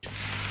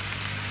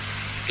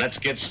Let's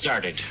get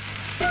started.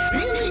 Now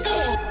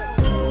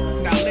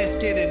let's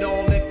get it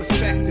all in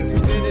perspective. We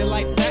did it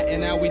like that,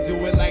 and now we do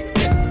it like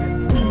this.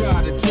 Do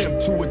not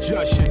attempt to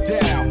adjust your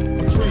dial.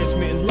 I'm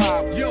transmitting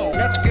live. Yo,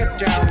 Let's get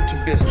down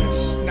to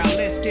business. Now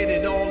let's get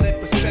it all in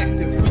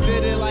perspective. We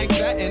did it like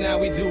that, and now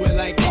we do it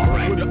like this. All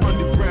right. for the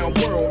underground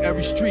world,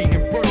 every street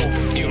and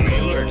borough. You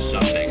may learn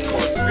something.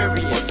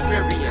 Experience.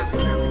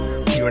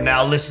 You are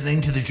now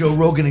listening to the Joe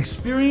Rogan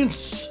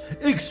Experience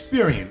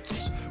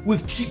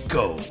with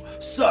Chico,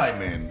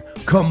 Simon,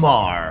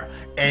 Kamar,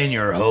 and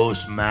your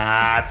host,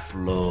 Matt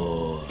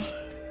Floyd.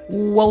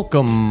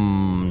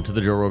 Welcome to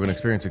the Joe Rogan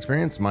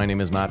Experience. My name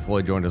is Matt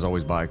Floyd, joined as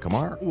always by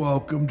Kamar.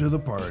 Welcome to the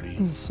party.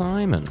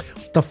 Simon.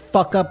 The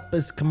fuck up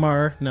is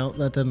Kamar. No,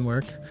 that didn't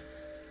work.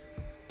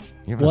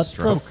 You have a What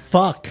stroke? the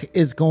fuck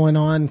is going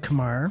on,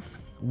 Kamar?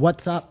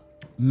 What's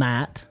up,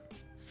 Matt?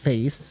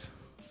 Face.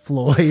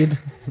 Floyd.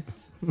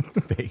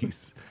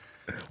 Face.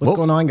 What's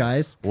going on,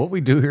 guys? What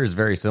we do here is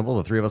very simple.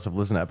 The three of us have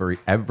listened to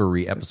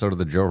every episode of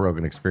the Joe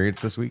Rogan Experience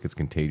this week. It's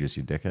contagious,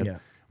 you dickhead. Yeah.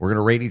 We're going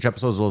to rate each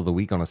episode as well as the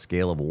week on a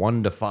scale of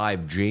 1 to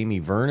 5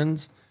 Jamie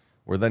Vernons.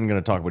 We're then going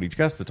to talk about each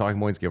guest, the talking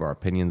points, give our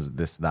opinions,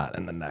 this, that,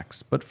 and the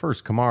next. But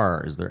first,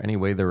 Kamar, is there any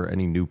way there are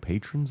any new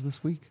patrons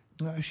this week?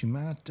 Actually,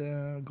 Matt,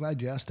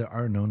 glad you asked. There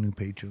are no new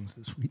patrons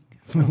this week.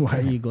 Why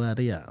are you glad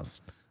he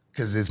asked?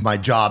 Because it's my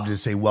job to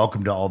say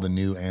welcome to all the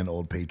new and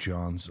old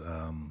Patreons.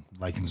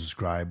 Like and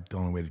subscribe. The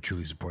only way to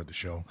truly support the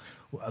show.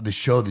 The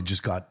show that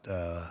just got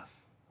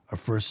our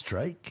first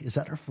strike. Is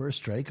that our first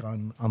strike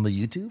on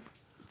the YouTube?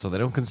 So they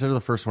don't consider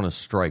the first one a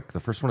strike. The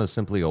first one is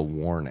simply a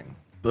warning.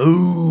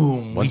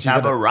 Boom. Once we you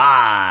have get a-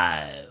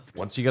 arrived.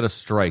 Once you get a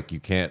strike, you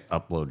can't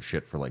upload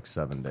shit for like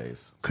 7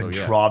 days. So, yeah.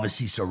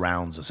 Controversy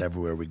surrounds us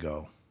everywhere we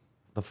go.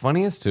 The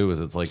funniest too is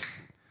it's like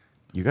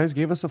you guys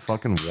gave us a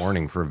fucking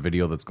warning for a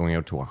video that's going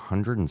out to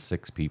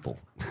 106 people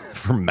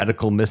for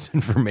medical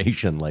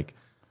misinformation. Like,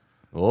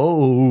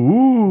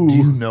 oh, Do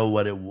you know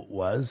what it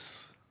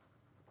was?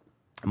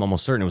 I'm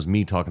almost certain it was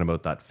me talking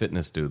about that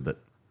fitness dude that.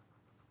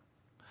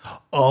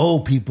 Oh,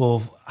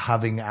 people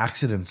having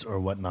accidents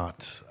or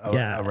whatnot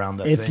around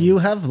that If thing. you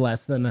have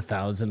less than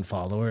 1,000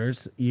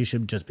 followers, you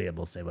should just be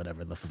able to say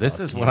whatever the fuck.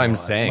 This is you what I'm want.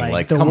 saying.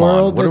 Like, the come on,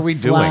 world what are is we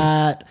doing?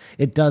 flat.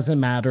 It doesn't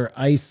matter.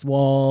 Ice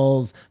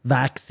walls,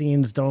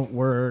 vaccines don't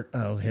work.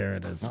 Oh, here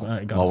it is.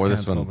 I got us well,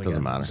 this one canceled doesn't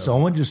again. matter.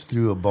 Someone just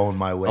threw a bone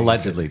my way.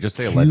 Allegedly, Said, just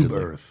say Cube allegedly.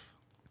 Earth.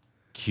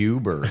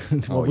 Cube or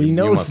Well, we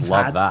know you must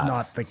love that's that.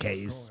 not the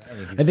case.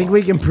 I think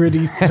we can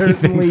pretty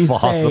certainly say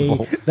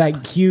possible.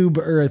 that Cube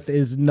Earth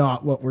is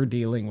not what we're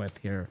dealing with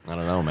here. I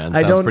don't know, man.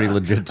 Sounds pretty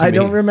legit to me. I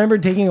don't remember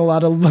taking a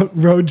lot of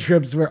road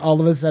trips where all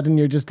of a sudden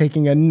you're just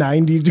taking a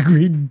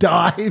 90-degree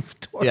dive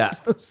towards Yeah.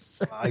 the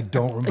sun. I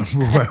don't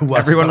remember where I was.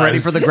 Everyone but ready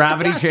for the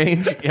gravity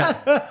change?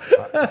 Yeah.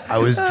 I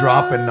was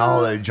dropping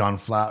knowledge on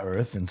Flat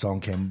Earth, and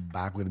someone came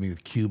back with me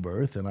with Cube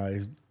Earth, and I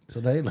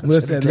said, hey, let's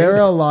Listen, entertain there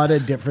are it. a lot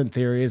of different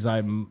theories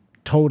I'm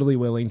totally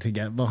willing to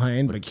get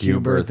behind, but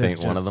Cube Earth is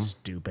ain't one of them? just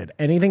stupid.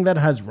 Anything that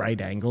has right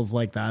angles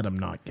like that, I'm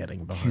not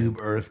getting behind. Cube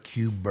Earth,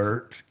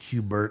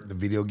 Cubert, the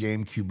video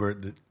game,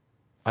 Cubert. The,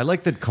 I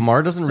like that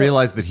Kamar doesn't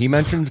realize that he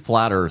mentioned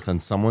flat Earth and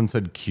someone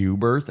said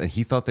Cube Earth and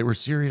he thought they were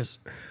serious.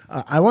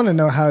 I want to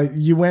know how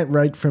you went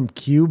right from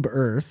Cube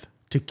Earth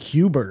to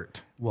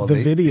Cubert,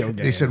 video game.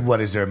 They said, what,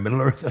 is there a Middle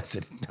Earth? I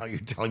said, no, you're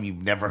telling me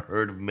you've never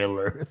heard of Middle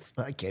Earth.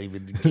 I can't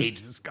even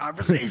engage this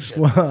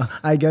conversation. Well,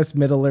 I guess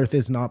Middle Earth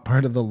is not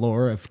part of the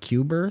lore of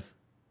Cube Earth.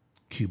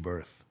 Cube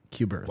Earth.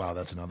 Cube Earth. Wow,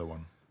 that's another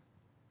one.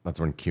 That's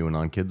when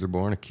QAnon kids are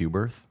born, a Cube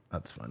Earth.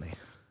 That's funny.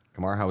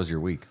 Kamar, how was your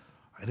week?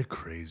 I had a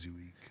crazy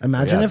week.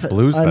 Imagine it's if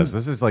Blues I'm, Fest.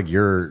 This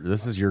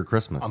is your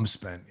Christmas. I'm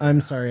spent.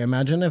 I'm sorry.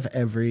 Imagine if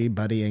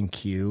everybody in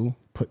Q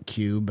put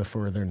Q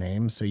before their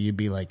name, so you'd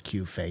be like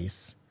Q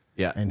Face,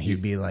 yeah. and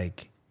he'd be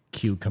like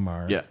Q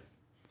Kamar. Yeah.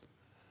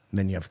 And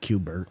then you have Q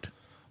Bert.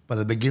 But at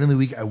the beginning of the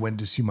week, I went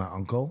to see my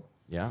uncle,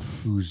 Yeah.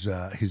 who's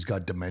he's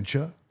got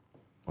dementia.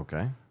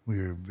 Okay.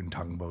 We've been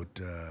talking about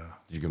Did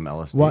you give him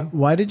LSD?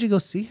 Why did you go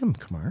see him,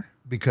 Kamar?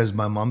 because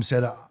my mom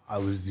said I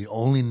was the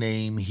only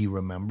name he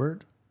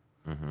remembered.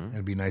 And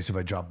it'd be nice if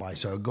I dropped by.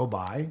 So I go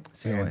by,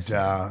 and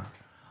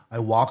I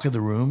walk in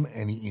the room,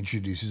 and he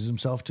introduces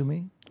himself to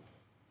me.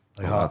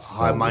 Like, that's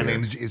so hi, my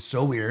weird. name is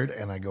so weird.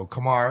 And I go,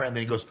 Kamar. And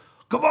then he goes,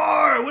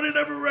 Kamar, I would have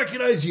never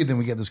recognized you. Then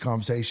we get this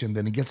conversation.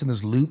 Then he gets in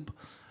this loop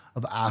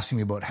of asking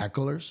me about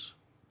hecklers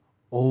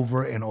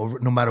over and over.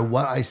 No matter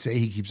what I say,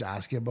 he keeps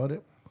asking about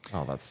it.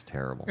 Oh, that's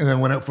terrible. And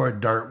then went out for a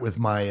dart with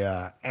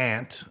my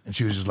aunt, and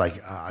she was just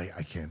like,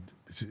 I can't.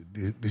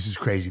 This is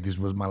crazy. This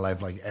was my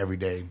life like every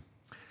day.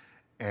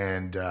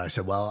 And I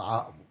said,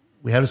 well,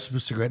 we had a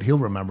cigarette. He'll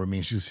remember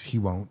me. She says, he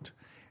won't.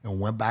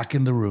 And went back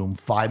in the room.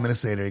 5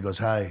 minutes later, he goes,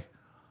 hi,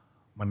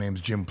 my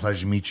name's Jim. Pleasure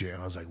to meet you.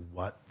 And I was like,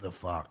 what the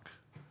fuck?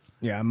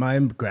 Yeah, my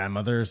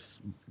grandmother's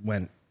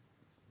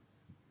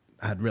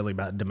had really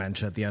bad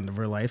dementia at the end of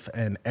her life.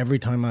 And every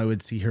time I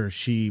would see her,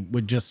 she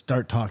would just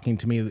start talking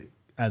to me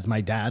as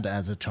my dad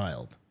as a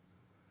child.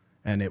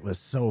 And it was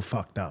so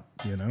fucked up,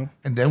 you know?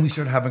 And then we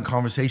started having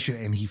conversation,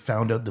 and he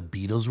found out the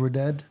Beatles were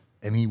dead.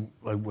 and he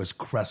like was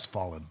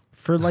crestfallen.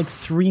 For like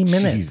 3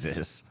 minutes.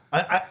 Jesus.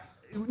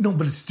 No,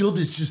 but it's still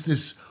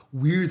this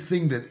weird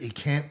thing that it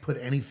can't put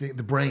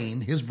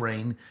anything. His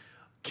brain,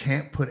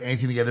 can't put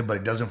anything together, but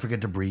it doesn't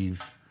forget to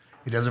breathe.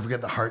 It doesn't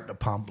forget the heart to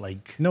pump.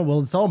 Like, No,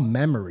 well, it's all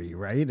memory,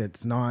 right?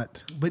 It's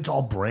not. but it's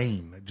all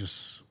brain. It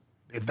just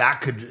if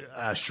that could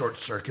short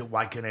circuit,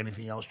 why can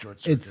anything else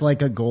short circuit? It's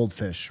like a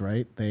goldfish,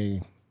 right?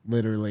 They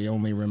literally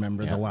only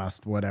remember the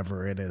last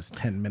whatever it is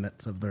 10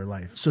 minutes of their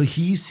life. So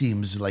he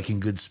seems like in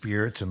good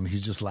spirits and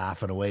he's just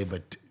laughing away,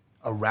 but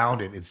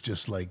around it, it's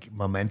just like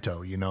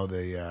Memento,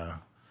 the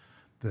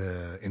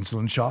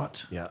insulin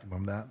shot. Yeah.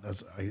 Remember that?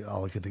 That's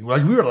all I could think.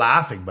 Like we were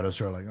laughing, but I was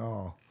sort of like,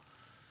 oh,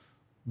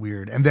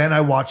 weird. And then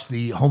I watched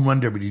the Home Run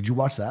Derby. Did you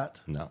watch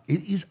that? No.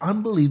 It is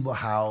unbelievable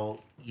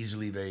how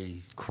easily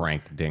they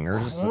Crank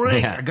dingers.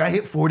 crank. Yeah. A guy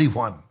hit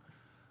 41.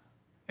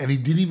 And he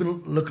didn't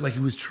even look like he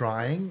was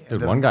trying. And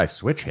Dude, then- one guy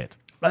switch hit.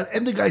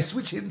 and the guy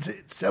switched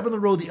hit 7 in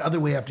a row the other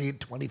way after he hit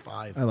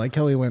 25. I like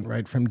how he went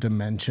right from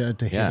dementia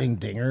to Yeah. hitting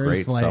dingers.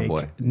 Great like,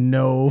 Subway.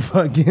 no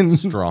fucking.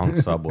 Strong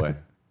Subway.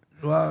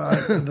 Well,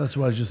 that's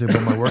what I was just thinking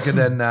about my work. And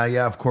then,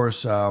 of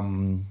course,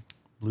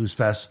 Blues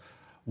Fest,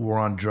 War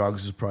on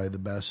Drugs is probably the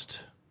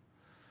best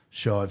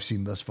show I've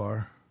seen thus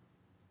far.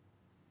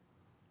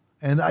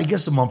 And I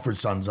guess the Mumford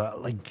Sons,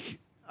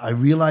 I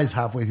realized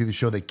halfway through the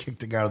show they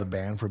kicked a guy out of the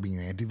band for being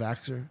an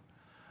anti-vaxxer.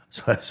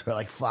 So I was sort of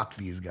like, fuck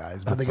these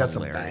guys. But That's they got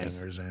hilarious.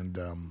 some bangers,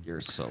 and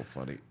You're so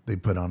funny. they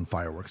put on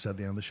fireworks at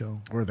the end of the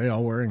show. Were they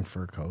all wearing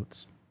fur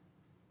coats?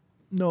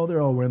 No,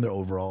 they're all wearing their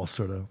overalls,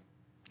 sort of,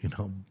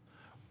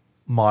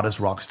 modest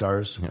rock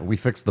stars. Yeah, we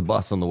fixed the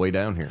bus on the way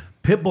down here.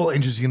 Pitbull,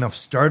 interesting enough,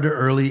 started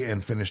early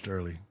and finished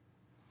early.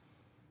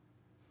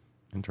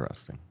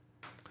 Interesting.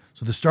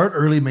 So the start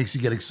early makes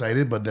you get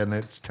excited, but then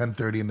it's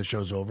 10:30 and the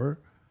show's over.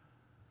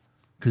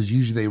 Because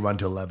usually they run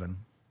to 11.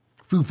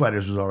 Foo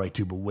Fighters was all right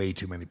too, but way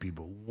too many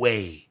people.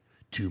 Way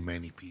too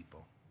many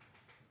people.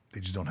 They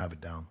just don't have it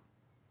down.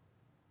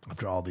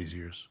 After all these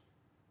years.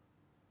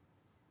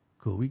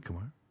 Cool week, come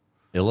on.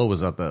 Illo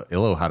was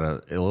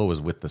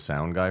with the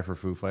sound guy for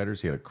Foo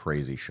Fighters. He had a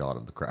crazy shot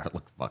of the crowd. It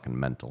looked fucking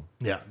mental.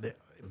 Yeah,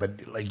 but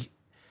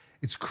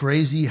it's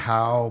crazy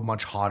how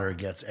much hotter it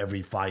gets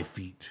every 5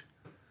 feet.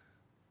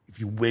 If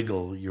you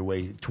wiggle your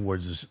way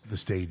towards the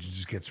stage, it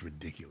just gets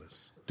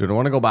ridiculous. Dude, I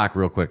want to go back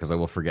real quick because I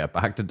will forget.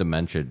 Back to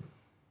dementia.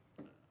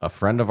 A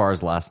friend of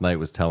ours last night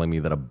was telling me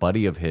that a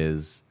buddy of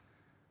his,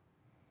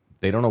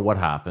 they don't know what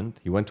happened.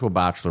 He went to a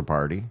bachelor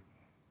party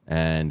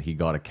and he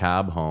got a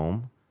cab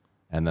home.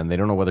 And then they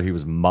don't know whether he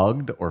was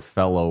mugged or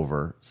fell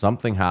over.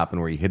 Something happened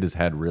where he hit his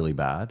head really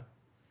bad.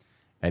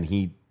 And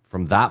he,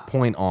 from that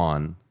point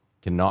on,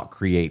 cannot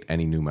create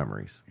any new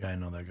memories. Yeah, I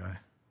know that guy.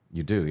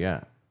 You do,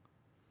 yeah.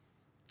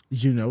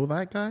 You know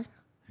that guy?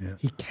 Yeah.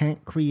 He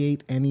can't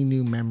create any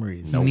new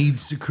memories. He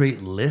needs to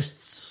create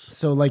lists.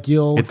 So like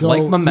you'll It's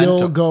like Memento.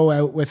 You'll go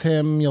out with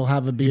him. You'll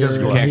have a beer.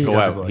 doesn't go He out. can't He go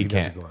doesn't out. go out. He He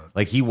doesn't can't. go out.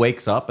 Like he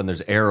wakes up and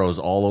there's arrows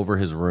all over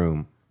his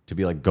room to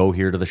be like, go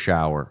here to the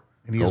shower.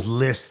 And he has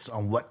lists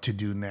on what to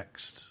do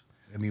next.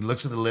 And he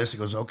looks at the list. He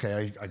goes,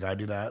 okay, I got to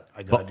do that.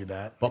 I got to do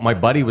that. But my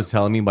buddy was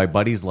telling me, my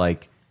buddy's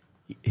like,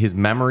 his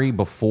memory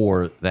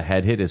before the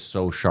head hit is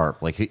so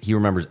sharp. Like he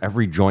remembers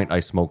every joint I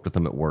smoked with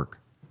him at work.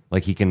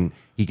 Like he can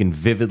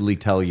vividly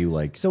tell you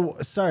like. So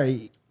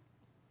sorry.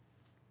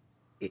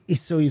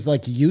 So he's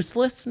like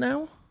useless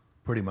now?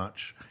 Pretty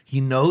much. He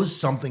knows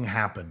something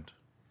happened.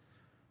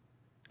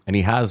 And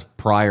he has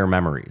prior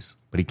memories,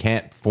 but he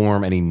can't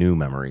form any new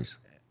memories.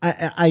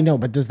 I know,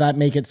 but does that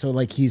make it so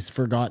like he's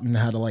forgotten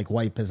how to like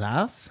wipe his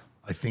ass?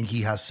 I think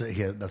he has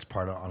to, that's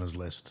part of on his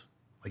list.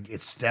 Like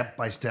it's step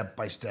by step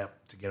by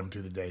step to get him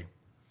through the day.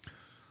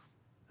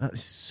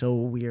 That's so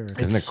weird.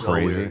 Isn't it so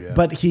crazy? weird, yeah.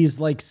 But he's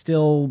like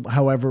still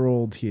however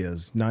old he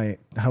is.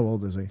 How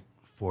old is he?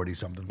 40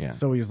 something. Yeah.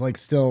 So he's like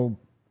still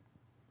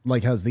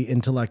like has the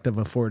intellect of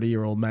a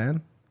 40-year-old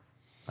man.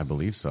 I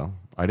believe so.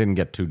 I didn't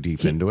get too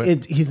deep into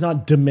it. He's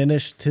not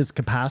diminished his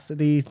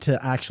capacity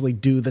to actually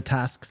do the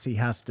tasks he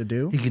has to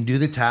do. He can do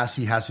the tasks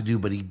he has to do,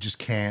 but he just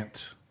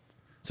can't.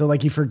 So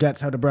like he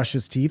forgets how to brush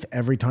his teeth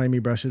every time he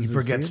brushes He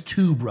his forgets teeth.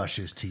 to brush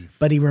his teeth.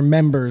 But he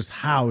remembers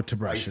how to I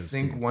brush his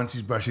think teeth. once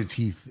he's brushed his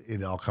teeth,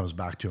 it all comes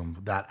back to him.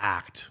 That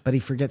act. But he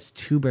forgets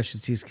to brush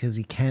his teeth because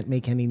he can't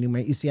make any new.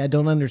 You see, I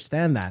don't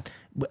understand that.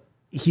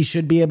 He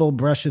should be able to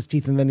brush his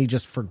teeth, and then he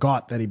just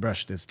forgot that he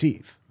brushed his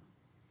teeth.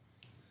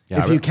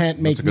 Yeah, if you can't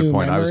make that's a good new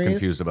point. I was memories-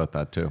 confused about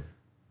that too.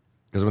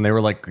 Because when they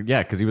were like,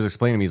 yeah, because he was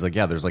explaining to me, he's like,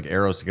 yeah, there's like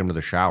arrows to get him to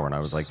the shower, and I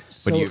was like,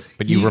 So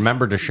but you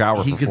remembered to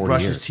shower He for could 40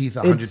 brush years. his teeth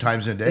 100 It's-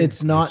 times in a day.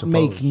 It's I not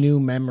make suppose. new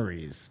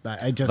memories.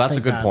 That I just That's a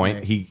think good that point.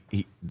 may-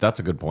 He that's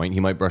a good point.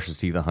 He might brush his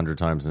teeth 100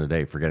 times in a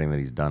day, forgetting that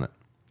he's done it.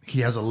 He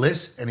has a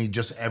list, and he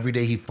just every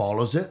day he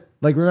follows it.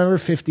 like remember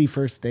 50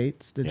 First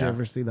Dates? Did you Yeah.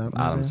 ever see that?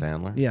 Adam movie?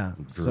 Sandler? Yeah.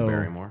 Drew so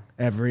Barrymore?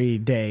 every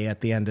day at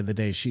the end of the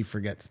day, she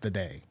forgets the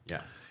day.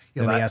 Yeah.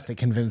 Yeah, And that- he has to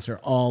convince her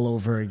all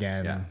over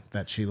again Yeah.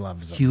 that she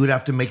loves him. He would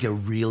have to make a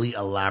really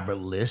elaborate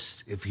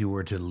list if he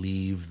were to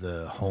leave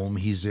the home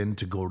he's in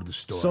to go to the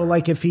store. So,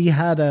 like, if he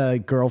had a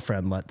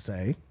girlfriend, let's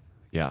say,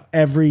 Yeah.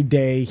 Every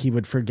day he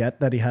would forget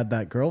that he had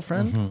that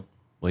girlfriend.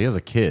 Well, he has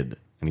a kid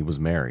and he was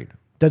married.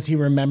 Does he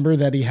remember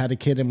that he had a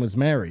kid and was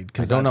married?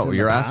 I don't know.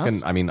 You're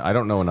asking. I mean, I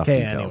don't know enough Okay,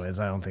 details. anyways,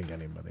 I don't think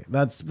anybody.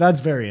 That's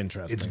very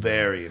interesting. It's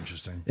very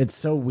interesting. It's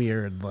so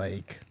weird.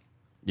 Like,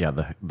 Yeah,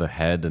 the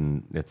head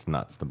and it's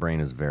nuts. The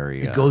brain is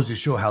very. It goes to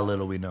show how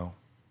little we know.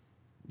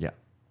 Yeah.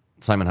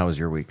 Simon, how was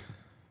your week?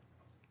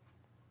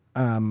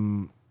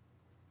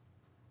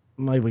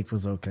 my week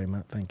was okay,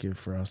 Matt. Thank you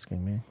for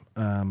asking me.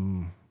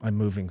 I'm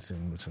moving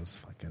soon, which is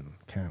fucking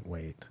can't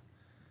wait.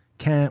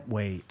 Can't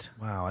wait.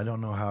 Wow, I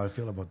don't know how I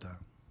feel about that.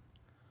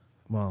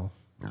 Well,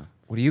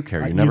 What do you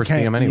care? You you never see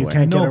can't- him you anyway.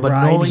 can't- get a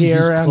ride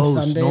here on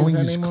Sundays knowing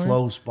anymore? he's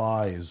close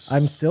by is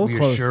I'm still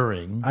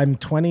reassuring. close. I'm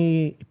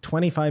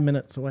 25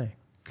 minutes away.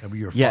 Maybe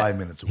you're Yeah, 5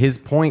 minutes away. his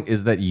point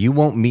is that you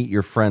won't meet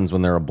your friends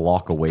when they're a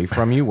block away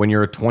from you. When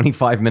you're a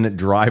 25-minute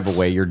drive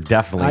away, you're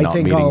definitely I not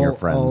think meeting your I'll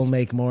friends.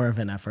 make more of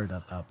an effort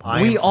at that point.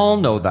 I We am all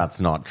know that's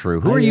not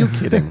true. Who are you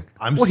kidding?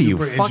 I'm what are you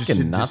super interested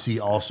fucking to nuts? see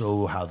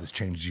also how this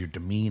changes your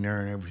demeanor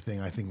and everything.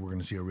 I think we're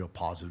going to see a real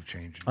positive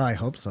change. I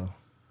hope so.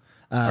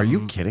 Are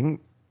you kidding?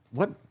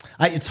 What?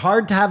 It's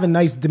hard to have a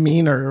nice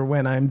demeanor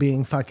when I'm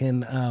being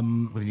fucking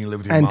When you live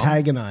with your mom,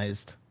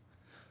 antagonized.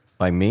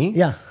 By me?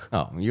 Yeah.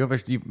 Oh,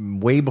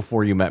 way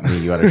before you met me,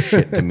 you had a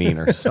shit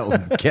demeanor. So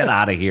get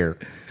out of here.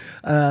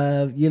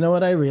 You know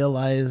what I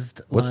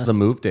realized? What's the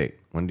move date?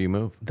 When do you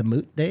move? The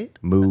moot date?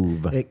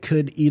 Move. It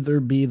could either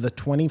be the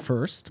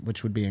 21st,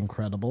 which would be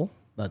incredible.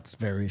 That's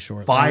very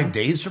short. 5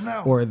 days from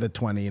now, Or the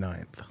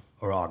 29th.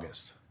 or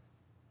August.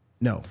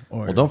 No.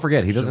 Or Well, don't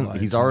forget, he doesn't. July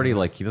He's already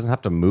he doesn't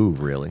have to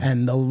move really.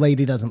 And the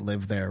lady doesn't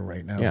live there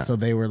right now. Yeah. So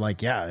they were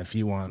like, yeah, if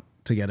you want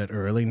to get it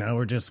early. Now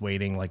we're just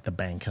waiting. Like the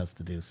bank has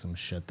to do some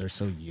shit. They're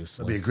so useless.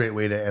 It'd be a great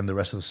way to end the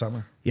rest of the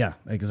summer. Yeah,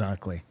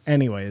 exactly.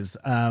 Anyways,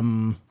 I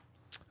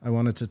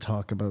wanted to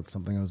talk about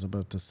something. I was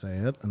about to say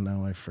it, and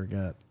now I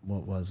forget.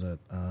 What was it?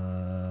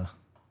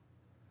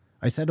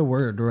 I said a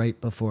word right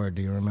before.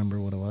 Do you remember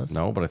what it was?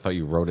 No, but I thought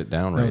you wrote it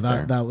down No, right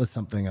there. that was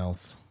something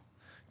else.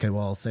 Okay,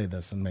 well, I'll say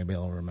this, and maybe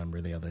I'll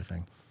remember the other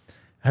thing.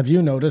 Have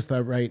you noticed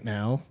that right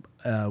now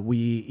we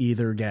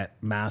either get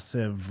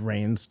massive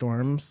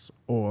rainstorms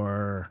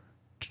or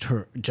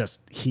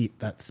just heat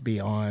that's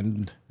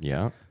beyond...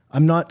 Yeah.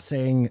 I'm not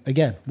saying,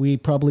 again, we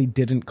probably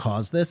didn't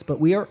cause this,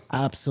 but we are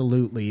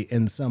absolutely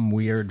in some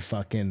weird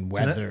fucking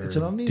weather it's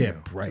an El Niño. dip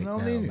It's right an now,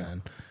 El Niño.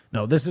 man.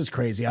 No, this is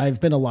crazy.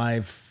 I've been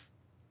alive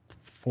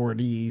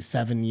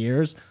 47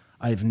 years.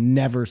 I've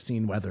never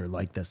seen weather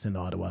like this in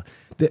Ottawa.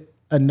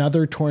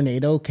 Another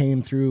tornado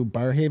came through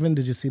Barhaven.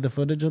 Did you see the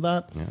footage of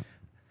that? Yeah.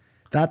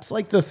 That's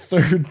like the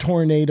third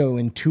tornado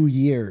in 2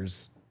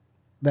 years.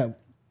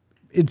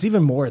 It's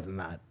even more than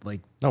that.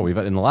 Like, No, we've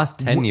had, in the last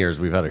 10 years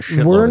we've had a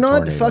shitload we're of not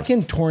tornadoes.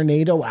 fucking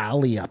Tornado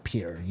Alley up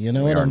here. You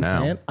know We what are I'm now.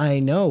 saying? I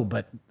know,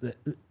 but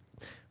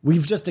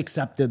we've just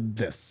accepted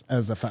this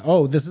as a fact.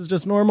 Oh, this is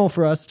just normal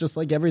for us, just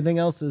like everything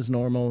else is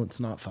normal. It's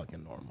not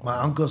fucking normal. My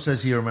uncle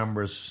says he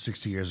remembers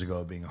 60 years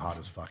ago being hot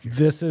as fuck here.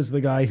 This is the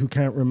guy who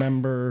can't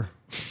remember.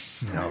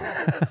 No,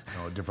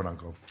 a different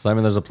uncle.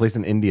 Simon, there's a place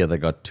in India that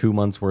got 2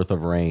 months worth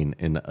of rain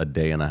in a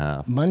day and a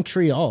half.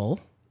 Montreal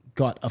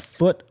got a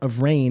foot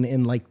of rain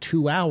in like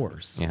 2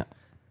 hours. Yeah.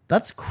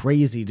 That's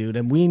crazy, dude.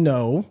 And we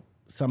know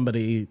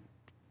somebody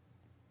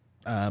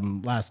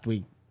last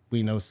week,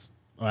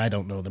 I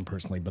don't know them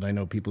personally, but I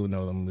know people who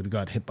know them who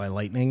got hit by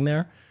lightning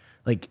there.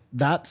 Like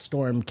that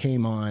storm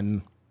came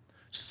on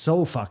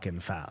so fucking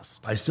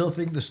fast. I still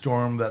think the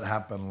storm that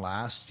happened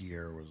last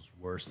year was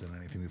worse than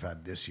anything we've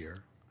had this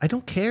year. I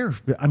don't care.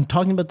 I'm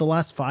talking about the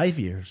last 5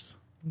 years.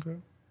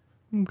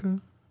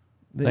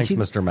 Thanks,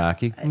 Mr.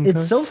 Mackey.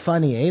 It's so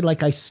funny, eh?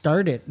 Like I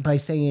started by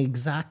saying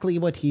exactly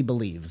what he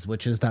believes,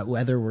 which is that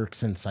weather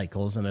works in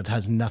cycles and it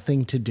has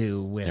nothing to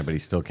do with. Yeah, but he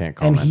still can't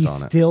and comment he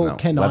on it. still No.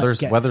 cannot.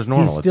 Weather's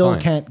normal. He still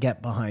it's fine. can't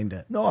get behind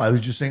it. No, I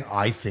was just saying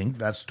I think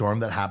that storm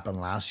that happened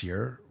last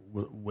year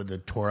with the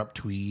tore up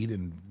Tweed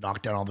and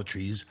knocked down all the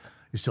trees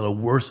is still a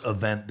worse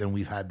event than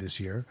we've had this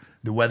year.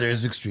 The weather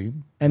is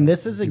extreme. And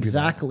this is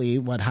exactly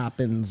what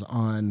happens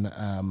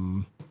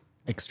on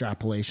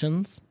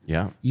extrapolations.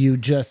 Yeah. You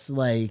just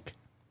like,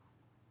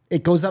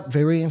 it goes up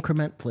very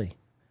incrementally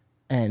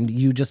and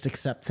you just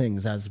accept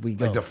things as we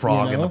go. Like the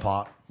frog in the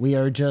pot. We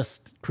are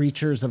just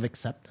creatures of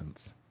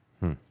acceptance.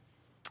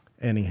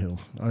 Anywho,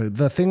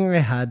 the thing I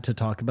had to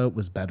talk about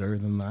was better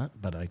than that,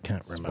 but I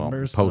can't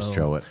remember.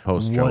 post-show it.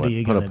 Post-show What it. are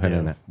you Put a gonna pin do?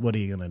 in it. What are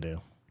you going to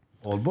do?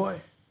 Old boy.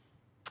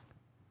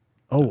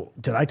 Oh,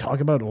 did I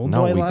talk about Old No,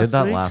 Boy we last did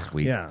that week? last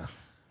week. Yeah.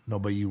 No,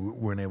 but you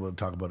weren't able to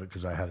talk about it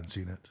because I hadn't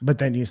seen it. But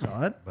then you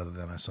saw it? But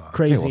then I saw it.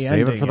 Crazy Okay, we'll save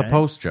ending, it for the eh?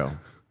 post-show.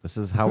 This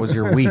is how was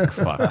your week?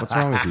 Fuck. What's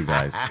wrong with you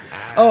guys?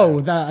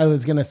 Oh, that I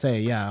was gonna say,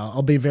 yeah.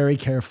 I'll be very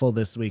careful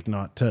this week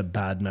not to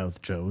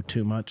badmouth Joe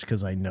too much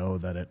because I know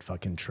that it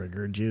fucking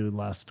triggered you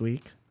last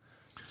week.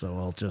 So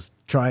I'll just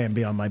try and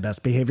be on my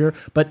best behavior.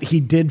 But he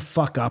did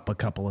fuck up a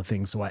couple of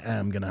things, so I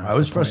am gonna. I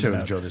was to point frustrated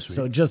it with out. Joe this week.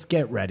 So just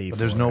get ready. But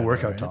there's for no it,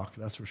 workout right? talk,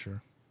 that's for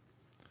sure.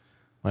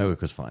 My week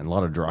was fine. A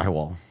lot of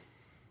drywall.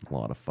 A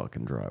lot of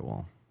fucking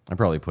drywall. I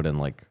probably put in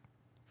like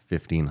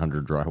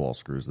 1,500 drywall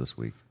screws this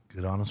week.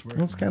 Good honest work.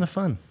 That's kind of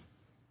fun.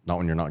 Not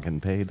when you're not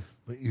getting paid.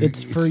 But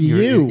It's for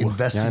you're you.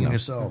 investing Yeah, I in know.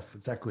 yourself.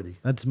 It's equity.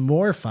 That's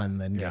more fun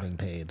than getting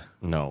paid.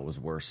 No, it was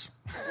worse.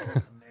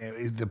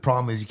 The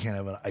problem is you can't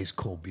have an ice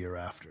cold beer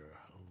after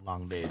a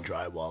long day of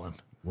drywalling.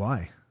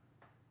 Why?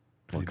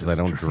 Because I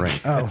don't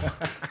drink.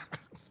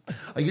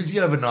 I guess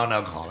you have a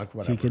non-alcoholic,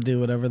 whatever. He could do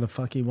whatever the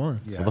fuck he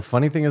wants. So the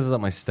funny thing is that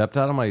my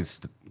stepdad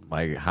and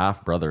my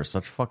half brother are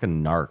such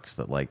fucking narcs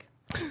that like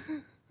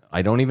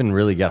I don't even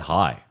really get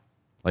high.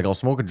 Like I'll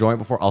smoke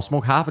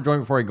half a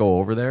joint before I go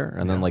over there,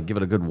 and then like give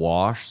it a good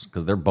wash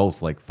because they're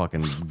both like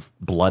fucking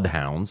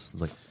bloodhounds.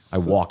 It's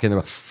like I walk in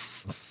there.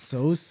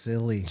 So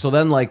silly. So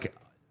then like,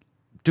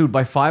 dude,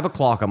 by 5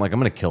 o'clock, I'm like, I'm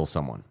gonna kill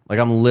someone. Like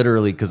I'm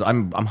literally because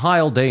I'm high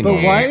all day. But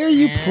now. why are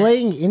you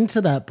playing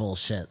into that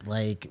bullshit?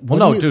 Like, what Well,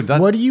 no, do you, dude,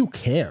 that's- what do you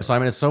care?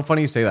 Simon, it's so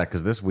funny you say that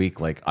because this week,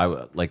 like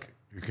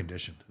You're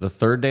conditioned. the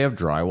third day of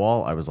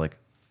drywall, I was like,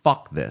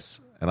 fuck this.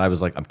 And I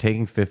was like, I'm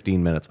taking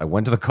 15 minutes. I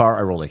went to the car,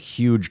 I rolled a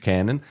huge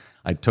cannon.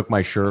 I took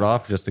my shirt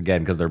off just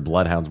again because they're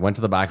bloodhounds, went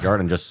to the backyard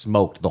and just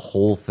smoked the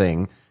whole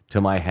thing to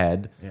my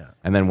head. Yeah.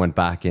 And then went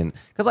back in.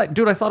 Because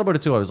I thought about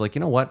it too. I was like, you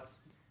know what?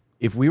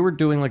 If we were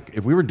doing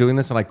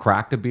this and I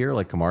cracked a beer,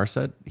 like Kamar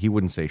said, he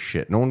wouldn't say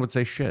shit. No one would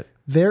say shit.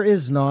 There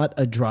is not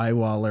a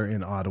drywaller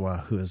in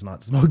Ottawa who is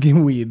not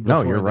smoking weed No,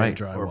 before you're they right.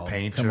 drywall. Or Come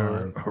painter.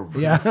 on. Or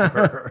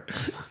Yeah.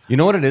 You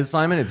know what it is,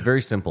 Simon? It's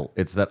very simple.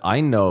 It's that I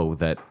know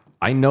that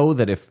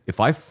if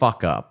I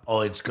fuck up,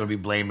 Oh, it's going to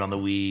be blamed on the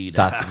weed.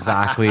 that's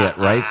exactly it,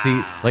 right?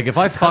 See, like if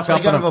I fuck That's why up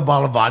you got to and have a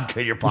bottle of vodka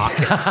in your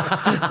pocket.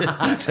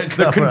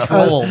 the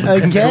control,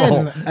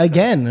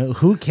 Again,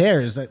 who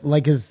cares?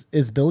 Like,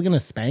 is Bill gonna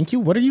spank you?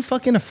 What are you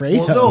fucking afraid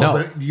Well, of? no, No.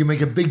 but you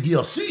make a big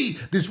deal. See,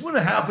 this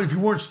wouldn't have happened if you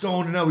weren't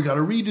stoned, and now we got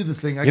to redo the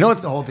thing. I You know can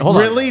what's- see the whole thing. hold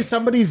on. Really?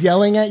 Somebody's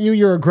yelling at you?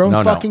 You're a grown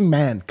No. fucking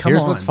man. Come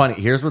Here's on. what's funny.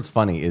 Here's what's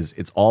funny is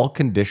it's all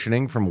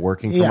conditioning from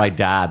working for Yeah. my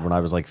dad when I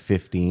was like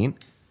 15.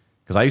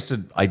 Because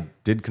I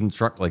did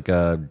construct like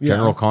a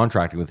general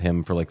contracting with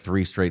him for like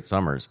 3 straight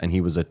summers, and he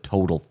was a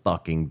total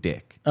fucking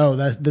dick. Oh,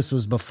 this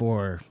was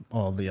before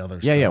all the other Yeah,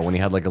 stuff. yeah. When he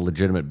had like a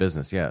legitimate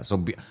business, yeah.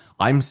 So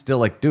I'm still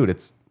like, dude,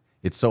 it's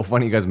so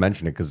funny you guys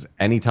mention it because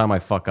anytime I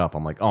fuck up,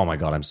 I'm like, oh my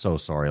god, I'm so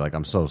sorry. Like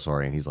I'm so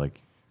sorry, and he's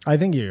like, I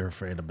think you're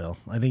afraid of Bill.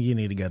 I think you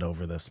need to get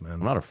over this, man.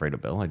 I'm not afraid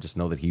of Bill. I just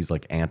know that he's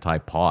like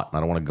anti-pot, and I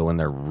don't want to go in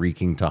there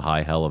reeking to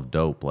high hell of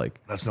dope.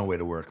 Like That's no way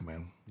to work,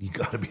 man. You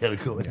got to be able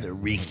to go in there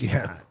reeking.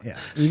 Yeah.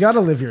 You got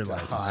to live your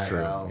life. That's true.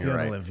 You You're got to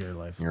right. live your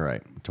life. You're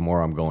right.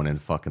 Tomorrow I'm going in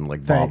fucking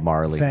like Bob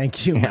Marley.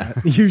 Thank you, Matt.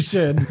 You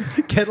should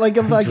get like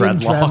a fucking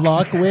Dreadlocks.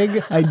 dreadlock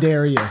wig. I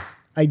dare you.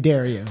 I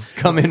dare you.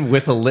 Come in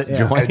with a lit I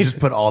joint. just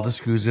put all the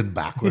screws in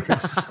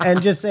backwards.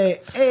 And just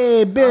say,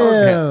 hey,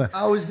 Bill,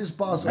 How is this are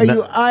possible?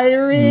 you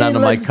irie? None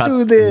of Let's my do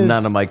cuts. this.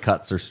 None of my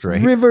cuts are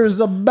straight.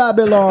 Rivers of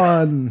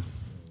Babylon.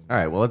 All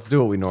right, well, let's do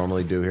what we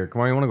normally do here.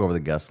 Come on, you want to go over the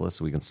guest list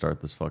so we can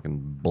start this fucking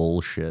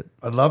bullshit?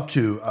 I'd love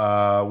to.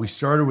 We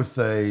started with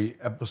a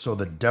episode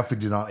that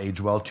definitely did not age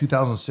well.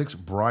 2006,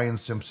 Brian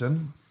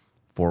Simpson,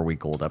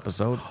 4-week-old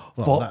episode.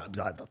 Well,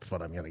 that's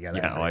what I'm going to get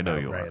at. Yeah, I know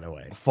you right are.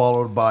 away.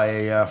 followed by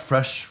a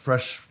fresh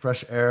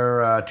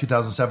air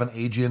 2007,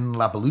 Adrian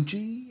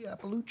Lappalucci.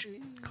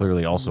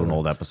 Clearly also an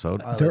old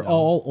episode. They're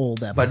all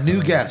old episodes. But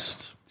new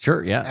guest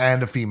Sure, yeah.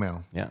 and a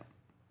female Yeah.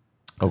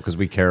 Oh, because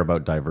we care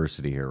about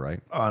diversity here, right?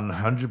 on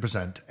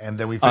 100%. And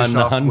then we finish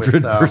off with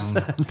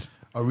 100%.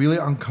 a really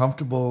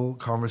uncomfortable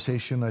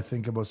conversation, I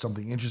think, about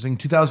something interesting.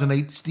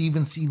 2008,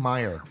 Stephen C.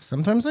 Meyer.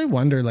 Sometimes I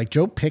wonder, like,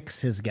 Joe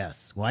picks his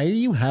guests. Why are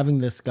you having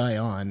this guy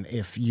on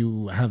if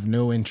you have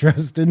no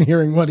interest in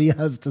hearing what he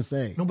has to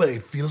say? No, but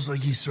it feels like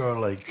he's sort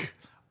of like,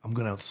 I'm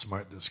going to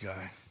outsmart this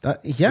guy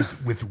Yeah.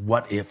 with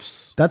what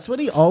ifs. That's what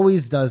he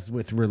always does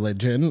with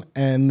religion,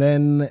 and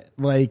then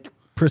like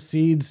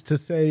proceeds to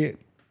say,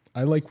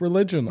 "I like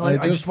religion." I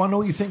just want to know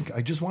what you think.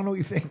 I just want to know what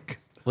you think.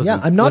 Listen,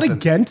 I'm not listen,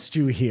 against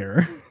you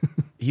here.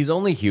 He's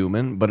only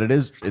human, but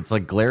it's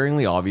like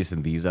glaringly obvious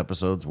in these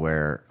episodes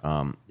where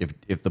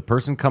if the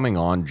person coming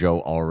on, Joe,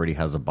 already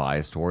has a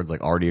bias towards,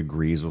 like already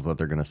agrees with what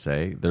they're going to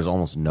say, there's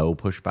almost no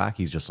pushback.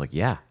 He's just like,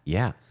 yeah.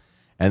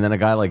 And then a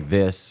guy like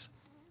this,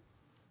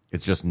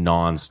 it's just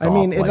nonstop. I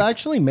mean, it like,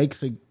 actually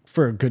makes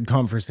for a good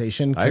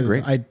conversation. I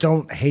agree. I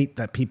don't hate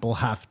that people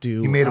have to.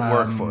 You made him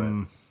work for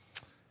it.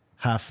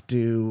 Have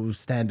to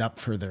stand up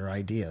for their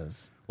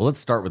ideas. Well, let's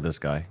start with this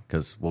guy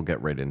because we'll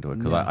get right into it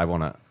because I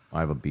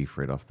have a beef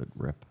right off the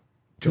rip.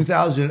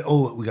 2000.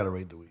 Oh, we got to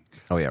rate the week.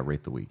 Oh yeah,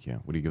 rate the week. Yeah,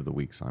 what do you give the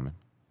week, Simon?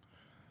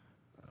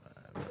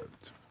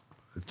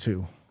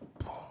 2.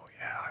 Oh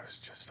yeah, I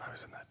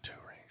was in that 2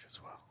 range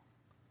as well.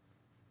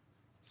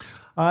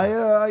 I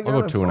I'll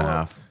go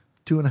 2.5.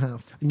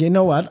 2.5. You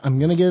know what? I'm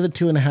gonna give it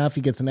 2.5.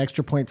 He gets an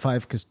extra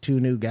 0.5 because 2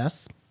 new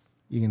guests.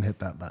 You can hit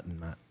that button,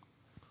 Matt.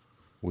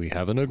 We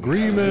have an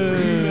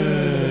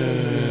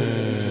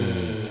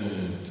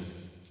agreement.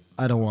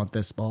 I don't want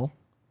this ball.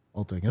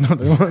 I'll take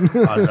another one.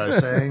 As I was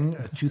saying,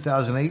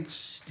 2008,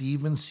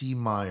 Stephen C.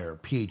 Meyer,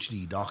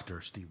 PhD,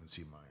 Dr. Stephen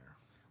C. Meyer.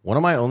 One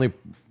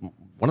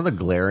of the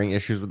glaring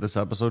issues with this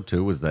episode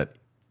too was that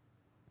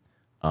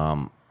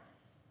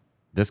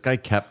This guy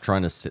kept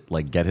trying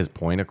to get his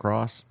point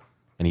across,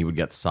 and he would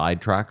get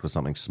sidetracked with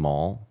something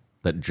small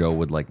that Joe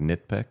would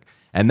nitpick.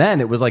 And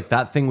then it was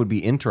that thing would be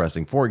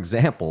interesting. For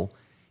example,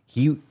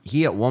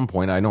 he at one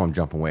point, I know I'm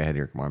jumping way ahead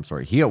here, Kumar, I'm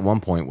sorry. He at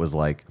one point was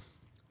like,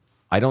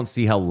 I don't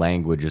see how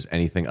language is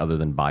anything other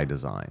than by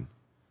design.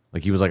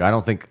 He was like, I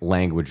don't think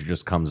language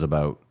just comes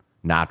about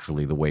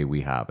naturally the way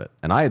we have it.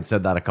 And I had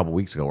said that a couple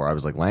weeks ago where I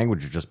was like,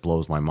 language just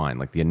blows my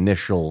mind. The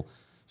initial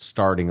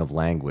starting of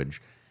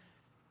language.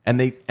 And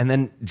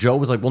then Joe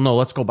was like, well, no,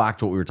 let's go back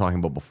to what we were talking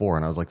about before.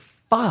 And I was like,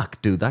 fuck,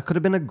 dude, that could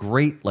have been a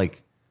great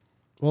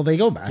Well, they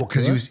go back. Well,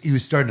 because he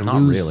was starting to Not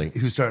lose. really.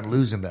 He was starting to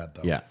lose in that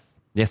though. Yeah.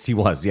 Yes, he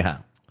was. Yeah.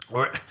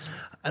 Or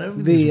I don't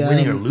know if he's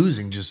winning or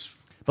losing. Just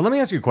But let me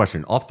ask you a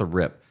question off the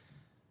rip.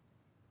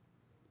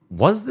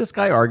 Was this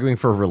guy arguing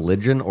for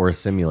religion or a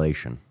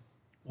simulation?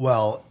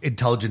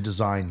 Intelligent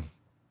design.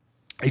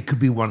 It could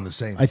be one and the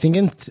same. I think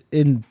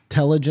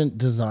intelligent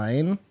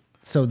design.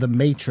 So the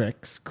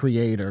Matrix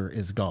creator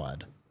is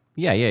God.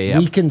 Yeah.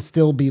 We can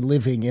still be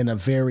living in a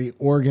very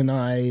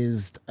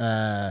organized,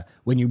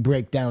 when you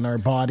break down our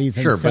bodies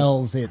and Sure, but-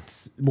 cells,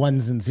 it's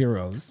ones and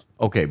zeros.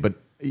 Okay, but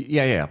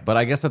yeah. But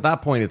I guess at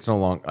that point, it's no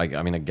longer. I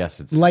guess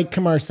it's Like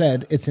Kumar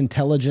said, it's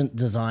intelligent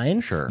design.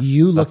 Sure.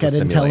 You look That's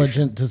at a simulation.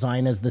 intelligent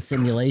design as the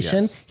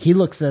simulation. Yes. He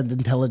looks at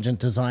intelligent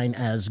design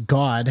as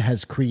God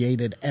has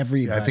created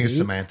everybody. I think it's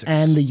semantics.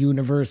 And the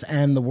universe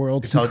and the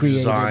world. He Intelligent created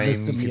design, the you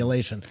can-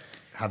 simulation.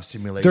 have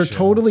simulation. They're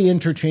totally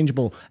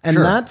interchangeable. And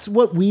Sure. that's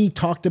what we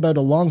talked about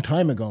a long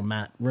time ago,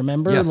 Matt.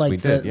 Remember? Yes, we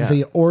did, yeah.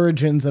 The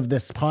origins of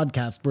this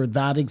podcast were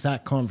that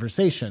exact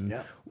conversation.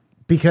 Yeah.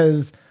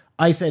 Because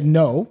I said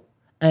no,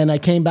 and I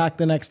came back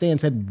the next day and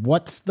said,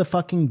 what's the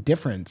fucking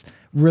difference?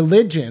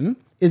 Religion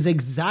is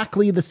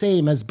exactly the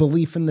same as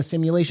belief in the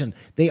simulation.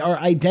 They are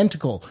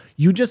identical.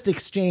 You just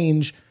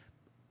exchange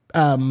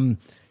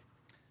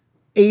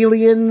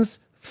aliens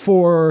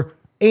for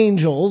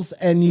angels,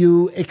 and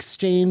you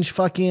exchange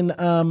fucking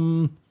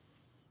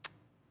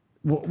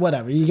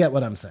whatever. You get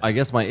what I'm saying. I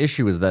guess my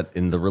issue is that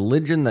in the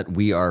religion that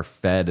we are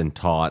fed and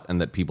taught and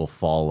that people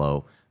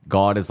follow,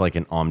 God is like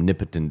an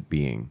omnipotent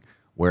being,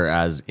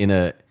 whereas in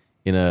a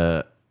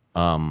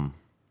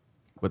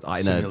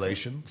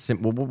Simulation?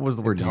 What was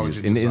the word you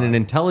used? Intelligent In an design.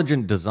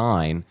 intelligent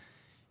design,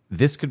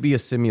 this could be a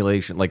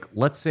simulation.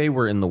 Let's say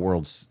we're in the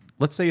world.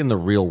 Let's say in the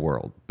real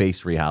world,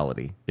 base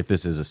reality. If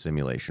this is a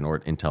simulation or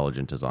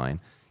intelligent design,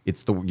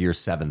 it's the year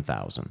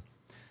 7000.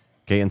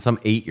 Okay, and some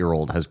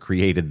 8-year-old has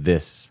created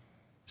this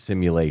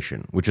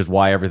simulation, which is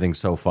why everything's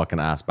so fucking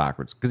ass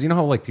backwards. Because you know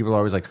how people are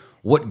always like,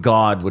 what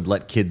God would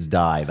let kids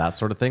die? That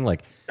sort of thing.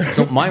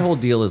 So my whole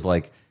deal is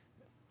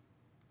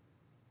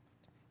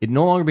it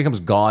no longer becomes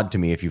God to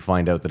me if you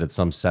find out that it's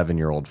some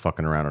 7-year-old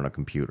fucking around on a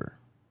computer.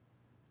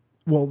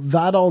 Well,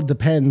 that all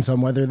depends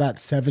on whether that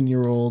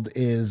 7-year-old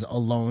is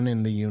alone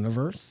in the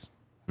universe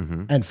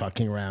and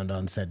fucking around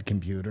on said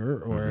computer,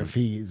 or if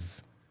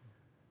he's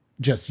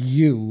just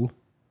you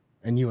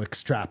and you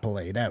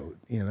extrapolate out,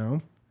 you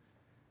know?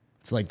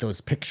 It's like those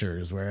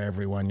pictures where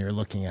everyone you're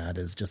looking at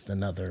is just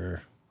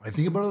another. I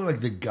think about it like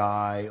the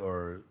guy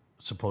or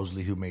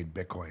supposedly who made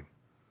Bitcoin.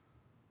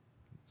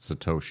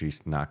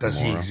 Satoshi Nakamoto. Does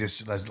he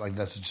exist? That's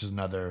just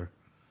another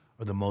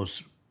or the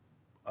most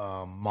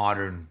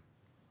modern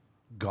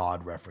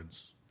God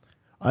reference.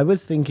 I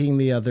was thinking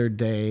the other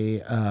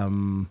day, I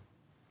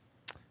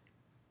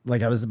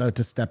was about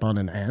to step on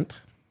an ant,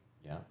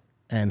 Yeah.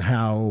 and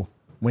how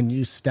when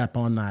you step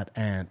on that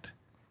ant,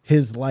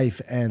 his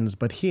life ends,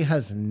 but he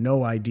has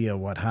no idea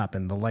what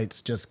happened. The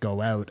lights just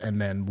go out,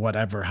 and then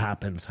whatever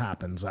happens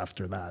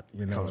after that.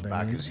 You know Comes what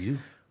back I mean? as you.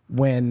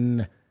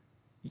 When,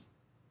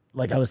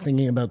 I was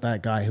thinking about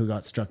that guy who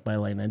got struck by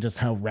lightning, and just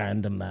how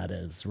random that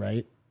is,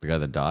 right? The guy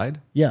that died?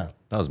 Yeah,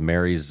 That was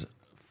Mary's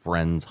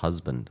friend's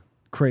husband.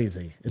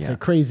 crazy. It's Yeah. a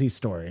crazy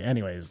story.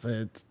 Anyways,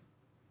 it's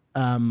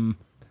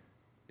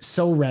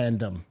so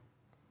random.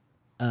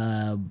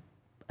 And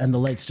the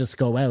lights just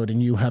go out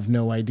and you have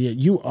no idea.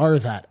 You are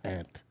that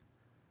ant.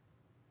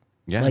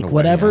 Yeah. in a way,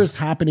 Whatever's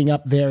happening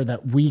up there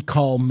that we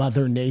call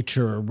Mother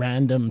Nature or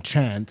random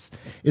chance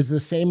is the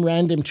same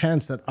random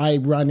chance that I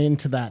run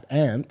into that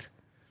ant.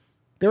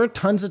 There are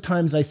tons of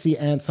times I see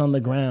ants on the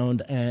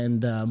ground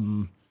and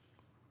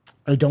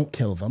I don't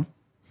kill them.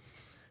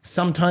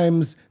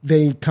 Sometimes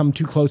they come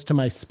too close to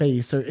my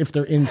space, or if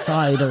they're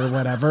inside or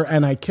whatever,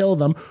 and I kill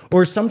them.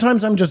 Or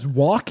sometimes I'm just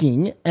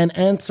walking and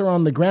ants are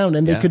on the ground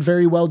and they Yeah. could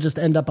very well just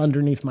end up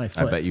underneath my I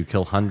foot. bet you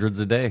kill hundreds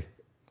a day.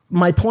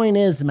 My point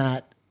is,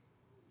 Matt,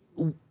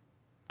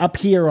 up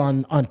here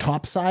on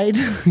top side,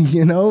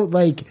 you know,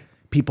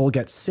 people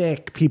get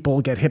sick,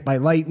 people get hit by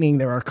lightning,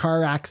 there are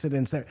car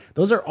accidents there.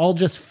 Those are all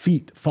just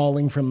feet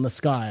falling from the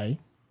sky.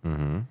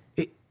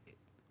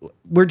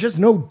 We're just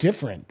no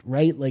different,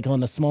 right?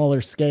 On a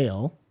smaller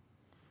scale.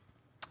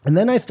 And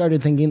then I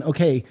started thinking,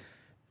 okay,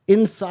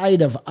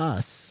 inside of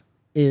us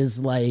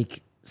is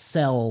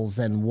cells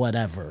and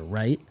whatever,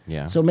 right?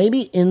 Yeah. So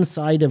maybe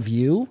inside of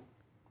you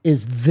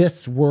is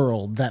this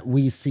world that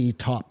we see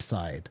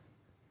topside.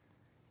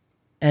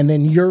 and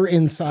then you're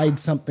inside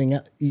something,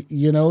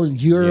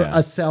 you're Yeah.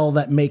 a cell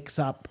that makes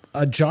up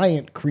a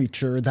giant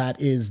creature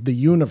that is the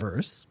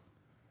universe,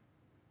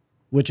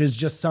 which is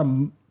just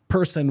some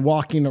person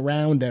walking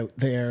around out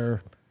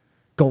there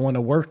going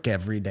to work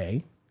every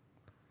day.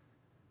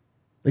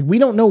 Like, we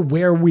don't know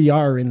where we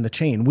are in the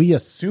chain. We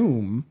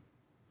assume,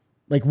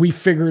 like, we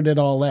figured it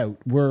all out.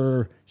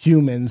 We're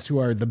humans who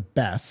are the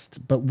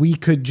best, but we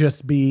could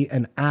just be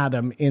an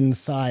atom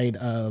inside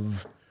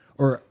of,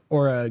 or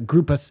a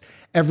group of,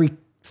 every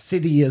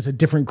city is a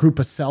different group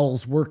of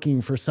cells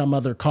working for some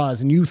other cause.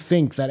 And you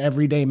think that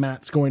every day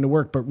Matt's going to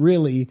work, but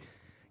really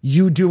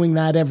you doing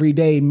that every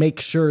day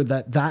makes sure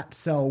that that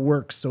cell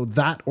works so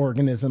that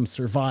organism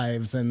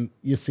survives. And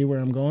you see where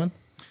I'm going?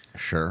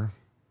 Sure.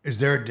 Is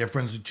there a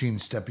difference between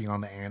stepping on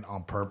the ant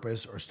on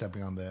purpose or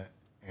stepping on the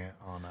ant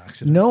on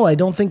accident? No, I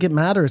don't think it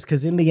matters,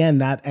 because in the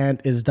end, that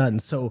ant is done.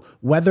 So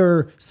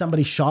whether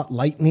somebody shot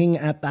lightning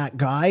at that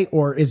guy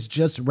or it's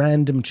just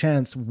random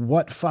chance,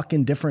 what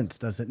fucking difference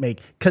does it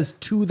make? Because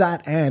to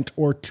that ant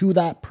or to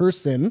that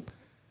person,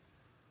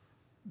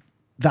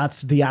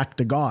 that's the act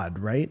of God,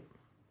 right?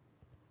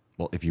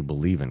 Well, if you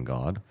believe in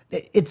God.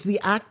 It's the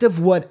act of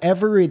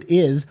whatever it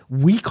is.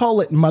 We call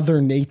it Mother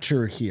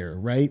Nature here,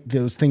 right?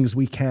 Those things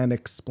we can't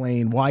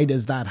explain. Why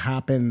does that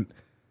happen?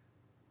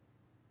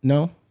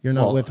 No, you're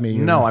not with me.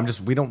 No,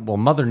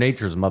 Mother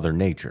Nature is Mother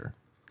Nature.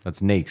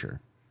 That's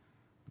nature.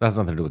 That has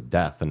nothing to do with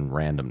death and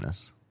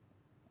randomness.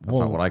 That's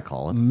not what I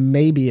call it.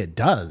 Maybe it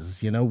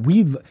does.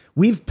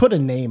 We've put a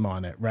name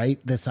on it, right?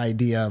 This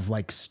idea of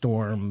like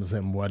storms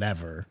and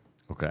whatever.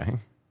 Okay.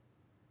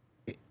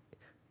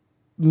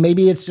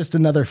 Maybe it's just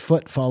another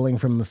foot falling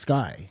from the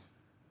sky.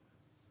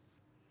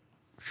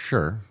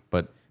 Sure,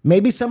 but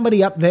Maybe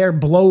somebody up there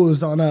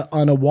blows on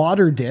a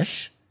water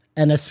dish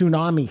and a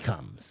tsunami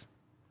comes.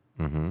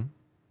 Mm-hmm.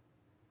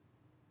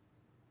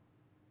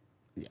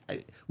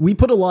 We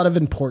put a lot of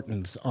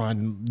importance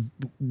on,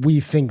 we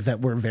think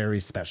that we're very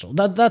special.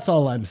 That's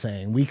all I'm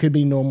saying. We could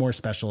be no more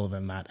special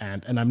than that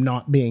ant. And I'm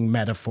not being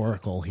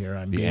metaphorical here.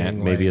 the ant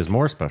maybe is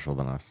more special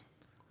than us.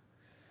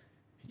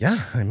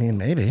 Yeah, I mean,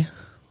 maybe.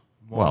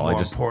 More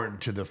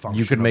important to the function.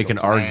 You could make of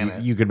the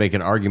planet. You could make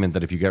an argument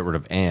that if you get rid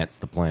of ants,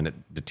 the planet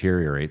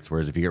deteriorates,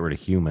 whereas if you get rid of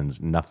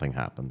humans, nothing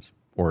happens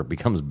or it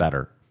becomes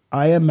better.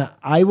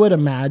 I would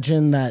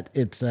imagine that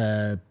it's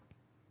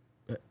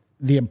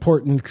the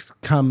importance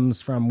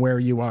comes from where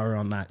you are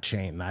on that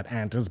chain. That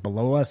ant is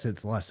below us;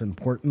 it's less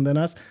important than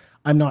us.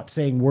 I'm not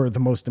saying we're the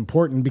most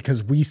important,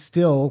 because we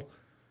still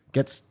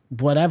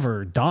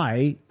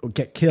die or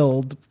get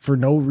killed for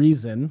no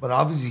reason. But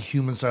obviously,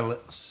 human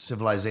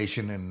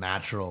civilization and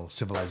natural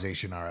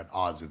civilization are at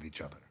odds with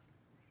each other.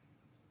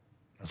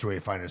 That's where we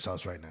find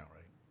ourselves right now,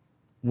 right?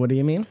 What do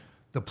you mean?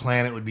 The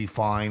planet would be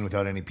fine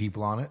without any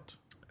people on it.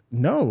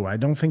 No, I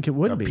don't think it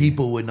would be.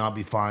 People would not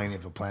be fine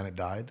if the planet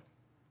died.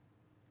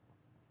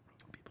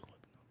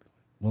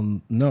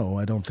 Well, no,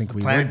 I don't think we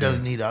would. The planet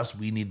doesn't need us.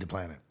 We need the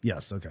planet.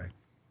 Yes, okay.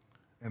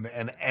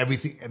 And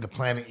everything, and the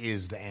planet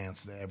is the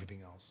ants,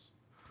 everything else.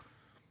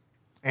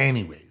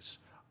 Anyways,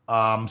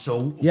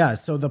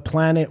 so the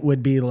planet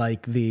would be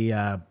like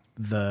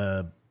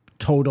the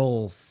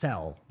total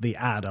cell, the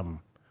atom,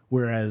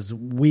 whereas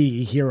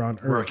we here on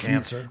Earth, we're a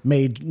cancer.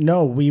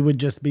 We would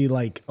just be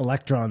like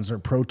electrons or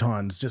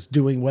protons, just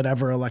doing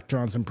whatever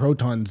electrons and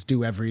protons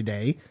do every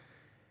day.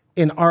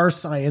 In our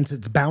science,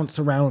 it's bounce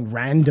around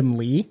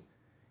randomly.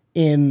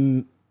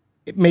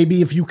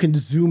 Maybe if you can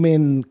zoom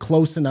in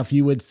close enough,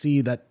 you would see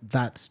that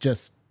that's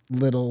just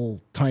little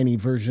tiny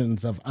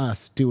versions of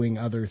us doing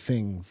other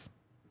things.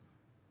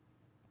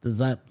 Does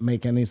that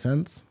make any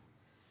sense?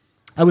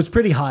 I was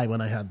pretty high when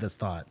I had this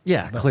thought.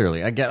 Yeah,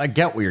 clearly. I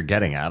get what you're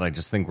getting at. I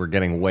just think we're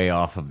getting way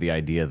off of the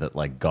idea that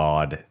like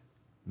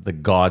the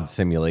God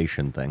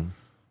simulation thing.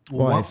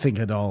 Well, I think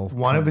it all.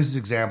 One of his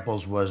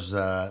examples was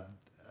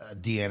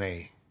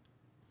DNA.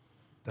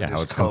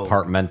 How it's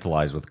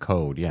compartmentalized with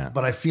code, yeah.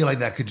 But I feel like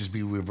that could just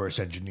be reverse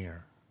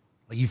engineer.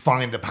 Like you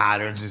find the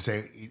patterns and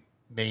say,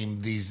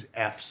 name these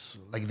Fs.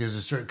 Like there's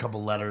a certain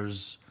couple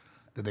letters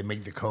that they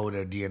make the code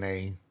of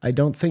DNA. I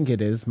don't think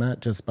it is, Matt,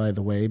 just by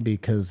the way,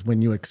 because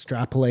when you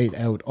extrapolate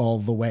out all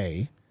the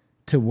way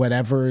to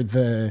whatever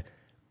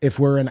if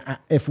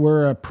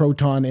we're a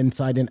proton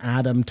inside an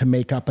atom to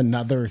make up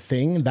another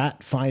thing,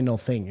 that final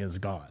thing is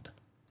God.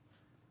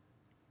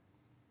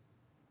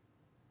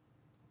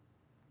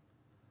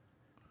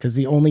 Because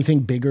the only thing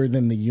bigger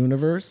than the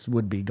universe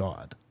would be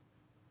God.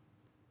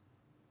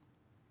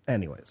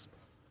 Anyways.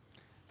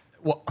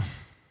 Well,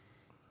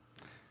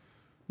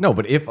 no,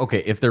 but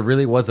if there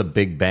really was a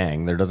Big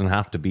Bang, there doesn't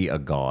have to be a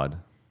God.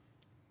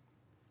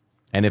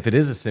 And if it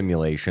is a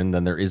simulation,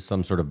 then there is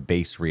some sort of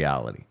base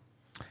reality.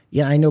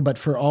 Yeah, I know, but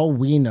for all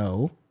we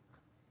know,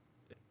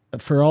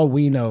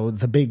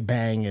 the Big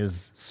Bang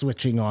is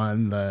switching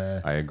on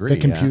the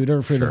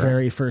computer for the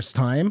very first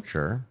time.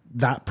 Sure.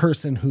 That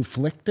person who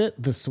flicked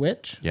the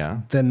switch,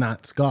 then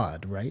that's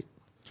God, right?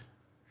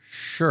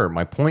 Sure.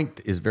 My point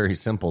is very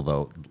simple,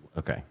 though.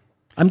 Okay.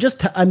 I'm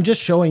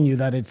just showing you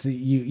that it's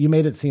you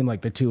made it seem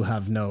like the two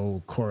have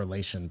no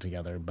correlation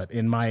together, but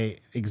in my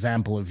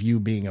example of you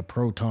being a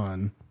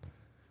proton,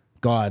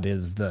 God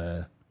is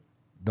the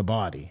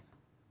body.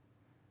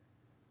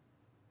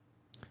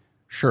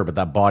 Sure, but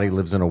that body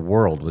lives in a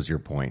world was your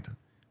point.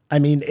 I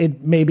mean,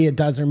 maybe it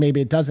does or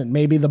maybe it doesn't.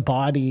 Maybe the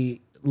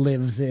body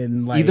lives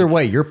in like Either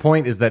way, your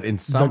point is that in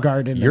some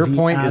Garden your of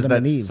point is Adam that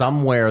and Eve.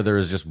 somewhere there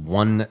is just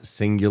one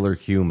singular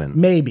human.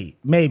 Maybe.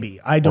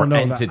 I don't Or know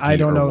entity that. I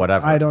don't or know.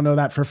 whatever. I don't know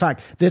that for a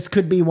fact. This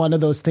could be one of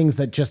those things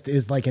that just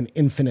is like an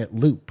infinite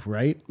loop,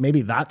 right?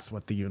 Maybe that's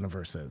what the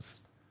universe is.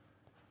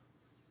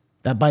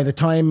 That by the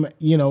time,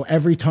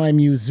 every time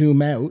you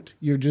zoom out,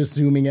 you're just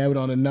zooming out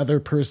on another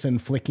person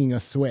flicking a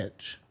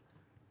switch.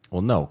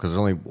 Well, no, because there's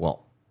only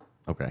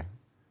okay.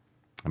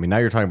 I mean, now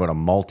you're talking about a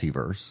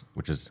multiverse,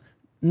 which is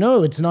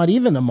No, it's not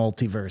even a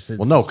multiverse.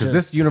 It's no, because just-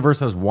 this universe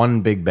has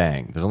one big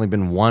bang. There's only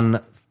been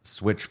one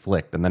switch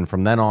flicked, and then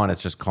from then on,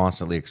 it's just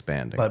constantly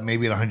expanding. But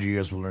maybe in 100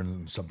 years we'll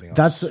learn something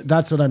else.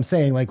 That's what I'm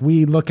saying. Like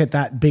we look at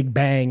that Big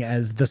Bang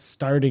as the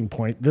starting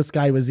point. This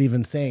guy was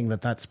even saying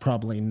that that's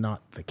probably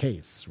not the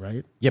case,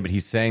 right? Yeah, but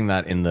he's saying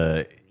that in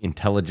the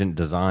intelligent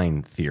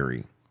design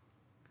theory.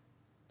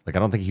 Like, I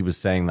don't think he was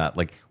saying that.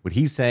 Like, what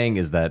he's saying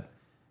is that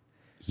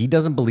he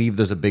doesn't believe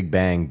there's a Big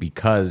Bang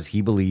because he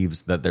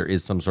believes that there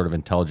is some sort of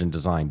intelligent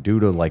design due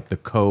to, like, the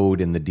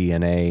code in the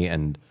DNA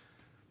and...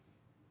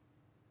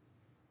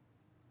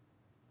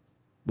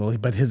 Well,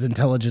 but his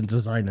intelligent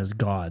design is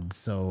God,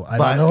 so I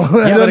But- don't know.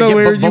 I Yeah, don't know again,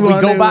 where but you we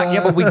want go to, back.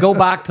 Yeah, but we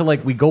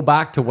go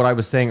back to what I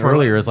was saying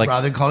earlier. Is like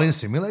rather than calling it a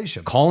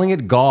simulation. calling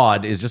it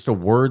God is just a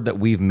word that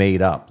we've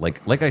made up.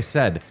 Like I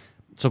said,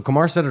 so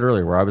Kumar said it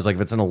earlier, where I was like,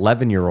 if it's an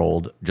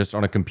 11-year-old just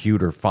on a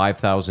computer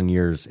 5,000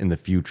 years in the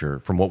future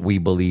from what we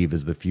believe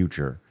is the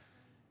future,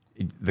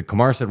 the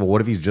Kumar said, well, what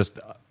if he's just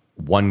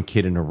one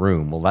kid in a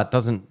room? Well, that's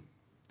not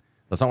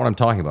what I'm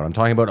talking about. I'm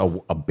talking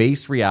about a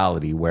base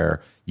reality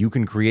where you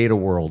can create a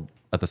world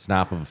at the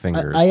snap of a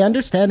finger. I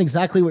understand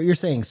exactly what you're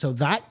saying. So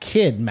that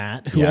kid,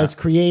 Matt, who Yeah. has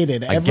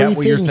created I get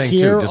what you're everything saying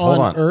here too. Just hold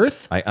on on.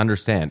 Earth. I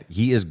understand.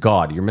 He is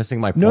God. You're missing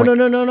my point.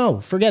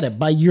 No. Forget it.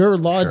 By your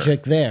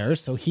logic there,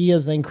 so he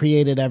has then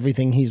created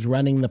everything. He's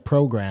running the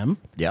program.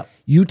 Yep.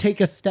 You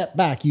take a step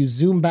back, you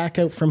zoom back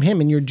out from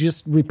him, and you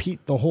just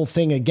repeat the whole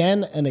thing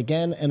again and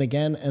again and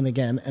again and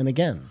again and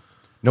again.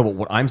 No, but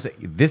what I'm saying,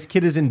 this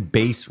kid is in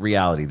base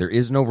reality. There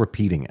is no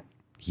repeating it.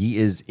 He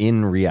is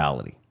in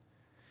reality.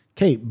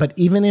 Okay, but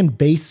even in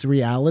base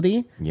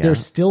reality, Yeah. there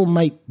still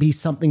might be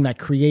something that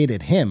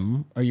created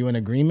him. Are you in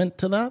agreement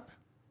to that?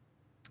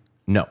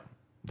 No,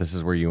 this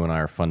is where you and I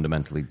are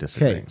fundamentally Okay,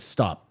 disagreeing.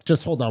 stop.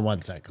 Just hold on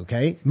one sec,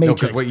 okay? No,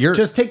 Matrix. because what you're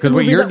just take the because what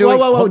movie you're that- doing.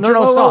 Whoa,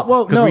 no, stop.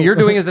 whoa, Because what you're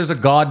doing is there's a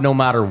God no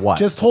matter what.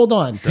 Just hold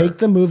on. Take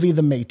the movie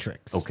The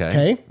Matrix.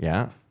 okay.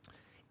 Yeah.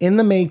 In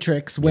The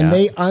Matrix, when Yeah.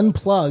 they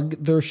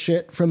unplug their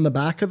shit from the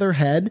back of their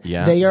head,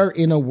 Yeah. they are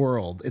in a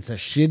world. It's a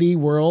shitty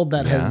world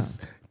that Yeah.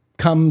 has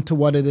come to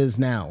what it is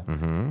now.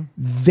 Mm-hmm.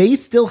 They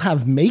still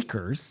have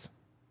makers.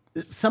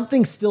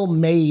 Something still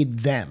made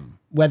them,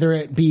 whether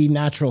it be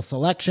natural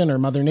selection or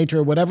Mother Nature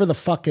or whatever the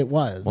fuck it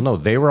was. Well, no,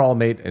 they were all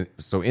made.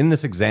 So in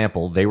this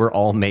example, they were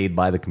all made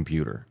by the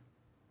computer.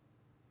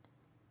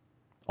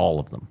 All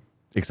of them,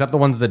 except the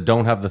ones that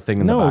don't have the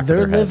thing in the back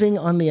they're of their head. living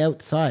on the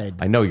outside.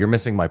 I know you're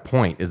missing my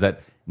point. Is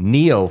that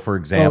Neo, for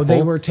example? Oh,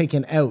 they were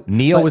taken out.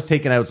 Neo But- was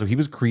taken out, so he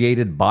was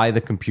created by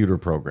the computer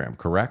program,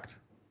 correct?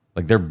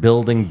 Like they're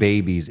building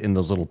babies in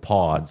those little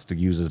pods to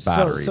use as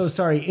batteries. So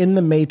sorry. In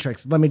the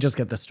Matrix, let me just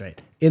get this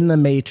straight. In the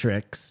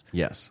Matrix,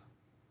 yes.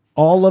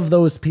 all of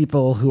those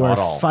people who Not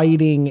are all.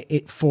 fighting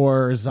it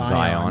for Zion,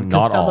 Zion, 'cause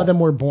not some all. of them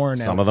were born.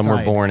 Some of them were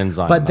outside. born in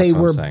Zion, but they that's what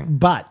I'm were. saying.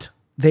 But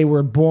they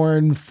were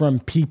born from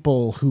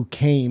people who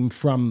came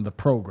from the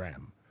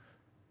program.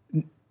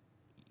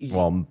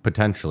 Well,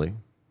 potentially.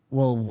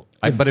 Well,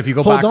 But if you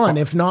go hold back on,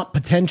 fa- if not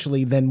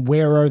potentially, then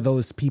where are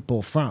those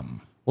people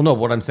from? Well, no,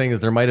 what I'm saying is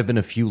there might have been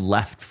a few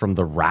left from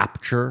the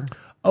rapture,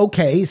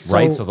 Okay, so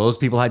right? So those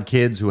people had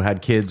kids who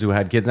had kids who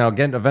had kids. Now,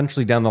 again,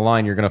 eventually down the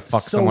line, you're going to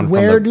fuck so someone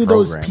where from the do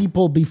program. those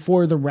people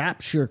before the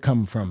rapture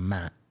come from,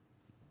 Matt?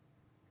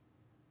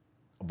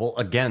 Well,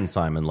 again,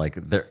 Simon, like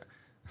there,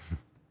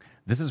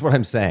 this is what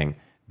I'm saying.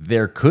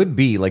 There could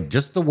be, like,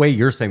 just the way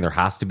you're saying there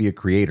has to be a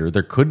creator.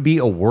 There could be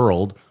a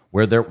world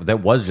where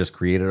that was just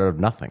created out of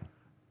nothing.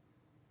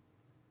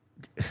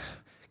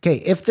 Okay,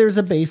 if there's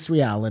a base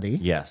reality,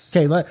 Yes.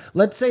 Okay,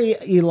 let's say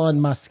Elon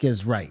Musk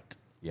is right.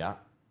 Yeah.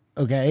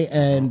 Okay,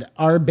 and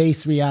our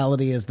base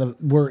reality is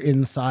we're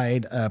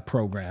inside a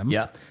program.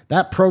 Yeah.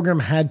 That program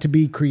had to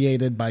be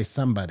created by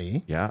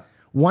somebody. Yeah.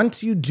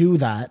 Once you do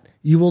that,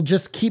 you will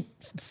just keep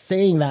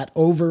saying that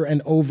over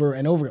and over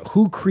and over.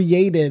 Who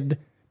created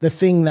the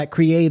thing that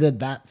created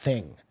that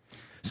thing?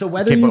 So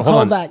whether Okay, you but hold call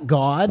on. that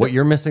God, What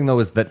you're missing, though,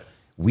 is that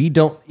we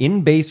don't,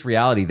 in base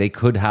reality, they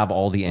could have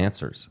all the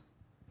answers.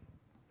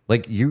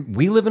 Like,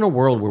 we live in a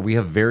world where we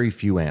have very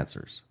few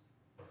answers.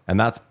 And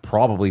that's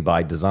probably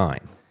by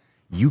design.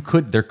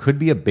 There could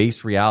be a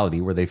base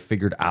reality where they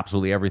figured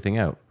absolutely everything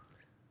out.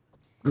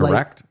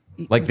 Correct?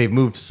 Like they've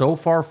moved so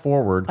far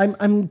forward.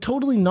 I'm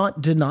totally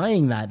not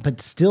denying that,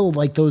 but still,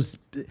 like those,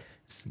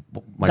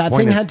 My that point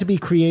thing is- had to be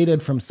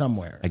created from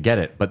somewhere. I get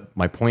it, but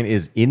my point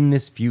is, in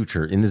this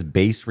future, in this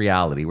base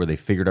reality where they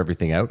figured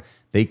everything out,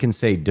 they can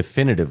say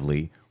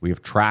definitively we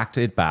have tracked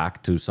it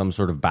back to some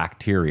sort of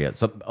bacteria.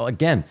 So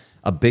again,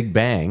 a Big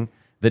Bang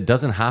that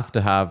doesn't have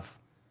to have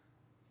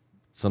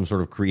some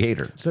sort of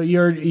creator. So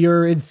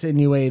you're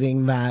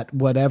insinuating that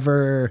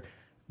whatever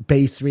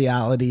base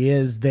reality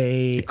is,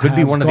 they could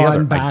be have one or the gone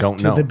other. I back don't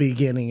to know. the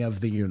beginning of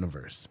the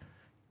universe,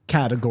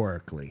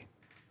 categorically.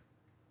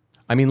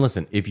 I mean,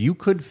 listen, if you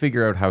could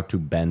figure out how to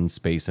bend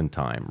space and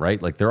time,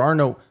 right? Like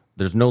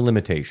there's no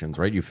limitations,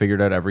 right? You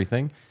figured out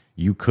everything.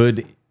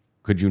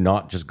 Could you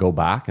not just go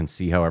back and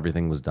see how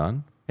everything was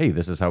done? Hey,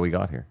 this is how we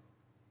got here.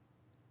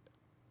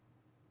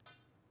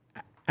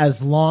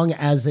 As long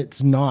as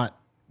it's not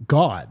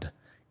God.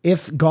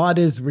 If God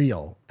is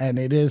real and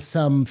it is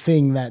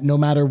something that no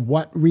matter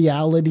what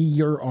reality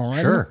you're on,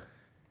 Sure.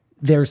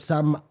 there's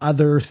some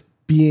other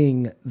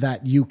being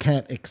that you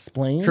can't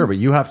explain. Sure, but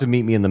you have to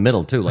meet me in the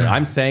middle too. Like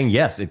I'm saying,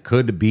 yes, it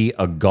could be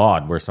a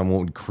god where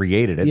someone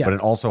created it, Yeah. but it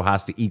also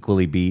has to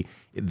equally be.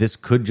 This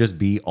could just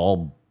be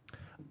all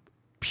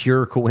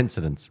pure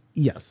coincidence.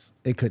 Yes,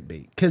 it could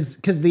be.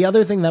 Because the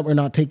other thing that we're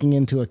not taking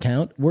into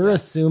account, we're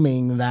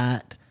assuming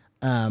that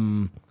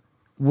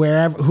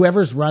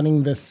whoever's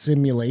running this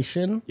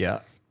simulation Yeah,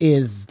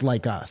 is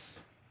like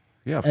us.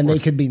 yeah, of And they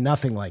course. could be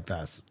nothing like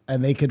us.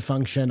 And they could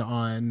function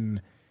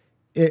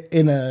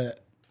in a...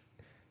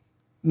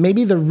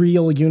 Maybe the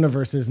real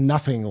universe is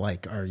nothing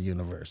like our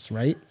universe,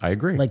 right? I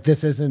agree. Like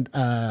this isn't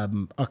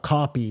a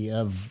copy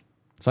of...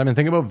 Simon,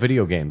 think about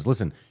video games.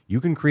 Listen, you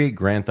can create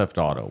Grand Theft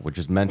Auto, which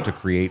is meant to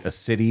create a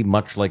city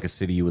much like a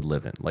city you would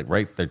live in. Like,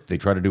 right? They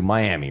try to do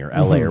Miami or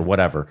LA or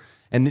whatever.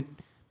 And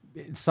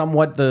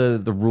somewhat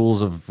the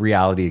rules of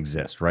reality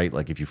exist, right?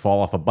 Like if you fall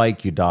off a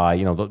bike, you die,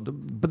 you know,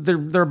 but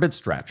they're a bit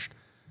stretched.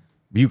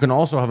 You can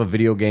also have a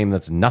video game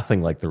that's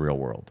nothing like the real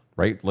world,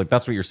 right? Like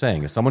that's what you're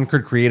saying. If someone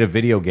could create a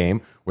video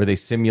game where they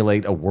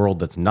simulate a world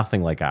that's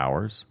nothing like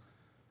ours,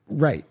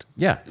 Right.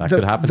 yeah, that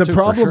could happen The too,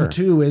 problem for sure.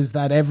 too is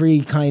that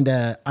every kind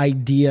of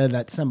idea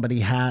that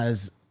somebody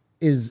has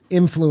is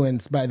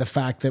influenced by the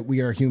fact that we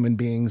are human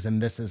beings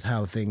and this is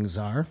how things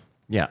are.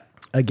 Yeah.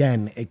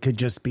 Again, it could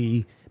just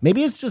be,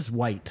 maybe it's just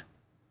white.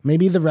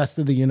 Maybe the rest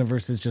of the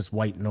universe is just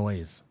white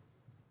noise.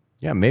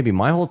 Yeah, maybe.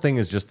 My whole thing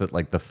is just that,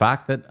 like, the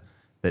fact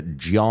that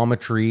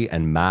geometry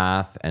and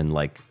math and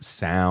like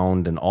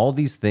sound and all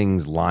these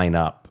things line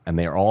up and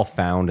they're all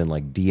found in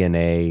like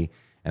DNA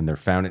and they're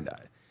found in,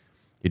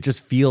 it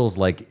just feels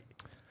like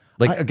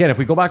again, if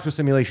we go back to a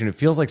simulation, it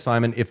feels like,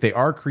 Simon, if they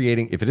are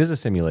creating, if it is a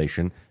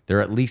simulation, they're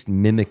at least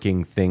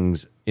mimicking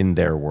things in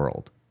their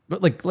world.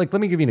 But like let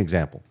me give you an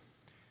example.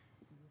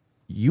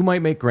 You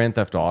might make Grand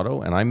Theft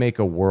Auto and I make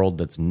a world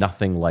that's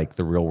nothing like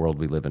the real world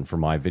we live in for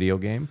my video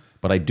game,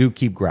 but I do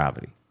keep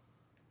gravity.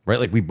 Right?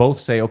 Like we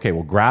both say, okay,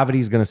 well, gravity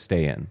is going to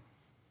stay in.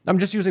 I'm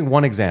just using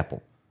one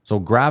example. So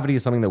gravity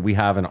is something that we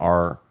have in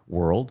our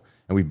world,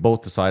 and we've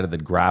both decided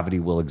that gravity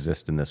will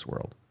exist in this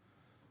world.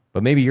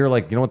 But maybe you're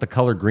like, you know what, the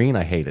color green,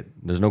 I hate it.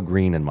 There's no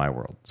green in my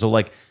world. So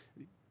like,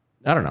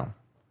 I don't know.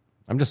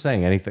 I'm just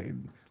saying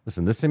anything.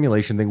 Listen, this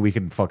simulation thing we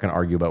could fucking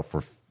argue about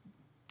for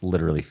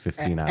literally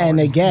 15 hours. And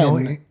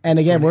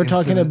again, we're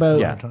talking about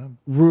Yeah.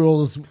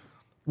 rules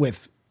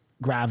with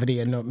gravity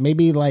and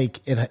maybe like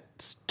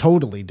it's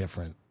totally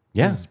different.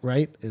 Yeah.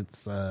 Right?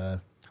 It's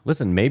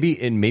Listen, maybe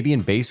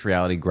in base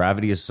reality,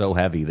 gravity is so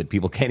heavy that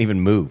people can't even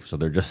move. So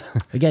they're just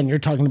again, you're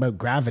talking about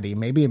gravity.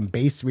 Maybe in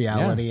base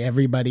reality,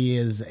 everybody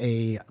is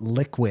a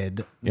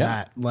liquid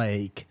that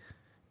like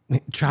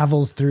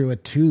travels through a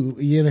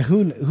tube. You know,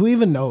 who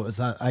even knows?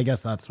 I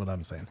guess that's what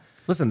I'm saying.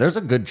 Listen, there's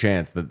a good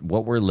chance that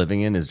what we're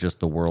living in is just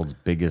the world's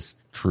biggest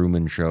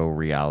Truman Show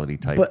reality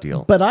type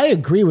deal. But I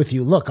agree with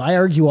you. Look, I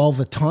argue all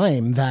the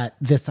time that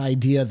this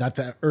idea that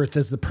the Earth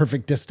is the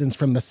perfect distance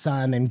from the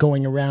sun and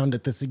going around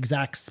at this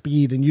exact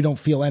speed and you don't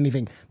feel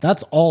anything,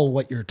 that's all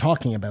what you're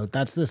talking about.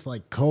 That's this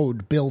like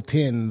code built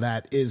in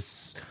that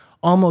is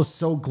almost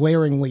so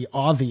glaringly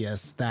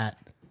obvious that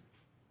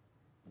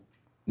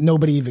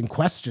nobody even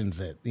questions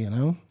it, you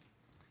know?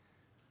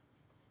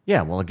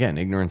 Yeah, well, again,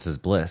 ignorance is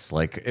bliss.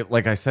 Like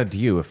I said to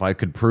you, if I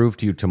could prove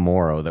to you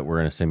tomorrow that we're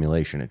in a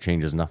simulation, it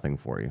changes nothing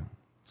for you.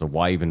 So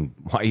why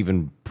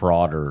even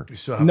prod or You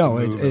still have No,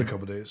 to move it- in a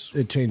couple days.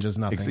 It changes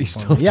nothing. You for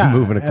still me. have to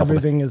move in a couple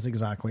everything is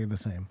exactly the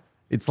same.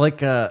 it's like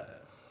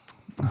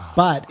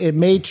But it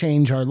may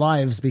change our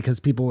lives because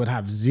people would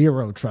have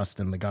zero trust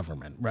in the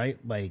government, right?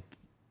 Like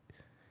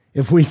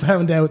if we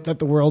found out that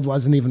the world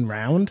wasn't even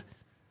round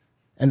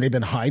and they've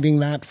been hiding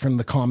that from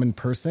the common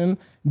person,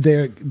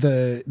 there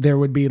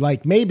would be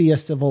like maybe a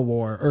civil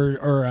war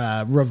or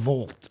a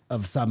revolt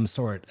of some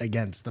sort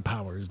against the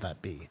powers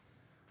that be.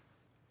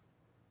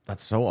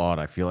 that's so odd.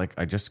 I feel like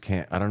I just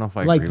can't. I don't know if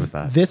I Like agree with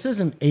that. this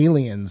isn't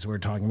aliens we're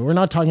talking about. We're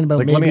not talking about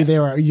Like, let maybe me-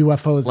 there are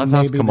UFOs Let's and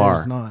ask maybe Kamar,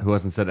 there's not. who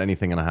hasn't said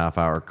anything in a half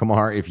hour.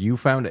 Kamar, if you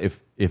found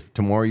if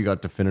tomorrow you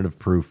got definitive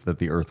proof that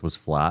the Earth was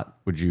flat,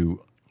 would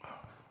you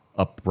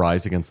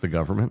uprise against the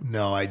government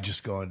No, I'd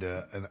just go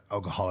into an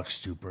alcoholic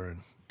stupor and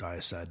die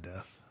a sad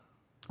death.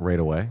 right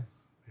away?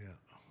 Yeah.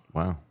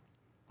 Wow.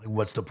 Like,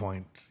 what's the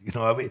point? You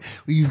know, I mean,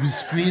 you've been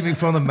screaming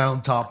from the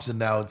mountaintops, and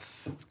now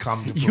it's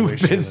come to fruition.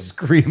 You've been and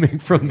screaming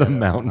from the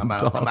mountain. I'm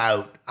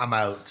out. I'm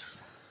out.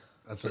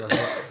 That's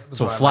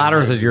So what I'm flat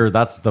like. Earth is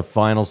that's the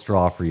final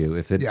straw for you.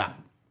 If it, Yeah.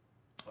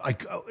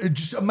 Like,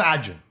 just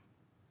imagine.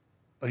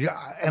 Like,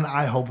 and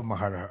I hope in my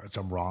heart of hearts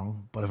I'm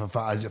wrong, but if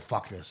I just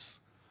fuck this,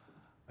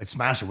 I'd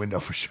smash a window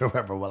for sure.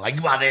 Whoever will,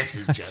 like, well, this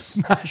is just,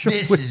 I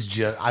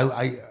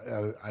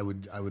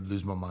would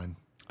lose my mind.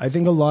 I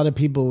think a lot of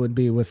people would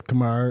be with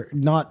Kamar,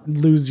 not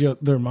lose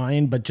their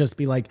mind, but just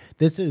be like,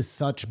 this is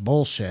such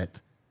bullshit.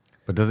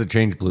 But does it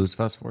change Blues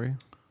Fest for you?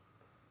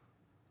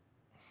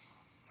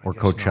 Or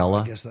Guess not.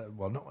 Coachella? I guess that.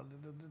 Well, no,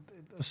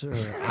 those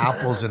are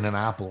apples in an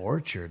apple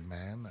orchard,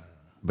 man.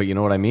 But you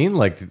know what I mean?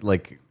 Like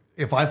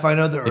If I find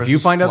out the Earth, if you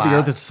is find out the flat-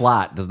 Earth is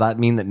flat, does that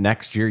mean that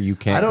next year you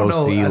can't I don't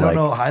go know. see?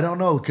 I don't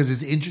know because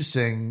it's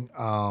interesting.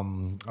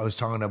 I was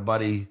talking to a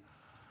buddy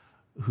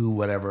who,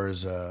 whatever,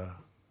 is a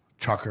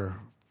trucker,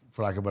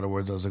 for lack of better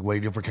words. I was like, "What do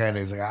you do for Canada?"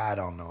 He's like, "I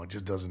don't know. It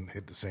just doesn't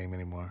hit the same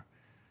anymore."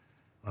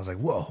 I was like,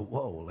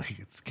 "Whoa, like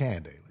it's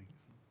Canada." Like,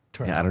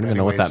 turn Yeah, I up don't even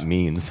know what anyways. that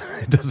means.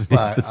 It doesn't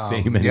But, hit the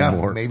same yeah,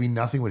 anymore. maybe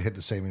nothing would hit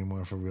the same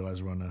anymore if I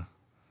realized we're on a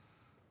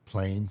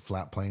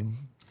flat plane.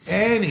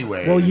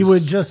 Anyway, Well, you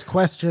would just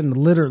question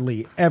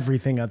literally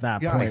everything at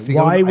that Yeah, I point. think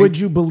I Why would- would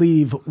you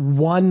believe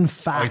one I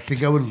fact?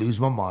 think I would lose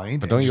my mind.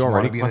 But don't and you just wanna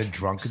already be in a question-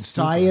 drunken stupor.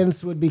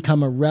 Science would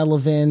become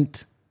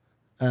irrelevant.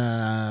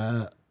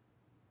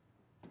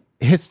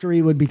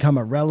 History would become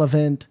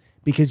irrelevant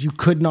because you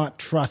could not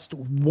trust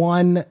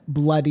one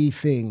bloody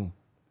thing.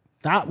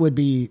 That would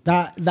be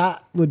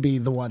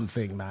the one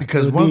thing, Matt.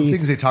 Because It would one of the be-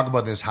 things they talk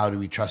about is how do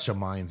we trust our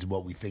minds and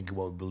what we think and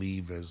what we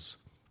believe is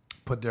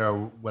put there,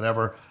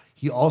 whatever.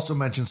 He also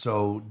mentioned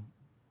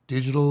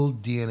digital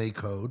DNA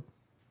code.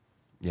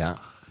 Yeah.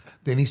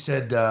 Then he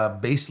said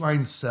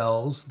baseline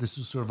cells. This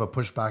is sort of a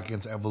pushback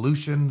against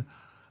evolution.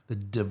 The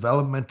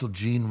developmental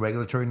gene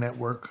regulatory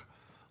network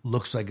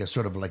looks like a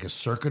sort of like a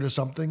circuit or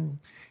something.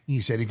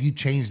 He said if you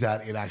change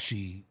that, it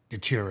actually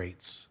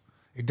deteriorates.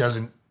 It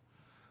doesn't.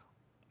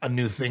 A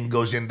new thing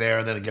goes in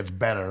there, then it gets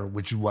better,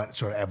 which is what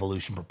sort of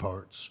evolution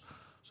purports.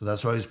 So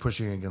that's why he's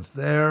pushing against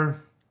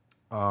there.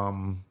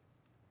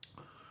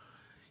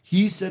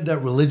 He said that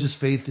religious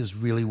faith is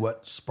really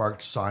what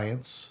sparked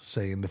science,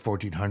 say in the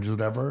 1400s or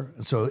whatever.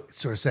 And so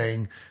it's sort of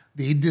saying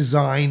the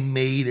design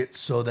made it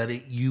so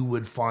that you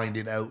would find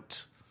it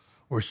out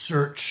or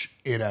search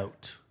it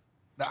out.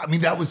 I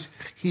mean,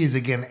 he is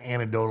again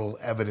anecdotal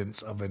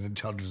evidence of an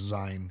intelligent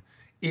design.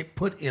 It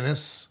put in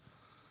us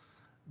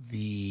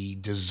the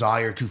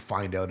desire to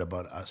find out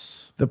about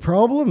us, the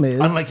problem is,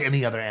 unlike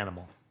any other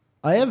animal.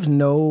 I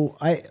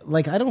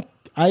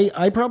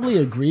probably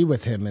agree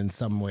with him in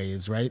some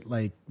ways, right?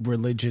 Like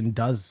religion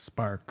does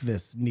spark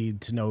this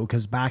need to know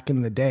because back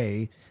in the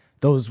day,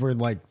 those were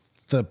like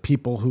the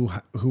people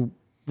who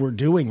were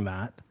doing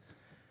that.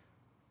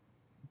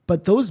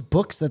 But those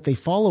books that they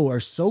follow are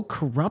so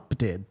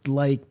corrupted.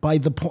 Like by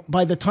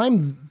the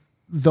time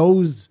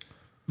those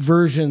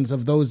versions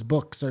of those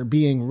books are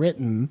being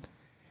written,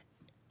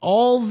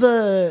 all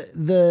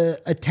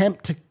the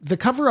attempt to the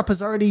cover up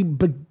has already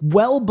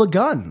well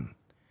begun.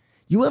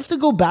 You have to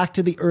go back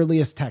to the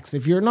earliest texts.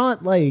 If you're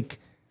not like,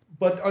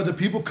 But are the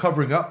people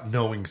covering up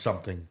knowing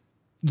something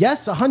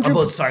yes, 100.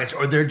 about science,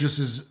 or they're just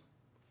as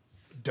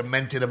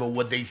demented about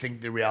what they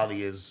think the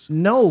reality is?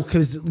 No,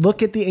 because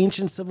look at the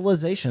ancient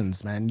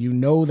civilizations, man. You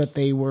know that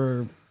they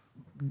were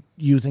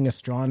using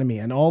astronomy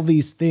and all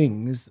these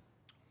things.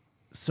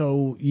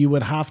 So you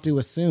would have to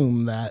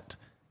assume that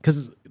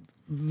because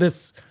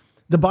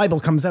the Bible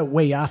comes out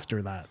way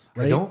after that,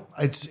 right?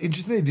 It's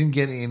interesting they didn't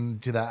get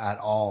into that at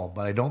all,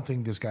 but I don't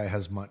think this guy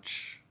has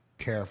much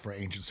care for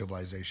ancient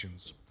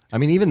civilizations. I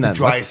mean, even The that.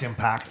 driest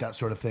impact, that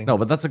sort of thing. No,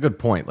 but that's a good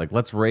point. Like,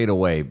 let's rate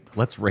away.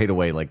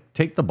 Like,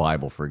 take the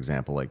Bible, for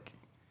example. Like,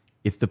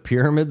 if the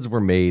pyramids were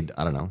made,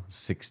 I don't know,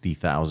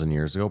 60,000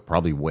 years ago,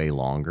 probably way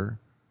longer.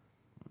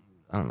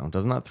 I don't know.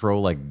 Doesn't that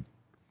throw, like,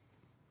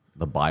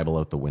 the Bible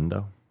out the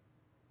window?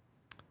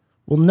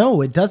 Well,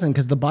 no, it doesn't,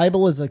 because the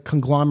Bible is a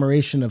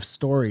conglomeration of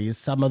stories.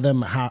 Some of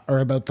them are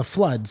about the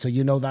flood, so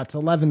you know that's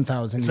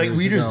 11,000 It's years like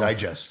Reader's ago.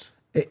 Digest.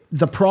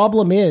 The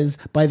problem is,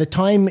 by the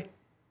time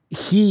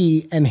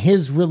he and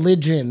his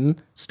religion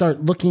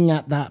start looking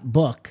at that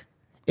book,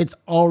 it's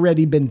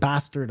already been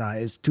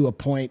bastardized to a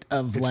point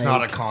of It's like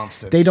not a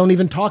constant. They don't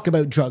even talk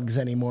about drugs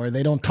anymore.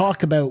 They don't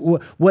talk about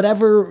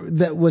whatever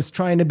that was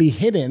trying to be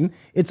hidden.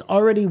 It's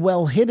already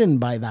well hidden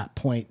by that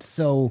point.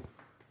 So,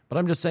 But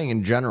I'm just saying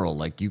in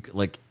general,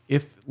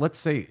 if let's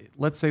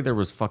say there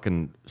was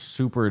fucking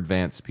super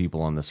advanced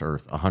people on this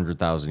earth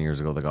 100,000 years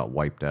ago that got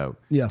wiped out.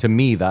 Yeah. To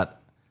me, that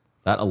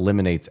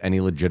eliminates any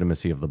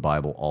legitimacy of the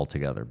Bible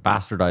altogether,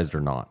 bastardized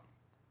or not.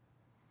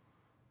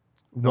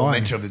 No Why?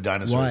 mention of the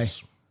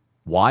dinosaurs.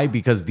 Why?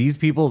 Because these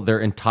people, their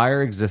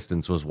entire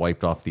existence was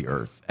wiped off the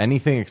earth.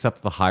 Anything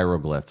except the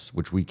hieroglyphs,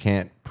 which we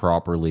can't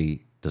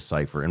properly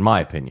decipher, in my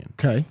opinion.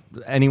 Okay.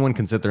 Anyone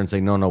can sit there and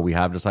say, no, we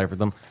have deciphered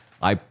them.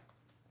 I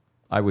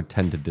would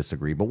tend to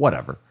disagree, but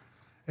whatever.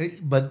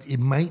 But it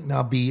might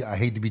not be, I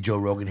hate to be Joe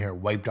Rogan here,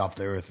 wiped off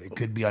the earth. It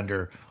could be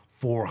under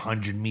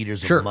 400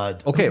 meters Sure. of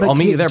mud. Okay, But I'll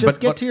meet you there. Just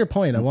but, get but to your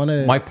point. I want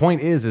to. my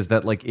point is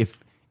that like if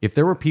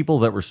there were people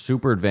that were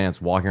super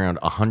advanced walking around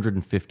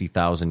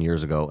 150,000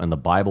 years ago and the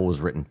Bible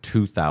was written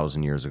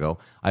 2,000 years ago,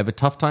 I have a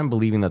tough time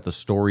believing that the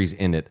stories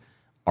in it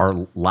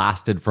are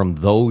lasted from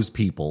those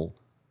people,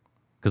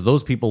 because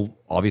those people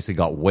obviously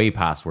got way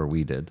past where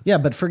we did. Yeah,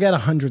 but forget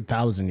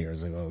 100,000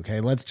 years ago.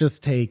 Okay, let's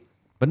just take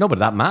But no, but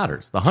that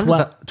matters. The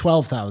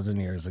 12,000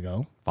 years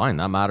ago. fine,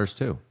 that matters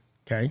too.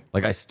 Okay.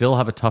 Like I still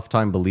have a tough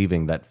time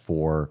believing that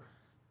for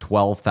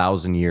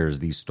 12,000 years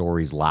these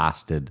stories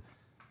lasted.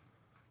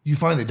 You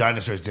find the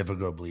dinosaurs difficult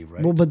to believe,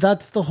 right? Well, but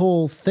that's the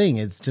whole thing.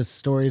 It's just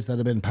stories that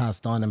have been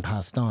passed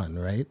on,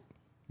 right?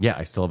 Yeah,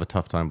 I still have a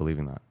tough time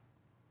believing that.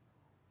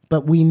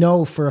 But we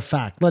know for a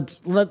fact.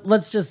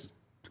 Let's just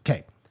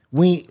okay.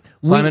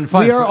 Simon, we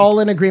fine. are all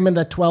in agreement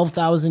that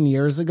 12,000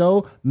 years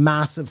ago,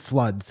 massive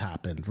floods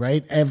happened,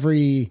 right?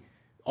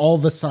 All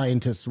the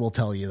scientists will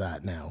tell you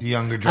that now. The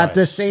Younger At Dryas.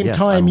 the same Yes,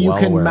 time, I'm you well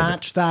can aware of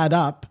match that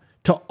up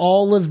to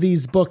all of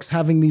these books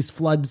having these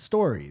flood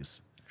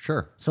stories.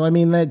 Sure. So I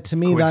mean, that to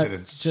me, that's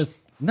Coincidence.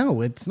 just no.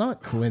 It's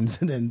not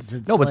coincidence.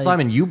 It's No, but like-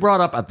 Simon, you brought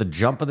up at the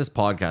jump of this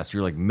podcast,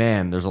 you're like,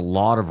 man, there's a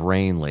lot of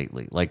rain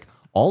lately. Like,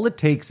 all it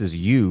takes is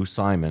you,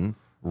 Simon,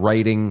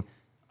 writing,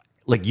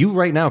 like you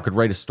right now could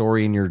write a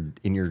story in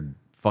your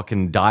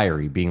fucking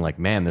diary being like,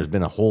 man, there's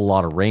been a whole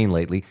lot of rain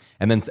lately.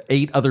 And then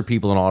 8 other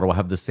people in Ottawa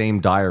have the same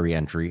diary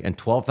entry. And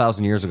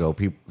 12,000 years ago,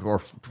 people, or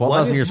What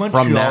 12,000 if years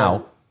Montreal from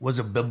now, was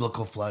a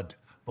biblical flood?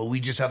 But we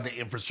just have the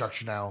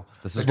infrastructure now.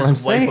 This that is what I'm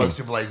doesn't wipe saying. out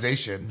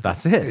civilization.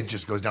 That's it. It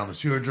just goes down the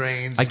sewer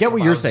drains. I get what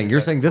you're houses saying. You're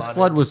get saying this flooded.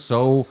 flood was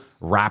so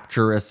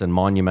rapturous and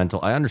monumental.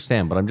 I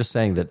understand, but I'm just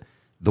saying that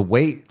the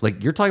way,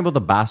 like, you're talking about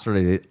the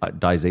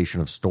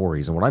bastardization of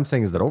stories. And what I'm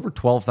saying is that over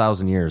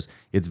 12,000 years,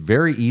 it's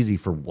very easy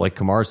for, like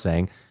Kamar's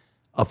saying,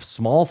 a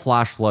small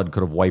flash flood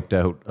could have wiped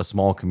out a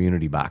small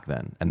community back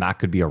then. And that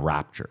could be a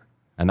rapture.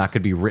 And that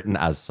could be written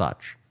as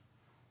such.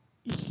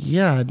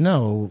 Yeah,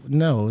 no,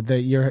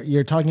 that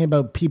you're talking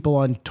about people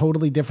on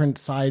totally different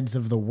sides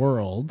of the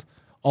world,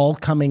 all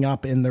coming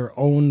up in their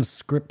own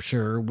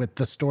scripture with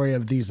the story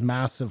of these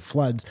massive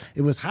floods.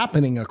 It was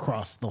happening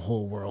across the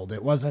whole world.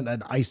 It wasn't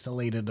an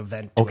isolated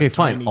event. to Okay, a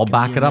fine. tiny I'll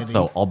back it up, community.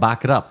 though. I'll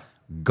back it up.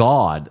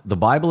 God, the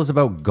Bible is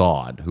about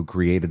God who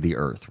created the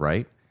earth,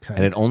 right? Okay.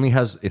 And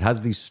it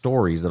has these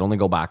stories that only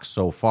go back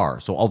so far.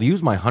 So I'll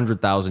use my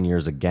 100,000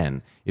 years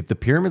again. If the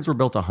pyramids were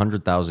built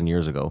 100,000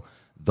 years ago,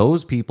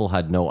 those people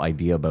had no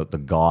idea about the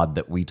God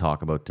that we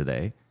talk about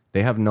today.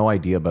 They have no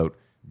idea about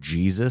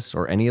Jesus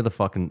or any of the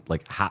fucking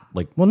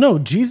Well, no,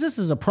 Jesus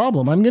is a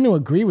problem. I'm going to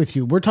agree with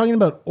you. We're talking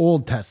about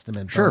Old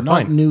Testament, though, sure,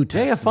 not fine. New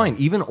Testament. Yeah, fine.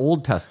 Even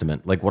Old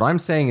Testament. Like what I'm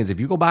saying is if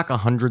you go back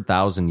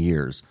 100,000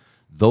 years,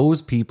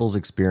 those people's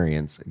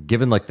experience,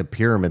 given like the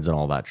pyramids and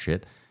all that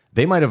shit,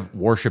 they might have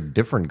worshipped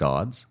different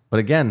gods. But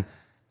again,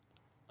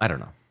 I don't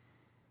know.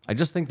 I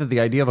just think that the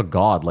idea of a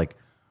god, like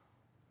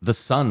the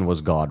sun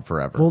was God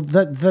forever. Well,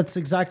 that's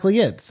exactly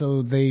it.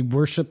 So they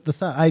worship the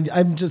sun.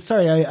 I'm just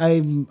sorry.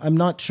 I'm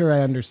not sure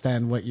I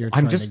understand what you're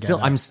trying to get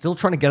at. I'm still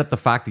trying to get at the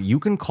fact that you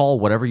can call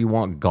whatever you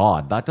want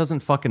God. That doesn't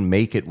fucking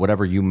make it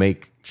whatever you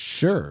make.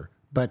 Sure,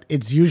 but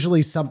it's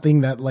usually something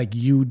that like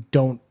you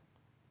don't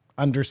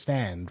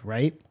understand,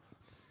 right?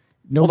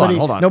 Hold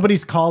on.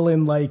 Nobody's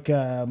calling like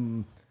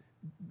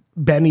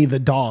Benny the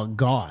dog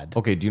God.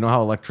 Okay, do you know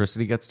how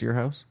electricity gets to your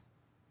house?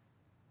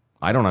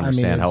 I don't I mean,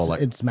 understand how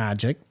it's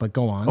magic, but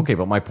go on. Okay,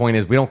 but my point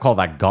is we don't call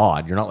that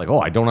God. You're not like, oh,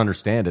 I don't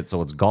understand it,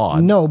 so it's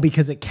God. No,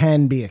 because it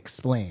can be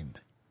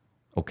explained.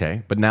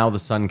 Okay, but now the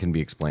sun can be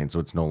explained, so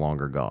it's no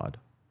longer God.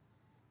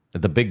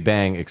 The Big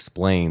Bang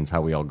explains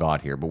how we all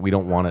got here, but we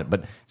don't want it.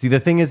 But see, the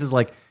thing is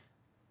like,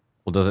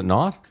 well, does it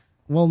not?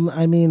 Well,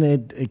 I mean,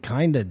 it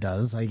kind of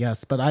does, I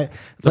guess. But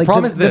The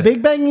problem is this. The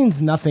Big Bang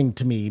means nothing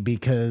to me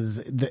because,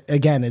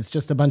 again, it's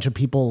just a bunch of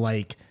people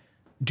like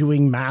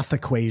doing math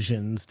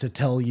equations to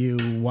tell you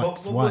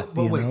what's what.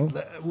 But you wait,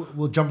 know?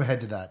 we'll jump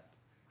ahead to that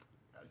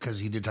because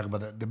he did talk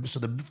about that. So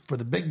for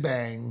the Big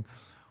Bang,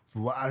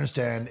 from what I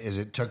understand is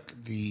it took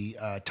the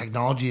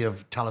technology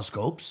of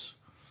telescopes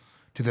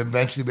to then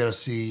eventually be able to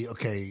see,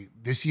 okay,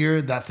 this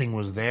year that thing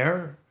was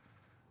there,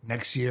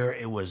 next year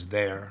it was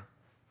there.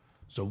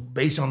 So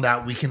based on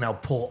that, we can now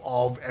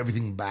pull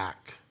everything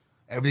back.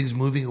 Everything's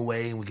moving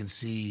away, and we can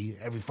see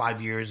every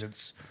 5 years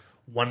it's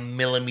 1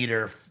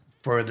 millimeter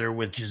further,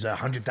 which is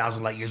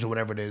 100,000 light years or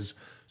whatever it is.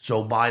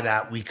 So by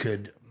that, we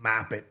could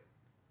map it,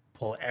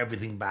 pull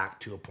everything back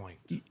to a point.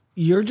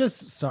 You're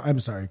just, I'm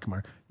sorry,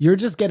 Kumar. You're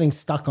just getting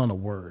stuck on a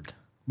word.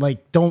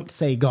 Like, don't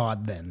say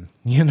God then.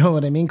 You know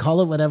what I mean?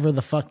 Call it whatever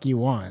the fuck you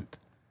want.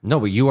 No,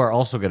 but you are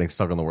also getting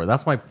stuck on the word.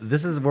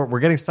 This is where we're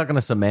getting stuck on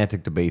a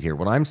semantic debate here.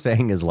 What I'm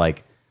saying is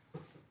like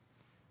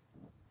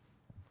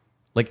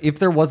if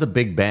there was a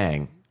Big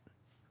Bang,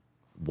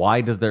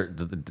 why does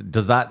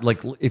that, like,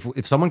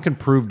 if someone can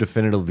prove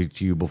definitively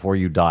to you before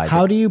you die,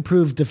 How do you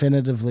prove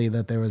definitively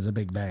that there was a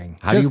Big Bang?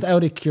 How do Just you-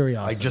 out of I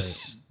curiosity.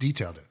 just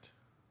detailed it.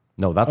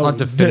 no, that's not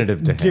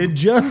definitive to him.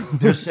 Did you?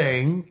 They're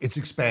saying it's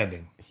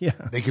expanding. Yeah.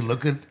 They can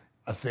look at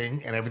a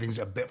thing and everything's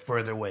a bit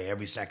further away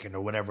every second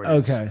or whatever it is.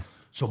 Okay.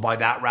 So by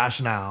that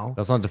rationale,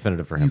 That's not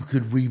definitive for you him.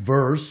 could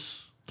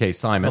reverse Okay, the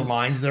Simon,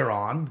 lines they're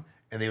on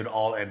and they would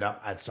all end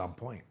up at some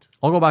point.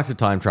 I'll go back to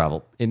time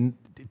travel. In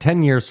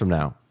 10 years from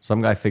now,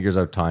 some guy figures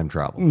out time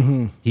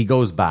travel. He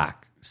goes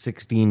back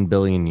 16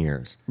 billion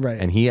years. Right.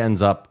 And he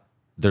ends up,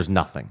 there's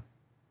nothing.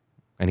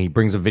 And he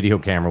brings a video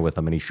camera with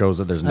him and he shows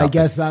that there's nothing.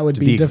 guess that would To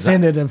be the exact-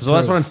 definitive So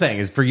that's what proof. I'm saying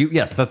is for you,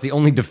 yes, that's the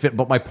only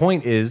but my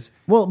point is,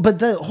 Well, but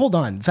hold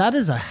on. That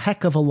is a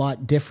heck of a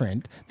lot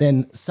different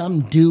than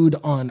some dude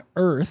on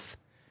Earth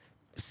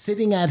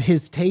sitting at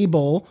his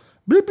table.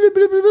 Blah, blah,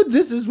 blah, blah, blah,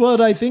 this is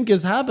what I think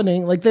is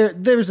happening. Like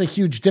there's a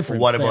huge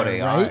difference. What about there,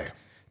 AI? Right?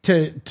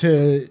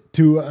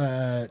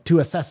 To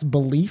assess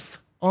belief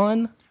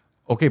on.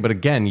 okay, but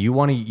again, you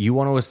want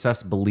to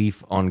assess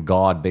belief on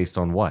God based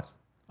on what?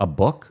 A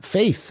book?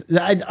 Faith.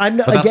 I'm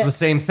not. But that's the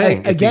same thing.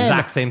 It's the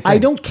exact same thing. I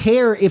don't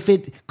care if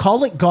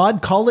call it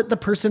God, call it the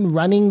person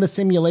running the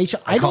simulation.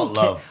 I call don't it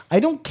care. love. I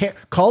don't care.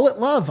 Call it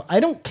love. I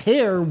don't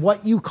care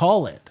what you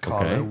call it.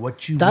 Call Okay. it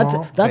what you That's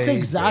want. that's baby.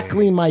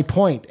 exactly my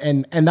point,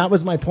 and that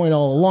was my point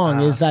all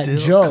along. Is that Still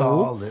Joe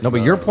call it No,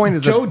 but your love. point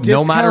is Joe that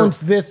no matter discounts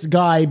this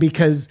guy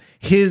because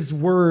his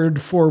word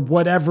for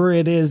whatever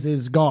it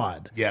is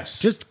God. Yes.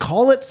 Just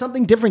call it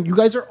something different. You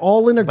guys are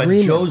all in But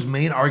agreement. Joe's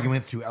main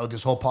argument throughout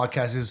this whole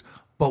podcast is,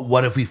 but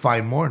what if we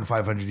find more in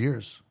 500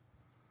 years?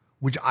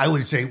 Which I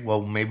would say,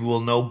 well, maybe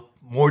we'll know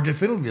more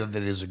definitively that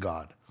it is a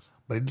God.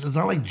 But it's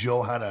not like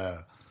Joe had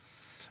a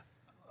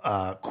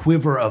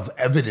quiver of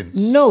evidence.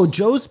 No,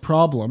 Joe's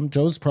problem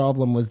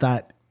was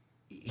that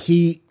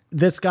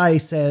this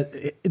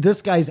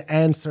guy's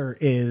answer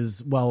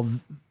is, well,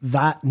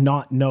 that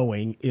not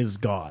knowing is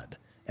God.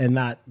 And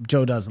that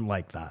Joe doesn't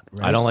like that.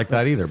 Right? I don't like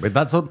that either. But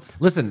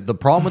listen, the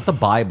problem with the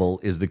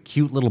Bible is the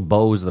cute little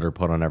bows that are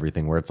put on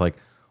everything where it's like,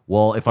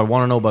 well, if I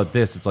want to know about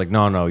this, it's like,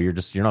 no, you're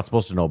not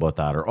supposed to know about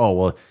that. Or, oh,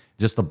 well,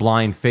 just the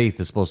blind faith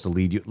is supposed to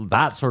lead you.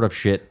 That sort of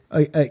shit.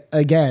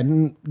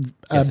 Again,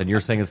 Yes, and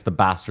you're saying it's the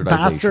bastardization.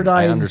 I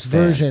bastardized understand.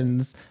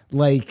 versions,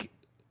 like,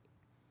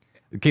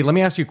 Okay, let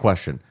me ask you a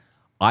question.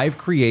 I've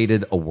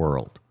created a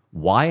world.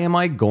 Why am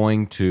I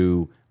going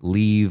to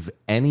leave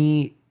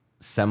any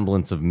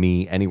semblance of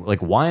me?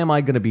 Why am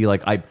I going to be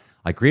like,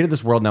 I created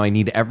this world, now I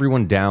need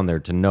everyone down there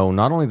to know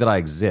not only that I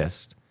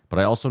exist, but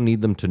I also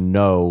need them to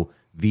know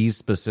these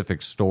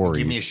specific stories.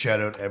 Give me a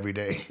shout out every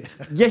day.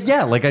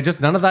 Yeah. Like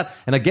none of that.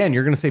 And again,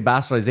 you're going to say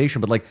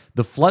bastardization, but like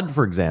the flood,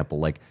 for example,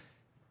 like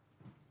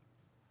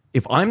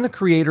if I'm the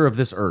creator of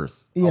this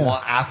earth, I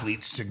want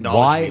athletes to acknowledge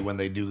Why- me when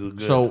they do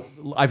good. so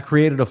I've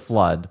created a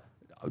flood.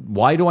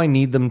 Why do I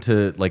need them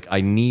to, like,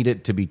 I need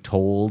it to be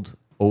told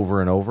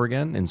over and over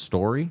again in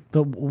story?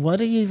 but what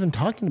are you even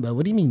talking about?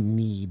 What do you mean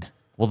need?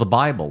 Well, the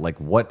Bible, like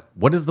what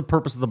is the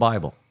purpose of the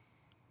Bible?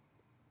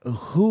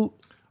 Who?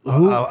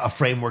 a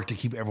framework to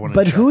keep everyone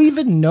But in check. who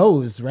even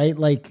knows, right?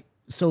 Like,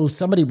 so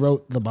somebody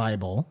wrote the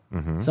Bible.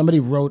 Mm-hmm. Somebody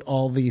wrote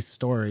all these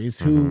stories.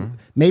 Who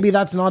maybe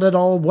that's not at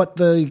all what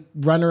the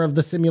runner of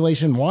the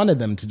simulation wanted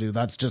them to do.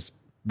 That's just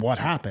what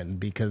happened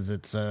because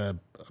it's a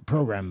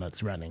program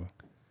that's running.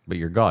 But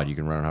you're God, you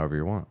can run it however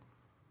you want.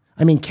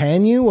 I mean,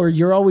 can you? Or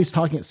you're always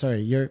talking.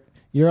 Sorry,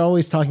 you're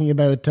always talking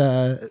about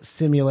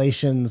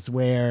simulations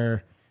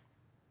where,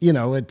 you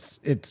know, it's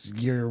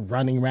you're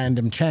running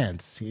random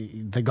chance.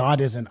 The God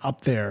isn't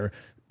up there,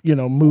 you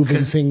know,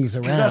 moving things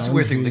around. That's the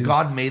weird thing. The He's-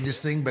 God made this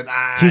thing, but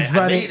I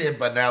running- made it,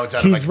 but now it's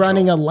out of my He's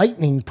running control. a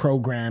lightning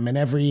program, and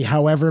every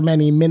however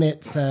many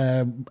minutes,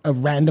 a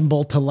random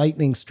bolt of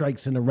lightning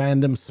strikes in a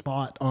random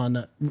spot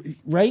on,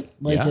 right?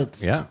 Like yeah,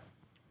 it's yeah.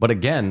 But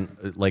again,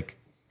 like,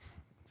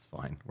 it's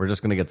fine. We're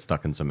just going to get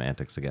stuck in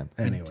semantics again.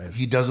 Anyways,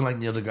 He doesn't like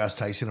Neil deGrasse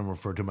Tyson and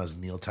referred to him as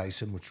Neil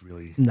Tyson, which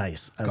really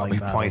nice. I got like me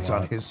that a points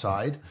on lot. his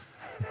side.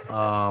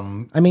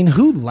 I mean,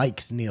 who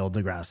likes Neil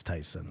deGrasse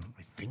Tyson?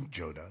 I think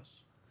Joe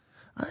does.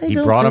 I He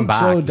don't brought him think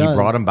back. Joe He does.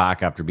 brought him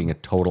back after being a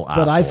total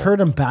asshole. But I've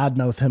heard him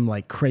badmouth him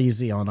like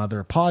crazy on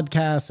other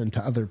podcasts and to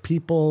other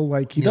people.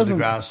 Like he Neil doesn't.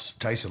 deGrasse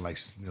Tyson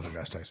likes Neil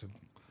deGrasse Tyson.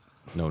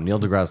 No, Neil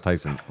deGrasse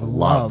Tyson loves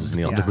Loves,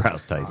 Neil yeah.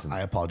 deGrasse Tyson. I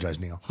apologize,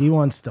 Neil. He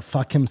wants to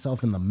fuck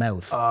himself in the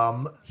mouth.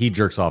 He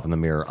jerks off in the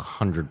mirror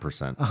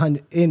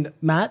 100%. In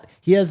Matt,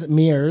 he has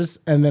mirrors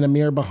and then a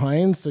mirror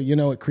behind, so you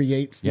know it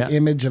creates the Yeah.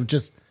 image of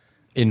just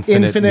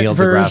Infinite Neil deGrasse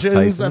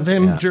versions Tysons. of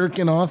him Yeah.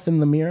 jerking off in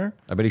the mirror.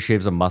 I bet he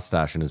shaves a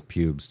mustache in his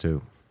pubes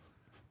too.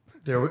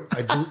 There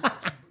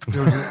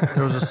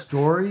was a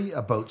story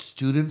about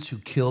students who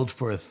killed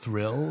for a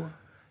thrill,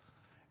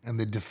 and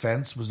the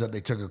defense was that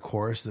they took a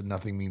course that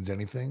nothing means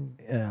anything.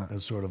 Yeah.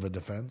 As sort of a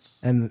defense.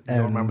 And You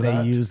don't remember they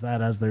that? use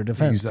that as their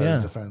defense. use that yeah.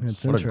 as defense.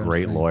 It's What a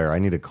great interesting. lawyer. I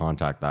need to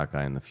contact that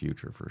guy in the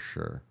future for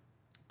sure.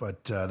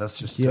 But that's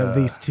just You have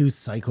these two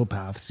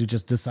psychopaths who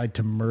just decide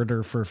to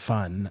murder for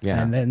fun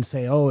Yeah. and then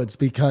say, oh, it's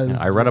because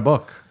I read a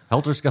book.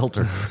 Helter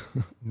Skelter.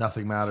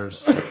 Nothing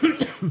matters.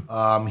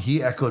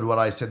 He echoed what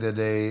I said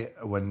today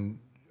when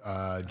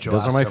Joe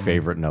Those are asked my him-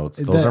 favorite notes.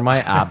 Those are my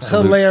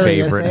absolute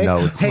Hilarious, favorite eh?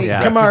 notes. Hey,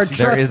 Yeah. Kamar, There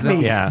trust isn't-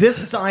 me. yeah.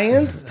 This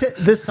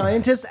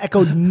scientist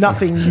echoed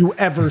nothing you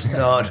ever said.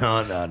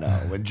 No.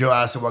 When Joe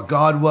asked him what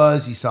God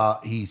was, he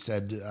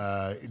said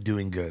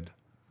doing good.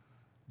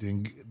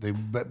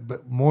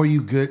 But more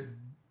you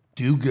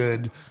do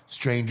good,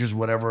 strangers,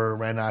 whatever,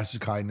 random acts of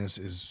kindness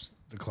is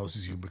the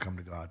closest you become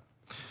to God.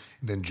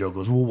 And then Joe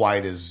goes, well, why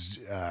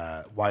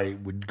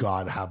would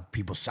God have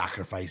people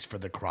sacrifice for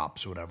the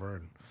crops or whatever?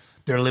 And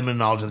their limited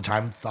knowledge at the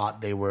time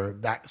thought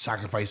that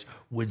sacrifice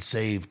would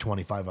save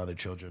 25 other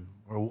children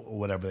or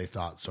whatever they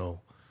thought. So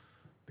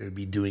they would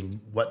be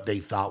doing what they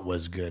thought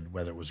was good,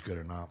 whether it was good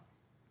or not.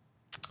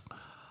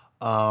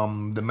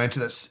 The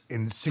mention that's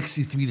in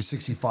 63 to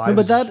 65. No,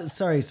 but that,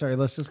 sorry,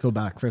 let's just go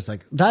back for a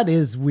sec. That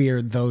is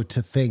weird, though,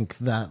 to think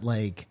that,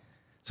 like,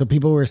 so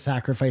people were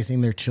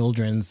sacrificing their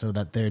children so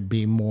that there'd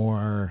be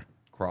more,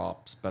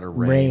 Crops, better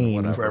rain, Rain.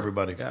 whatever. for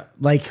everybody. Yeah.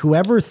 like,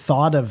 whoever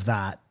thought of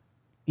that,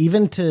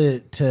 even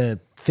to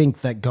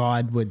think that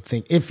God would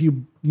think, if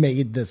you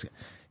made this,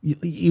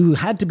 you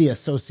had to be a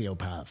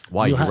sociopath.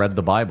 Why? You had- read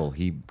the Bible.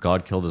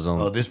 God killed his own.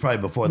 Oh, this is probably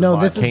before the No,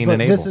 Bible. Cain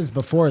and Abel. this is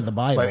before the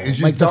Bible. But it's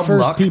just like the dumb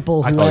first luck.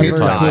 people A who kid ever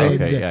died.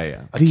 did. Okay,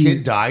 yeah. A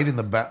kid died and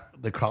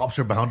the crops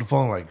are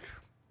bountiful. Like,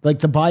 Like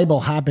the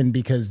Bible happened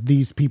because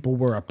these people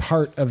were a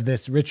part of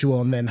this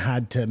ritual and then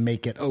had to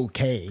make it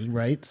okay,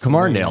 right? So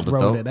Kamar they nailed it,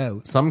 wrote though. it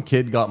out. Some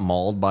kid got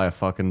mauled by a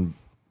fucking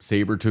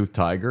saber-toothed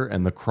tiger,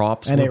 and the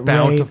crops And were it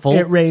bountiful.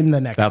 it rained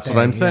the next That's day.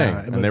 what I'm saying. Yeah,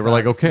 it and was they were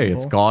like, that okay, simple.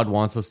 it's God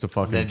wants us to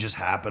fucking... then it just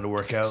happened to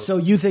work out. So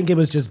you think it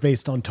was just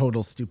based on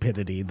total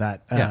stupidity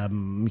that Yeah.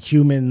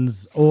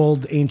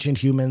 old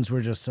ancient humans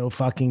were just so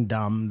fucking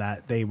dumb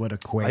that they would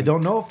equate. I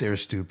don't know if they're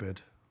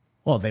stupid.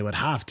 Well, they would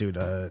have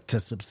to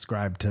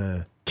subscribe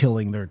to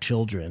killing their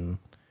children.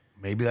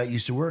 Maybe that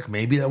used to work.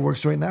 Maybe that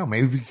works right now.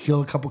 Maybe if you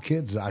kill a couple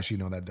kids. Actually,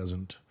 no, that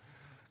doesn't.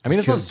 I mean,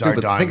 it's not Kids are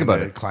stupid. dying Think and about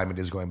the it. climate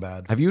is going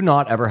bad. Have you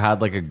not ever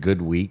had like a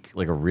good week,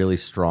 like a really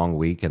strong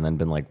week, and then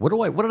been like, what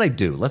did I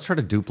do? Let's try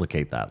to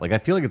duplicate that. Like, I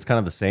feel like it's kind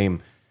of the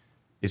same.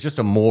 It's just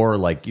a more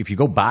like, if you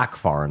go back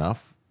far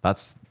enough,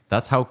 that's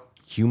how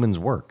humans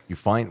work. You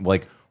find,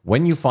 like,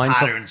 when you find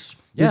Patterns.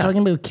 Yeah. You're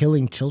talking about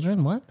killing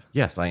children? What?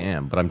 Yes, I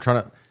am, but I'm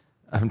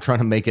trying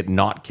to make it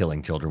not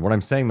killing children. What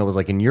I'm saying though is,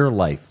 like, in your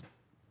life,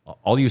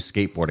 I'll use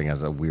skateboarding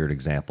as a weird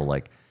example.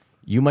 Like,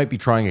 you might be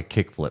trying a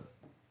kickflip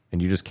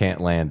and you just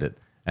can't land it.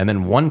 And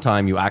then one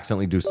time you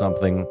accidentally do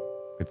something,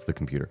 it's the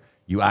computer.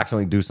 You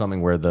accidentally do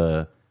something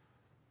where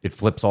it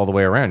flips all the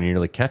way around and you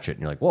nearly catch it. And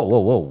you're like, whoa,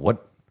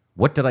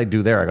 what did I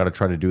do there? I got to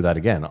try to do that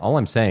again. All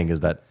I'm saying is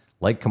that,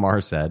 like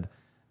Kamar said,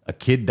 a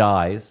kid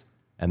dies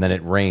and then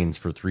it rains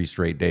for 3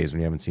 straight days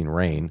when you haven't seen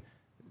rain.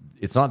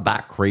 It's not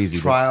that crazy.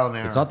 Trial and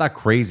error. It's not that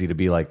crazy to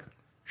be like,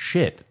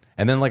 shit.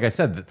 And then, like I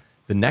said,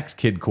 the next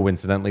kid,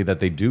 coincidentally, that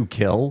they do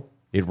kill,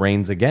 it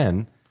rains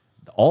again.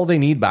 All they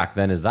need back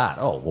then is that.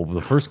 Oh, well,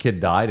 the first kid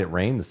died, it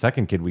rained. The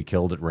second kid we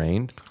killed, it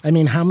rained. I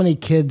mean, how many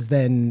kids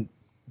then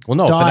Well,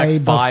 no, if the die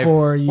next 5.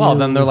 before Well, you-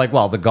 then they're like,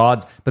 well, the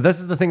gods. But this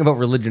is the thing about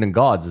religion and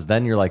gods is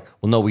then you're like,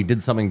 well, no, we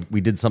did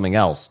something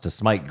else to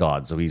smite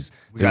God. So he's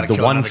gotta the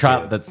kill one another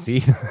child kid. that see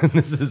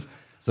this is.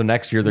 So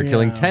next year they're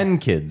killing 10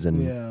 kids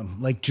and Yeah,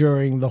 like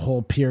during the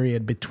whole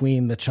period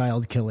between the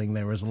child killing,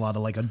 there was a lot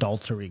of like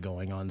adultery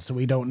going on. So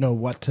we don't know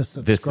what to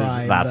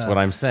subscribe. that's what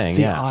I'm saying,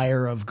 The yeah.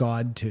 ire of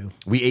God to.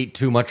 we ate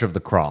too much of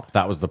the crop.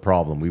 That was the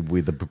problem.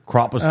 The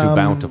crop was too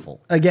bountiful.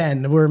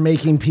 Again, we're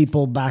making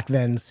people back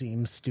then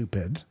seem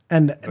stupid,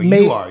 and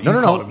You are. You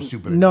No. called him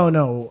stupid.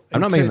 No, I'm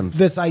not to making them-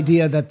 This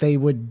idea that they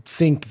would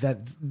think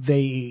that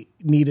they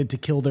needed to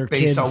kill their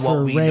Based kid on for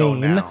what we know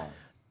rain. now.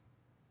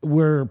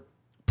 We're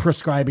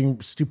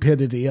prescribing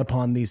stupidity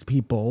upon these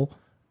people,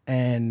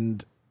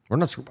 and We're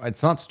not.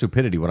 It's not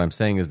stupidity. What I'm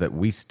saying is that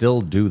we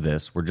still do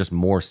this. We're just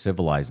more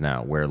civilized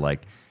now. Where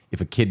like, if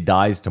a kid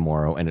dies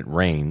tomorrow and it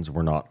rains,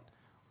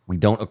 we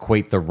don't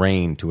equate the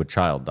rain to a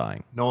child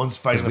dying. No one's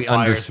fighting the We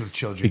fires with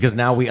children. because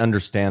now we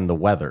understand the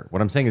weather.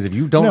 What I'm saying is, if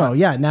you don't,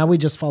 now we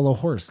just follow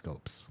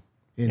horoscopes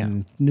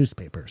in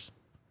newspapers.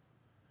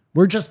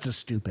 We're just as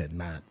stupid,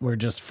 Matt. We're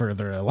just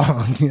further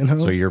along, you know.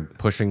 so you're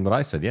pushing what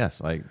I said. Yes,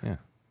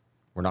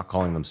 we're not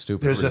calling them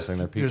stupid. We're just saying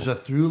they're people. there's a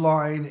through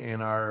line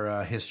in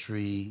our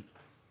history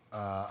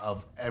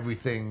of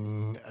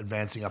everything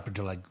advancing up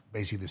until like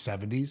basically the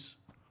 70s.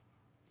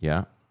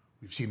 Yeah.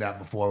 We've seen that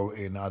before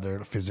in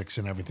other physics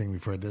and everything.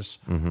 We've heard this.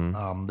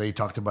 Mm-hmm. They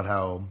talked about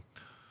how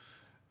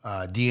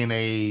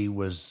DNA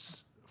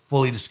was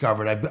fully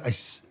discovered.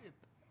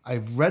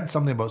 I've read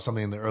something about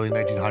something in the early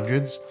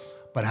 1900s,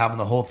 but having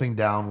the whole thing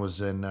down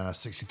was in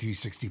 63,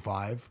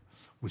 65,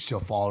 which still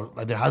followed.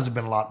 Like, there hasn't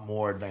been a lot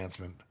more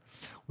advancement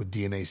with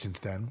DNA since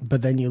then.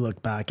 But then you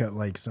look back at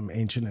like some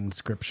ancient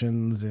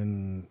inscriptions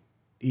in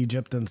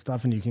Egypt and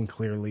stuff, and you can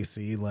clearly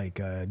see like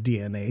a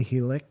DNA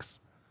helix.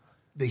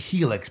 The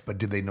helix, but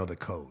did they know the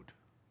code?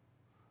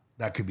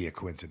 That could be a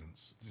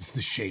coincidence. Just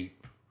the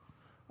shape.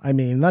 I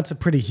mean, that's a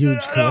pretty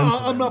huge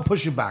coincidence. I'm not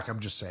pushing back. I'm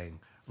just saying,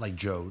 like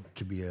Joe,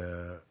 to be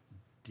a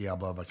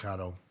Diablo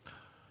Avocado.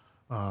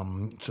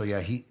 So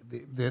yeah,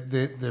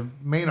 the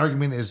main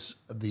argument is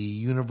the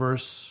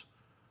universe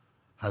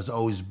has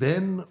always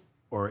been,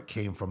 or it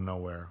came from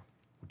nowhere,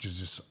 which is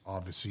just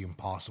obviously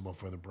impossible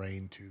for the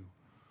brain to.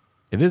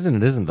 It is and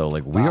it isn't though.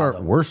 Like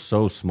we're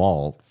so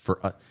small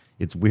for.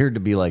 It's weird to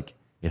be like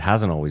it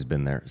hasn't always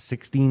been there.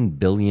 16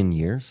 billion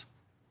years.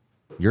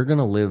 You're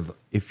gonna live,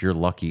 if you're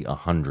lucky,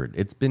 100.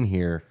 It's been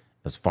here,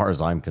 as far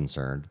as I'm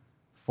concerned,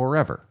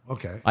 forever.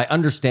 Okay. I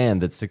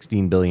understand that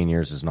 16 billion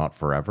years is not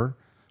forever,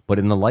 but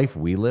in the life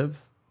we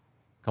live,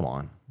 come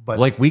on. But-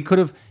 like we could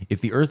have, if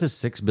the Earth is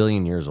 6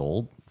 billion years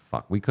old,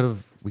 fuck, we could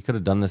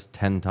have done this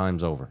 10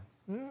 times over.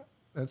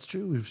 That's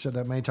true. We've said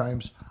that many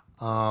times.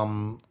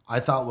 I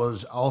thought what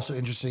was also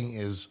interesting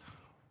is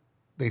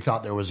they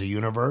thought there was a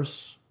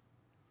universe,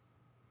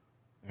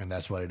 and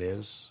that's what it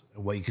is.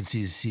 And what you can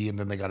see, and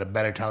then they got a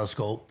better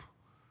telescope.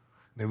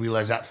 They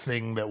realized that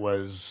thing that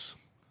was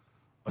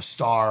a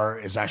star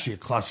is actually a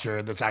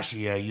cluster that's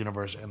actually a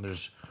universe, and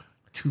there's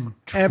 2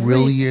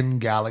 trillion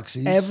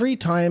galaxies. Every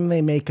time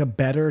they make a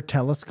better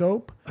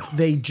telescope,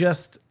 they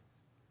just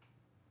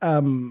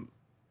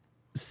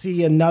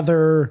see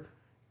another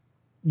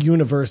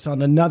universe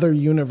on another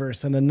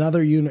universe and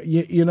another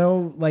you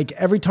know, like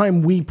every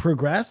time we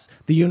progress,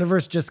 the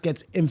universe just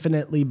gets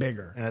infinitely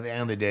bigger. And at the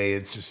end of the day,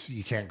 it's just,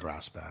 you can't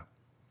grasp that.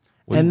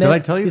 Well, And did then, I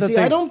tell you that? see,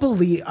 I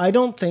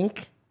don't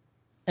think,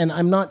 and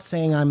I'm not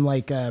saying I'm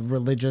like a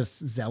religious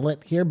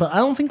zealot here, but I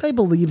don't think I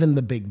believe in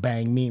the Big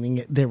Bang,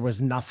 meaning there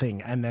was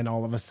nothing and then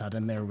all of a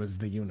sudden there was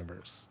the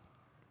universe.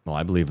 Well,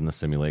 I believe in the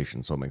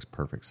simulation, so it makes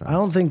perfect sense. I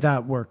don't think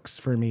that works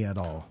for me at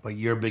all. But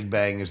your Big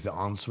Bang is the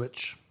on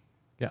switch.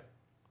 Yeah.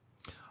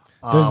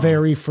 The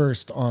very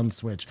first on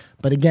switch.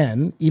 But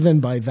again,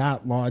 even by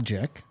that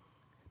logic,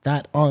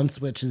 that on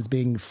switch is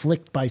being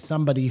flicked by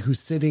somebody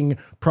who's sitting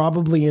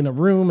probably in a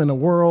room, in a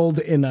world,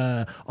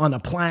 on a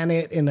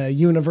planet, in a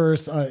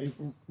universe,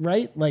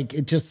 right? Like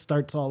it just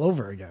starts all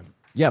over again.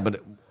 Yeah,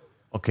 but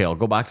okay, I'll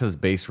go back to this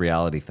base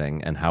reality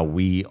thing and how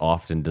we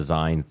often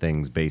design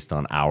things based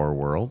on our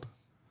world.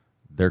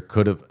 There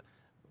could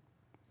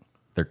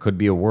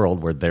be a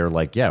world where they're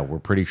like, yeah, we're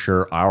pretty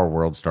sure our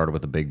world started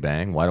with a Big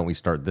Bang. Why don't we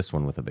start this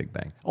one with a Big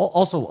Bang?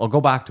 Also, I'll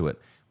go back to it.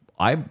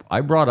 I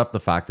brought up the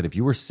fact that if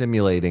you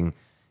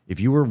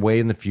were way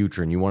in the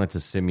future and you wanted to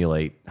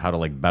simulate how to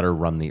like better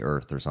run the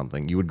Earth or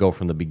something, you would go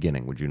from the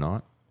beginning, would you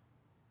not?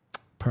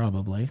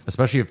 Probably.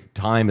 Especially if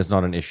time is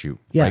not an issue,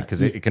 Yeah. right?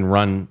 Because it can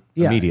run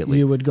Yeah, immediately.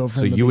 you would go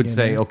from So the you would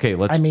say, beginning. okay,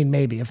 let's. I mean,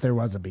 maybe if there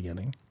was a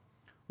beginning.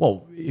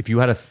 Well, if you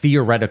had a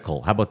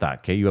theoretical, how about that?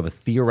 Okay, you have a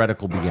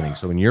theoretical beginning.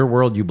 So in your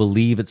world, you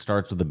believe it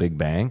starts with a Big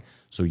Bang.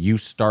 So you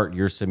start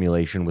your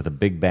simulation with a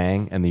Big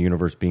Bang and the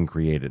universe being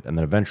created, and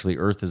then eventually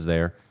Earth is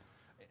there.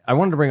 I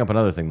wanted to bring up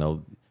another thing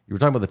though. You were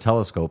talking about the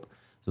telescope.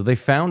 So they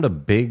found a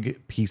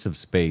big piece of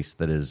space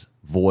that is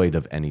void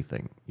of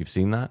anything. You've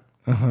seen that?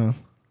 Uh-huh.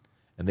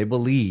 And they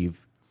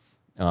believe,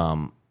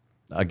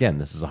 again,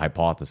 this is a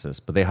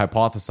hypothesis, but they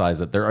hypothesize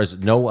that there is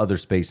no other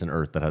space on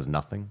Earth that has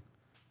nothing.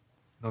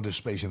 No, there's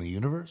space in the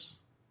universe?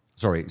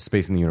 Sorry,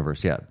 space in the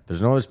universe, yeah.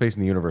 There's no other space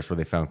in the universe where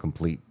they found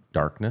complete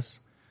darkness.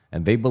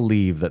 And they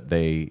believe that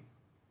they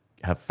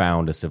have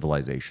found a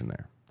civilization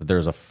there. That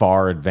there's a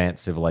far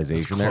advanced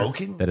civilization there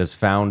cloaking? that has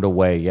found a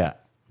way, yeah.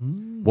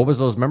 What was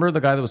those? Remember the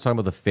guy that was talking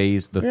about the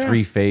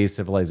 3-phase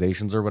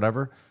civilizations or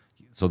whatever?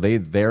 So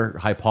they're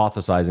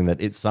hypothesizing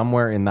that it's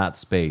somewhere in that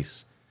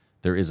space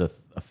there is a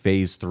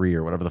phase 3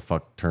 or whatever the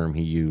fuck term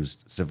he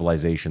used,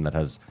 civilization that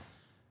has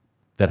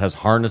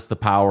harnessed the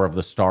power of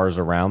the stars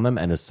around them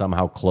and is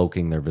somehow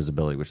cloaking their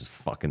visibility, which is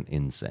fucking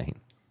insane.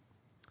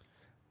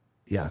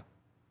 Yeah.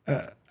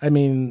 I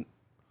mean,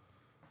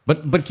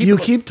 But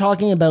keep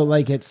talking about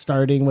like it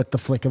starting with the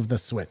flick of the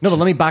switch. No, but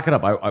let me back it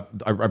up.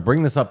 I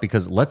bring this up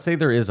because let's say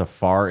there is a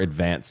far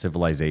advanced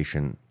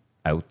civilization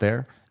out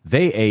there.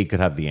 They could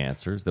have the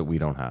answers that we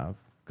don't have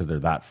because they're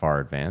that far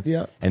advanced.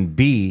 Yeah. And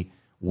B,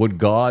 would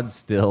God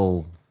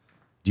still?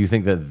 Do you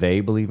think that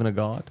they believe in a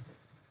God?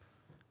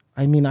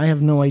 I mean, I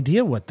have no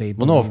idea what they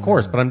Well, no, of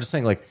course, but I'm just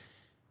saying, like,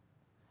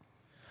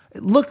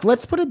 Look,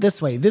 let's put it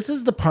this way. This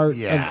is the part.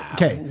 Yeah.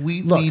 Okay.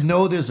 We look,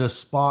 know there's a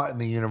spot in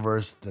the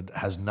universe that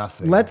has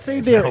nothing. Let's say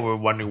And there- now we're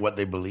wondering what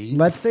they believe.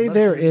 let's say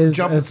there is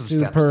jump a with some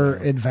steps super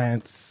there.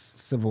 advanced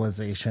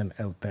civilization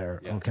out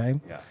there.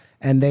 Okay. Yeah.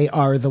 And they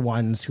are the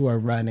ones who are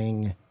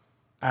running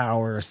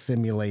our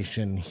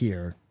simulation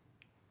here.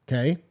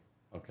 Okay.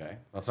 okay,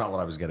 that's not what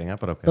I was getting at,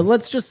 but okay. But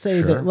let's just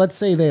say that. Let's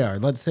say they are.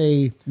 Let's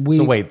say we.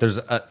 So wait,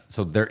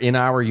 so they're in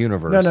our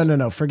universe.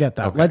 No. Forget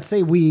that. Okay. Let's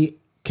say we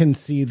can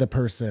see the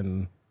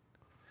person.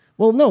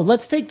 Well, no.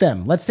 Let's take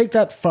them. Let's take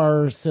that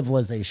far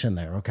civilization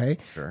there. Okay.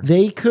 Sure.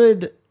 They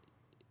could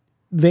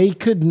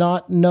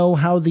not know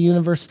how the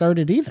universe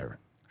started either.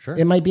 Sure.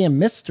 It might be a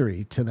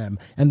mystery to them,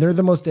 and they're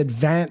the most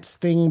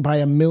advanced thing by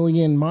a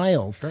million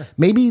miles. Sure.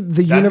 Maybe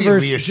the That'd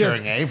universe be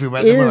reassuring, just If we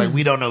met them, we're like, is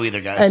we don't know either,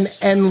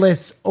 guys. an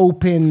endless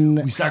open,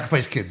 we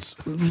sacrifice kids.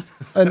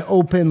 an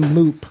open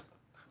loop.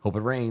 Hope it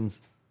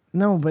rains.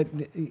 No, but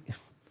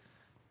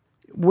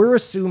we're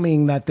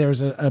assuming that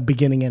there's a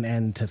beginning and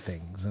end to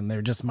things, and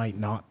there just might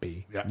not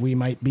be. Yeah. We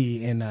might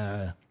be in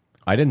a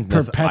I didn't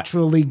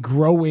perpetually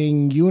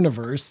growing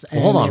universe,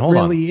 and hold on, it hold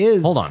on. really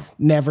is Hold on.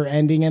 never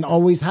ending and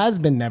always has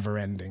been never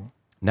ending.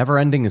 Never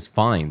ending is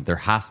fine. There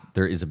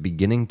is a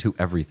beginning to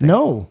everything.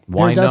 No,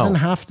 Why there doesn't no?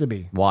 have to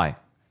be, Why?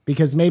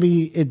 because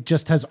maybe it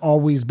just has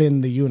always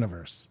been the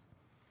universe.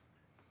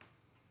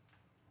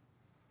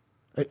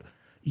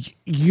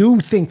 You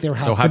think there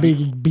has to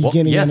be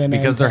beginning yes, and an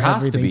because end there to has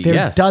everything. to be. There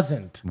Yes.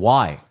 doesn't.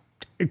 Why?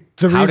 The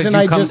How reason did you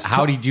I come? just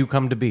How did you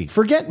come to be?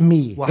 forget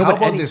me. Well, No, how but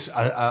about any- this?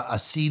 A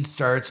seed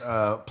starts,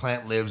 a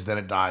plant lives, then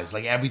it dies.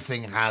 Like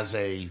everything has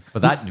a.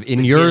 But that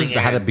in yours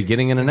beginning had a and-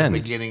 beginning and an end.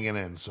 Beginning and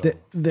end. So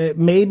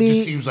Maybe it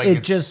just seems like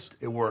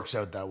it works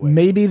out that way.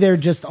 maybe there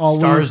just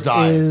always Stars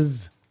die.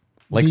 is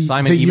Like the,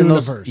 Simon, the even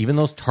universe.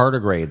 those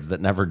tardigrades that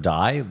never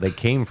die, they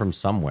came from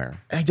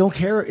somewhere. I don't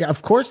care.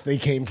 Of course they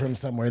came from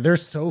somewhere. They're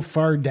so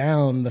far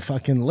down the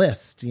fucking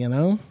list, you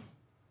know?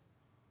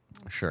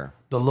 Sure.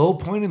 The low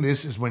point in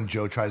this is when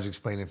Joe tries to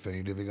explain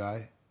infinity to the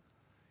guy.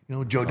 You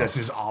know, Joe does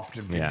his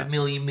often Yeah. the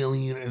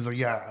million. It's like,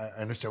 yeah,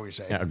 I understand what you're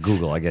saying. Yeah,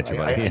 Google, I get you,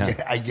 buddy.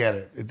 I get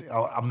it.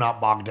 I'm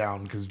not bogged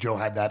down because Joe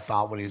had that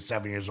thought when he was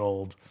 7 years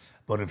old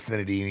about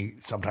infinity,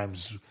 and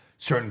sometimes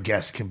certain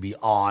guests can be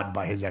awed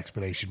by his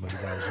explanation. But the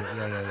guy was like,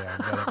 yeah,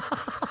 I get it.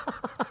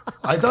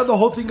 I thought the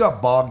whole thing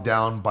got bogged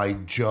down by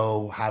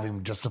Joe having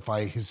to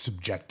justify his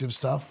subjective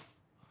stuff.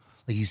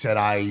 Like he said,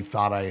 I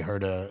thought I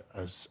heard a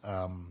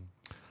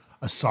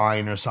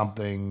sign or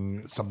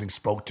something. Something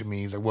spoke to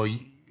me. He's like, well,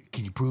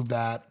 can you prove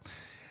that?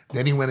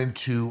 Then he went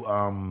into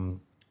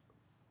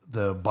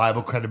the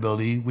Bible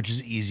credibility, which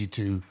is easy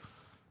to,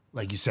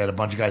 like you said, a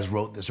bunch of guys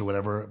wrote this or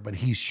whatever, but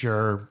he's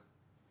sure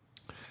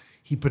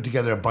he put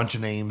together a bunch of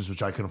names,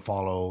 which I couldn't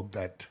follow,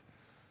 that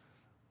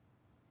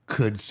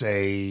could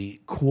say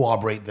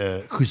corroborate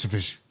the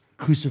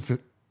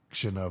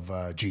crucifixion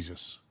of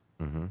Jesus.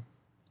 Mm-hmm.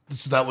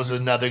 So that was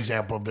another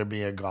example of there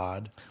being a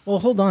God. Well,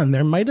 hold on.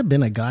 There might have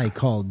been a guy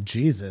called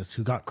Jesus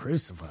who got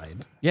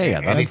crucified. Yeah.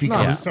 And if he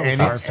not comes, so and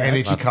far-fetched. if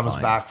he That's comes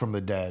fine. back from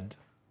the dead,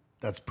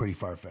 that's pretty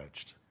far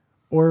fetched.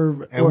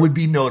 Or And would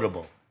be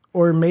notable.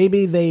 or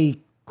maybe they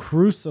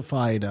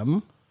crucified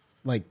him,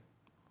 like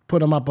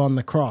put him up on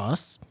the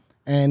cross,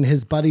 and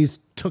his buddies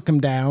took him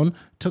down,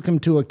 took him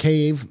to a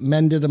cave,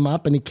 mended him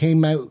up, and he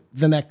came out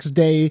the next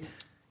day,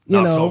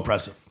 Not so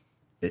impressive.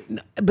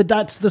 But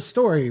that's the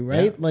story,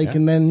 right? Yeah.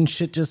 And then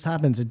shit just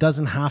happens. It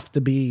doesn't have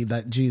to be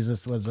that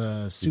Jesus was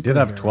a superhero. You did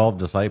have 12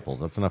 disciples.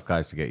 That's enough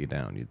guys to get you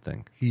down, you'd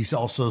think. He's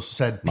also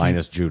said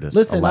Minus Judas.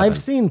 Listen, 11. I've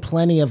seen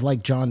plenty of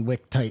like John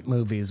Wick type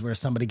movies where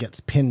somebody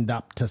gets pinned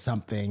up to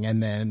something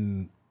and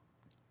then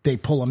they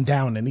pull him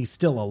down and he's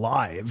still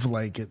alive.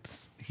 Like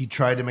it's he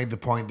tried to make the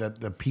point that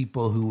the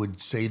people who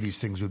would say these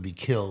things would be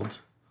killed.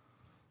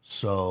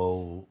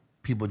 So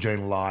people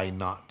generally lie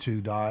not to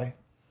die.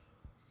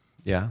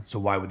 Yeah. So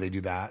why would they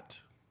do that?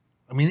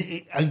 I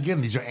mean,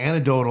 again, these are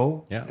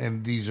anecdotal, Yeah.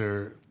 and these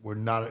were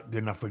not good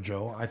enough for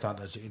Joe. I thought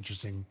that's an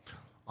interesting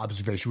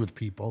observation with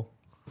people.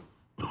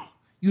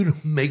 You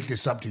don't make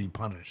this up to be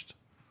punished.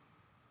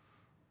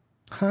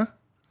 Huh?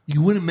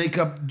 You wouldn't make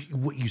up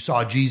what you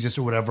saw Jesus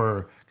or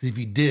whatever. 'Cause if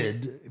you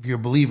did, if you're a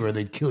believer,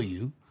 they'd kill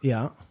you.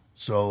 Yeah.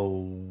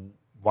 So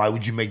why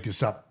would you make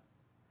this up?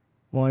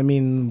 Well, I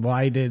mean,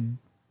 why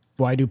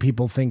do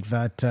people think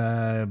that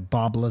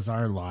Bob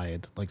Lazar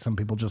lied? Like some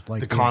people just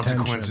like The attention.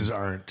 consequences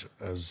aren't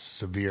as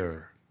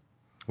severe.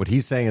 What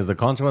he's saying is the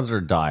consequences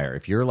are dire.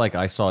 If you're like,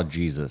 I saw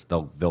Jesus,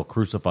 they'll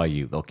crucify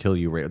you, they'll kill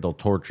you, they'll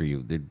torture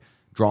you, they're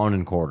drawn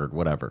and quartered,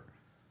 whatever.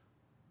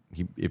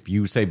 If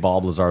you say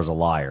Bob Lazar's a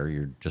liar,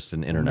 you're just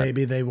an internet.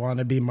 Maybe they want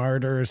to be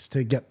martyrs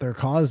to get their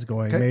cause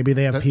going. Maybe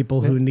they have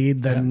people who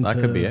need them. that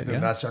to, could be it. And Yeah.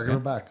 that's the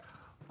argument back.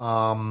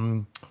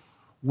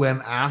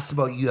 When asked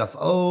about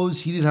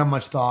UFOs, he didn't have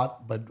much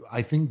thought, but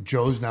I think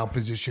Joe's now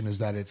position is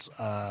that it's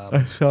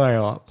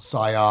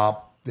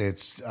PSYOP,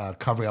 it's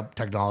covering up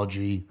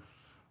technology.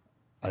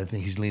 I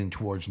think he's leaning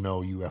towards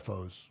no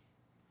UFOs.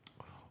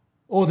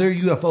 Oh, they're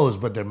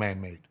UFOs, but they're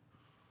man-made.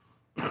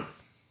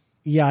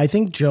 Yeah, I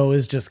think Joe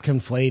is just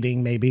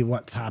conflating maybe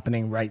what's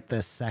happening right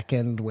this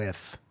second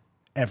with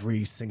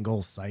every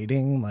single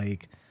sighting.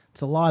 Like,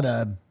 it's a lot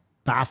of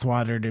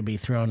bathwater to be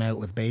thrown out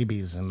with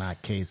babies in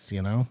that case,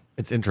 you know?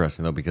 It's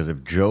interesting though, because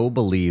if Joe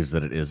believes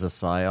that it is a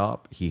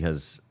psyop,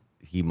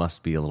 he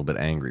must be a little bit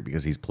angry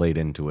because he's played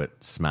into it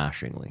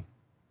smashingly.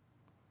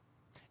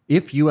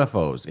 If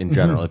UFOs in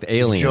general, if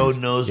aliens, Joe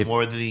knows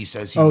more than he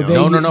says he Oh,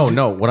 knows. they-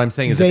 no. What I'm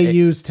saying is, They if,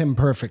 used him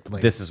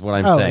perfectly. this is what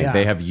I'm Oh, saying. yeah.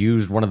 They have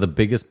used one of the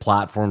biggest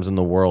platforms in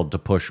the world to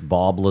push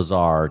Bob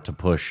Lazar, to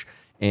push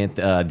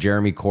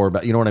Jeremy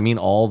Corbett. You know what I mean?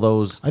 All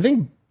those.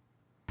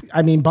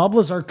 I mean, Bob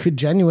Lazar could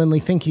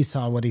genuinely think he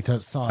saw what he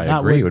saw. I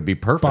agree. It would be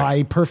perfect.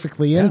 Buy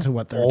perfectly into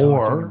what they're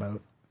talking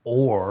about.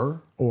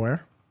 Or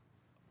Or,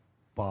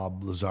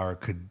 Bob Lazar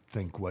could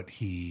think what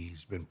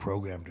he's been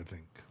programmed to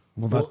think.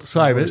 well, that's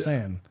what we're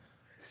saying.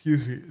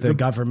 The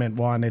government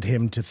wanted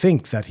him to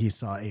think that he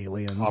saw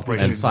aliens.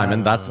 Operation And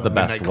Simon, that's the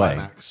best Midnight way.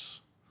 Climax.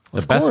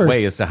 The best course.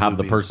 way is to have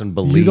the person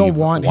believe You don't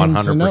want 100%.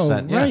 him to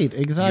know. Yeah. Right,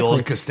 exactly.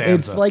 old Costanza.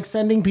 It's like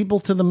sending people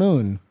to the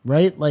moon,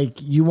 right?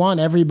 Like you want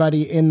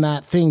everybody in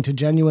that thing to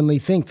genuinely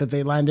think that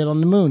they landed on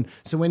the moon.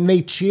 So when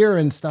they cheer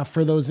and stuff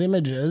for those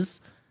images,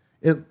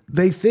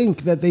 they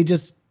think that they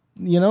just,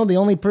 the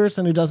only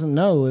person who doesn't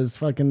know is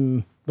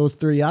fucking those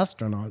 3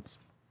 astronauts.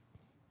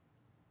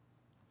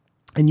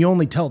 And you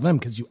only tell them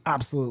because you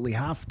absolutely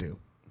have to.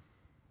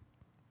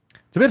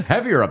 It's a bit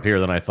heavier up here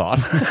than I thought.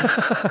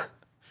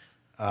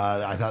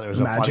 I thought there was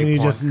a Imagine funny you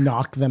point. just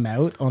knock them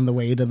out on the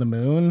way to the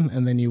moon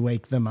and then you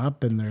wake them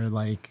up and they're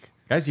like,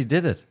 Guys, you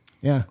did it.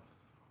 yeah.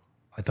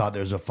 I thought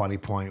there was a funny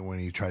point when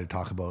you try to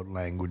talk about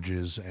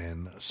languages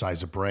and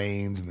size of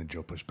brains, and then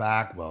Joe pushed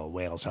back. Well,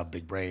 whales have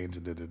big brains,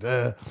 and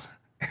da-da-da.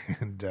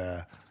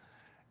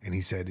 And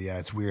he said, yeah,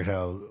 it's weird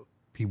how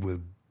people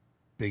with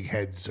big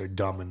heads are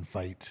dumb and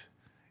fight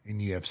in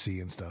UFC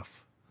and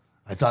stuff.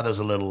 I thought that was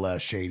a little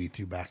shady.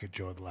 Threw back at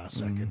Joe at the last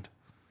second.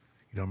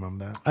 You don't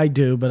remember that? I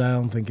do, but I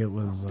don't think it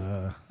was.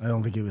 I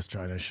don't think he was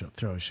trying to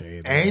throw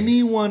shade.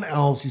 Anyone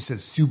else who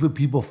said stupid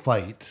people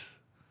fight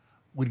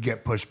would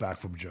get pushback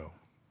from Joe.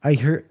 I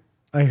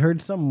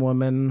heard some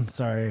woman.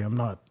 Sorry,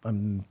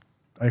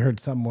 I heard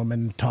some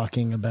woman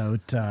talking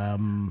about.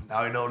 Now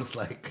I notice,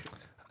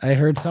 I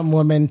heard some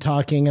woman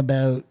talking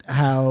about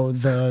how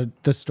the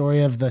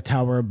story of the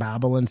Tower of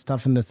Babel and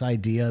stuff, and this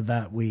idea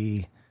that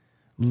we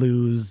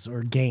lose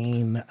or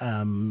gain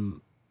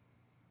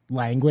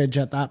language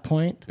at that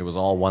point. It was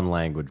all one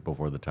language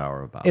before the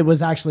Tower of Babel. It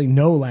was actually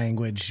no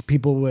language.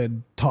 People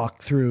would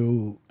talk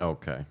through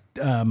Okay.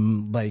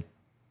 without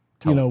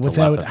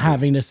Telepathy.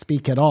 having to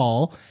speak at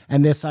all.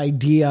 And this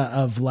idea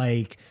of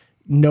like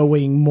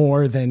knowing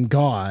more than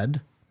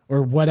God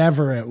or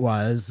whatever it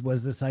was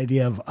this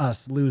idea of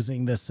us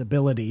losing this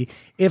ability.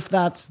 If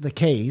that's the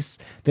case,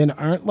 then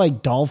aren't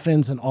like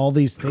dolphins and all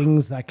these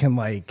things that can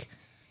like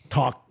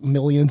talk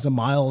millions of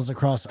miles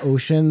across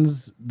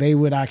oceans, they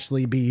would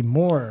actually be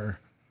more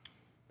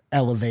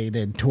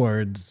elevated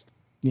towards,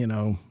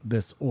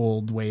 this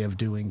old way of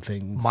doing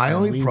things. my than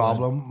only we would.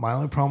 problem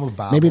with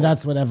Babel. Maybe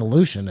that's what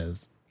evolution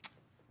is.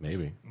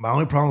 Maybe. My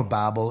only problem with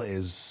Babel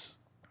is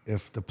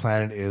if the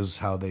planet is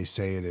how they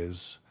say it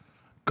is,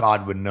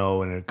 God would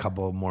know in a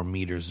couple more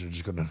meters they're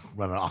just going to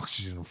run out of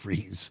oxygen and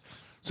freeze.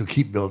 So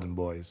keep building,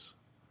 boys.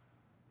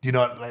 You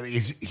know,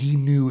 he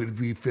knew it'd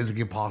be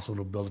physically impossible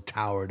to build a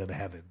tower to the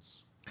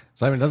heavens.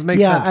 So, it doesn't make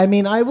Yeah, sense. I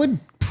mean, I would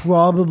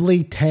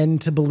probably tend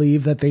to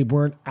believe that they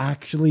weren't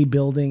actually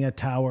building a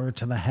tower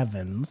to the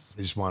heavens.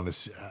 They just wanted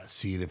to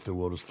see if the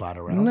world was flat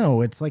around.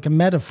 No, it's like a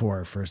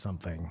metaphor for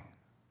something.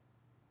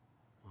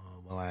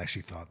 Well, I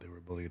actually thought they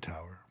were building a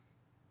tower.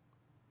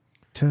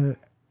 To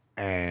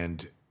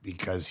And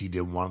because he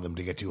didn't want them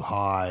to get too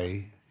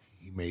high,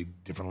 he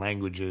made different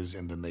languages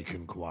and then they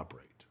couldn't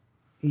cooperate.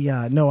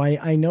 yeah, no,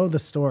 I know the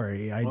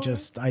story. I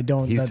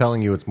don't. He's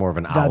telling you it's more of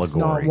an allegory. That's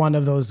not one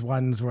of those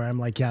ones where I'm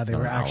like, yeah, they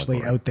were an actually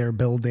allegory. out there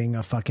building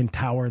a fucking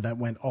tower that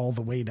went all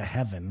the way to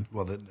heaven.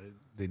 Well,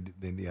 they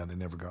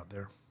never got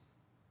there.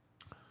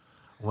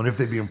 I wonder if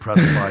they'd be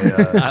impressed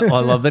by... I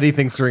love that he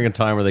thinks during a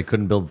time where they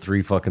couldn't build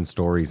 3 fucking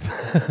stories.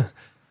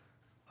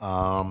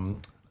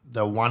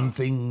 The one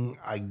thing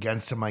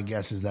against him, I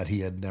guess, is that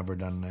he had never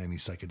done any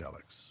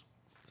psychedelics.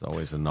 It's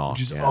always a knock.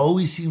 Just yeah.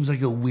 always seems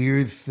like a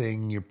weird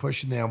thing. You're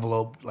pushing the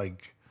envelope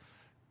like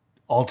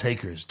all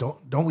takers.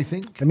 Don't we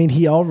think? I mean,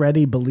 he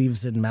already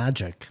believes in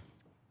magic.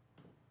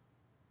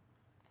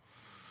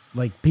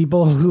 Like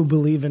people who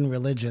believe in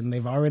religion,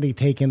 they've already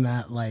taken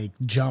that like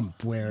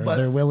jump where But-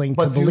 they're willing to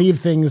but through- believe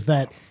things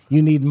that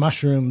you need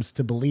mushrooms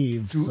to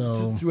believe.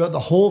 So Throughout the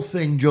whole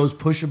thing, Joe's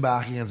pushing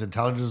back against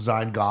intelligent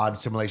design,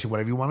 God, simulation,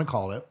 whatever you want to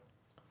call it.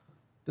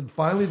 Then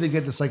finally they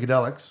get to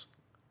psychedelics.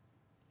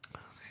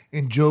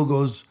 And Joe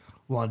goes,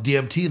 well, on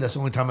DMT, that's the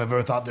only time I've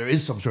ever thought there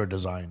is some sort of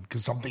design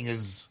because something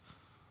is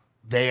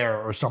there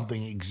or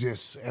something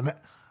exists. And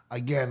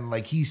again,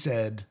 like he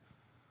said,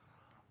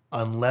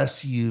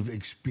 unless you've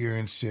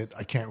experienced it,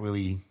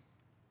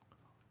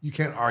 you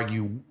can't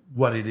argue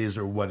what it is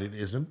or what it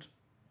isn't.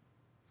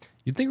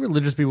 You'd think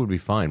religious people would be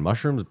fine.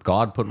 Mushrooms,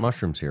 God put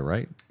mushrooms here,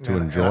 right? To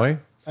enjoy.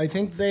 I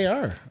think they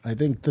are. I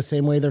think the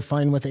same way they're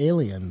fine with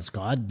aliens.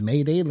 God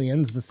made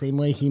aliens the same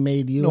way he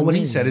made you. No, and what me,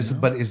 he said you is, know?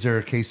 but is there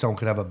a case someone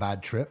could have a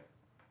bad trip?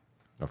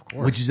 Of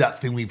course. Which is that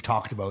thing we've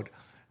talked about,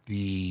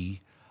 the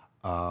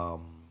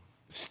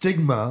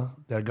stigma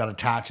that got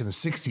attached in the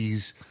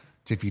 60s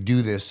to if you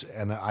do this.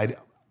 And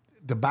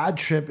the bad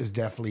trip is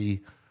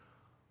definitely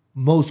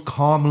most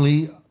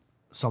commonly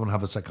someone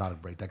have a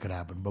psychotic break. That could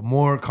happen. But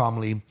more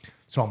commonly,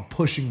 someone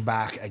pushing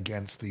back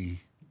against the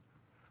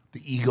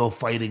ego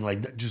fighting,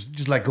 like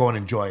just let go and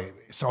enjoy it.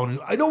 Someone,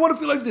 I don't want to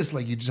feel like this.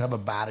 Like you just have a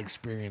bad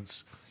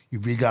experience. You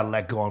really got to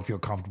let go and feel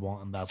comfortable.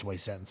 And that's why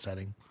set and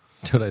setting.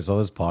 Dude, I saw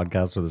this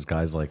podcast where this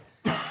guy's like,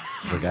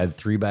 it's like I had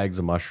 3 bags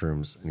of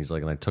mushrooms, and he's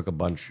like, and I took a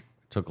bunch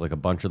of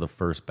the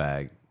first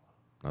bag.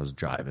 I was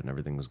jiving,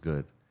 everything was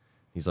good.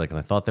 He's like, and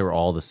I thought they were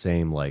all the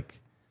same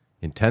like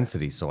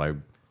intensity, so I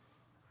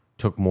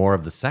took more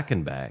of the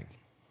second bag.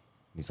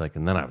 He's like,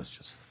 and then I was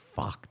just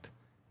fucked.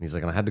 he's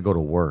like, and I had to go to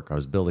work. I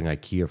was building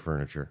IKEA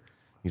furniture.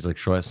 He's like,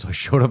 so I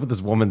showed up at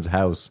this woman's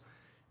house,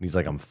 and he's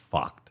like, I'm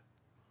fucked.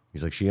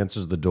 He's like, she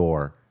answers the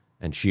door,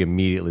 and she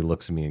immediately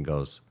looks at me and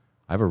goes,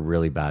 I have a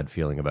really bad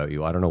feeling about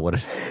you. I don't know what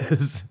it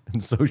is.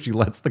 And so she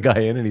lets the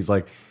guy in, and he's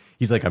like,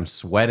 I'm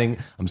sweating.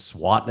 I'm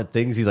swatting at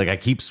things. He's like, I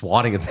keep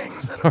swatting at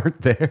things that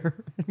aren't there.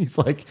 And he's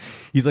like,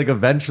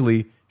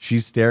 eventually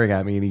she's staring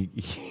at me,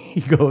 and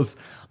he goes,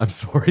 I'm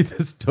sorry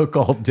this took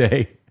all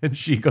day. And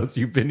she goes,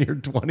 you've been here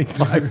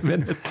 25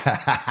 minutes.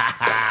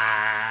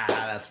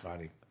 That's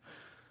funny.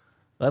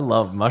 I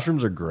love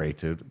mushrooms are great,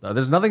 dude.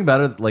 There's nothing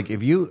better. Like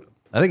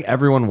I think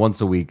everyone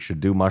once a week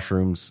should do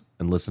mushrooms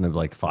and listen to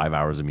like 5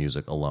 hours of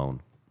music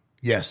alone.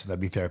 Yes,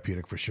 that'd be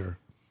therapeutic for sure.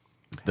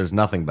 There's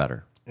nothing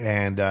better.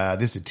 And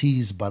this is a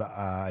tease, but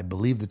I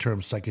believe the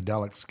term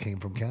psychedelics came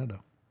from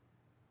Canada.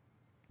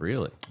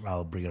 Really?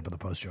 I'll bring it up in the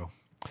post show.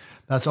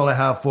 That's all I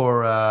have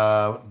for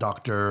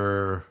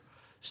Dr.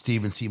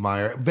 Stephen C.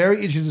 Meyer. Very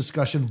interesting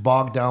discussion,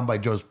 bogged down by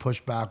Joe's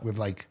pushback with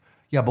like,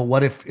 yeah, but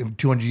what if in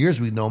 200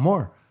 years we know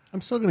more?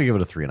 I'm still going to give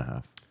it a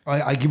 3.5.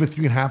 I give it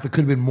 3.5. It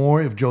could have been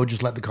more if Joe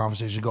just let the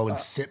conversation go and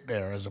sit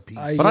there as a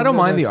piece. But I don't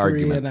mind the 3.5.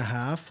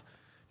 argument.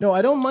 No,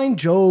 I don't mind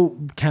Joe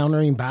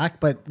countering back,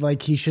 but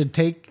like he should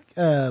take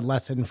a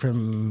lesson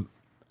from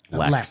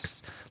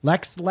Lex.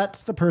 Lex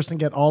lets the person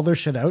get all their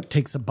shit out,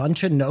 takes a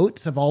bunch of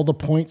notes of all the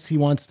points he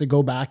wants to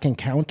go back and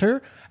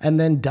counter, and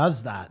then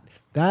does that.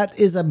 That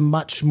is a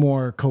much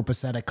more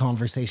copacetic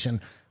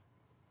conversation.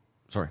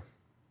 Sorry.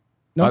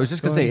 Nope, I was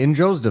just going to say, in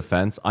Joe's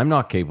defense, I'm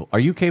not capable. Are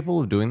you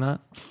capable of doing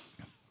that?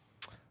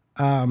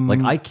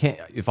 Like I can't.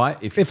 If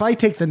I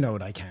take the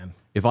note, I can.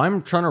 If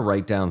I'm trying to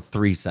write down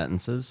 3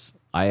 sentences,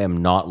 I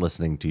am not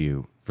listening to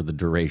you for the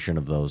duration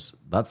of those.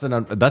 That's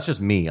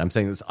just me. I'm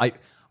saying this.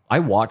 I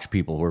watch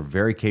people who are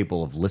very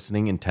capable of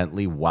listening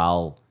intently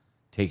while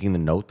taking the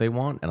note they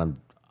want, and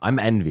I'm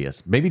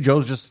envious. Maybe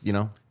Joe's just,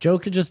 Joe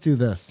could just do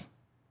this.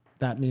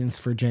 That means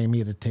for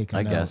Jamie to take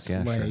a note. Guess,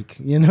 yeah, like,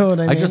 sure. You know what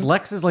I mean?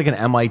 Lex is like an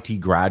MIT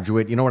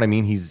graduate. You know what I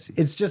mean?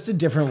 It's just a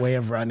different way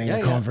of running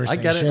a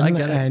conversation. I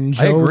get it. And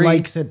Joe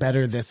likes it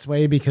better this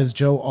way because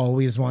Joe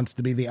always wants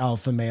to be the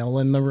alpha male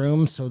in the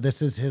room. So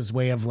this is his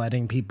way of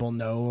letting people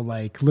know,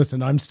 like,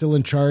 listen, I'm still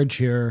in charge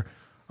here.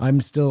 I'm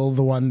still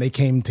the one they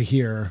came to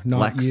hear,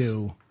 not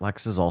you.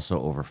 Lex is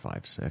also over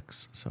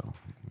 5'6", so,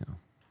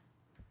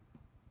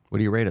 What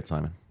do you rate it,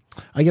 Simon?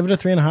 I give it a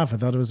 3.5. I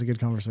thought it was a good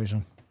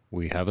conversation.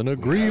 We have an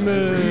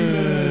agreement.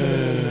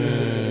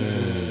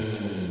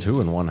 2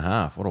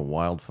 1/2. What a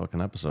wild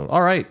fucking episode.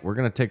 All right, we're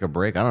going to take a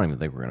break. I don't even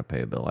think we're going to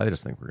pay a bill. I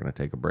just think we're going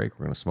to take a break.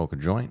 We're going to smoke a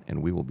joint,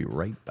 and we will be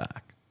right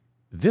back.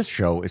 This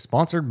show is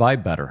sponsored by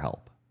BetterHelp.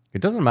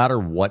 It doesn't matter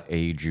what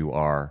age you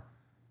are.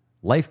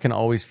 Life can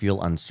always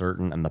feel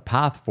uncertain, and the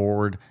path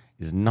forward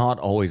is not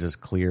always as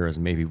clear as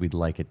maybe we'd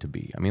like it to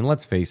be. I mean,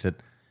 let's face it,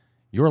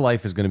 your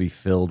life is going to be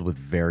filled with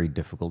very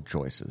difficult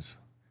choices.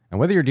 And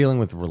whether you're dealing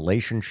with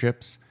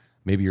relationships,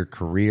 maybe your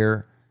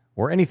career,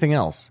 or anything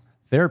else,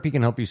 therapy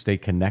can help you stay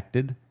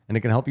connected, and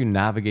it can help you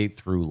navigate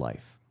through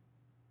life.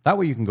 That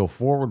way you can go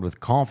forward with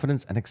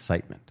confidence and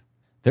excitement.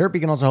 Therapy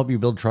can also help you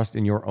build trust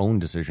in your own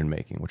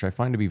decision-making, which I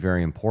find to be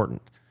very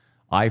important.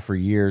 I, for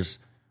years,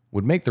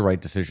 would make the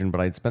right decision,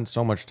 but I'd spent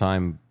so much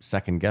time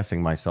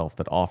second-guessing myself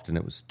that often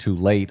it was too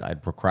late,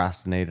 I'd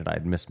procrastinated,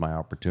 I'd missed my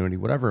opportunity,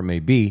 whatever it may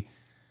be.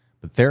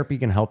 But therapy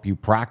can help you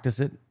practice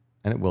it,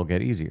 and it will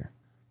get easier.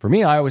 For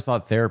me, I always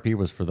thought therapy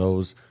was for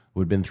those who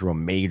had been through a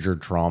major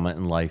trauma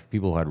in life,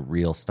 people who had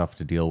real stuff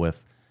to deal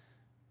with.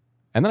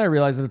 And then I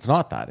realized that it's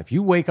not that. If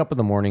you wake up in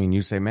the morning and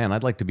you say, man,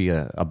 I'd like to be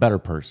a better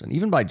person,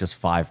 even by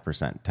just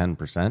 5%,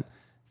 10%,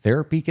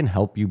 therapy can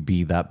help you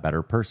be that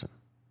better person.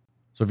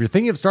 So if you're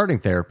thinking of starting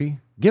therapy,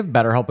 give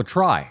BetterHelp a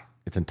try.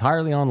 It's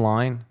entirely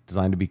online,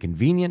 designed to be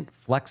convenient,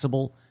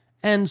 flexible,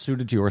 and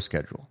suited to your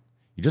schedule.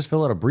 You just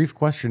fill out a brief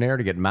questionnaire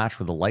to get matched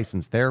with a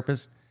licensed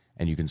therapist,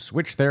 and you can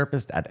switch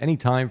therapist at any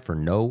time for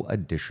no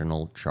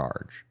additional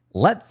charge.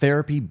 Let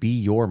therapy be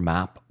your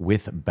map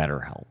with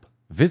BetterHelp.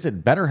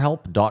 Visit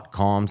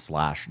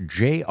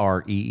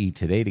betterhelp.com/JREE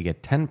today to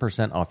get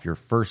 10% off your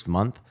first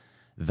month.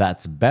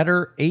 That's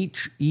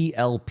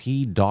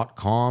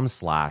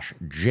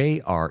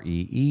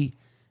betterhelp.com/JREE.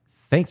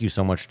 Thank you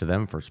so much to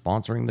them for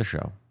sponsoring the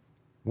show.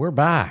 We're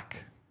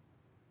back.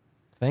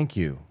 Thank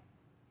you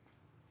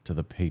to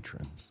the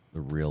patrons,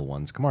 the real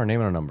ones. Come on,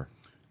 name and a number.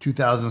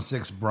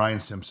 2006, Brian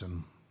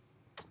Simpson.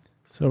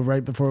 So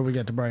right before we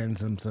get to Brian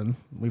Simpson,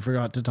 we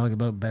forgot to talk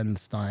about Ben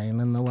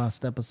Stein in the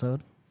last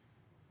episode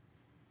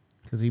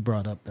because he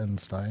brought up Ben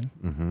Stein.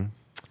 Mm-hmm.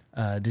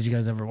 Did you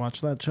guys ever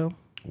watch that show?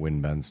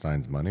 Win Ben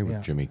Stein's Money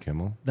with Jimmy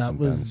Kimmel. That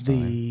was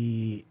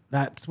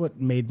that's what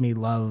made me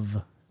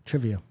love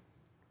trivia.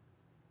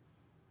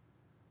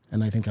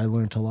 And I think I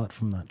learned a lot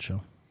from that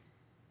show.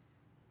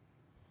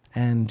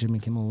 And Jimmy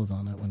Kimmel was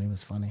on it when he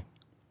was funny.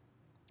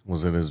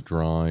 Was it his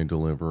dry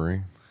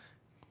delivery?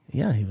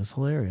 Yeah, he was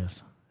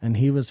hilarious. And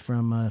he was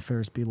from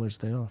Ferris Bueller's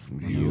Day Off.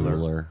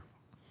 Bueller.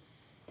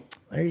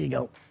 There you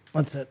go.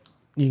 That's it.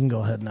 You can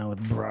go ahead now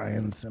with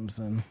Brian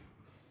Simpson.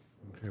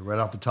 Okay, right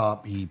off the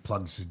top, he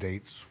plugs his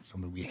dates,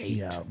 something we hate.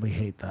 Yeah, we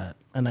hate that.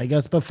 And I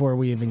guess before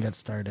we even get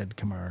started,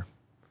 Kamar,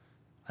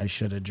 I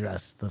should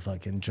address the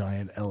fucking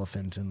giant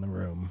elephant in the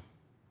room.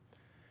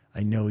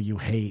 I know you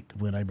hate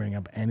when I bring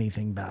up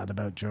anything bad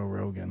about Joe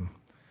Rogan,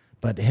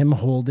 but him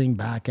holding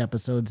back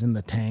episodes in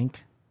the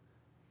tank.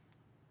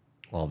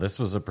 Well, this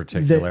was a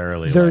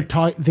particularly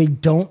They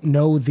don't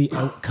know the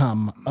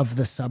outcome of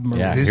the submarine.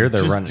 yeah. This Here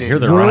they're just running. did- Here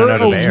they're We're running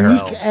out of a air.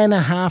 week and a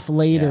half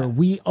later. Yeah.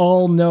 We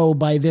all know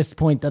by this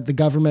point that the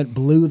government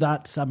blew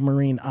that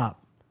submarine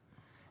up,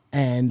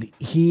 and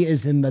he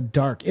is in the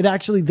dark.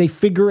 They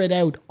figure it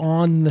out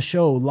on the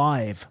show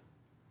live.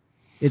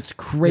 It's They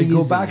crazy.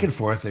 go back and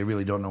forth. They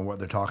really don't know what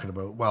they're talking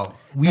about. Well,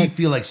 we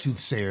feel like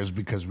soothsayers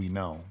because we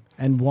know.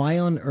 And why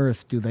on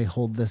earth do they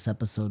hold this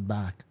episode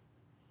back?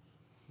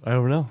 I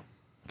don't know.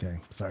 Okay,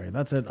 sorry.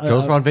 That's it.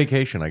 Joe's on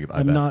vacation. I bet.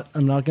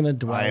 I'm not going to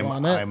dwell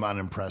on it. I'm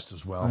unimpressed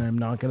as well. I'm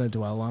not going to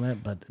dwell on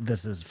it, but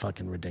this is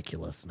fucking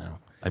ridiculous now.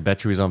 I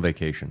bet you he's on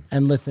vacation.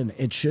 And listen,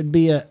 it should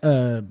be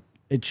a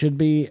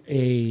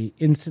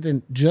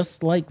incident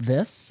just like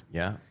this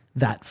Yeah.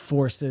 that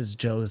forces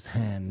Joe's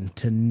hand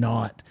to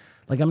not,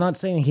 like, I'm not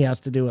saying he has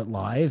to do it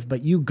live,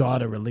 but you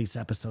gotta release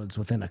episodes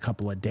within a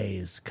couple of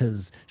days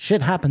because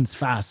shit happens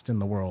fast in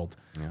the world.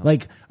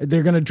 Like,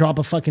 they're gonna drop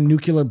a fucking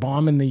nuclear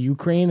bomb in the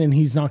Ukraine and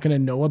he's not gonna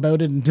know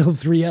about it until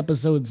 3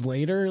 episodes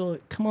later.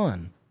 Like, come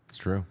on. It's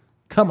true.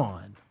 Come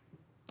on.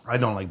 I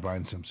don't like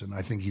Brian Simpson.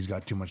 I think he's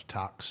got too much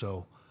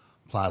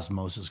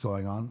toxoplasmosis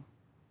going on.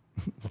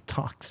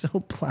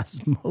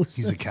 Toxoplasmosis.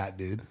 He's a cat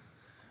dude.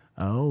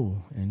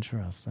 Oh,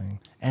 interesting.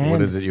 And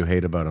What is it you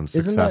hate about him? Isn't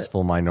that-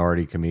 Successful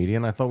minority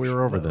comedian? I thought we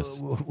were over this.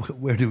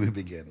 Where do we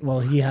begin?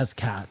 Well, he has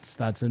cats.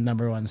 That's a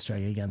number 1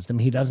 strike against him.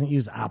 He doesn't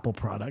use Apple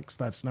products.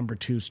 That's number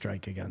 2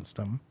 strike against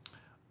him.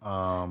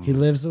 He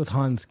lives with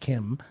Hans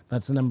Kim.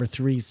 That's a number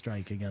 3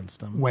 strike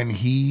against him. When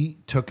he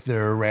took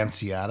their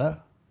Ranciata,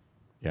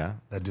 Yeah.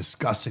 that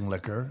disgusting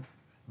liquor,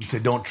 he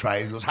said, "Don't try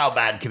it." He goes, "How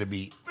bad can it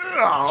be?"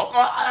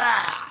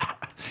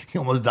 He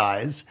almost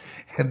dies.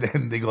 And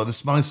then they go, "The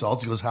smelling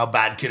salts." He goes, "How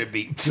bad can it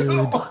be?" Dude,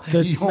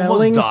 the He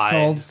smelling almost died.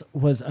 salts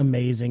was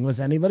amazing. Was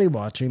anybody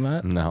watching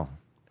that? No.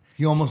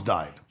 He almost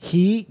died.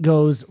 He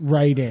goes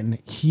right in,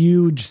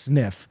 huge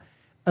sniff.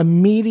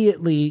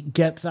 Immediately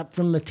gets up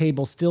from the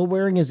table, still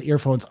wearing his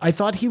earphones. I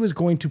thought he was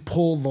going to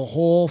pull the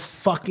whole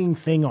fucking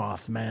thing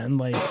off, man.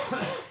 Like,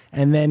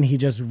 and then he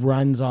just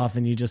runs off,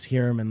 and you just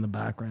hear him in the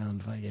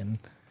background, fucking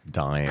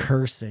Dying.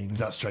 cursing. Is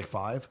that strike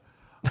 5?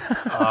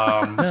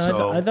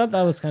 I thought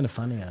that was kind of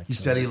funny. Actually, He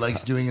said he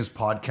likes doing his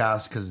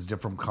podcast because it's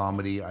different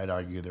comedy. I'd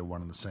argue they're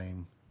one and the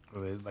same.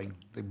 Or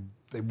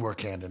they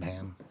work hand in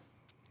hand.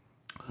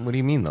 What do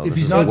you mean, though? If This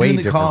he's is not way doing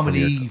the different from comedy,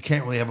 your- you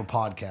can't really have a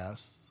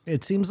podcast.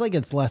 It seems like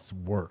it's less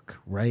work,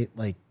 right?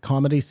 Like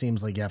comedy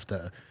seems like you have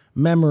to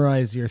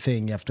memorize your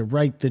thing, you have to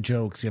write the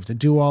jokes, you have to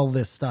do all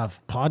this stuff.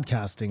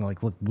 Podcasting,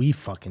 like, look, we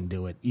fucking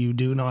do it. You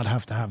do not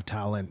have to have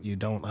talent. You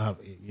don't have.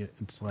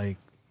 It's like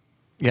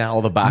Yeah,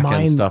 all the back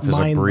end stuff is a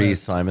breeze,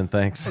 mindless. Simon.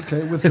 Thanks.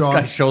 Okay, This withdrawn.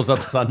 guy shows up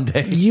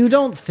Sunday. you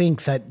don't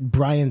think that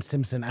Brian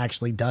Simpson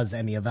actually does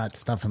any of that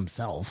stuff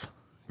himself.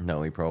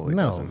 No, he probably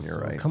No, doesn't. You're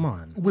so right. come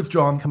on,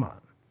 Withdrawn. come on.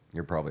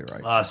 You're probably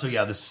right. So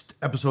yeah, this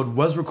episode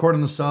was recorded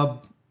in the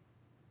sub,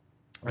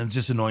 and it's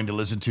just annoying to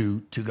listen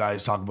to two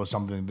guys talk about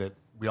something that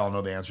we all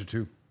know the answer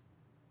to.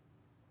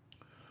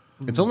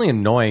 It's only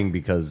annoying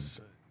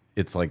because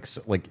it's like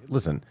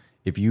listen,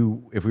 if we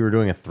were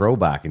doing a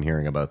throwback and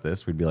hearing about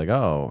this, we'd be like,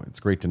 oh, it's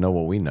great to know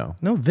what we know.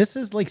 No, this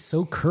is like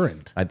so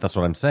current. That's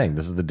what I'm saying.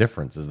 This is the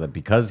difference, is that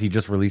because he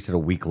just released it a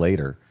week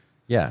later,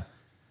 yeah.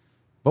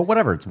 But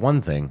whatever, it's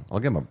one thing. I'll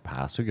give him a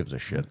pass. Who gives a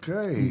shit?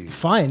 Okay.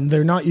 Fine,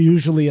 they're not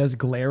usually as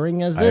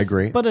glaring as this.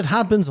 agree. But it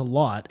happens a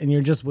lot, and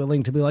you're just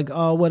willing to be like,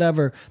 oh,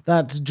 whatever,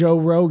 that's Joe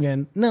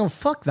Rogan. No,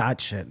 fuck that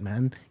shit,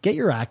 man. Get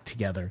your act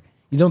together.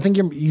 You don't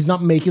think he's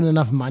not making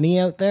enough money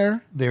out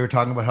there? They were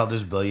talking about how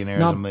there's billionaires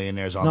Not- and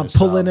millionaires on Not this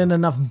pulling sub. in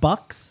enough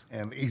bucks?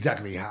 And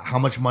exactly how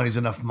much money is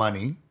enough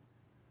money?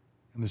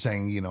 And they're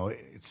saying,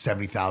 it's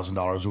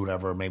 $70,000 or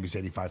whatever, maybe it's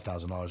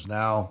 $85,000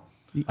 now.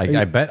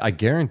 I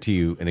guarantee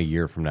you in a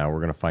year from now, we're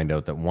going to find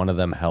out that one of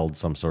them held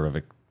some sort of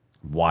a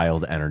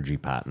wild energy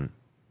patent.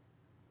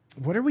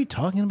 What are we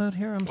talking about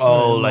here? I'm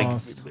sorry. I'm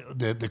lost.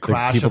 the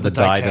crash people of the that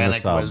died in the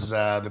Titanic sub. was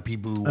the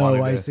people who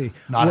wanted I to see.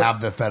 not What-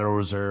 have the Federal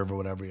Reserve or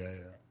whatever. Yeah.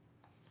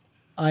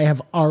 I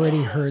have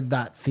already heard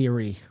that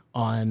theory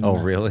on. Oh,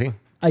 really?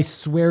 I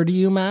swear to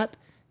you, Matt,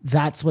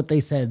 that's what they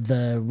said.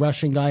 The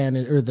Russian guy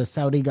or the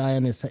Saudi guy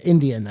on his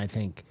Indian, I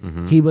think,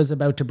 he was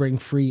about to bring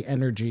free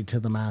energy to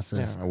the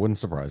masses. Yeah, it wouldn't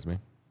surprise me.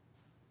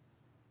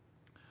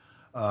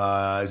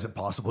 Is it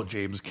possible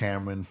James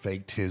Cameron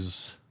faked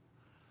his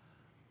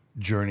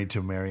journey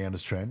to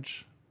Marianas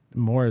Trench?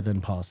 More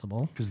than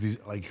possible. Because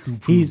who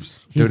proves?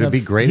 He's Dude, it'd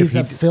be great he's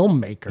if a he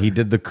filmmaker. He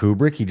did the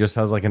Kubrick. He just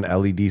has like an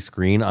LED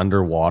screen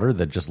underwater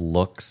that just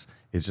looks.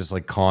 It's just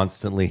like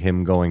constantly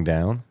him going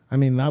down. I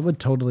mean, that would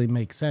totally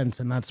make sense,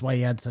 and that's why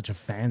he had such a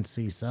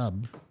fancy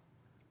sub.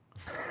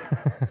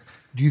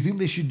 Do you think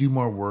they should do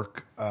more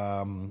work,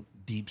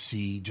 deep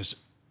sea, just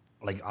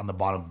like on the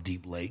bottom of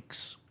deep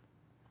lakes.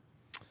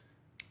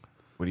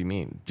 What do you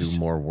mean? Do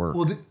more work?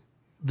 Well,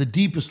 the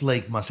deepest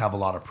lake must have a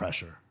lot of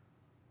pressure.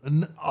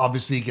 And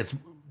obviously, it gets,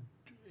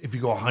 if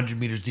you go 100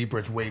 meters deeper,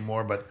 it's way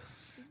more. But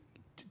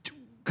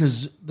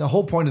because the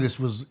whole point of this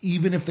was,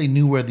 even if they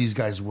knew where these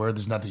guys were,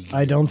 there's nothing you can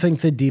I do. don't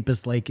think the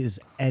deepest lake is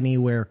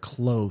anywhere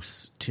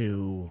close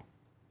to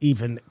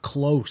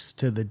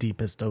the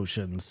deepest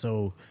ocean.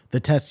 So the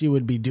tests you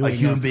would be A doing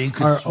human being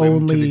could are swim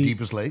only to the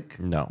deepest lake.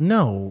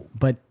 No,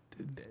 but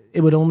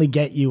it would only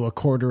get you a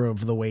quarter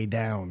of the way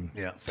down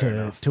Yeah, fair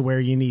enough. to where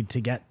you need to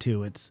get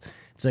to. It's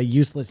a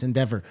useless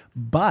endeavor.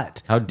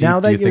 But How deep now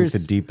do that you you're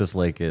think the deepest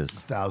lake is?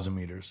 1,000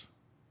 meters.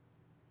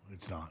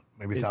 It's not.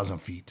 Maybe 1,000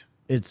 feet.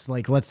 it's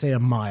like, let's say, a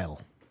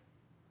mile,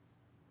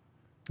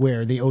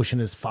 where the ocean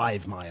is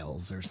 5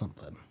 miles or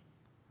something.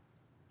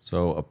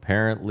 So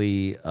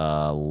apparently,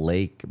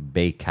 Lake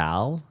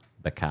Baikal,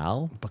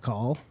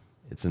 Baikal.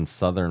 it's in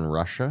southern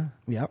Russia.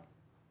 Yep.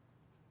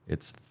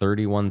 It's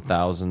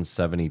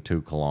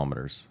 31,072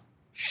 kilometers.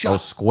 Shut Oh,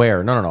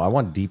 square. No. I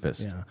want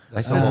deepest. Yeah.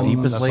 I said the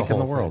deepest that's the lake in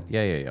the whole world. thing.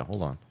 Yeah.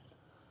 Hold on.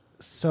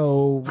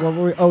 So what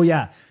were we? Oh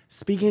yeah.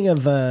 Speaking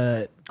of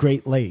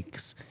Great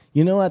Lakes,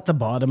 you know, at the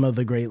bottom of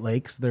the Great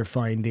Lakes, they're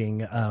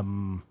finding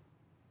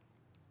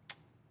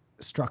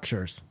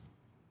structures.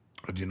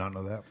 I do not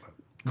know that. But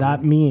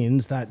That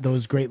means that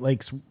those Great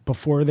Lakes,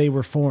 before they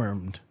were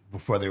formed,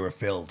 before they were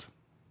filled.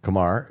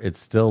 Kamar, it's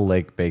still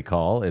Lake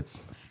Baikal.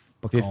 It's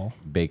Baikal.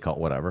 Baikal,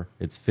 whatever.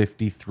 It's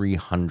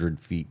 5,300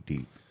 feet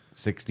deep,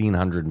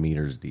 1,600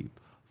 meters deep.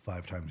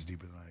 5 times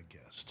deeper than I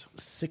guessed.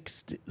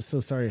 60. So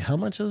sorry, how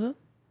much is it?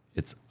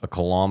 It's 1.5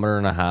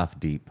 kilometers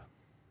deep.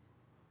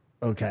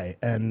 Okay,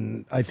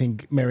 and I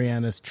think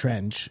Marianas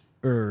Trench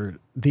or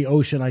the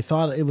ocean. I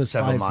thought it was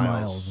 7 5 miles,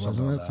 miles, something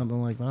wasn't like it? that.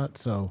 Something like that.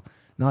 So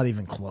not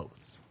even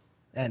close.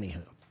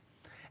 Anywho,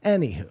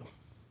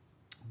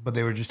 But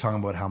they were just talking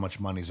about how much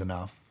money's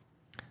enough.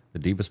 The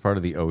deepest part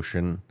of the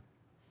ocean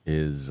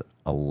is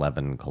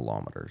 11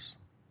 kilometers,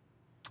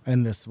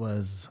 and this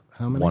was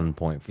how many?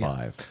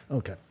 1.5.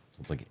 Okay. So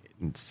it's like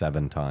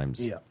 7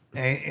 times. Yeah.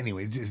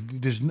 Anyway,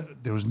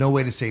 there was no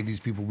way to save these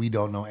people. We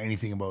don't know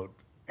anything about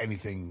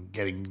anything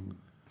getting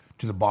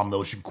to the bottom of the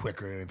ocean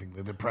quicker or anything.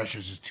 The pressure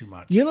is just too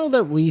much. You know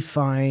that we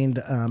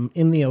find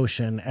in the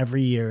ocean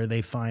every year,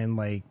 they find,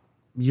 like,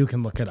 you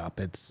can look it up.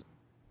 It's,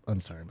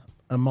 I'm sorry,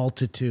 a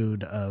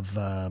multitude of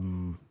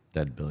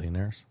Dead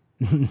billionaires.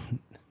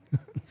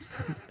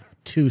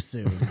 too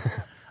soon.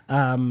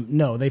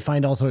 No, they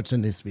find all sorts of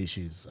new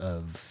species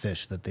of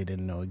fish that they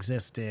didn't know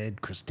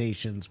existed,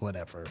 crustaceans,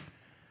 whatever,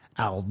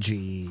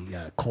 algae,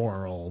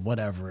 coral,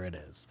 whatever it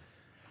is.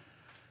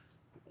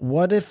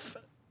 What if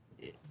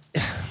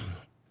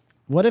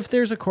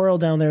there's a coral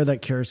down there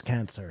that cures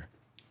cancer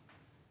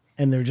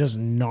and they're just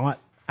not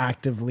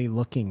actively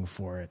looking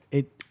for it?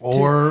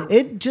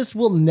 It just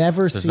will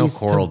never There's no cease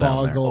coral to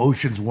down there. boggle.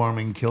 Ocean's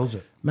warming kills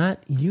it.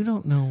 Matt, you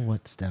don't know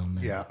what's down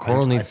there. Yeah,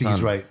 Coral I needs think he's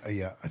sun. right.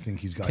 Yeah, I think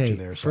he's got you Okay,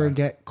 there. Sorry.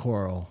 forget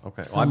coral.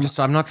 Okay. Well,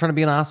 I'm not trying to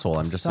be an asshole.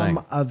 I'm just saying.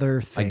 Some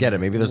other thing. I get it.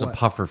 Maybe there's a What-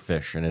 puffer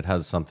fish and it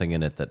has something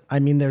in it that. I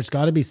mean, there's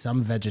got to be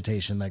some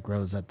vegetation that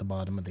grows at the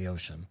bottom of the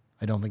ocean.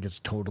 I don't think it's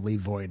totally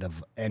void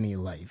of any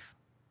life.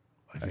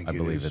 I think I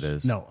believe it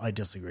is. No, I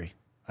disagree.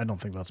 I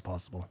don't think that's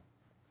possible.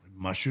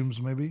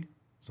 Mushrooms, maybe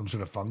some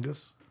sort of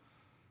fungus.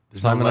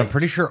 There's Simon, no I'm light.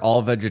 pretty sure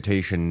all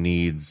vegetation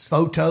needs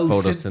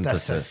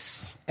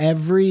photosynthesis.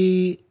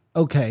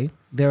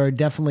 There are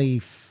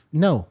definitely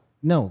no,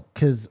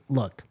 because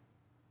look,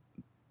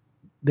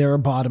 there are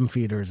bottom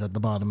feeders at the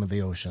bottom of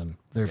the ocean.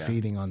 They're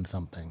feeding on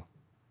something.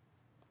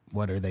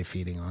 What are they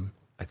feeding on?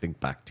 I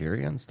think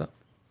bacteria and stuff.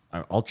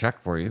 I'll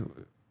check for you.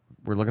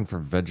 We're looking for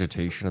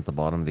vegetation at the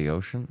bottom of the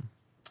ocean.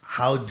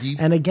 How deep?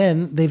 And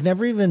again, they've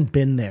never even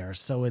been there,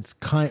 so it's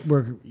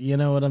you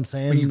know what I'm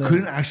saying? But you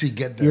couldn't actually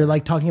get there. You're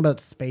like talking about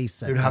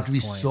space. There'd have to be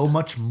so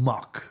much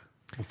muck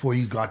before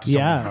you got to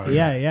something.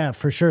 Yeah,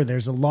 for sure.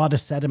 There's a lot of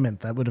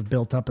sediment that would have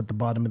built up at the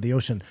bottom of the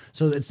ocean.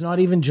 So it's not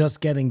even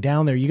just getting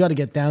down there. You got to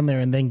get down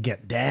there and then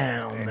get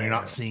down. And there. you're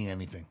not seeing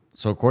anything.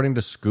 So, according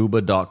to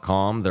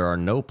scuba.com, there are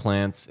no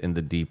plants in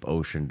the deep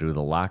ocean due to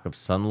the lack of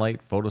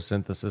sunlight.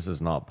 Photosynthesis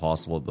is not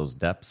possible at those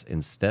depths.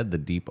 Instead, the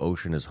deep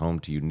ocean is home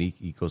to unique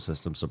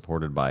ecosystems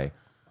supported by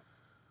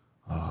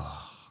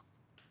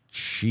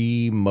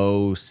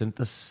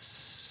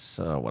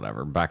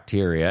chemosynthesis,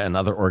 bacteria and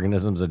other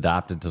organisms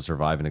adapted to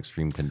survive in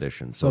extreme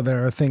conditions. So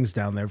there are things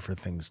down there for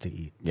things to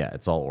eat. yeah,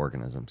 it's all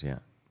organisms. Yeah.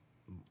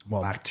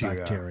 Well,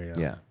 Bacteria.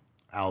 Yeah.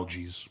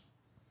 Algae.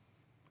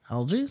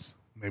 Algae?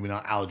 Maybe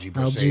not algae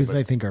per Algae, se, I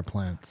but think, are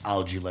plants.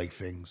 algae-like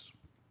things.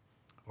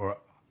 Or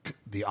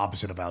the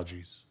opposite of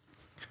algae.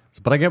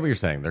 But I get what you're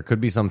saying. There could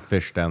be some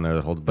fish down there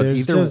that holds. But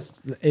There's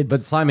just- it's-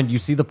 but Simon, you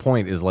see the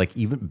point is like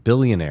even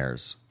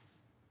billionaires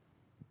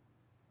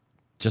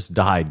just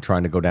died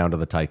trying to go down to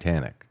the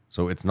Titanic.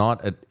 So it's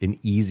not an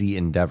easy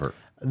endeavor.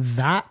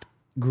 That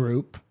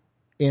group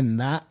in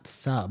that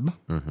sub,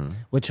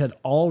 which had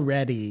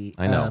already,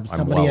 I know, I'm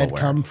somebody well had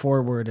aware. come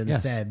forward and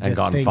Yes, said and this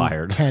gotten thing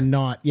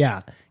cannot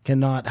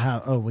fired.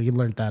 have. Oh, we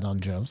learned that on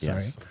Joe. Sorry.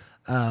 Yes.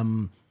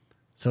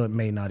 So it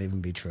may not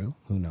even be true.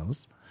 Who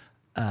knows?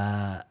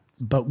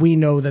 But we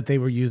know that they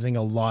were using a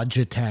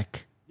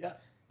Logitech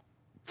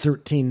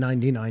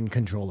 1399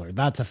 controller.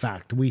 That's a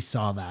fact. We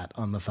saw that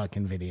on the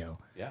fucking video.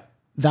 Yeah.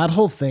 That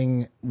whole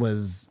thing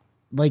was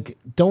like,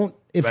 Red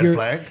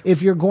flag?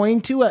 if you're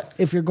going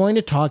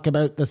to talk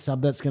about the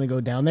sub that's going to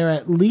go down there,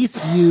 at least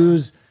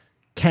use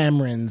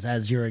Cameron's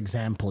as your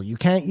example. You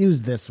can't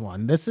use this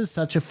one. This is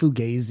such a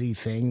fugazi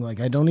thing. Like,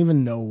 I don't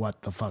even know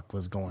what the fuck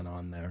was going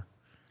on there.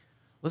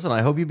 Listen,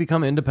 I hope you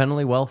become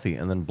independently wealthy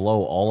and then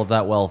blow all of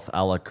that wealth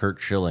a la Kurt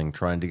Schilling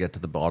trying to get to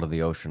the bottom of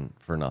the ocean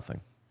for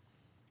nothing.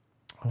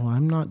 Oh,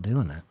 I'm not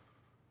doing it.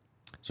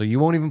 So you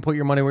won't even put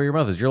your money where your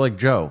mouth is. You're like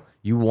Joe.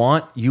 You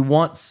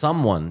want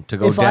someone to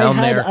go If down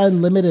I had there.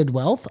 unlimited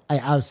wealth, I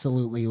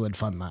absolutely would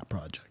fund that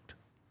project.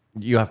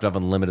 You have to have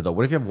unlimited though.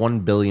 What if you have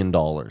 $1 billion?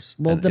 Well, it it's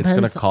going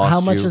depends. to cost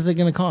How much you is it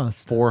going to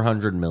cost?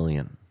 $400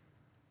 million.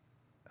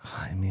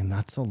 I mean,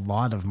 that's a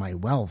lot of my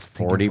wealth.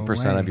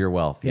 40% of your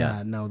wealth.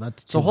 Yeah. No,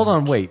 that's So too hold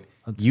on, much. wait.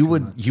 That's You too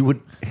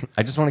would much.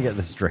 I just want to get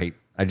this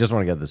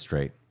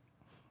straight.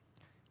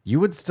 You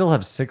would still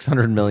have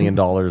 $600 million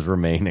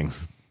remaining.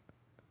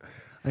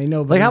 I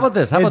know, but Like, how about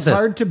this? It's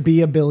hard to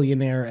be a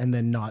billionaire and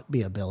then not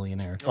be a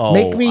billionaire. Oh,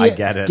 I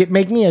get it.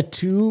 Make me a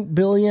 2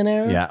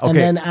 billionaire. Yeah, And okay.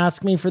 then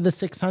ask me for the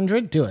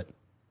 600. Do it.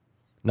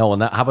 No,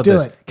 and how about Do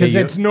this? it because Yeah,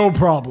 you- it's no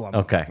problem.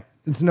 okay.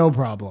 It's no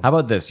problem. How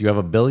about this? You have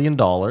 $1 billion.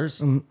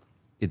 Mm-hmm.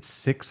 It's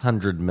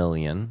 600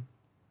 million,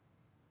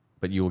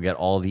 but you will get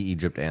all the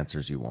Egypt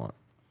answers you want.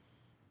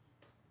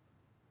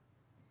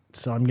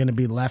 So I'm going to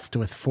be left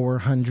with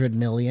 400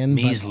 million,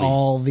 but Measly.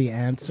 all the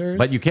answers.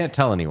 But you can't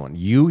tell anyone.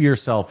 You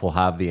yourself will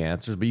have the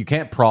answers, but you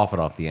can't profit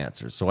off the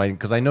answers. So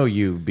because I know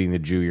you being the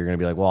Jew, you're going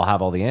to be like, well, I'll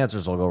have all the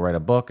answers. So I'll go write a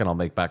book and I'll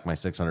make back my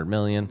 600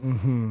 million.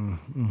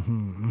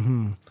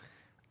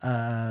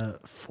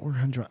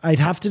 400. I'd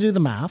have to do the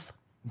math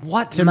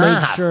What to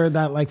make sure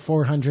that like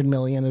 400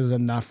 million is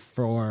enough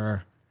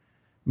for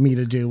me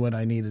to do what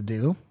I need to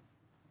do.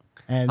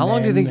 And How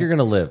long do you then- think you're going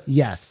to live?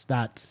 Yes,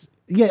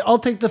 I'll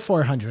take the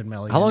 400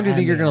 million. How long do you think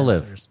and you're the gonna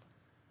live? answers.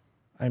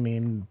 I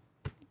mean,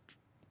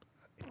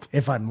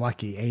 if I'm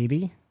lucky,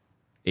 80.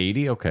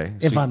 80? Okay.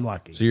 If I'm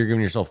lucky. So you're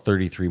giving yourself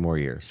 33 more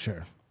years.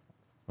 Sure.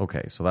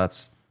 Okay. So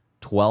that's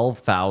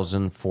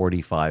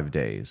 12,045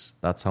 days.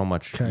 That's how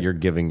much Okay. you're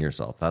giving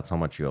yourself. That's how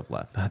much you have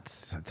left. That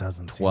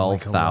doesn't seem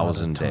like a lot of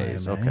 12,000 time,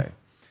 days. eh? Okay.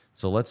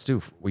 So let's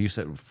do, well, you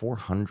said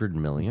 400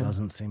 million?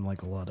 Doesn't seem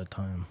like a lot of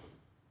time.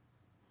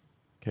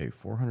 Okay.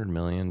 400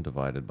 million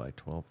divided by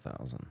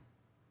 12,000.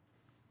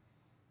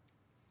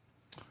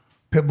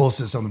 Pitbull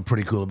says something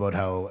pretty cool about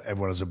how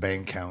everyone has a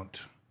bank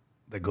account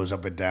that goes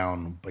up and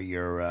down, but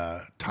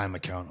your time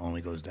account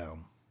only goes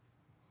down.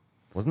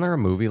 Wasn't there a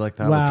movie like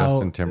that Wow. with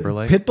Justin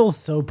Timberlake? Pitbull's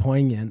so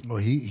poignant. Well,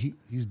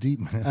 he's deep,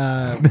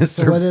 man.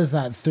 So what is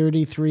that?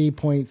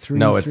 33.3?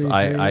 No, it's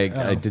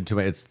I did too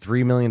much. It's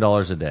 $3 million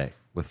a day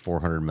with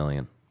 400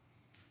 million,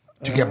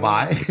 to get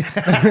by.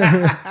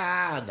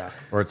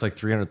 or it's like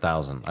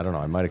 300,000. I don't know.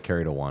 I might have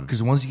carried a one.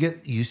 Because once you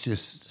get used to a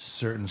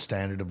certain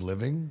standard of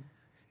living,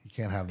 you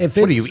can't have that. If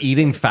What are you it's-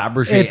 eating?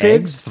 Fabergé If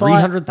eggs? it's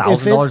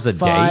 $300,000 a day.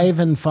 5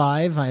 and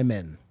 5, I'm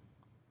in.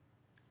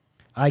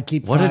 I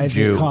keep What 5. a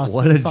Jew! It costs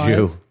What me a 5.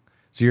 Jew!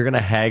 So you're gonna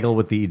haggle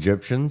with the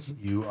Egyptians?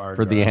 You are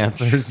for the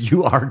garbage. answers.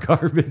 You are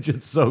garbage.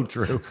 It's so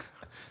true.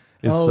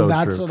 It's Oh, so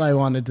that's true. what I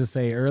wanted to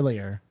say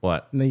earlier.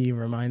 What? No, you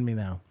remind me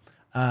now.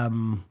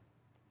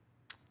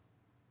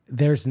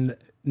 There's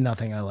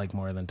nothing I like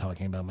more than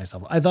talking about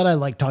myself. I thought I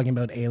liked talking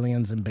about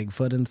aliens and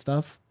Bigfoot and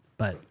stuff,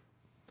 but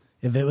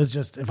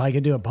if I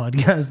could do a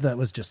podcast that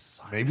was just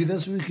science. Maybe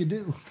that's what we could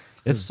do.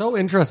 It's so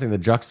interesting, the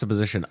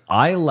juxtaposition.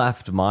 I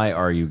left my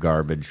Are You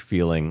Garbage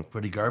feeling,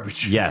 Pretty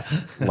garbage.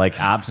 yes, like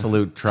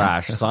absolute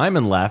trash.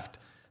 Simon left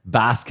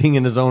basking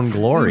in his own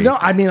glory. No,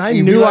 I mean I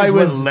You knew realize I what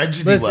was. legend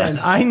he Listen, was.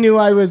 I knew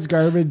I was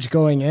garbage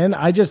going in.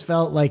 I just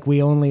felt like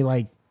we only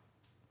got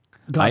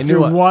I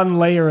through knew one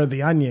layer of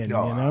the onion.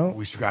 No, you know,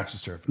 we scratched the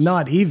surface.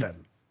 not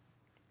even.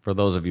 For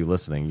those of you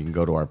listening, you can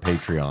go to our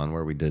Patreon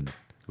where we've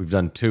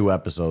done 2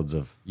 episodes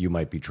of You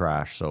Might Be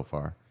Trash so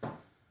far.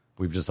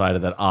 We've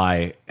decided that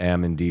I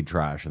am indeed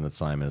trash and that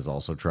Simon is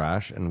also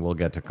trash, and we'll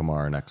get to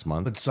Kamar next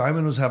month. But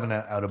Simon was having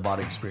an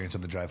out-of-body experience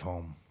on the drive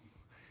home.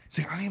 He's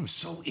like, I am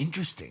so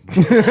interesting.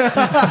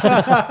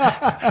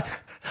 I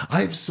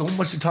have so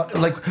much to talk.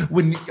 Like,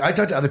 when I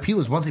talk to other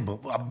people, it's one thing,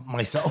 but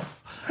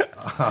myself.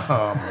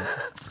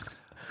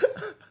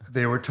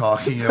 They were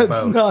talking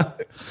about...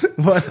 Not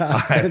what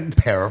I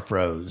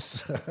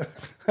paraphrase.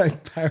 I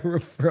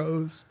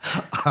paraphrase.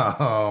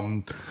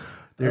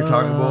 They were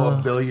talking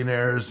about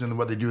billionaires and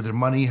what they do with their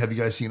money. Have you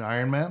guys seen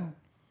Iron Man?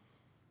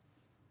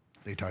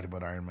 They talked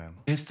about Iron Man.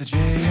 It's the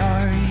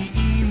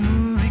JREE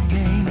movie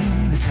game.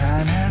 The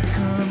time has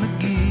come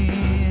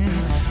again.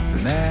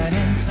 For Matt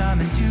and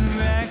Simon to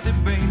rack their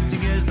brains to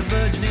guess the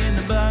budget in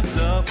the box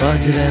office.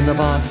 Budget in the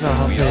box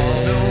office. We all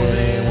know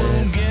they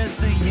won't guess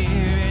the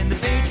year, and the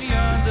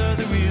Patreons are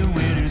the real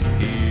winners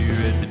here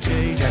at the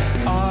JREE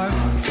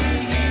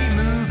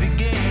movie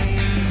game.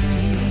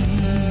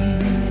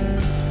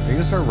 Are you going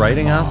to start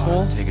writing,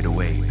 asshole? Take it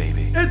away,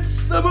 baby. It's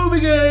the movie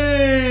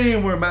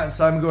game where Matt and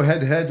Simon go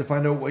head to head to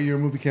find out what year a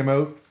movie came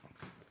out,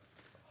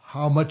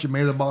 how much it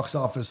made at the box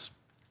office,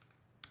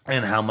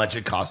 and how much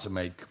it cost to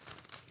make.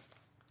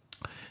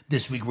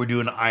 This week we're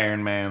doing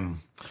Iron Man,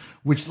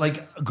 which,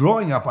 like,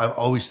 growing up, I've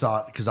always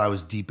thought, because I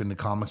was deep into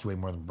comics way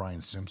more than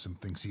Brian Simpson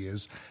thinks he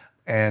is,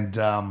 and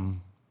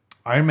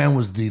Iron Man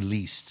was the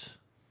least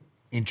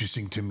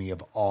interesting to me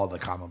of all the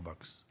comic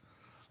books.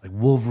 Like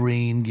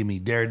Wolverine, give me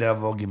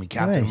Daredevil, give me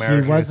Captain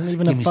America. He wasn't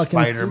even give a me fucking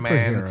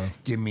Spider-Man, superhero.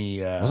 give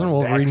me Wasn't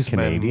Wolverine the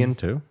X-Men. Canadian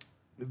too?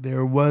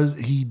 There was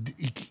he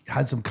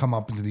had some come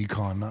up into the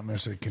Yukon, not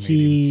necessarily Canadian.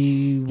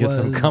 He He had was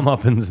some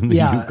comeuppance in the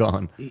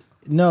Yukon.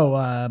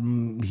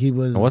 No, he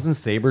was. It wasn't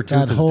Sabretooth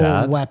that his whole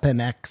dad? Weapon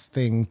X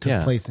thing took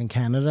Yeah. place in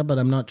Canada, but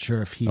I'm not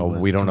sure if he Oh,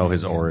 was. we don't know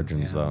his Canadian.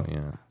 origins, though.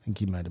 Yeah. I think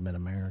he might have been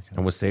American.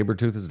 And was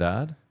Sabretooth his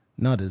dad?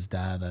 Not his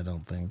dad, I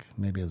don't think.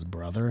 Maybe his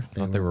brother. I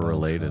thought they were both,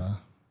 related.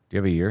 Do you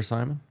have a year,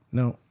 Simon?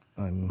 No.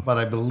 But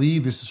I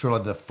believe this is sort of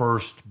like the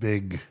first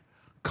big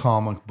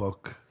comic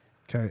book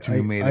Okay.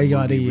 to make I a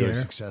got a movie year. really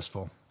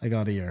successful. I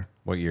got a year.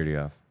 What year do you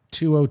have?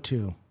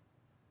 202.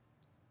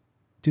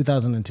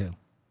 2002.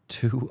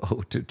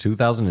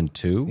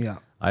 2002? Yeah.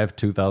 I have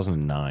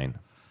 2009.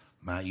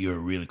 Matt, you're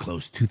really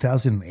close.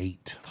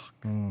 2008.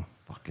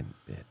 Fucking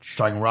bitch.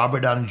 Starring Robert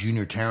Downey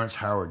Jr., Terrence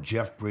Howard,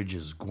 Jeff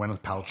Bridges,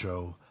 Gwyneth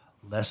Paltrow,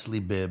 Leslie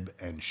Bibb,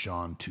 and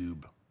Sean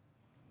Tube.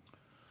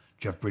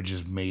 Jeff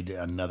Bridges made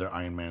another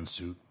Iron Man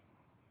suit.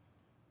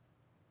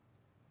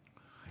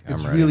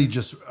 It's really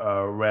just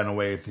ran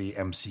away with the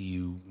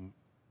MCU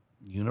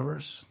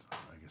universe.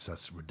 I guess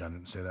that's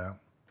redundant to say that.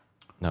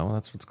 No,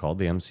 that's what's called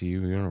the MCU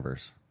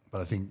universe.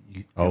 But I think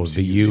Oh, MCU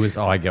the U is.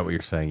 Oh, I get what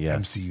you're saying. Yes,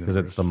 MC because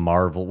it's the universe.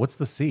 Marvel. What's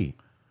the C?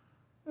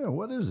 Yeah,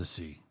 what is the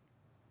C?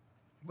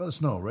 Let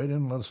us know. Write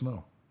in. Let us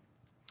know.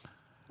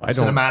 I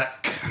don't.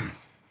 Cinematic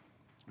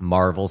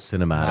Marvel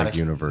Cinematic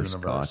Universe.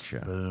 Universe.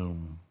 Gotcha.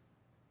 Boom.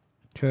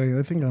 Okay,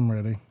 I think I'm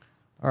ready.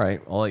 All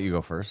right, I'll let you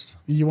go first.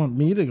 You want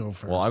me to go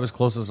first? Well, I was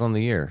closest on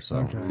the year,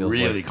 so it feels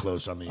Really like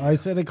close on the I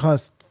said it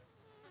cost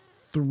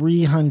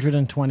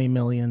 $320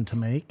 million to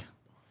make.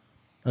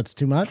 That's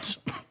too much.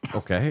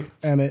 okay.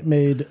 And it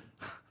made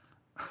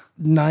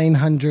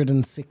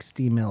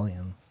 $960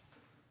 million.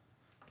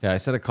 Yeah, I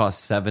said it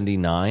cost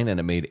 79 and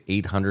it made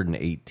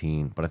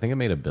 818, but I think it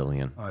made $1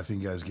 billion. I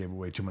think you guys gave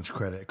away too much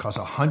credit. It cost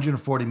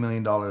 $140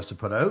 million to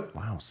put out,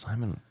 Wow,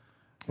 Simon.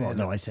 Well,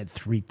 no, I said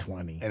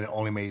 320. and it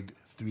only made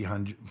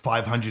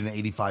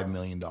 $585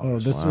 million. Oh,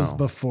 this was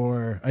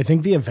before. I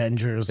think the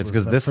Avengers. It's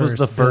was 'cause this was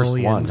the first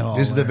one.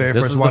 This is the very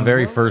This first was one. the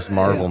very first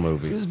Marvel It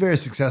movie. was very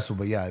successful,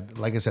 but yeah,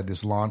 like I said,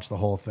 this launched the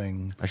whole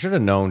thing. I should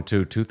have known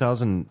too.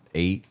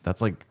 2008.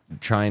 That's like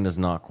China's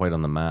not quite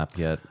on the map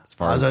yet. As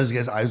far as I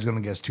was going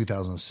to guess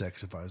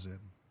 2006 if I was in,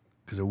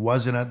 because it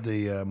wasn't at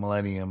the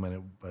Millennium,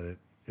 but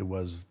it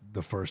was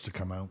the first to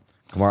come out.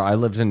 Kamar, I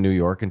lived in New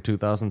York in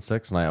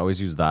 2006, and I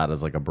always use that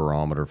as like a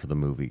barometer for the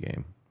movie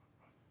game.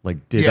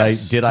 Like, did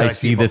Yes. I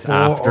see this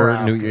before or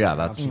after? New, after? yeah,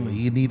 that's Absolutely.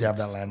 You need to have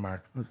that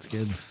landmark. That's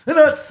good. And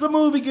that's the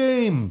movie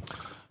game.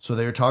 So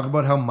they were talking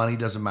about how money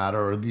doesn't matter,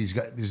 or these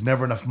guys, there's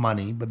never enough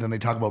money. But then they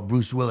talk about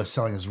Bruce Willis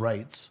selling his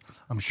rights.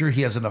 I'm sure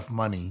he has enough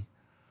money.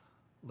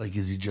 Like,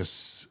 is he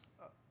just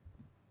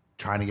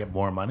trying to get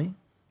more money?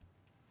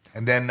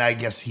 And then I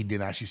guess he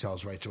didn't actually sell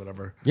his rights or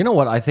whatever. You know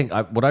what I think?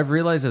 What I've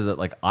realized is that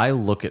like I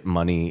look at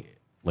money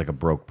like a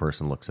broke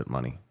person looks at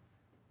money.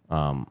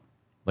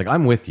 Like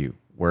I'm with you,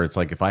 where it's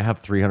like if I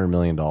have $300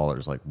 million,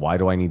 like why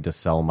do I need to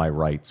sell my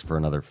rights for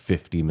another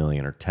 50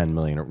 million or 10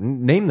 million or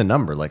name the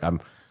number? Like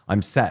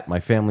I'm set. My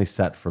family's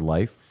set for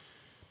life.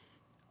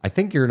 I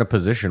think you're in a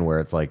position where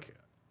it's like,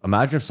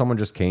 imagine if someone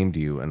just came to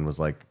you and was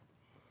like,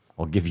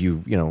 I'll give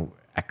you,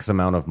 X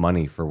amount of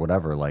money for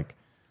whatever. Like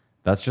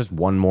that's just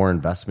one more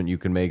investment you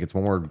can make. It's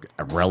one more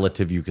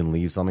relative you can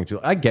leave something to.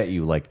 I get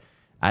you. Like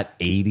at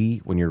 80,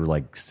 when you're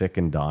like sick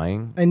and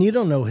dying. And you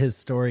don't know his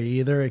story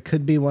either. It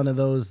could be one of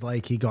those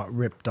like he got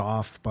ripped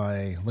off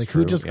by like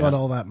true, who just got yeah.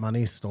 all that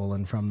money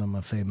stolen from them,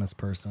 a famous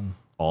person.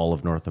 All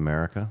of North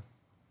America?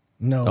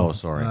 No. Oh,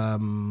 sorry.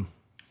 No,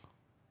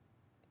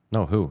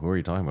 who? Who are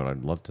you talking about?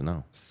 I'd love to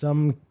know.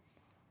 Some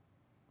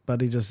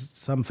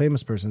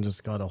famous person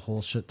just got a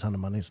whole shit ton of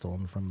money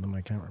stolen from them.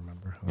 I can't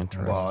remember.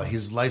 Well,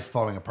 his life's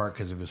falling apart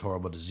because of his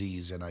horrible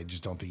disease, and I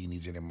just don't think he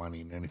needs any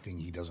money, and anything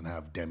he doesn't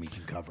have, Demi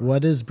can cover.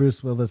 What is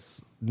Bruce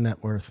Willis'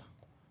 net worth?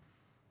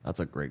 That's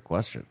a great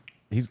question.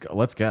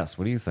 Let's guess.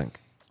 What do you think?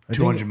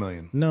 200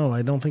 million. No,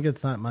 I don't think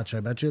it's that much. I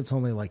bet you it's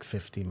only like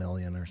 50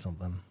 million or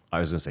something.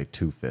 I was going to say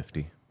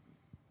 250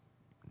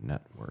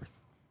 net worth.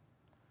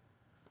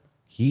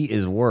 He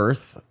is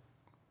worth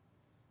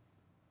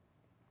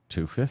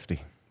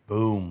 250.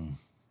 Boom.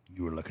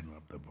 You were looking it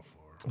up there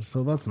before.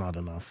 So that's not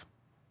enough.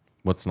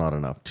 What's not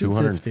enough?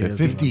 250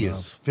 250. 50 enough.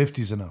 is.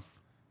 50 is enough.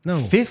 No.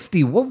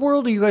 50? What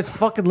world are you guys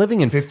fucking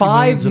living in? 50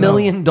 $5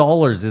 million's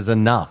million is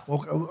enough.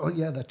 Oh,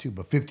 yeah, that too.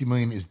 But 50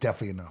 million is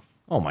definitely enough.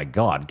 Oh my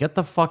God. Get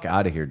the fuck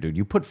out of here, dude.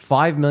 You put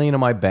 $5 million in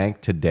my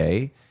bank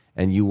today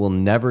and you will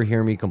never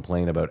hear me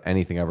complain about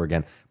anything ever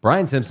again.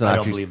 Brian Simpson I don't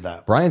actually believe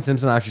that. Brian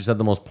Simpson actually said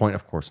the most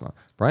of course not.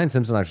 Brian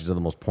Simpson actually said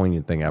the most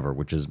poignant thing ever,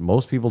 which is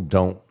most people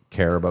don't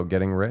care about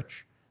getting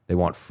rich. They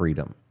want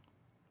freedom.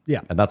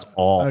 Yeah. And that's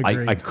all.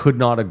 Agreed. I could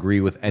not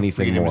agree with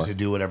anything Freedom more. is to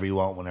do whatever you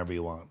want, whenever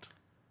you want.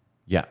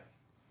 Yeah.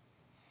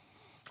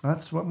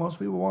 That's what most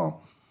people want.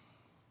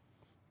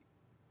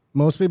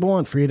 Most people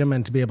want freedom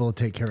and to be able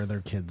to take care of their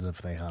kids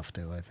if they have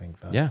to. I think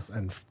that's Yeah.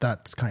 and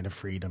that's kind of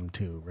freedom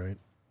too, right?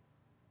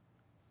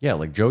 Yeah,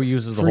 like Joe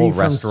uses the Free whole from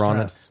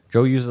restaurant. stress.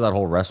 Joe uses that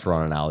whole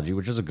restaurant analogy,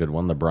 which is a good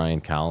one. The Brian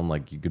Callen,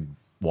 like you could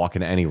walk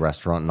into any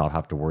restaurant and not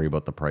have to worry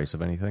about the price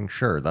of anything.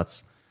 Sure,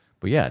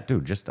 but yeah,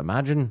 dude, just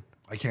imagine.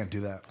 I can't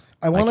do that.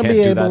 I want to can't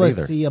be do able that to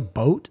either. see a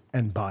boat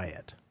and buy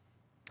it.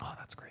 Oh,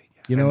 that's great.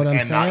 Yeah. You know what I'm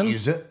and saying? not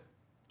use it.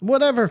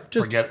 Whatever.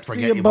 Just Forget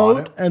see a you bought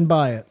boat it. and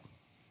buy it.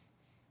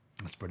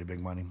 That's pretty big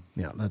money.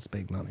 Yeah, that's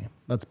big money.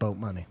 That's boat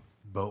money.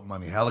 Boat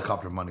money.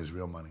 Helicopter money is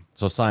real money.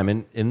 So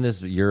Simon, in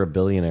this, you're a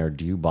billionaire.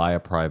 Do you buy a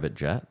private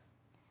jet?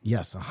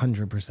 Yes,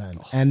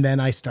 100%. And then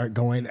I start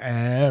going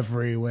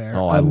everywhere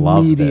Oh, I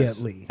love this.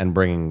 immediately. And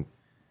bringing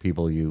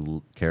people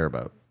you care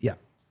about. Yeah.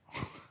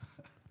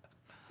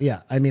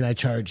 Yeah, I mean, I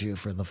charge you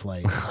for the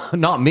flight.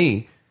 Not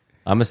me.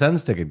 I'm a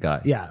Sens ticket guy.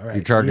 Yeah, right.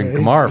 You're charging Yeah,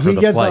 Kamar for he the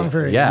gets flight. on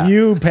for it. Yeah.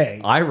 You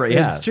pay.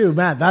 Yeah. It's true,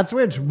 Matt. That's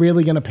where it's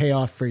really going to pay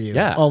off for you.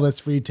 Yeah. All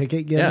this free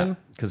ticket giving. Yeah.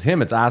 Because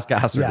him, it's ass,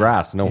 gas, or Yeah.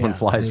 grass. No one Yeah,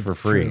 flies for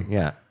it's free. true.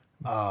 Yeah.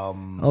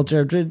 I'll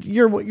charge it.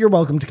 You're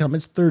welcome to come.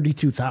 It's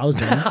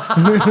 32,000.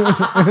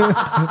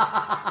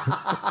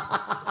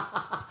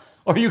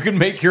 Or you can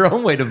make your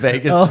own way to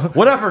Vegas.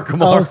 Whatever,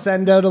 Kamar. I'll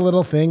send out a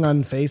little thing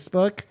on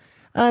Facebook.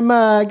 I'm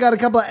got a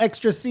couple of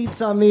extra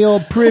seats on the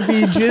old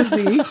Privy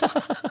Jizzy.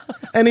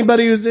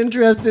 Anybody who's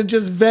interested,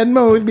 just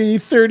Venmo with me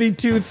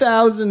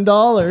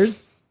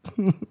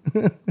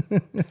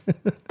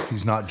 $32,000.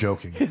 He's not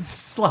joking.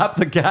 Slap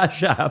the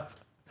Cash App.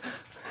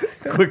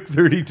 Quick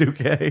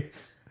 32K.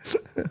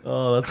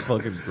 Oh, that's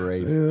fucking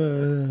great.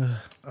 The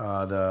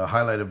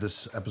highlight of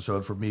this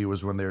episode for me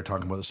was when they were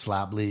talking about the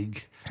slap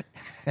league.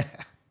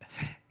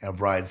 And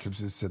Brian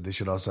Simpson said they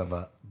should also have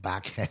a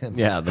backhand.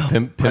 Yeah,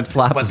 the pimp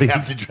slap But they league.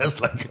 have to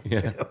dress like a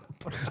pimp.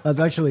 That's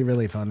actually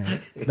really funny.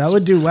 That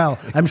would do well.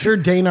 I'm sure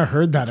Dana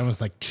heard that and was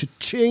like,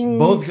 cha-ching.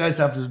 Both guys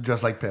have to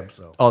dress like pimps,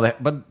 though. Oh, they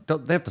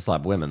have to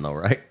slap women though,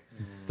 right?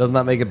 Doesn't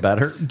that make it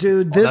better?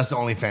 Dude, That's this the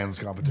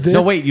OnlyFans competition. this-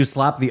 No, wait, you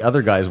slap the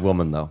other guy's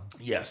woman though,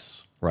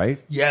 Yes. right?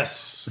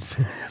 Yes.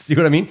 See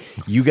what I mean?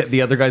 You get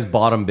the other guy's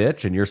bottom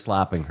bitch and you're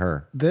slapping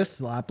her. this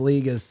slap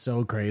league is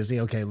so crazy.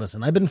 Okay,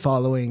 listen, I've been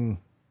following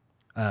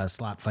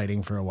slap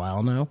fighting for a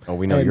while now. Oh,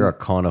 we know And- you're a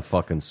con of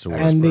fucking source.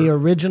 and the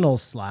original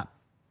slap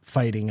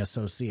fighting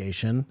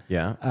association,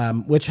 Yeah.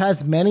 which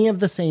has many of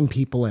the same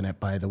people in it,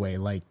 by the way.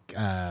 Like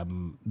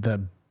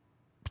the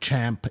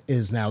champ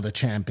is now the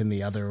champ in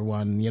the other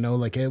one. You know,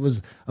 like it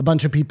was a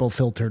bunch of people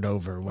filtered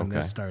over when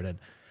this started.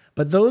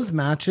 But those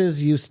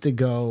matches used to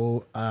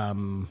go.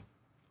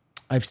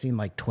 I've seen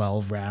like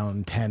 12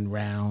 round, 10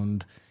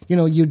 round. You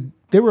know,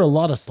 there were a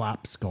lot of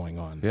slaps going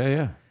on.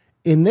 Yeah.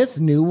 In this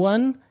new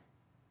one,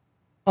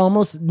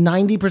 almost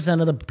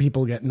 90% of the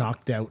people get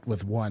knocked out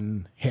with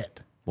one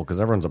hit. Well,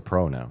 because everyone's a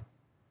pro now.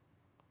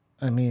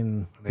 I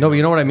mean, No, but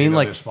you know what I they mean? know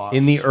Like their spots.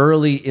 in the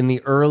early,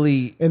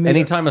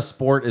 anytime a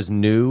sport is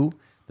new,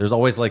 there's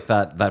always like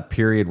that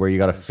period where you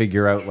got to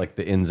figure out like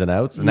the ins and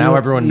outs. And now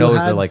everyone knows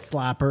had they're like,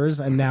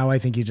 slappers, and now I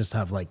think you just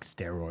have like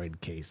steroid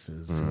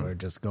cases who are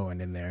just going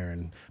in there.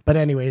 But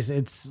anyways,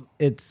 it's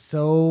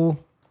so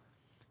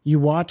you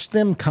watch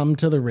them come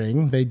to the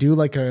ring. They do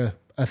like a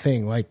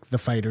thing, like the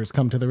fighters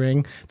come to the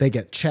ring, they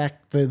get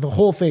checked, the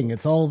whole thing,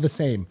 it's all the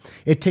same.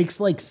 It takes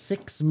like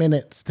 6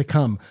 minutes to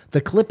come. The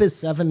clip is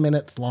 7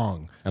 minutes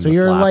long. And So the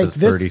you're slap like, is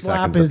 30 this slap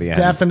seconds at is the end.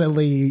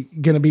 definitely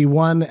going to be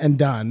one and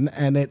done.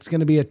 And it's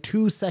going to be a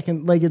 2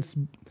 second, like it's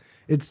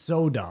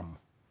so dumb.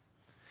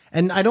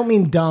 And I don't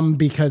mean dumb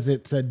because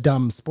it's a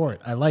dumb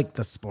sport. I like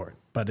the sport,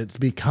 but it's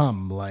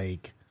become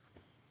like,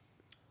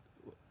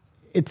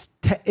 it's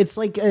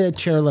like a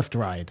chairlift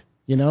ride,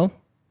 you know?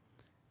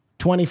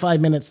 25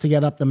 minutes to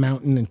get up the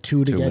mountain and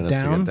 2 to 2 get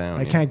minutes to down. get down,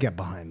 I yeah. can't get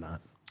behind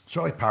that. It's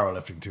sort of like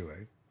powerlifting, too,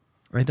 right?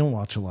 I don't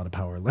watch a lot of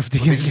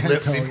powerlifting. They I just, can't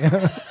lift, tell they,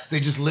 you. they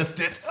just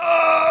lift it.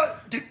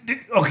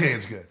 Okay,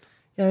 it's good.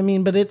 Yeah, I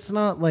mean, but it's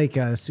not like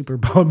a super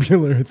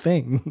popular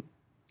thing.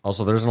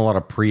 also, there isn't a lot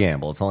of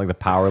preamble. It's not like the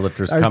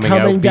powerlifters Are coming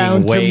coming out down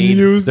being to weighed.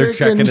 music They're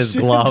checking and his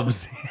shit.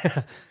 gloves.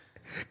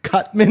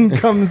 Cutman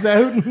comes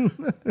out and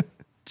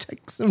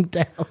checks him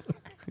down.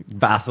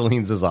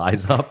 Vaseline's his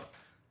eyes up.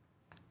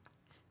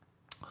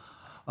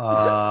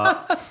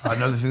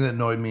 Another thing that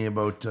annoyed me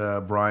about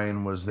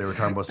Brian was they were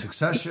talking about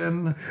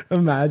Succession,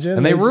 Imagine.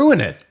 And they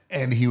ruin it.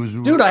 and he was...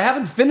 Dude, I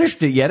haven't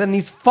finished it yet, and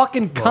these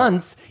fucking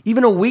cunts,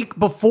 even a week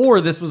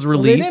before this was They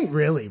released, didn't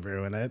really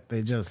ruin it.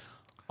 They just,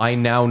 I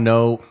now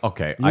know.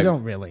 Okay, you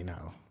don't really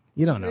know.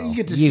 You don't know. You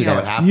get to see how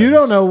it happens. You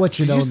don't know what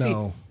you Did don't see-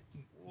 know.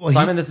 Well,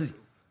 Simon, this is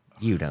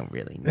you don't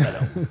really know.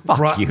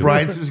 Fuck you.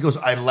 Brian Simpson goes,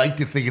 I like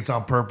to think it's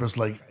on purpose.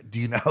 Like, do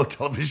you know how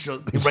television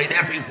shows, they write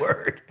every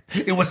word?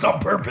 It was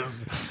on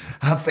purpose.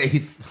 Have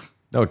faith.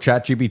 No,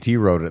 ChatGPT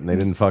wrote it, and they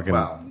didn't fucking.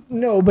 Well,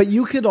 No, but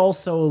you could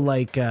also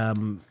like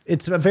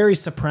it's a very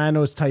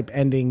Sopranos type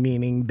ending,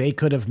 meaning they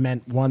could have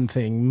meant one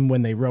thing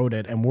when they wrote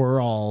it, and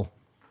we're all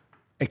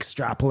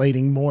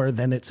extrapolating more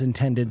than it's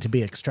intended to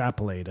be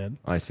extrapolated.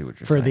 I see what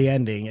you're for saying. the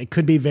ending. It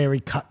could be very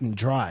cut and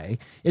dry.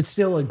 It's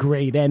still a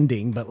great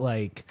ending, but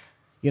like,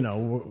 you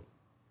know,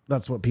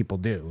 that's what people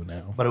do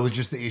now. but it was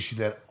just the issue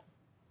that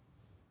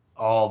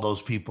all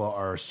those people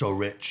are so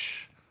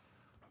rich,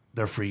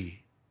 they're free.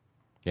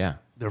 Yeah.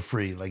 They're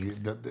free. Like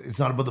it's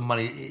not about the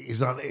money.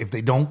 It's not if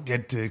they don't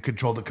get to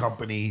control the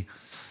company,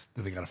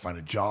 then they got to find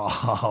a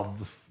job.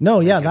 No,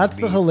 yeah, Like, that's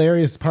it's the me.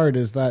 hilarious part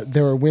is that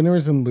there are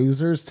winners and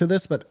losers to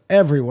this, but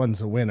everyone's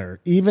a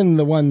winner. Even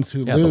the ones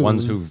who Yeah, lose the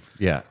ones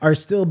who, yeah. are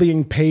still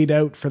being paid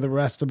out for the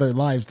rest of their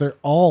lives. They're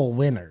all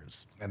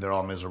winners. And they're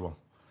all miserable.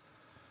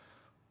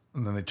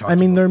 And then they talk. I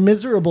mean, they're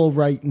miserable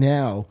right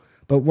now,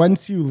 but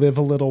once you live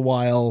a little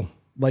while,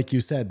 like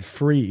you said,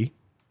 free,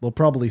 they'll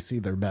probably see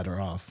they're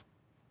better off.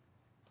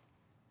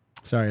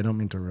 Sorry, I don't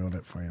mean to ruin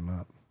it for you,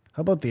 Matt.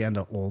 How about the end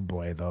of Old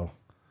Boy, though?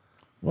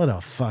 What a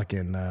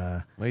fucking...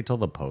 Wait till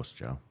the post,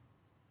 Joe.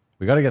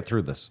 We got to get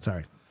through this.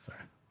 Sorry.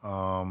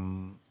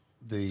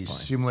 the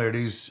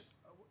similarities,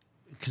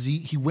 because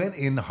he went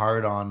in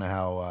hard on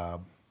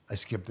how I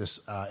skipped this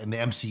in the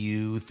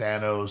MCU.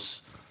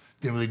 Thanos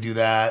didn't really do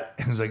that.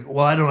 And he's like,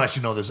 well, I don't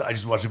actually know this. I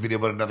just watched a video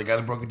about another guy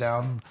that broke it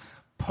down.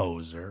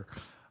 Poser.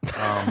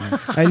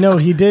 I know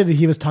he did.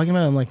 He was talking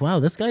about it. I'm like, wow,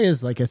 this guy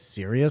is like a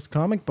serious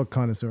comic book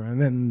connoisseur.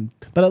 And then,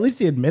 but at least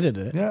he admitted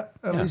it. Yeah,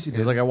 at least he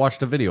He's did. like, I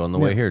watched a video on the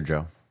way here,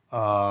 Joe.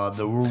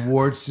 The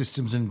reward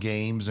systems in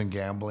games and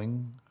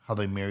gambling, how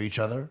they mirror each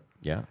other.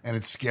 Yeah. And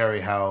it's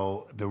scary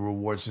how the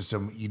reward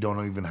system, you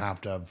don't even have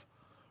to have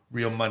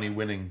real money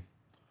winning.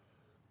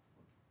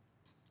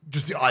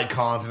 Just the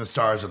icons and the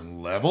stars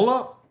and level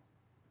up.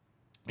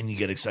 And you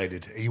get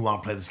excited. And you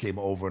want to play this game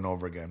over and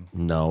over again.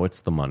 No,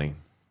 it's the money.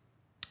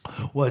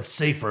 Well, it's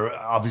safer.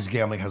 Obviously,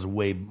 gambling has a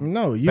way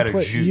No, you better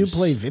play, juice. you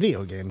play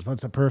video games.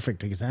 That's a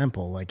perfect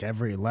example. Like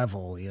every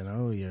level,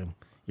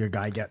 your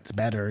guy gets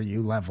better,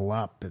 you level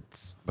up.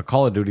 It's But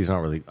Call of Duty's not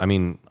really. I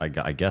mean, I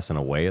guess in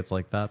a way it's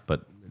like that,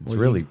 but it's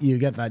really. you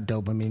get that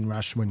dopamine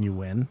rush when you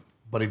win.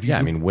 But if you Yeah, I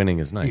could- mean, winning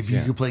is nice. if you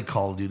Yeah. could play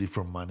Call of Duty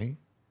for money,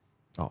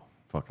 Oh,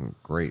 fucking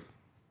great.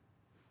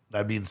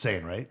 that'd be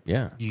insane, right?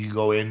 Yeah. You could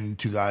go in,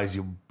 two guys,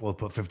 you both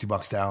put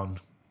 $50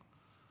 down.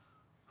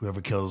 Whoever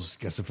kills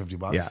gets the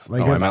 $50. Yeah,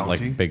 like Oh, if- I meant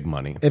Bounty. like big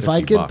money. If I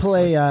 50 could bucks,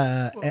 play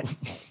like-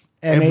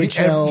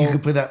 NHL, you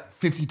could play that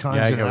 50 times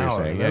Yeah, I in get an what you're hour.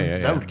 saying. That, Yeah,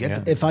 that would get yeah.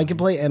 them. if I could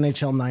play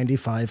NHL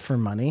 95 for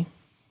money,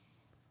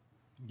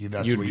 That's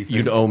what you think.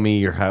 you'd owe me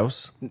your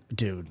house.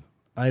 dude,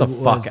 I The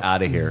was fuck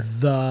out of here.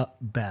 the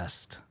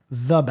best, the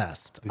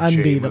The J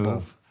unbeatable.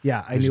 move.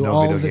 Yeah, I There's knew no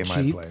all video the game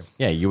I'd play. cheats.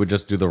 Yeah, you would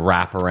just do the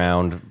wrap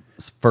around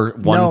for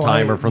one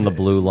timer from the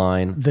blue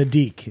line. The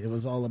deke. It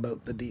was all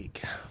about the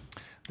deke.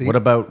 What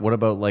about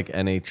like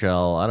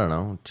NHL? I don't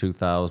know,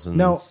 2000.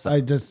 No, I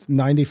just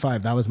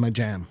 95. That was my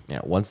jam. Yeah,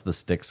 once the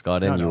sticks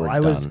got in, No, you were I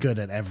done. was good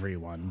at every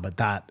one, but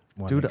that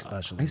one Dude,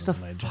 especially I used was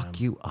to my fuck jam.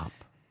 you up.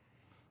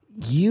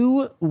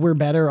 You were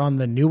better on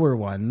the newer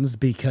ones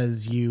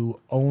because you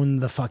own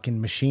the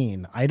fucking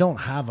machine. I don't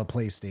have a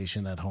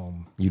PlayStation at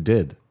home. You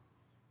did.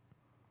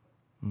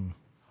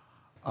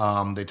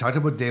 They talked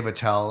about Dave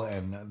Attell,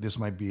 and this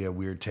might be a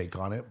weird take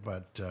on it,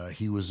 but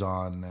he was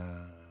on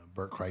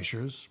Bert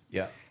Kreischer's.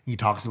 Yeah. He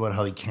talks about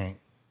how he can't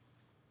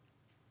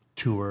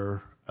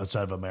tour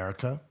outside of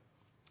America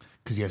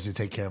because he has to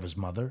take care of his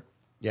mother.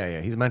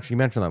 Yeah. He mentioned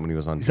that when he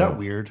was on. Is Joe. that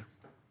weird?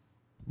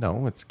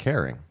 No, it's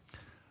caring.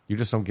 You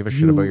just don't give a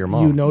shit about your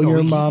mom. You know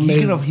your mom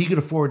is. He could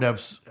afford to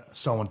have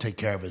someone take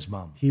care of his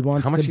mom. He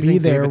wants How much to do you be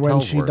think there David when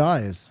Tell's she worth?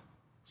 dies.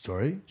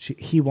 Sorry?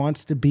 He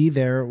wants to be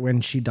there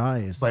when she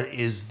dies. But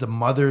is the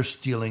mother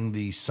stealing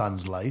the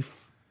son's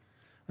life?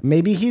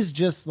 Maybe he's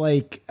just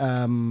like,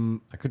 That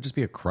could just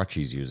be a crutch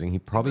he's using. He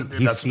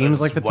That's- seems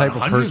like the type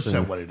of 100%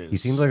 person. what it is. He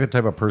seems like the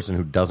type of person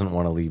who doesn't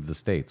want to leave the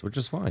States, which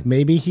is fine.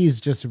 maybe he's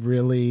just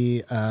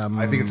really. I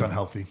think it's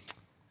unhealthy.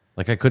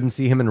 Like I couldn't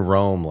see him in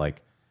Rome.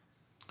 Like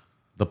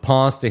the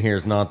pasta here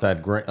is not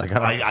that great. Like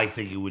I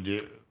think it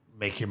would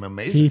make him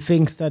amazing. He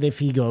thinks that if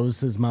he goes,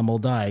 his mom will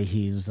die.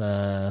 He's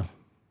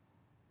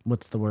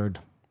what's the word?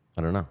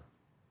 I don't know.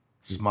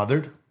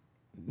 Smothered?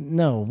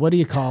 No, what do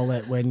you call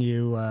it when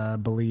you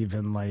believe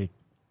in like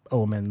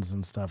omens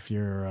and stuff?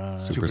 You're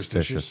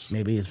Superstitious.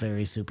 maybe he's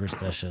very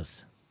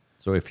superstitious.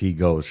 So if he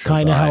goes, she'll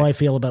Kind of die. how I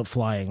feel about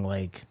flying.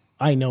 Like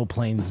I know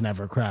planes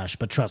never crash,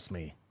 but trust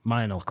me,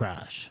 mine'll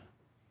crash.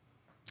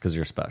 because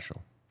you're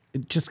special.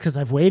 Just because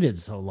I've waited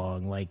so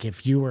long. Like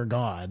if you were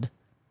God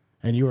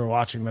and you were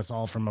watching this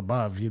all from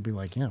above, you'd be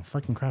like, yeah,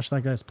 fucking crash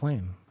that guy's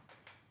plane.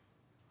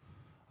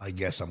 I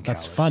guess I'm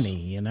That's callous. funny,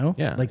 you know?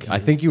 Yeah, Like I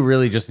think you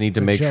really just need to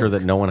the make sure joke.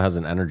 that no one has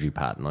an energy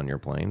patent on your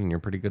plane, and you're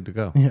pretty good to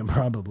go. Yeah,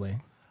 probably.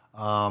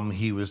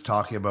 He was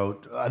talking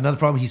about another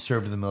problem. He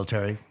served in the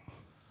military.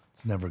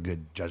 It's never a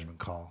good judgment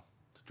call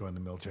to join the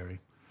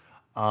military.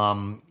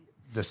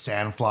 The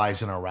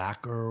sandflies in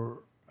Iraq, or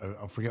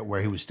I forget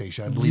where he was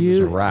stationed. I believe it was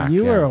Iraq. Iraq,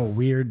 You yeah. are a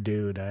weird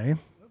dude, eh?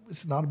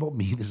 it's not about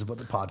me. This is about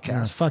the You're a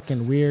podcast.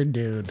 fucking weird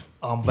dude.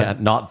 But Yeah,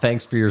 not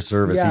thanks for your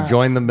service. Yeah, he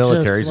joined the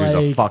military, just so he's a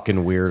like- fucking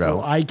weirdo.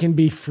 So I can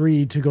be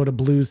free to go to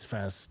Blues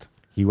Fest.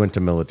 He went to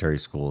military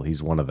school.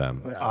 He's one of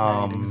them.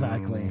 Right,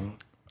 exactly.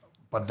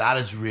 But that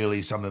is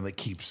really something that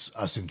keeps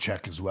us in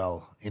check as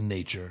well in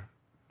nature.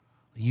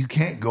 You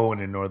can't go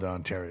into Northern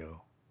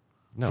Ontario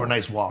for a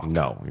nice walk.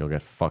 No, you'll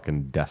get fucking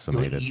You'll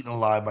decimated. get eaten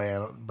alive by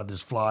animals. But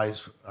there's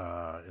flies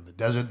in the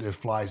desert. There's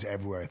flies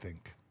everywhere, I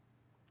think.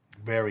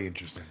 Very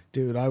interesting.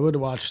 Dude, I would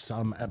watch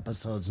some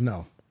episodes.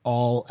 No,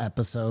 all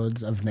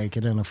episodes of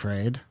Naked and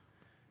Afraid.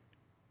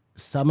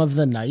 Some of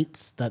the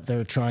nights that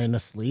they're trying to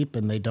sleep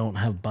and they don't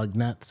have bug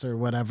nets or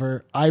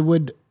whatever, I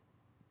would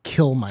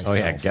kill myself. Oh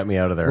yeah, get me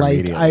out of there Like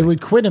immediately. I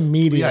would quit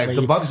immediately. Yeah, if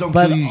the bugs don't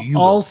but kill you, you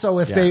will. also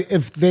if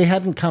they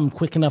hadn't come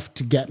quick enough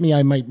to get me,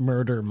 I might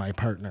murder my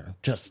partner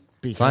just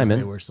because Simon,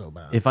 they were so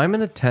bad. if I'm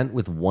in a tent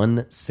with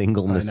one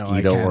single I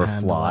mosquito can't or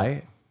handle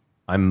fly,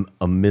 I'm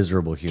a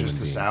miserable human Just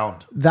the being.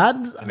 sound. that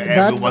And every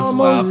that's once in a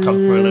while, almost come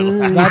for a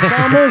little. that's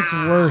almost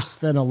worse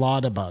than a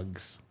lot of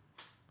bugs.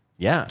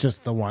 Yeah,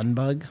 Just the one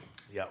bug.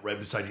 Yeah, right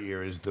beside your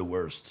ear is the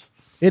worst.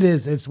 It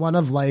is. It's one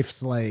of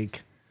life's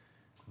like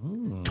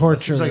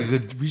torture. Seems like a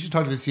good. We should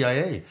talk to the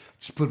CIA.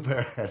 Just put a pair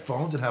of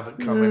headphones and have it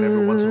come in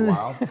every once in a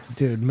while.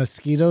 Dude,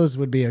 mosquitoes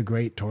would be a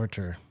great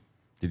torture.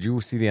 Did you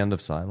see the end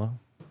of Silo?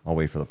 I'll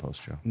wait for the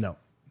post show. No.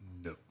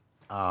 No.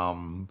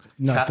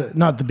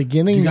 Not the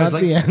beginning, Do you guys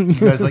not like? the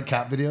end. You guys like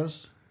cat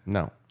videos?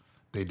 No.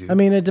 They do. I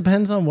mean, it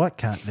depends on what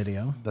cat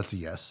video. That's a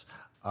yes.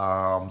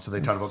 So they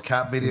talked about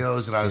cat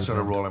videos, and I was sort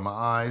of rolling my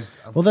eyes.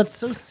 Well, that's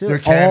so silly. There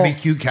can be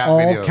cute cat all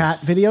videos. cat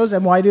videos,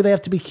 and why do they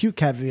have to be cute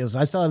cat videos?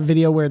 I saw a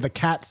video where the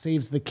cat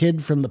saves the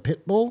kid from the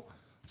pit bull.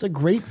 It's a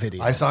great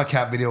video. I saw a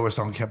cat video where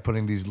someone kept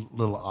putting these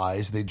little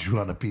eyes they drew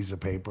on a piece of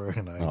paper,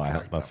 and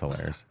That's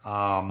hilarious.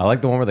 I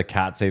like the one where the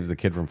cat saves the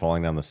kid from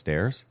falling down the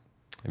stairs.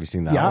 Have you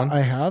seen that Yeah, one?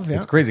 I have, yeah.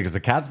 It's crazy because the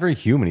cat's very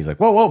human. He's like,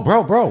 whoa, whoa,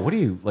 bro, what are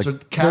you like? So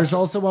There's cats.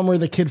 also one where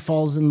the kid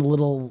falls in the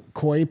little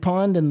koi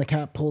pond and the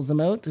cat pulls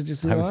him out. Did you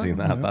see I haven't that? seen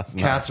that. That's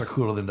Cats nuts. are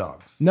cooler than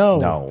dogs. No.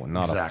 No,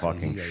 not Exactly. a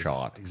fucking You guys-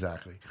 shot.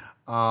 Exactly.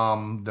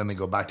 Then they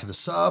go back to the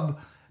sub.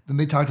 Then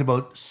they talked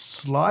about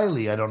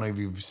slyly. I don't know if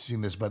you've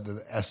seen this, but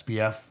the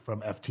SBF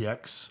from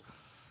FTX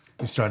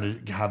is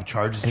starting to have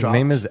charges His dropped.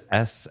 name is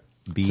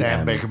SBM.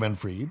 Sam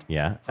Bakerman-Fried.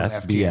 Yeah, from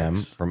SBM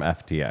FTX. from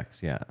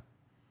FTX. Yeah.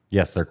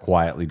 Yes, they're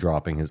quietly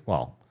dropping his.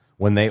 Well,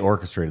 when they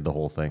orchestrated the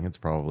whole thing, it's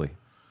probably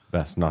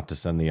best not to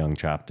send the young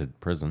chap to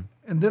prison.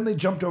 And then they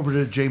jumped over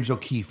to James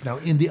O'Keefe. Now,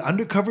 in the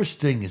undercover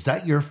sting, is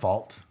that your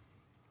fault?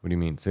 What do you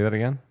mean? Say that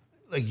again?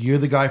 Like, you're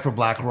the guy for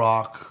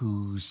BlackRock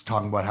who's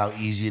talking about how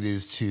easy it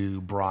is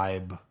to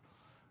bribe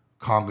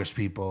Congress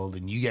people,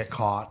 then you get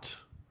caught.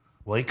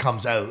 Well, it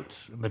comes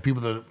out, and the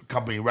people at the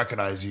company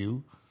recognize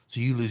you, so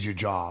you lose your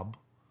job.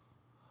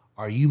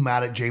 Are you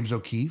mad at James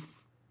O'Keefe?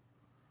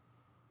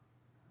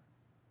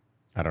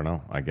 I don't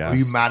know. I guess. Are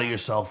you mad at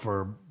yourself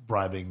for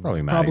bribing?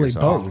 Probably mad at Probably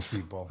yourself. both.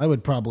 people. I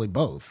would probably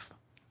both.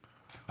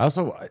 I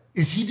also,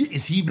 Is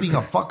he being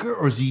a fucker,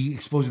 or is he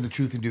exposing the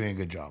truth and doing a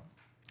good job?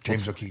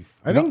 James O'Keefe.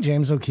 I think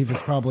James O'Keefe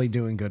is probably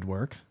doing good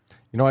work.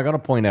 I got to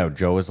point out,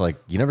 Joe is like,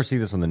 you never see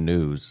this on the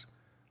news.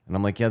 And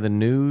I'm like, yeah, the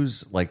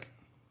news, like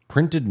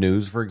printed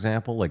news, for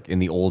example, like in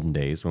the olden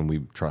days when we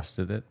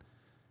trusted it,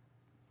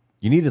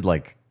 you needed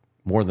like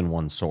more than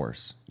one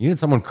source. You needed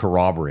someone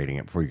corroborating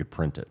it before you could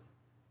print it.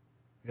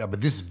 Yeah, but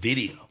this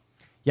video.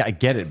 Yeah, I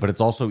get it, but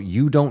it's also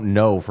you don't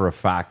know for a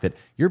fact that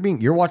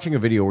you're watching a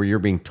video where you're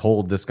being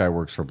told this guy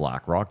works for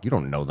BlackRock. You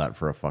don't know that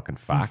for a fucking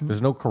fact.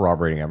 There's no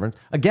corroborating evidence.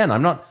 Again,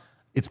 I'm not.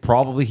 It's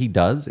probably he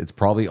does. It's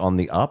probably on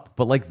the up,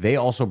 but like they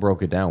also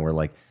broke it down. Where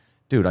like,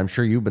 dude, I'm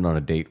sure you've been on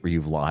a date where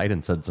you've lied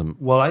and said some.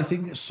 Well, I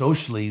think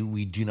socially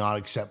we do not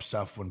accept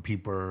stuff when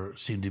people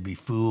seem to be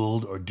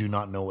fooled or do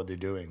not know what they're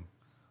doing.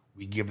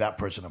 We give that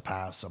person a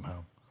pass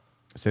somehow.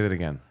 Say that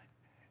again.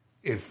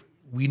 If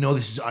we know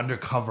this is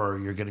undercover,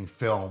 you're getting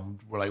filmed,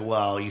 we're like,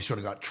 well, you sort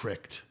of got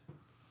tricked.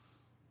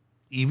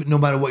 Even no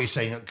matter what you're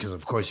saying, because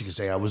of course you can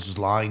say I was just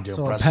lying to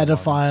So a impress someone.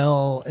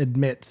 pedophile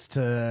admits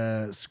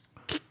to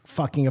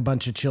fucking a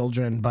bunch of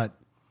children, but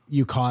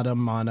you caught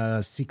him on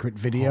a secret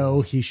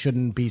video. He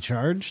shouldn't be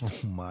charged.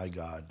 Oh my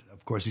God!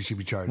 Of course he should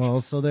be charged. Well,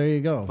 so there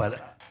you go. But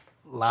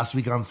last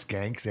week on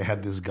Skanks, they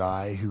had this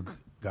guy who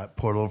got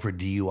pulled over for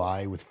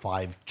DUI with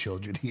 5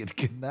 children he had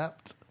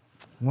kidnapped,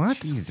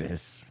 What?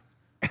 Jesus.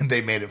 and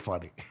they made it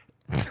funny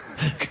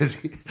because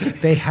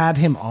They had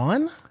him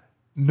on?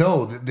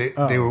 they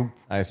were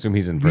I assume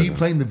he's in prison.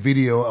 replaying the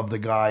video of the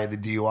guy at the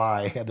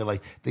DUI, and they're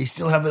like, they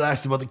still haven't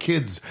asked about the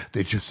kids.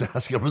 They just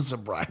ask him for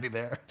sobriety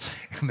there,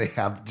 and they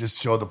have to just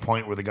show the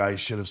point where the guy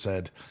should have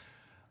said,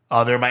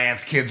 "Oh, they're my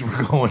aunt's kids.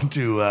 We're going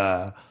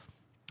to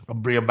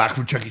bring them back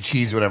from Chuck E.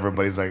 Cheese, or whatever."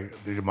 But he's like,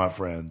 "They're my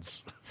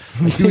friends."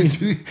 He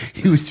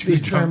was too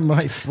These are drunk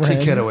my to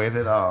friends. get away with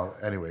it. Oh,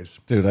 anyways,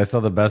 Dude, I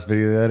saw the best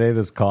video the other day.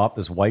 This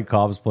white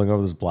cop is pulling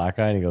over this black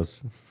guy, and he goes,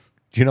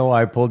 "Do you know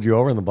why I pulled you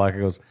over?" And the black guy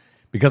goes,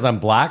 "Because I'm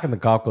black." And the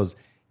cop goes,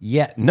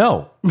 Yeah,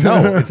 no.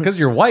 It's because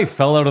your wife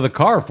fell out of the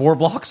car 4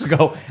 blocks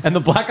ago, and the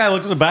black guy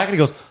looks in the back and he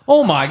goes,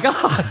 "Oh my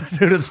god,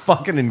 dude, it's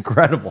fucking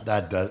incredible."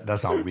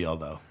 That's not real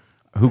though.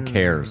 Who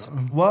cares?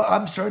 Well,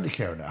 I'm starting to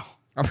care now.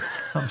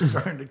 I'm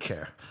starting to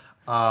care.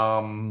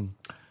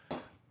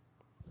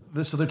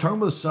 So they're talking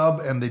about the sub,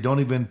 and they don't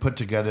even put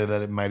together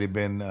that it might have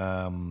been.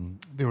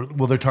 They're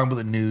talking about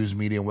the news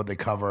media and what they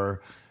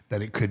cover,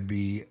 that it could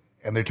be,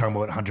 and they're talking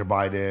about Hunter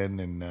Biden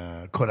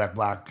and Kodak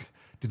Black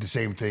did the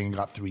same thing,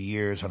 got 3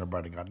 years. Hunter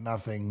Biden got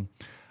nothing.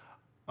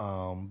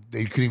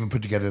 They couldn't even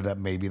put together that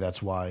maybe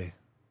that's why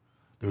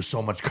there was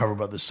so much cover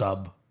about the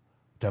sub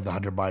to have the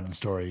Hunter Biden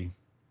story.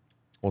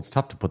 Well, it's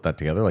tough to put that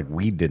together. Like,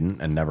 we didn't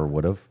and never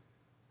would have.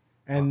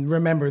 And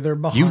remember, they're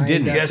behind. You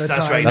didn't. at Yes, the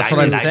that's time. right. That's what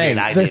I'm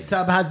saying. The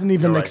sub hasn't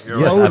even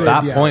exploded Yes, at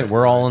that yet. point,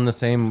 we're all in the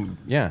same.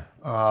 Yeah.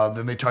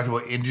 Then they talked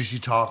about industry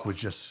talk, which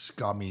just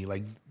got me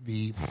like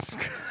the.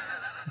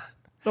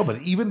 No,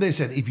 but even they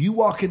said if you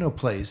walk into a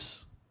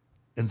place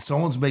and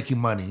someone's making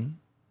money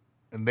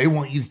and they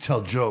want you to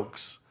tell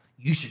jokes,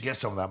 you should get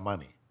some of that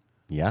money.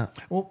 Yeah.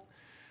 Well,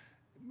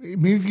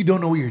 maybe if you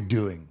don't know what you're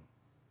doing,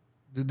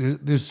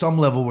 there's some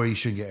level where you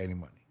shouldn't get any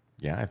money.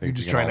 Yeah, I think You're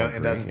just we can trying all to,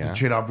 and agree, that's the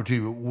trade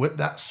opportunity. But with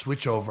that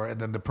switch over,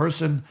 and then the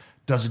person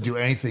doesn't do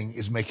anything,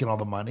 is making all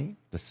the money.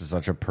 This is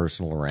such a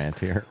personal rant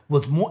here. Well,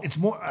 it's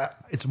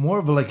more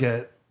of like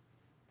a.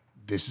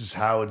 This is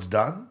how it's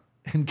done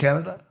in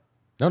Canada.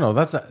 No,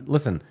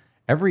 listen,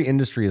 every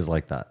industry is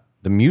like that.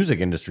 The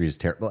music industry is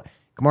terrible.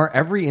 Kamar,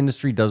 every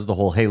industry does the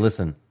whole, hey,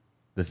 listen,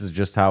 this is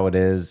just how it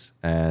is.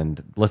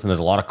 And listen, there's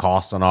a lot of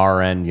costs on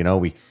our end. You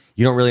don't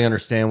really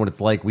understand what it's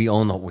like. We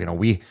own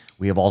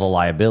we have all the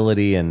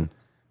liability, and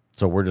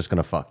so we're just going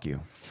to fuck you.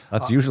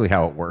 That's usually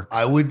how it works.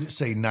 I would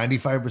say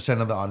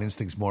 95% of the audience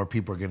thinks more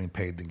people are getting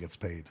paid than gets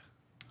paid.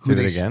 Say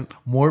that again?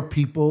 More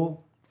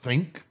people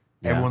think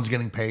everyone's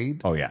getting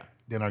paid. Oh, yeah.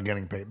 Than are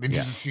getting paid. They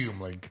just assume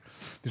like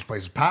this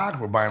place is packed.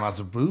 We're buying lots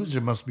of booze.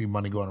 There must be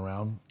money going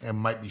around, and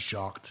might be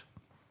shocked.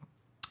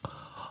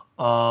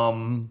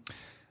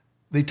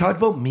 They talked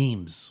about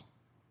memes,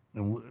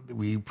 and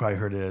we probably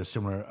heard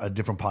a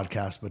different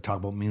podcast, but talk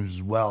about memes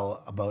as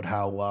well, about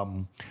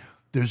how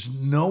there's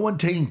no one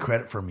taking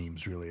credit for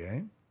memes, really,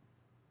 eh?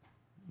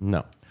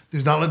 No.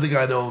 There's not like the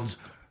guy that owns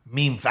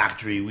Meme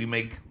Factory. We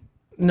make.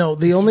 No,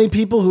 the only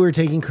people who were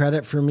taking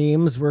credit for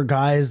memes were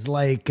guys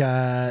like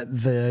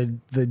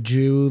the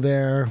Jew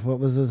there. What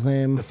was his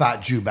name? The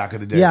fat Jew back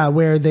in the day. Yeah,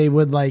 where they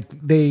would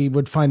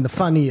find the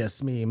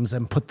funniest memes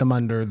and put them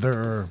under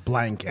their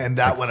blanket. And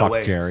that went Fuck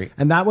away. Jerry.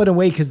 And that went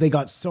away because they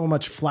got so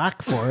much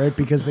flack for it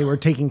because they were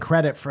taking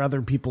credit for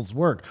other people's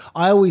work.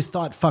 I always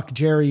thought fuck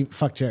Jerry,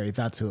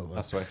 that's who it was.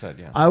 That's what I said,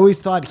 yeah. I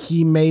always thought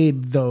he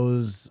made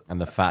those.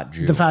 And the fat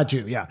Jew. The fat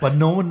Jew, yeah. But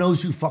no one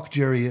knows who fuck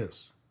Jerry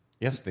is.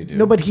 Yes, they do.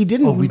 No, but he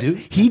didn't. Oh, we do?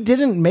 He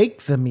didn't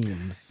make the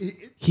memes.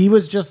 He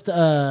was just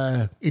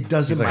It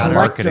doesn't like a matter.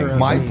 marketing of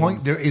My memes. point,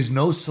 there is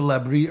no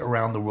celebrity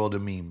around the world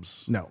of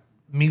memes. No.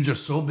 Memes are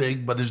so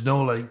big, but there's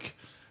no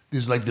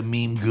there's like the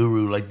meme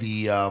guru, like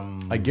the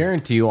I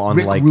guarantee you on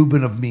Rick like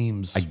Rubin of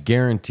memes. I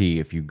guarantee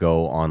if you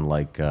go on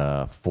like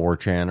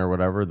 4chan or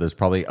whatever, there's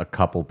probably a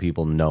couple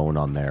people known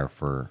on there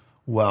for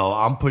Well,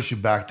 I'm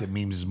pushing back that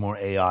memes is more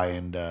AI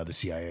and the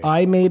CIA.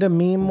 I made a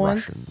meme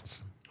once.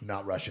 Russians.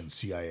 Not Russian,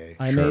 CIA.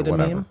 I Sure, made a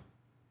whatever. meme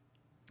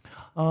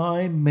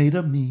I made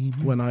a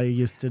meme. when I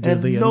used to do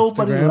And the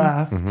nobody Instagram,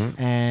 laughed.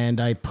 and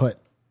I put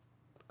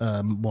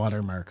a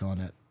watermark on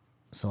it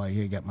so I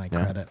could get my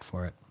credit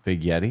for it.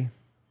 Big Yeti.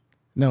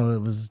 No,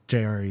 it was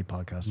JRE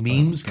podcast.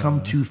 Memes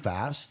come too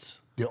fast.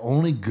 The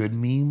only good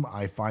meme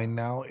I find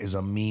now is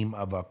a meme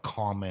of a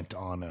comment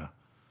on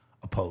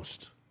a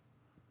post.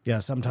 Yeah,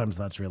 sometimes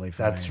that's really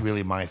funny. That's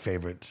really my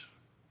favorite.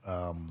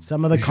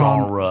 Some of the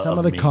genre some of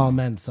of the meme.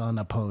 comments on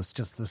a post,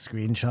 just the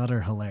screenshot, are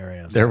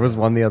hilarious. There was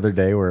one the other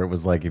day where it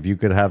was like, if you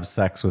could have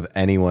sex with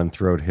anyone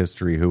throughout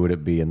history, who would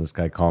it be? And this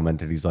guy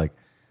commented, he's like,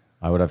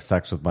 I would have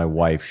sex with my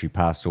wife. She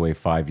passed away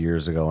 5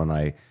 years ago, and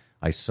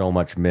I so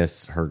much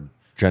miss her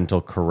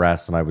gentle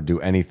caress, and I would do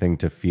anything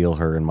to feel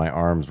her in my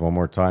arms one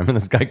more time. And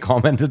this guy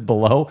commented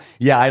below,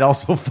 yeah, I'd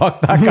also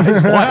fuck that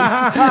guy's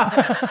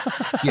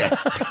wife.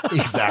 Yes,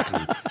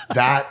 exactly.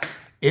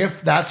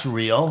 If that's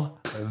real,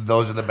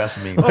 those are the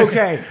best memes.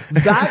 Okay,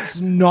 that's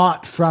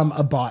not from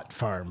a bot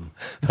farm.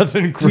 That's Do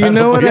incredible. you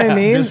know what I Yeah.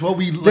 mean? This is what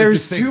we like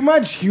There's to think. too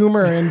much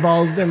humor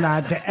involved in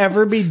that to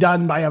ever be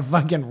done by a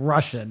fucking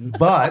Russian.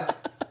 But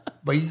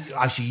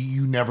actually,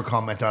 you never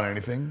comment on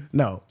anything.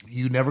 No.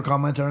 You never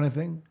comment on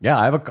anything. Yeah,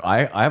 I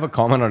have a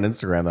comment on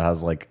Instagram that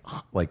has like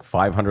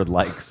 500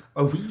 likes.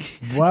 Oh,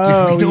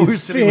 Whoa, did we know we're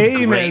he's sitting with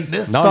famous.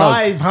 greatness? No,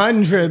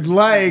 500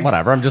 likes.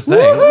 Whatever, I'm just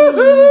saying.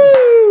 Woo-hoo!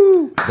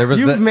 There was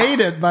You've made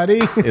it, buddy.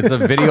 it's a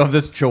video of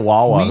this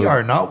chihuahua. We who-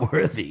 are not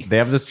worthy. They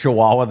have this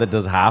chihuahua that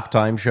does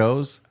halftime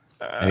shows,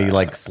 and he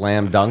like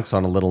slam dunks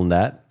on a little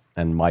net.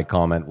 And my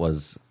comment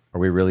was,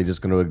 are we really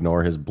just going to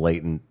ignore his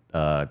blatant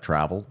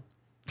travel?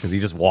 Because he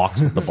just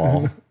walks with the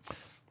ball.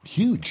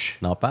 Huge.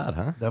 Not bad,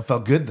 huh? That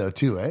felt good though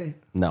too, eh?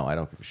 No, I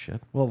don't give a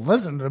shit. Well,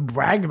 listen, to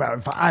brag about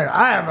it.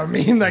 I have a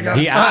meme that got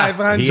He asked.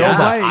 500 He asked.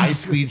 I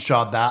likes.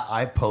 screenshot that.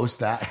 I post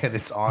that, and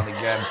it's on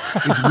again.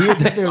 It's weird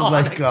that there's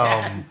like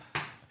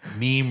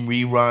meme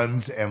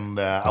reruns, and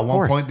at one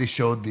course. point they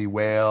showed the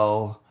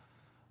whale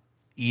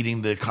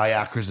eating the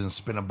kayakers and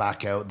spinning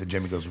back out. Then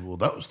Jimmy goes, "Well,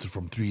 that was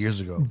from 3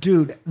 years ago."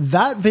 Dude,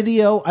 that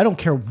video, I don't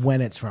care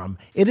when it's from.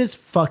 It is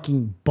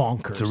fucking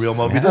bonkers. It's a real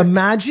Moby Dick.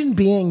 Imagine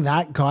being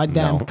that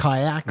goddamn No.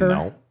 kayaker.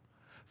 No.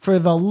 For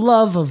the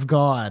love of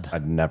God.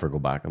 I'd never go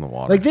back in the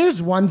water. Like,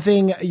 there's one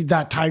thing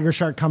that tiger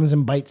shark comes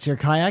and bites your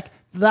kayak.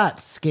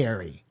 That's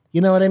scary. You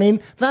know what I mean?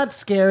 That's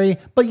scary,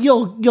 but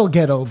you'll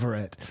get over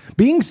it.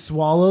 Being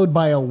swallowed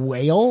by a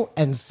whale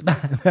and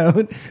spat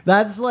out,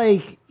 that's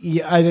like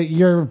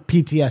you're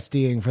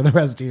PTSDing for the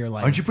rest of your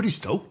life. Aren't you pretty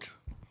stoked?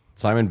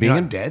 Simon You're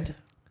Bean? not dead.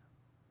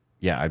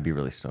 Yeah, I'd be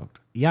really stoked.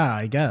 Yeah,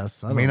 I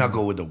guess. I may not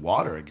go with the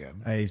water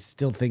again. I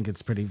still think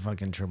it's pretty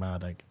fucking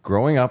traumatic.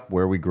 Growing up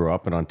where we grew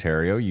up in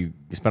Ontario, you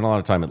spend a lot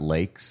of time at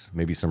lakes,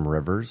 maybe some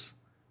rivers.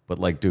 But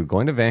like, dude,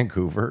 going to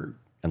Vancouver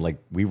and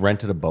like we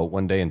rented a boat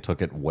one day and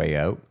took it way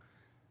out.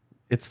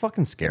 It's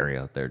fucking scary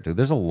out there, dude.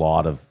 There's a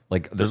lot of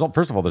like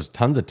first of all, there's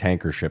tons of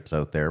tanker ships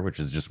out there, which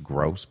is just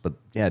gross. But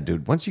yeah,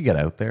 dude, once you get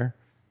out there,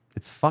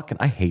 it's fucking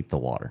I hate the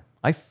water.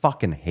 I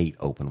fucking hate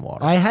open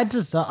water.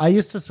 I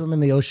used to swim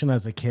in the ocean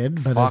as a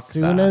kid, but Fuck as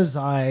soon that. as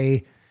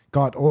I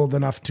got old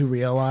enough to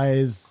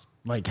realize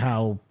like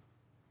how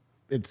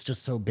it's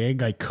just so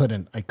big, I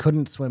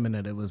couldn't swim in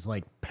it. It was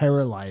like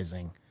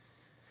paralyzing.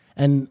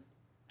 And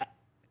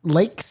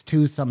lakes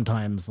too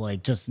sometimes,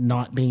 like just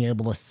not being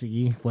able to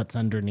see what's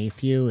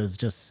underneath you is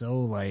just so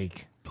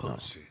like,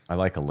 Pussy. I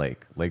like a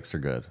lake. Lakes are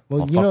good.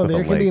 well, I'll you fuck know, with a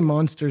there can be lake.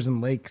 monsters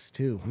in lakes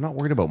too. I'm not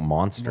worried about Well,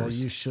 monsters.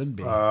 you should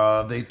be.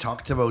 They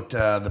talked about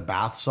the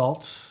bath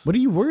salts. What are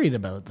you worried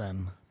about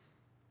then?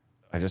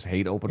 I just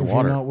hate open If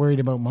water. you're not worried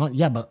about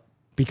yeah, but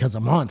because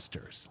of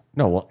monsters.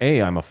 No, well,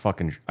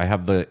 I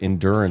have the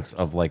endurance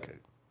of like,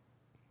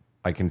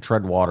 I can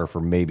tread water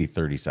for maybe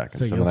 30 seconds,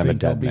 So and you'll then I'm a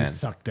think you'll dead be man.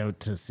 sucked out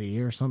to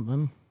sea or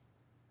something?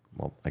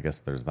 Well, I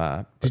guess there's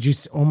that. Did you?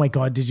 Oh my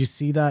God! Did you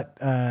see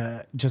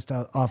that? Just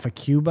off of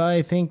Cuba,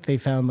 I think they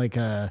found like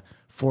a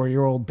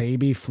 4-year-old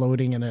baby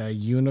floating in a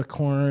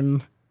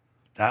unicorn,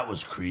 That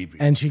was creepy.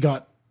 and she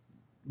got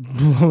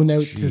blown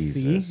out to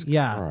sea. Jesus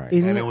Yeah, Christ.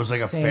 And it was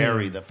like a Insane.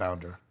 fairy that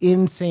found her.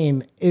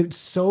 Insane! It's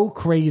so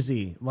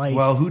crazy. Like,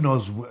 Well, who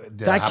knows?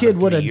 That kid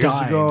would have years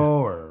died. ago,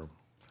 or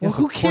well,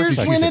 who cares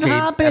Did she when it escape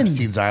happened?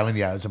 Epstein's Island.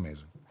 Yeah, it's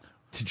amazing.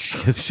 Did she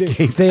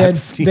escape They had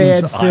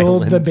Epstein's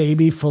filled the Island?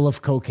 baby full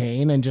of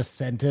cocaine and just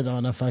sent it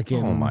on a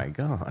fucking. Oh my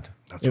God.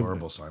 That's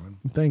horrible, Simon.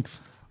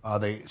 Thanks.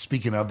 They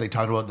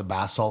talked about the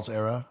bath salts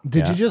era.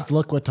 Did Yeah. you just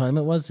look what time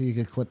it was so you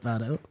could clip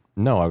that out?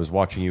 No, I was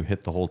watching you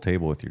hit the whole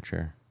table with your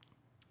chair.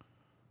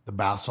 The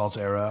bath salts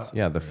era.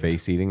 Yeah, the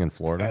face eating in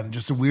Florida. And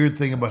just a weird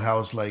thing about how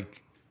it's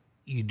like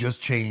you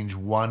just change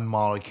one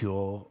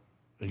molecule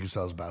and you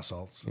sell as bath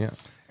salts. Yeah.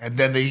 And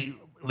then they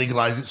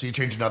legalize it, so you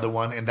change another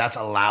one, and that's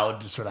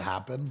allowed to sort of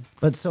happen.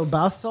 But so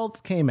bath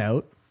salts came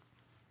out,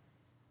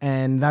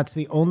 and that's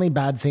the only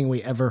bad thing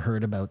we ever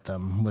heard about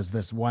them was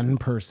this one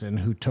person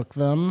who took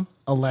them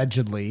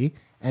allegedly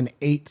and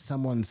ate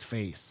someone's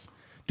face.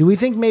 Do we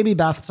think maybe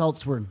bath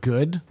salts were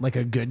good, like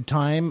a good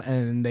time,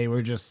 and they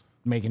were just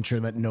making sure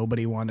that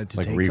nobody wanted to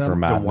Like take reefer them?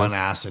 madness. The one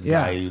acid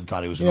Yeah. guy who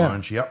thought he was an Yeah.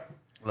 orange. Yep.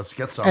 Let's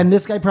get some. And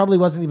this guy probably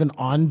wasn't even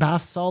on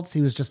bath salts.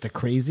 He was just a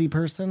crazy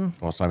person.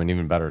 Well, Simon,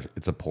 even better.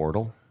 It's a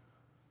portal.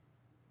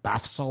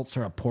 Bath salts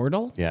are a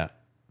portal? Yeah.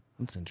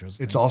 That's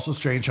interesting. It's also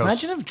strange how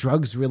Imagine if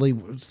drugs really,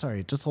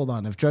 sorry, just hold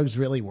on. If drugs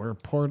really were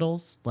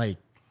portals, like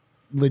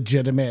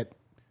legitimate,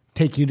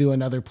 take you to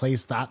another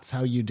place, that's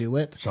how you do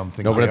it.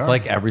 something. No, but they it's are.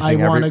 like I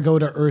everything. want to go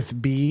to Earth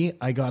B.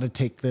 I got to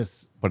take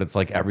this. But it's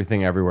like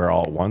everything everywhere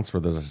all at once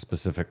where there's a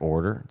specific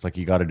order. It's like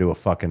you got to do a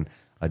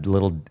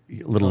little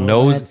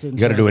nose. that's You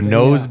got to do a interesting,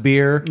 nose yeah.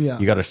 beer. Yeah.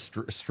 You got to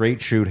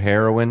straight shoot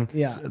heroin.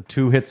 Yeah.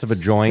 2 hits of a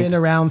joint. Spin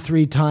around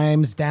 3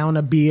 times, down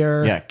a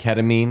beer. Yeah,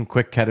 ketamine,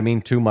 quick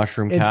ketamine, 2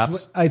 mushroom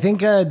caps. I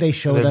think they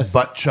showed then us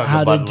butt chug a how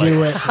to Bud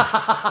do Light. it.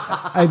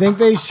 I think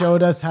they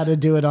showed us how to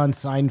do it on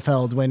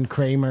Seinfeld when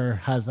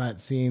Kramer has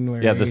that scene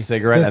where Yeah, the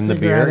cigarette and the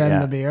beer, cigarette and yeah.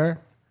 the beer.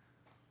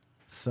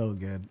 So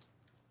good.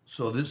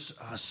 So this,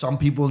 some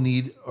people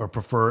need or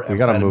prefer. We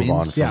gotta move amphetamines.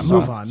 on from Yeah,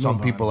 move on. Some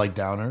move people on. like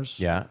downers.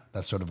 Yeah.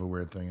 That's sort of a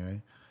weird thing, eh?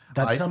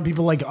 That's some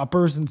people like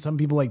uppers and some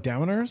people like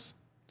downers.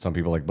 Some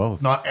people like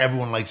both. Not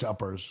everyone likes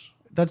uppers.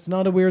 That's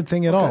not a weird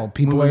thing at all.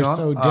 People Moving are on.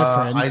 so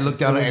different. I look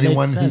down It at would make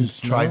anyone who's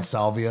sense, tried no?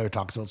 salvia or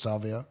talks about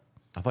salvia.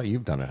 I thought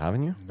you've done it,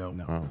 haven't you?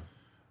 No.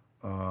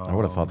 I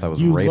would have thought that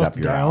was You right look up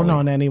your down alley.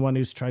 on anyone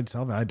who's tried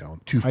salvia. I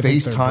don't. To I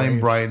think they're FaceTime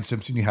brave. Brian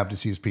Simpson, you have to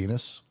see his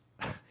penis.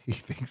 He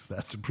thinks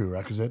that's a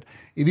prerequisite.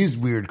 It is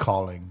weird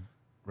calling,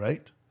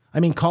 right? I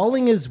mean,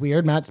 calling is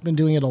weird. Matt's been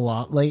doing it a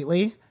lot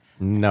lately.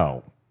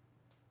 No.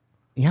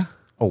 Yeah.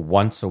 Oh,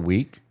 once a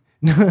week?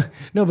 No,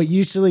 but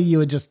usually you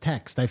would just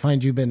text. I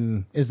find you've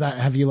been.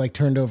 Have you like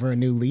turned over a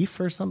new leaf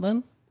or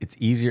something? It's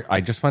easier.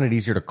 I just find it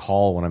easier to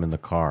call when I'm in the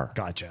car.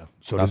 Gotcha.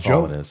 So That's does Joe.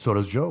 all it is. So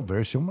does Joe.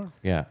 Very similar,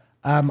 Yeah.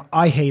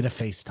 I hate a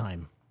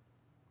FaceTime.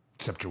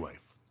 except your wife,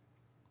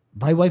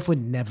 My wife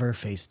would never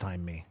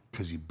FaceTime me.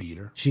 because you beat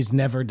her. She's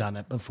never done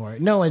it before.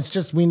 No, it's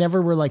just we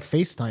never were like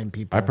FaceTime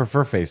people. I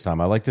prefer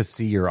FaceTime. I like to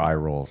see your eye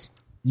rolls.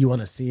 You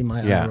want to see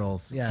my Yeah. eye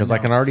rolls? Yeah, 'Cause I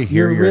can already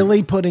hear You're your-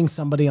 really putting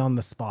somebody on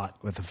the spot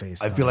with a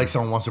FaceTime. I feel like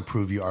someone wants to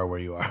prove you are where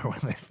you are when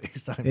they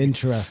FaceTime. you.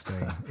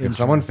 interesting. If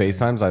someone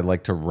FaceTimes, I'd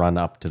like to run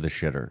up to the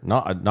shitter.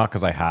 Not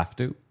because I have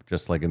to.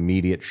 Just like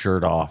immediate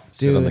shirt off,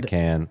 sit on the Dude.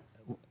 can.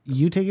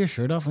 You take your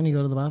shirt off when you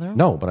go to the bathroom?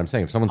 No, but I'm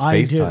saying if someone's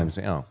I do. FaceTimes,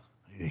 you know,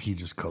 He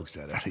just coaxed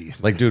that out of you.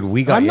 like, dude,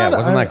 we got, I'm yeah, not,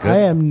 wasn't that good? I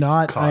am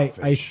not. I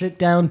Codfish. sit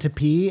down to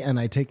pee and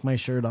I take my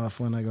shirt off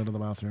when I go to the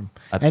bathroom.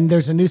 And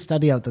there's a new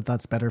study out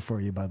that's better for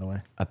you, by the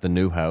way. At the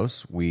new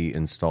house, we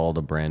installed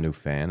a brand new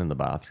fan in the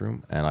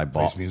bathroom, and I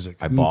bought music.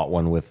 I bought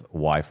one with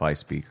Wi-Fi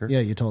speaker. Yeah,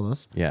 you told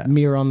us. Yeah.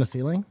 Mirror on the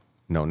ceiling.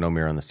 No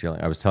mirror on the ceiling.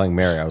 I was telling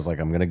Mary, I was like,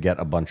 I'm gonna get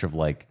a bunch of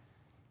like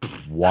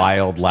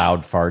wild,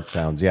 loud fart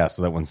sounds. Yeah,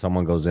 so that when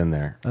someone goes in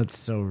there, That's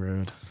so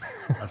rude.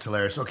 That's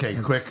hilarious. Okay,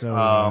 quick. so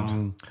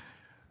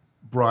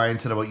Brian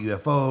said about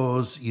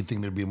UFOs. You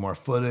think there'd be more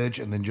footage,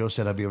 and then Joe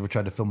said, "Have you ever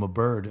tried to film a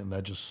bird?" And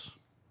that just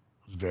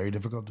was very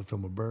difficult to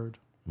film a bird.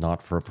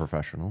 not for a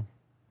professional.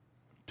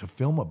 To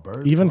film a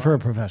bird, Even come for a on.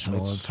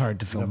 professional, it's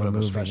hard to You film have a to have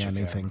moving special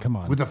anything. camera. Come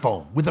on. With the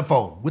phone. With the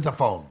phone. With the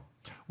phone.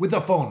 With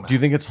the phone. Man. Do you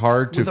think it's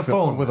hard to With a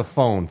phone. with a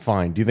phone?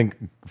 Fine. Do you think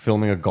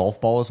filming a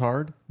golf ball is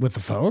hard? With the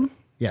phone?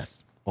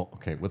 Yes. Well,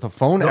 okay. With a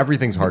phone,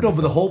 everything's hard. No, to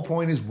but the film. whole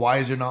point is, why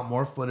is there not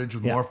more footage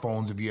with Yeah. more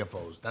phones of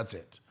UFOs? That's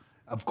it.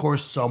 Of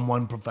course,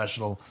 someone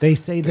professional. They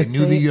say the knew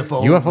the same-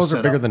 UFO. UFOs was are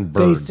set bigger up. than They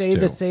birds. say too.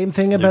 the same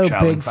thing They're about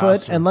traveling Bigfoot.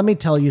 faster. And let me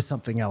tell you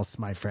something else,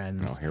 my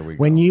friends. Oh, here we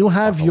When go. you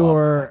have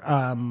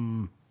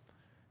Buckle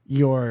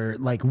your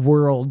like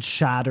world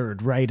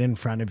shattered right in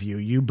front of you,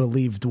 you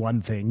believed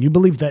one thing. You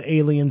believed that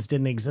aliens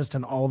didn't exist,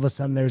 and all of a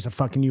sudden there's a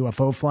fucking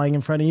UFO flying in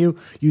front of you.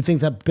 You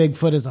think that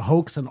Bigfoot is a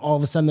hoax, and all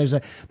of a sudden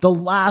the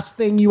last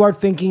thing you are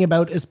thinking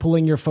about is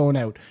pulling your phone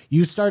out.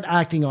 You start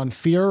acting on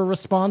fear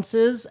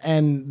responses,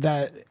 and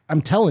that,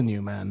 I'm telling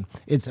you, man,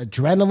 it's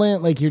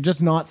adrenaline. Like, you're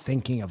just not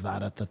thinking of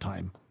that at the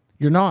time.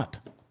 You're not.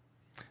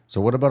 So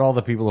what about all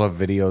the people who have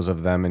videos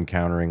of them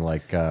encountering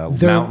like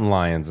mountain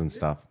lions and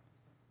stuff?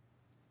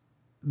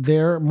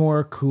 They're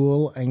more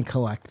cool and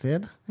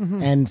collected.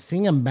 Mm-hmm. And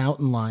seeing a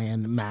mountain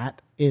lion,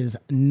 Matt, is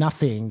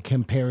nothing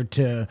compared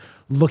to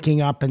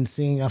looking up and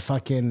seeing a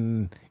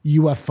fucking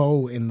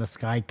UFO in the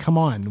sky. Come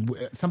on.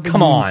 Something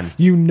Come on.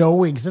 you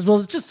know exists. Well,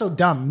 it's just so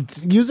dumb.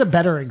 Use a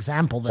better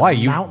example than Why a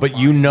you? mountain But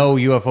lion. you know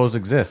UFOs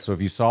exist. So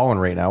if you saw one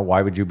right now,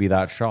 why would you be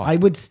that shocked? I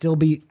would still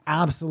be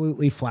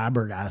absolutely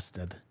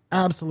flabbergasted.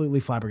 Absolutely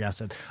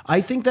flabbergasted.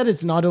 I think that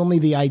it's not only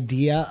the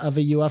idea of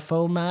a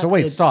UFO, Matt. So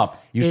wait, it's- stop.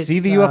 You see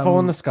it's, the UFO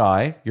in the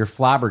sky, you're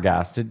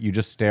flabbergasted, you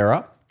just stare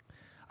up?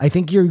 I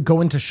think you're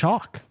going to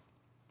shock.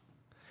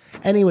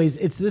 Anyways,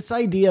 it's this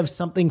idea of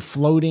something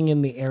floating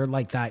in the air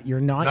like that.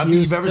 You're not Nothing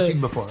used you've ever to, seen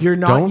before. You're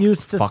not Don't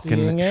used to fucking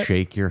seeing it.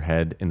 shake your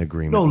head in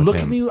agreement No, with look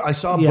him. at me. I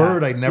saw a Yeah.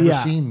 bird I'd never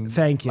Yeah. seen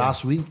Thank you.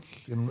 last week,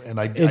 and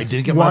I It's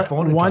didn't get my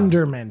phone in time.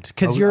 wonderment I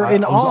because was- you're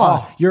in I was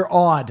awe. awe. You're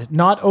awed,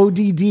 not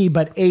ODD,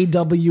 but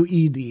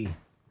AWED.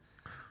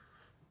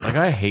 Like,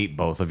 I hate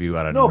both of you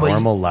at a No, but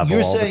normal level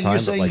you're all saying, the time, you're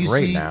but saying like you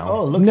right see, now.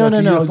 oh, look, No,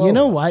 that's no, a no. UFO. You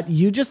know what?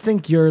 You just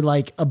think you're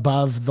like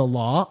above the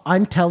law.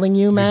 I'm telling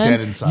you, man.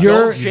 dead inside.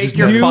 You're, Don't shake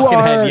your you fucking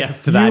are, head yes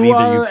to that you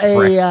either,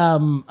 you are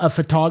prick. a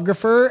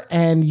photographer,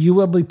 and you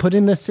will be put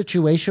in this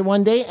situation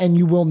one day, and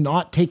you will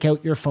not take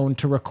out your phone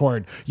to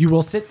record. You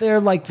will sit there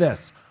like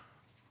this.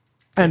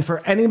 And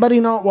for anybody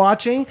not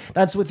watching,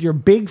 that's with your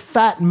big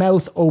fat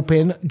mouth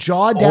open,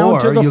 jaw down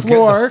Or to the you'll get the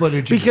floor,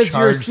 footage and because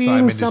you're charge seeing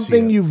Simon to see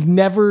something it. you've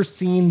never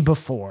seen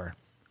before.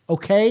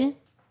 Okay?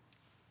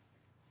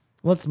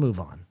 Let's move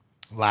on.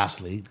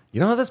 Lastly, You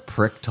know how this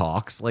prick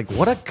talks? Like,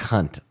 what a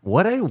cunt.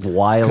 What a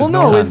wild Well,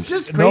 no, cunt. it's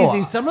just crazy.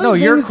 No, Some of no, the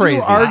you're things crazy.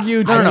 you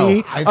argue to I don't know.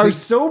 me I are think-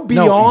 so No,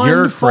 beyond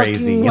you're fucking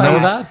crazy. You know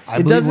like- that? I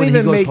It believe doesn't when he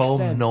even goes make home,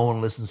 sense. no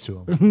one listens to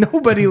him.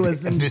 Nobody And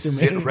listens this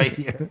to shit me. right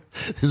here.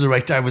 This is the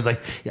right time. Was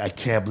like, yeah, I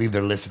can't believe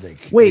they're listening.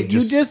 Wait, They you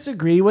just-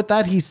 disagree with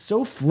that? He's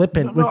so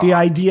flippant No, with the no,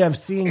 idea of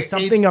seeing it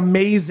something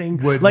amazing.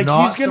 would Like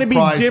not he's going to be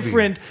surprise me.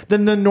 different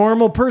than the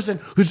normal person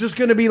who's just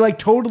going to be like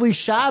totally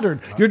shattered.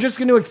 You're just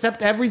going to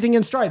accept everything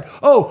in stride.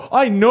 Oh,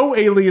 I know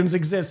aliens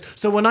exist.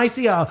 So when I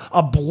see a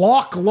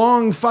block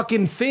long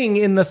fucking thing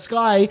in the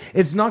sky,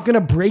 it's not going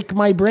to break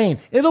my brain.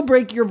 It'll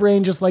break your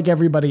brain just like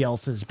everybody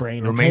else's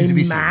brain. Remains Okay, to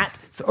be seen. Matt?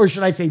 Or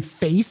should I say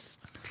face?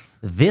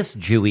 This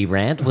Jewy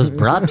rant was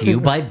brought to you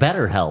by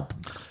BetterHelp.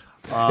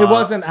 It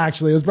wasn't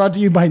actually. It was brought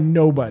to you by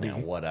nobody.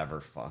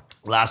 Whatever, fuck.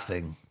 Last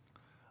thing.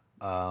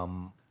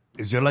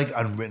 Is there like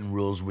unwritten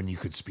rules when you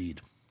could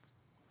speed?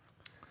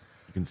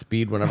 You can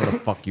speed whenever the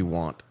fuck you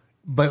want.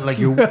 But like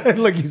you,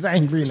 Look, he's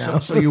angry now.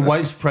 so your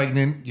wife's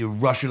pregnant. You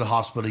rush her to the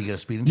hospital. You get a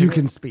speeding You ticket.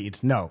 can speed.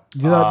 No.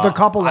 The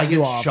couple I let you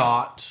get off.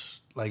 shot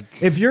like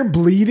If you're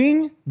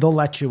bleeding, they'll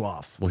let you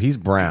off. Well, he's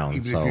brown,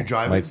 Even if so you're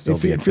driving? might still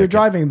If, be you, a if you're ticket.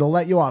 driving, they'll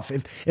let you off.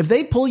 If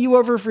they pull you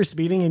over for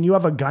speeding and you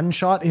have a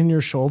gunshot in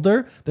your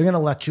shoulder, they're going to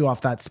let you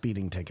off that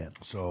speeding ticket.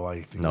 so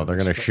I think No, they're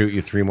going to shoot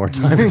you 3 more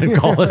times and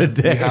call it a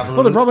day.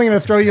 Well, they're probably going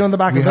to throw you in the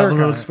back we of have their a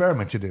little car.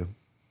 experiment to do.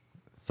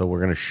 So we're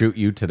going to shoot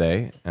you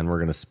today, and we're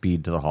going to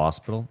speed to the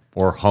hospital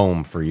or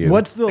home for you.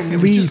 What's the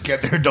If we least?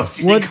 just get there, don't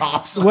see the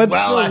cops. What's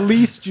Well, the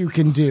least you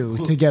can do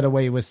to get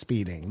away with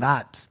speeding?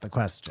 That's the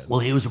question. Well,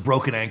 he was a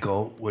broken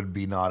ankle would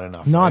be not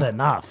enough. Not right?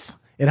 enough.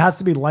 It has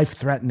to be life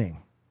threatening.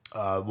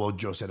 Well,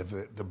 Joe said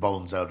if the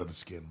bone's out of the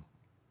skin.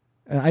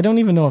 I don't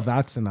even know if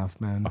that's enough,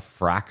 man. a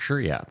fracture?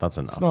 Yeah, that's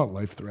enough. It's not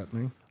life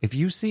threatening. If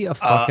you see a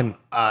fucking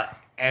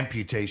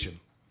Amputation.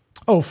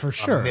 Oh, for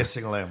sure. A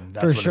missing limb.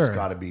 That's For what sure. it's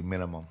got to be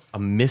minimum. a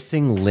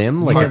missing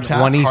limb, like Heart in attack,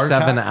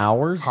 27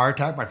 hours. Heart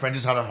attack. My friend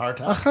just had a heart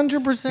attack.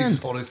 100%. He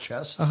just pulled his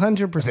chest.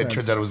 100%. And it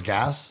turns out it was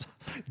gas.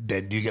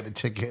 Then do you get the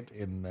ticket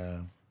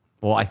in?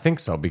 Well, I think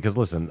so because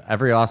listen,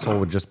 every asshole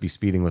would just be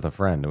speeding with a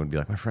friend. It would be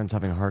like, my friend's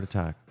having a heart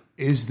attack.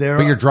 Is there?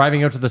 But you're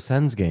driving out to the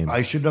Sens game.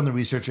 I should have done the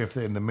research if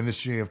in the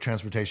Ministry of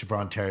Transportation for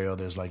Ontario,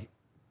 there's like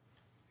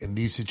in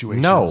these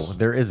situations. No,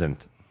 there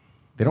isn't.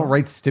 They don't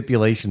write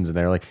stipulations in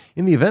there. Like,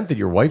 in the event that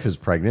your wife is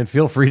pregnant,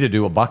 feel free to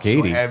do So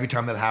 $1.80. every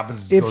time that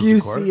happens, it If goes you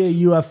to court? see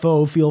a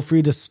UFO, feel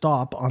free to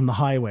stop on the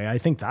highway. I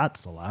think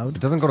that's allowed.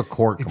 It doesn't go to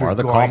court, If Kamar. you're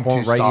The going cop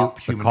won't to write you. stop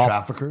The human cop,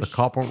 traffickers? the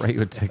cop won't write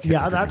you a ticket.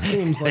 Yeah, that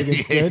seems like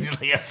it's good.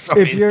 Yeah,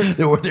 sorry, If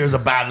you're- there's a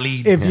bad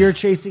lead. If you're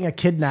chasing a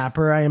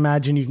kidnapper, I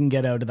imagine you can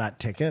get out of that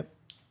ticket.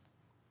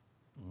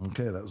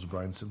 Okay, that was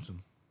Brian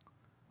Simpson.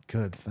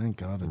 Good, thank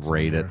God it's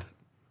Rate over. it.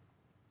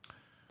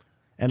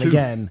 And Two.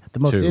 again, the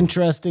most Two.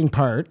 interesting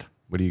part,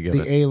 What do you give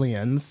the it?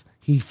 aliens,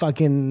 he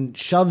fucking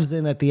shoves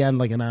in at the end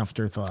like an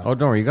afterthought. Oh,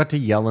 don't worry. You got to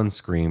yell and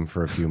scream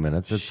for a few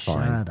minutes. It's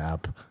fine. Shut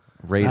up.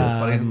 Rate it.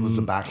 Funny it was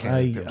a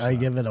backhand. I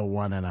give it a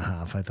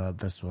 1.5. I thought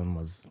this one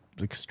was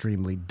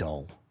extremely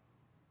dull.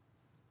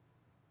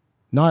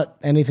 Not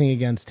anything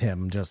against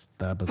him, just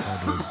the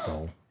episode was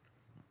dull.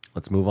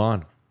 Let's move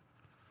on.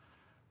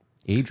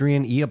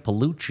 Adrian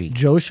Iapolucci.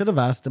 Joe should have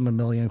asked him a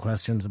million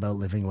questions about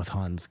living with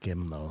Hans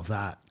Kim, though.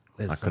 That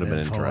is That some could have been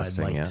info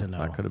interesting. I'd like Yeah, to know.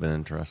 that could have been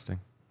interesting.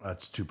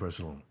 That's too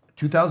personal.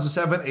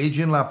 2007,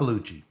 Adrian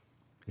Lapallucci.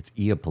 It's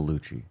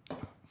Iapolucci.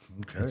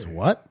 Okay. It's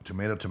what?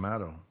 Tomato.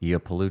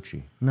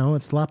 Iapolucci. No,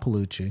 it's La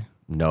Palucci.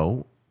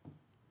 No. Do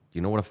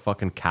you know what a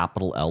fucking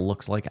capital L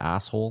looks like,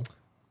 asshole?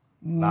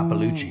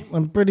 Lapallucci.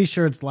 I'm pretty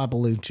sure it's La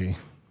Palucci.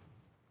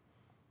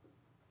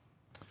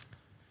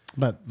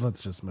 But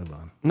let's just move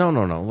on. No,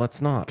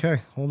 let's not.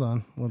 Okay, hold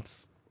on.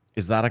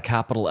 Is that a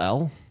capital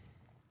L?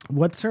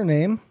 What's her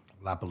name?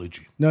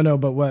 Lapallucci. No,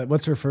 but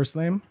what's her first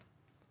name?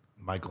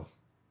 Michael.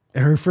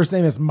 Her first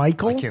name is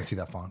Michael? I can't see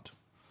that font.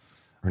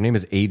 Her name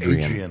is Adrian.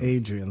 Adrian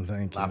Adrian,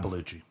 thank you.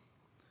 Lapallucci.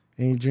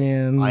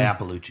 Adrian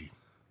Iapolucci.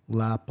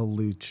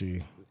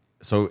 Lapallucci.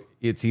 So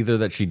it's either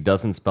that she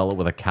doesn't spell it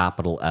with a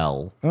capital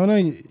L. Oh, no.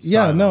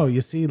 Yeah, Silent. no. You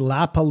see,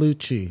 La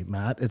Palucci,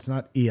 Matt. It's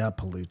not Ia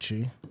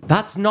Palucci.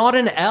 That's not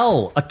an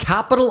L. A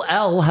capital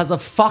L has a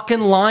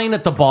fucking line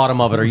at the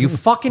bottom of it. Are you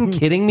fucking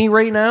kidding me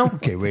right now?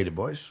 Okay, rated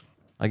boys.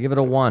 I give it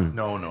a 1.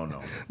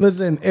 No.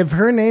 Listen, if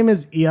her name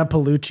is Ia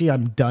Palucci,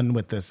 I'm done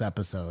with this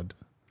episode.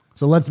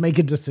 So let's make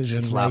a decision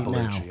It's right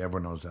Lapallucci. now.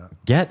 Everyone knows that.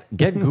 Get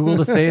Google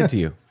to say it to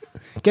you.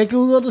 Get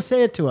Google to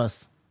say it to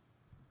us.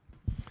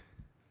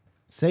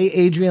 Say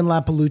Adrian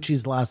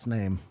Lapallucci's last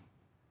name.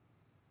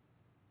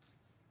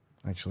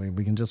 Actually,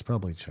 we can just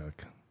probably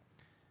check.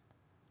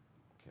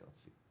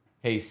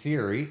 Hey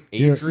Siri,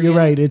 You're Adrian.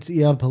 right. It's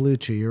Ia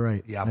Palucci. You're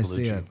right. Ia I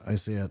see Palucci. it. I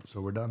see it. So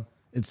we're done.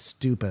 It's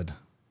stupid.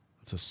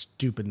 It's a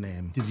stupid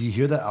name. Did you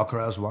hear that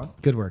Alcaraz won?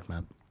 Good work,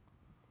 Matt.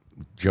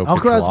 Joe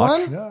Alcaraz Kuchlock.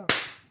 won? Yeah.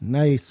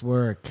 Nice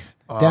work.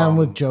 Down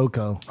with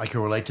Joko. I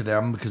can relate to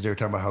them because they were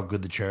talking about how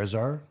good the chairs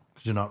are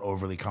because they're not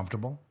overly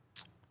comfortable.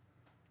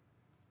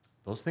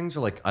 Those things are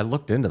like, I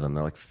looked into them.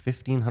 They're like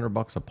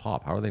 $1,500 a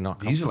pop. How are they not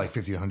These are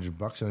comfortable? like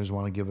 $1,500. I just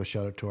want to give a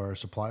shout out to our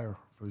supplier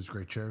for these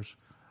great chairs.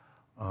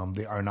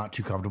 They are not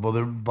too comfortable,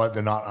 but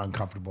they're not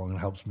uncomfortable, and it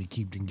helps me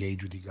keep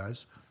engaged with you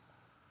guys.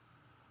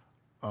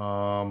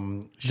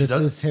 This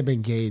is him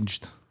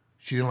engaged.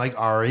 She didn't like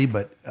Ari,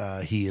 but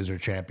he is her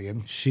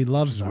champion. She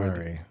loves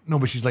Ari. No,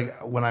 but she's like,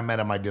 when I met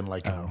him, I didn't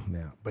like him. Oh,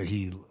 yeah. But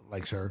he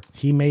likes her.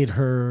 He made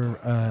her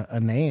a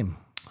name.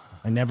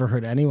 I never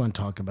heard anyone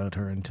talk about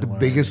her until The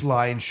biggest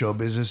lie in show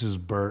business is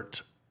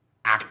Bert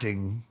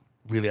acting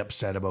really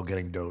upset about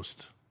getting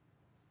dosed.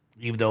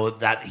 Even though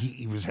that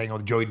he was hanging out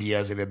with Joey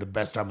Diaz and had the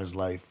best time of his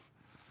life.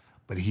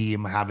 But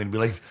him having to be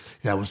like,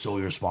 that was so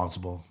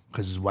irresponsible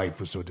because his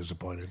wife was so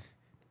disappointed.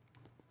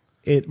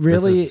 It This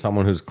really is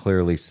someone who's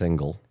clearly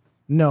single.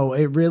 No,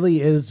 it really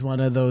is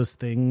one of those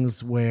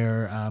things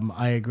where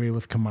I agree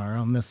with Kamar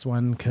on this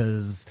one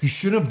because He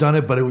should have done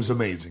it, but it was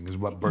amazing, is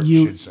what Bert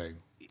You- should say.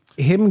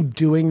 him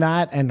doing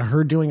that and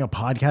her doing a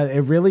podcast,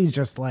 it really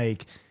just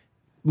like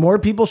more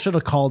people should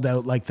have called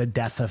out like the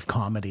death of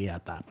comedy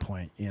at that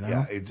point, you know?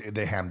 Yeah,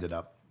 they hammed it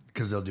up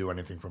because they'll do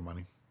anything for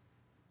money.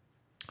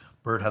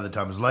 Bert had the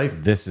time of his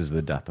life. This is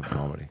the death of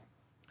comedy.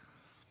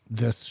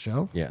 This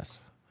show? Yes.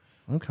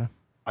 Okay.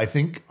 I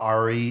think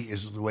Ari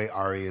is the way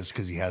Ari is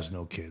because he has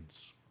no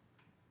kids.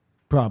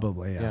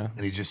 Probably, yeah.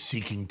 And he's just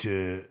seeking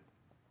to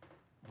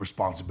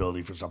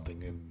responsibility for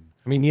something. And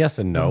I mean, yes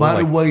and no. no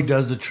matter like, what he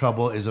does, the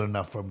trouble isn't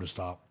enough for him to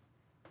stop.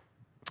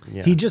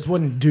 yeah. He just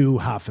wouldn't do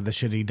half of the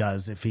shit he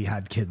does if he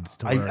had kids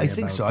to worry I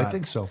think about. so. I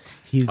think so.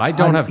 He's I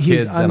don't have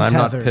he's kids, and I'm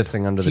not untethered.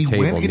 pissing under the He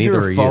table. went into Neither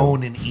are her you.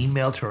 phone and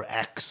emailed her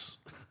ex.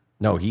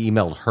 No, he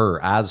emailed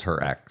her as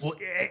her ex.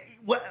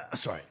 Well,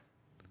 sorry.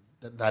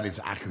 That is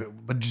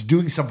accurate. But just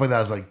doing something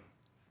that is like,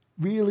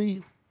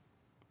 really?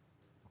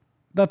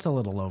 That's a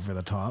little over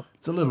the top.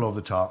 It's a little over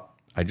the top.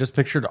 I just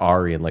pictured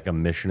Ari in like a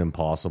Mission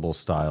Impossible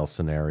style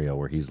scenario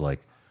where he's like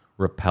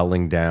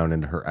rappelling down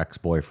into her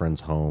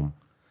ex-boyfriend's home.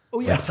 Oh,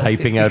 yeah.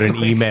 Typing out an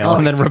email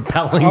and then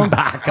rappelling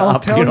back I'll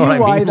up. tell you know what I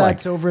why mean?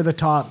 that's Like, over the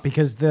top,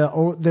 because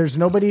there's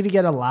nobody to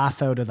get a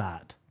laugh out of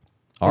that.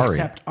 Ari.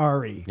 Except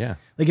Ari. Yeah.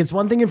 Like, it's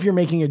one thing if you're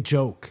making a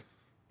joke.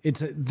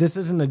 This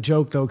isn't a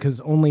joke, though, because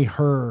only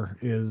her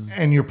is...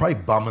 And you're probably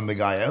bumming the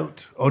guy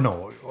out. Oh,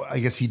 no. I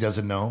guess he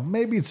doesn't know.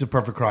 Maybe it's a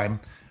perfect crime.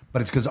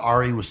 But it's because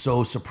Ari was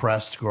so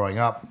suppressed growing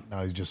up.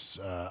 Now he's just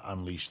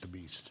unleashed the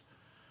beast.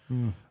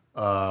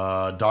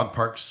 Dog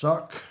parks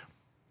suck.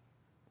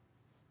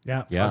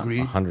 Yeah. Yeah,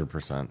 Agreed.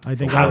 100%. I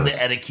think How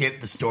the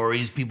etiquette, the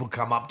stories people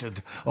come up to.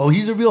 Oh,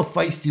 he's a real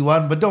feisty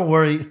one, but don't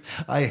worry.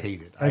 I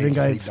hate it. I think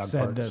just I've hate dog said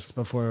parks. this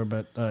before,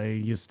 but I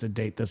used to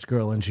date this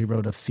girl, and she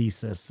wrote a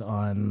thesis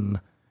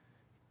on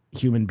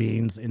human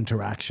beings'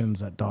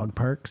 interactions at dog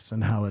parks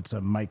and how it's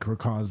a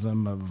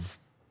microcosm of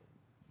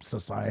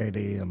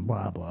society and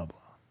blah, blah, blah.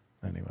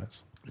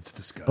 Anyways. It's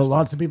disgusting. But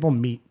lots of people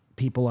meet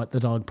people at the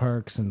dog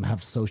parks and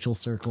have social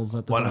circles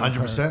at the dog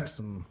 100%. parks.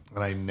 And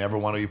I never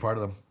want to be part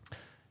of them.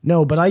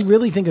 No, but I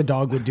really think a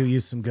dog would do you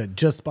some good,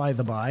 just by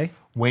the by.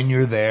 When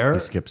you're there, He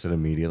skips it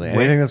immediately.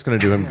 Anything that's going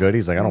to do him good,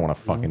 he's like, I don't want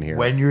to fucking hear it.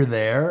 when you're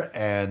there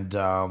and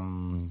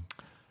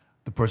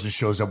the person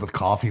shows up with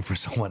coffee for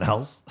someone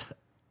else.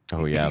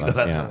 Oh, yeah. You know,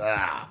 That's,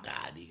 yeah. oh,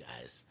 God, you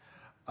guys.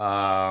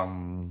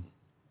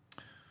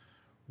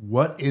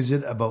 What is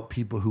it about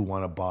people who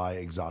want to buy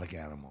exotic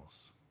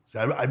animals? See,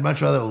 I'd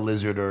much rather a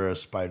lizard or a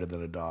spider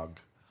than a dog.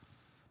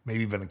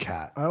 Maybe even a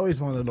cat. I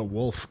always wanted a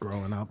wolf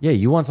growing up. Yeah,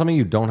 you want something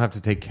you don't have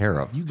to take care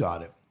of. You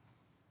got it.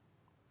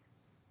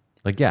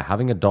 Like, yeah,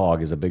 having a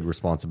dog is a big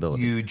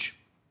responsibility. Huge.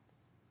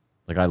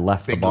 Like, I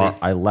left the Big bar. league.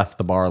 I left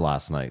the bar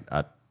last night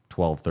at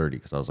 12:30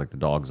 because I was like, the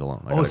dog's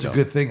alone. I Oh, gotta it's a go.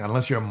 good thing.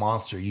 Unless you're a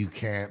monster, you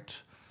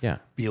can't Yeah.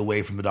 be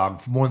away from the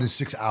dog for more than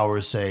 6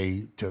 hours.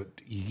 Say to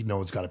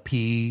it's got to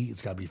pee,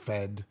 it's got to be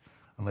fed.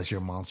 Unless you're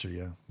a monster,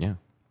 yeah. Yeah.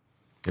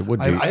 It would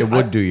do. I- it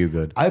would I- do you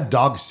good. I've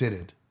dog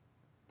sitted,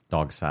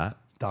 Dog sat.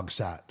 dog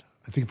sat.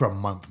 I think for a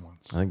month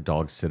once. I think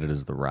dog sitted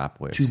is the rap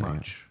way. Of Too saying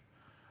much.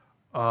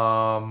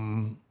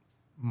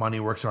 Money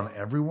works on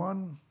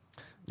everyone.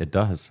 It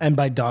does. And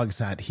by dog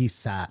sat, he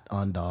sat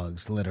on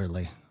dogs,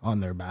 literally, on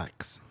their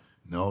backs.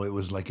 No, it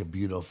was like a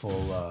beautiful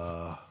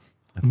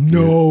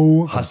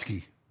No.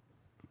 husky.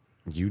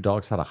 You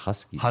dogs had a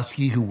husky.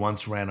 Husky who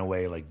once ran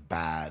away like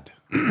bad.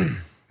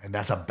 And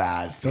that's a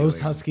bad feeling. Those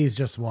huskies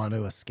just want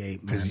to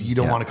escape. Because Man. you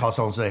don't Yeah. want to call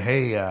someone and say,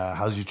 hey,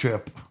 how's your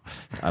trip?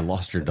 I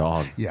lost your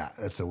dog. Yeah,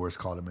 that's the worst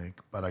call to make.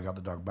 But I got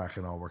the dog back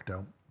and all worked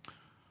out.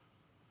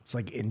 It's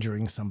like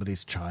injuring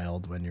somebody's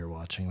child when you're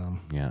watching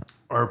them. Yeah.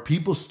 Are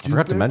people stupid? I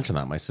forgot to mention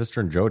that. My sister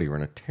and Jody were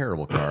in a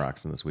terrible car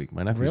accident this week.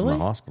 My nephew's in Really?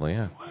 the hospital,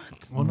 yeah.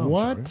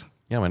 What?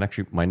 Yeah,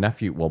 my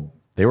nephew, well,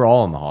 they were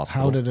all in the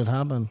hospital. How did it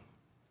happen?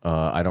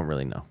 I don't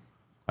really know.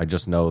 I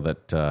just know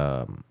that,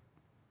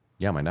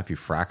 my nephew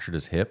fractured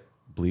his hip,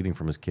 bleeding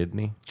from his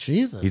kidney.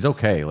 Jesus. He's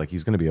okay. Like,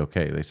 he's going to be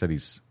okay. They said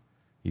he's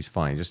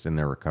fine. He's just in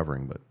there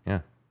recovering. But,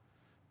 yeah.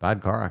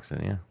 Bad car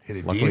accident, yeah.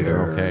 Hit a Luckily,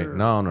 they're deer. okay.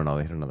 No.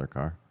 They hit another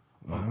car.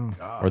 Oh,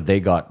 God. Or they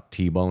got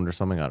T-boned or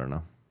something. I don't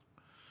know.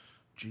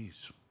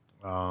 Jeez.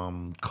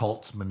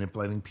 Cults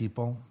manipulating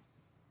people.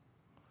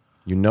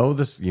 You know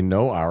this. You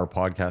know our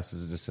podcast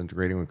is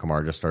disintegrating when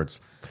Kamar just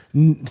starts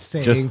saying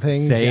just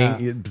things.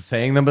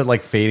 saying them, but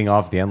like fading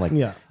off at the end. Like,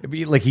 Yeah. it'd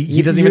be like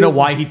he doesn't even know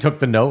why he took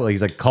the note. Like,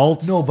 he's like,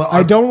 cults. No, but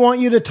I don't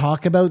want you to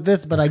talk about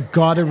this, but I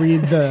gotta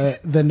read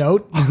the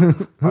note.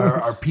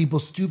 are people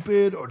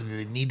stupid or do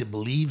they need to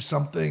believe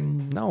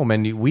something? No,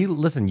 man.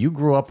 You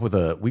grew up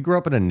we grew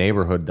up in a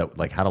neighborhood that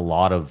like had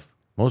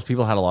most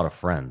people had a lot of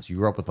friends. You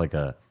grew up with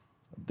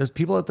there's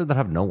people out there that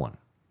have no one.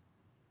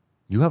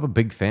 You have a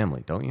big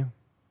family, don't you?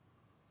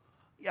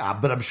 Yeah,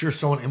 but I'm sure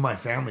someone in my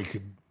family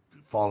could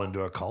fall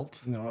into a cult.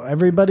 No,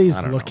 everybody's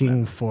I don't know, looking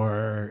man.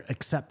 for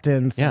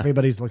acceptance. Yeah.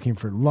 Everybody's looking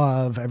for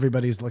love.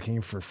 Everybody's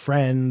looking for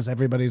friends.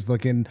 Everybody's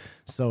looking.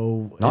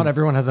 So Not it's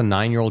everyone has a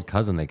 9-year-old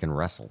cousin they can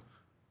wrestle.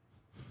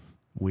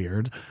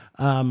 weird.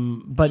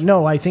 But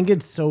no, I think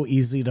it's so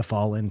easy to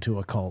fall into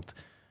a cult.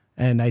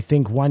 And I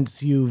think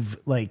once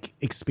you've like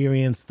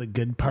experienced the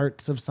good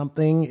parts of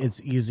something, it's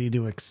easy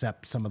to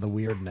accept some of the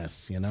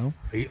weirdness, you know?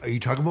 Are you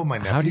talking about my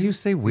nephew? How do you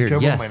say You weird?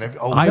 talking about Yes. my nephew?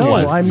 Oh, I No,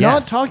 was, I'm yes.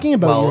 not talking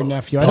about Well, your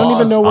nephew. I don't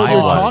even know what I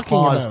you're was. talking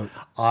about.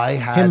 I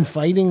had Him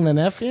fighting the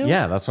nephew?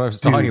 Yeah, that's what I was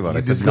talking about.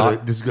 I This said is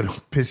not. gonna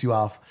piss you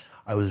off.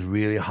 I was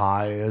really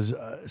high, as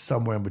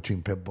somewhere in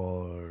between Pitbull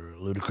or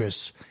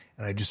Ludacris,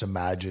 and I just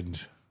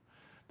imagined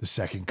the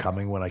second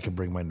coming when I could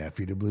bring my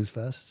nephew to Blues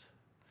Fest.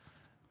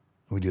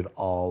 We do it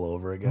all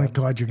over again. Oh my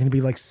God, you're going to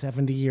be like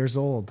 70 years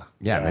old.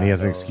 Yeah, and then he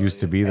has an excuse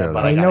to be there.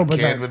 But though. I got know, a but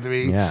kid that- with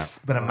me. Yeah.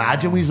 But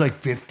imagine when he's like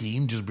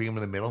 15, just bring him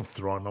in the middle,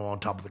 throwing him on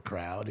top of the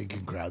crowd. He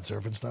can crowd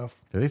surf and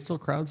stuff. Do they still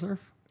crowd surf?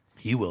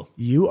 He will.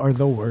 You are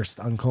the worst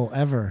uncle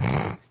ever.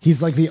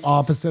 He's like the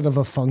opposite of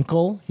a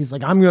funkle. He's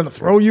like, I'm going to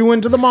throw you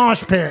into the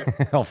mosh pit.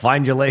 I'll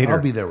find you later.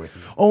 I'll be there with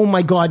you. Oh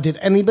my God, did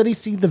anybody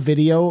see the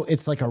video?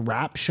 It's like a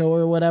rap show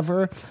or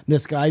whatever.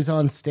 This guy's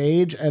on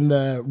stage and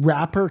the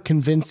rapper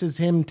convinces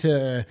him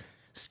to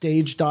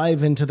stage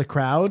dive into the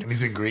crowd. And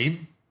he's in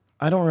green.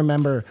 I don't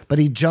remember, but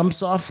he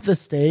jumps off the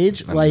stage,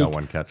 And like no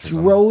one catches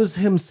him. throws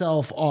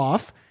himself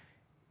off.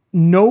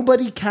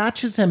 Nobody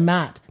catches him,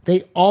 Matt.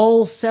 They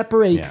all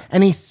separate, Yeah.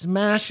 and he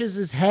smashes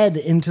his head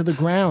into the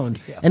ground,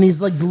 and he's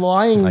like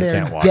lying I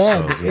there can't watch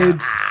dead. those, yeah.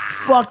 It's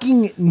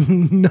fucking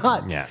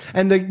nuts. Yeah.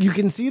 And you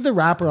can see the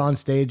rapper on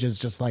stage is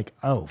just like,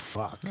 oh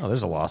fuck, Oh,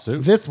 there's a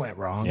lawsuit. this went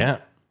wrong. Yeah.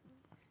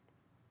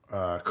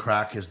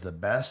 Crack is the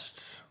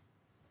best.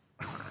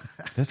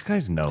 This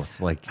guy's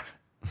notes, like,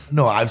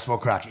 No, I've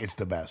smoked crack. It's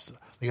the best.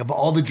 Like of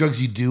all the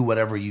drugs you do,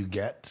 whatever you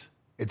get,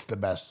 it's the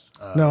best.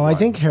 No, I one.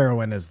 think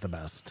heroin is the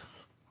best.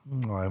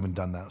 No, I haven't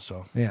done that,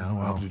 so Yeah, I'll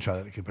well. have to try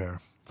that to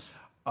compare.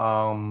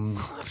 I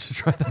have to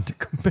try that to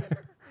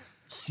compare.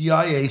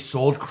 CIA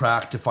sold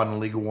crack to fund a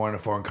illegal war in a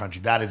foreign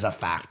country. That is a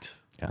fact,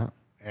 Yeah,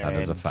 that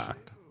is a And-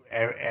 fact.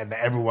 and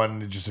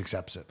everyone just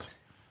accepts it.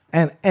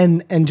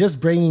 And just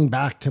bringing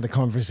back to the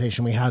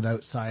conversation we had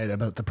outside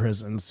about the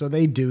prisons. So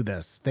they do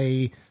this.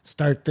 They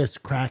start this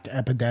crack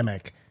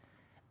epidemic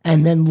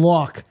and then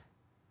lock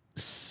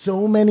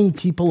so many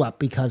people up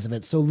because of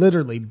it. So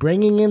literally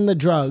bringing in the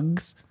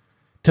drugs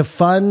to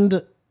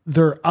fund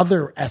their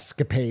other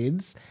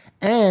escapades,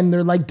 and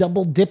they're like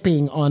double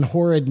dipping on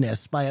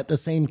horridness by at the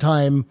same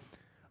time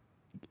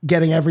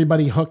getting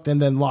everybody hooked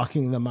and then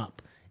locking them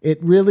up.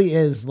 It really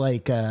is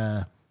like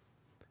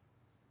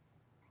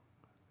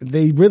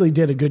they really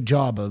did a good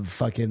job of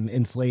fucking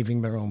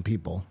enslaving their own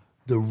people.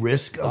 The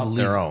risk of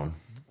Their own.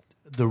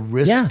 the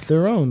risk. Yeah,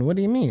 their own. What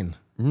do you mean?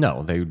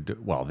 No, they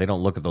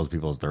don't look at those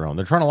people as their own.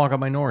 They're trying to lock up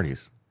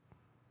minorities.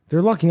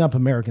 They're locking up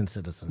American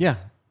citizens. Yeah,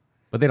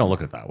 but they don't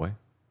look at it that way.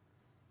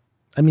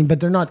 I mean, but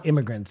they're not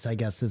immigrants, I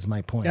guess is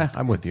my point. Yeah,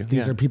 I'm with you.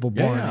 These Yeah. are people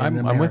Yeah, born yeah,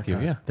 in I'm with you,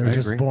 America. yeah. They're I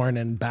just agree. born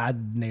in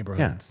bad Yeah,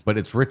 neighborhoods. but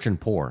it's rich and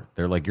poor.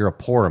 They're like, you're a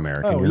poor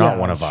American. Oh, you're not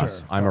yeah, one of sure.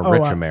 us. I'm a Oh,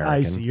 rich I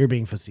American. see. You're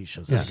being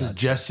facetious. The I gotcha.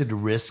 suggested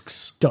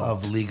risks Don't.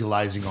 of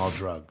legalizing all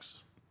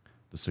drugs.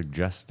 The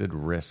suggested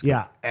risk.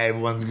 Yeah.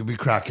 Everyone can be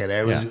crackhead.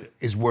 Everyone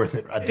is worth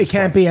it. At It this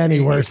can't point. be any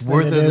It's worse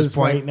worth than it it at this is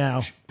point. right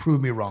now.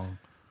 Prove me wrong.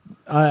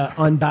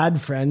 On Bad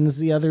Friends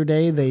the other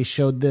day, they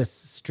showed this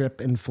strip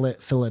in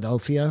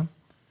Philadelphia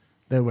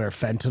where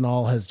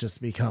fentanyl has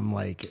just become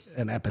like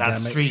an epidemic.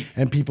 street.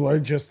 And people are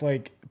just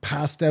like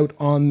passed out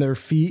on their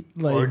feet.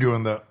 Like, Or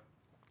doing the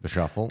The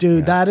shuffle. dude,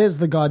 Yeah. that is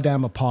the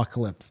goddamn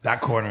apocalypse.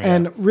 that corner.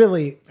 And yeah.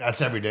 really,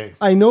 That's every day.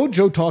 I know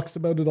Joe talks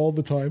about it all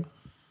the time,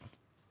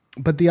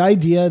 but the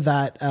idea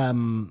that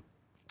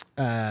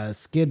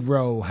Skid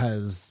Row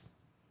has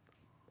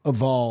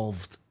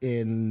evolved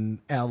in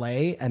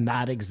LA and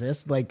that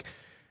exists, like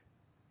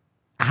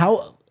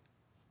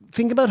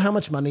think about how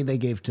much money they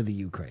gave to the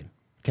Ukraine.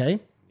 Okay.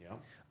 Yeah.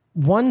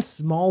 One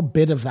small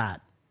bit of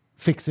that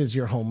fixes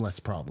your homeless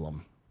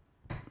problem.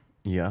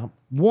 Yeah.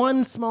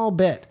 One small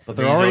bit. But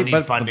You don't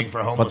need funding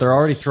for But they're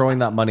already homelessness. throwing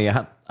that money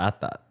at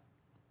that.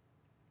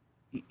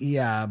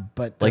 Yeah.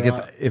 But Like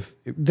they're if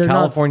they're not-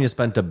 California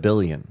spent $1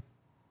 billion,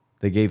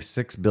 they gave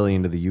 $6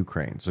 billion to the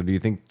Ukraine. So do you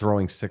think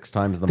throwing 6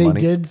 times the they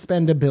money? did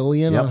spend $1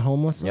 billion Yep. on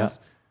homelessness.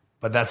 Yep.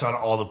 But that's on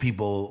all the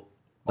people.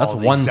 That's all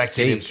the one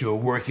executives state. who are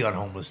working on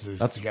homelessness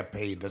to get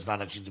paid. That's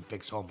not actually to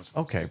fix homelessness.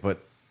 Okay,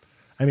 but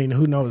I mean,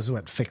 who knows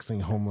what fixing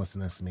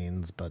homelessness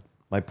means, but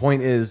my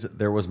point is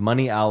there was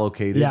money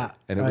allocated, Yeah,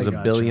 and it I was $1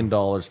 gotcha.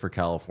 billion for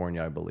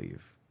California, I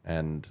believe.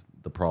 And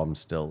the problem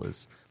still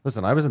is,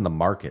 listen, I was in the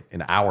market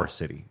in our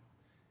city.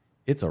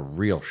 It's a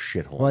real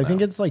shithole. well, I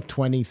think now. it's like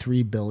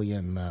 23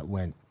 billion that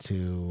went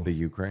to the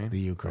Ukraine. the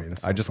Ukraine.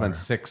 so I just far. meant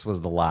 6 was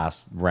the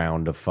last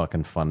round of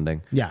fucking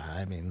funding. Yeah,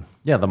 I mean,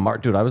 Yeah,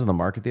 dude, I was in the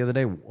market the other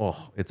day.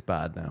 Oh, it's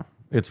bad now.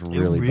 It's It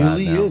really,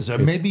 really bad now. is.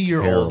 It's Maybe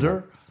you're terrible.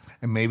 older,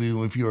 and maybe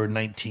if you were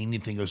 19, you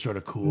think it was sort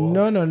of cool.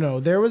 no.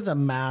 There was a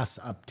mass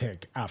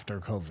uptick after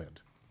COVID.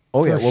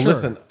 Oh yeah, For well sure.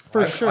 listen,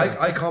 For sure.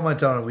 I comment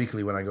down on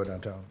weekly when I go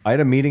downtown. I had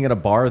a meeting at a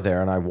bar there,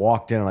 and I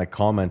walked in and I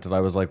commented. I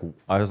was like,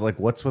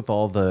 what's with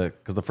all the?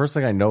 Because the first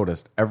thing I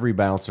noticed, every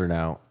bouncer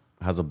now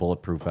has a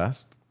bulletproof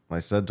vest. And I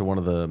said to one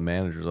of the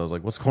managers, I was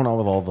like, what's going on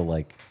with all the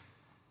like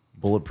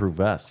bulletproof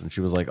vests? And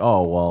she was like,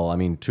 oh well, I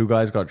mean, 2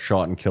 guys got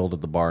shot and killed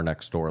at the bar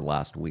next door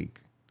last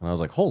week. And I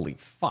was like, holy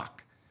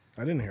fuck.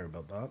 I didn't hear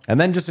about that. And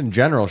then just in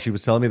general, she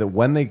was telling me that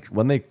when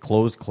they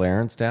closed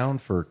Clarence down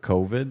for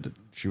COVID,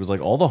 she was like,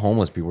 all the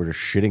homeless people were just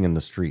shitting in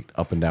the street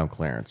up and down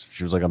Clarence.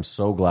 She was like, I'm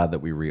so glad that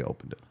we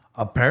reopened it.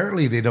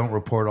 Apparently, they don't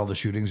report all the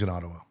shootings in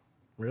Ottawa.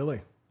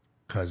 Really?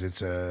 because it's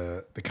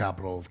the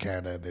capital of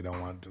Canada. They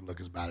don't want it to look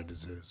as bad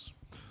as it is.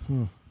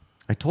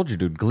 I told you,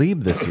 dude.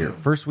 Glebe this year,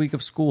 first week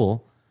of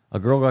school, a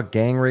girl got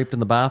gang raped in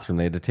the bathroom.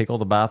 They had to take all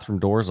the bathroom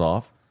doors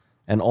off.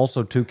 And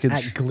also 2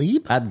 kids... At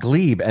Glebe? At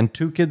Glebe. And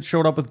 2 kids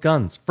showed up with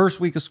guns. First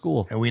week of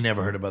school. And we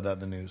never heard about that in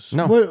the news.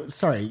 No. What,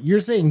 sorry, you're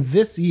saying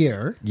this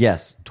year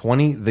Yes.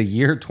 The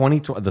year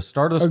 2020... The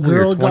start of the a school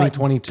year, girl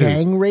 2022. got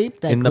gang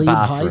raped at in the Glebe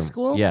bathroom. High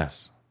School?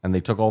 Yes. And they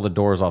took all the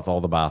doors off all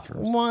the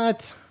bathrooms.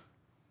 What?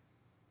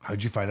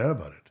 How'd you find out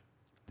about it?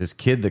 This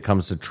kid that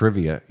comes to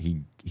trivia,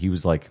 he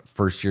was like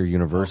first year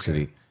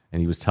university. Okay.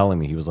 And he was telling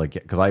me, he was like...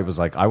 Because I was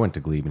like, I went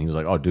to Glebe. And he was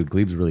like, oh, dude,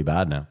 Glebe's really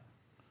bad now.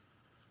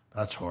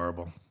 That's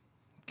horrible.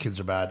 Kids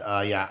are bad.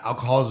 Yeah,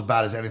 alcohol is as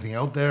bad as anything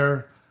out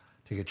there.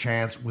 Take a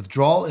chance.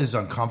 Withdrawal is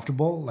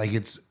uncomfortable. Like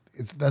it's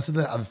that's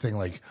the other thing.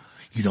 Like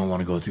you don't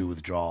want to go through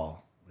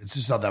withdrawal. It's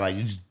just not that bad.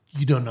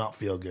 You do not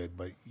feel good,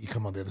 but you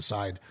come on the other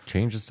side.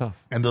 Change is tough.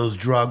 And those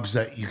drugs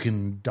that you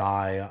can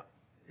die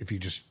if you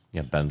just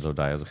Yeah,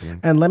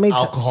 benzodiazepine. And let me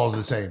alcohol is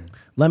the same.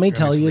 Let me And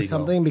tell it's you legal.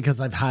 something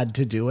because I've had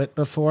to do it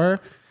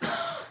before.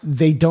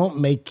 They don't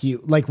make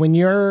you, like when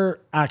you're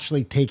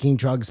actually taking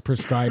drugs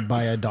prescribed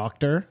by a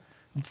doctor,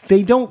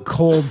 they don't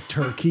cold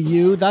turkey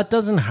you. That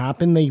doesn't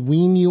happen. They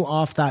wean you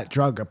off that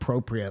drug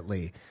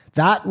appropriately.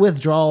 That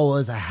withdrawal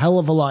is a hell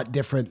of a lot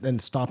different than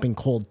stopping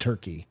cold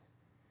turkey.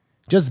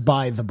 Just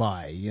by the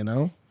by, you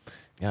know?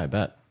 Yeah, I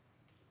bet.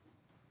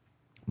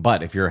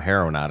 But if you're a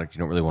heroin addict, you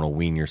don't really want to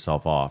wean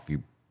yourself off.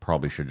 You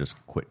probably should just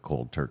quit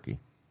cold turkey.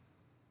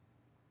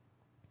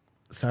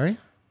 Sorry?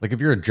 Like if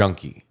you're a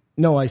junkie,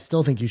 No, I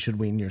still think you should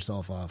wean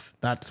yourself off.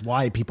 That's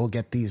why people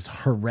get these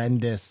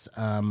horrendous.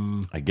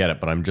 I get it,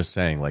 but I'm just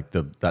saying, like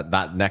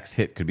that next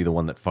hit could be the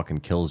one that fucking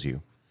kills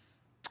you.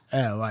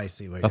 Oh, I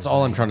see what That's you're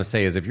all saying. I'm trying to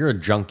say is if you're a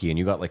junkie and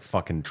you got like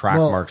fucking track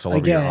Well, marks all over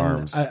again, your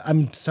arms.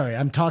 I'm sorry.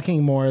 I'm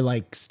talking more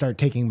like start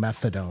taking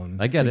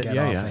methadone. I get to it. Get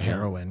Yeah, off yeah, of yeah.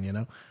 heroin. You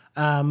know.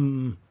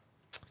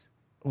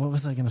 What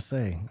was I going to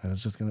say? I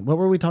was just going to. What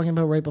were we talking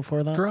about right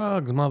before that?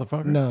 Drugs,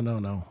 motherfucker.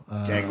 No.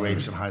 Gang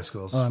rapes in high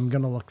schools. I'm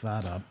going to look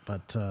that up,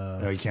 but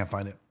No, you can't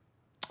find it.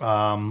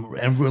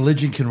 And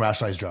religion can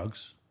rationalize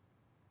drugs.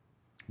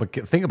 But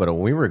think about it.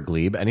 When we were at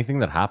Glebe, anything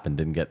that happened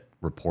didn't get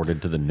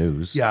reported to the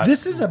news. Yeah,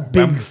 this is a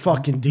big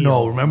fucking deal.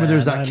 No, remember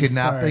there's man. that I'm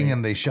kidnapping sorry.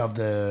 and they shoved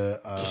the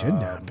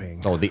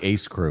kidnapping. Oh, the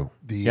Ace crew.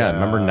 The, yeah,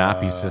 remember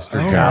Nappy's sister,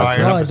 Oh, Jasmine?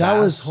 iron up God, his that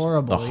was ass.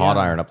 horrible. The hot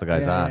yeah. iron up the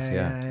guy's ass,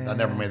 yeah. that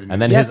never made the news.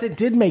 And then Yes, his, it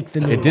did make the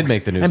news. It did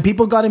make the news. and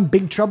people got in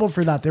big trouble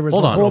for that. There was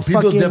Hold a on. whole No,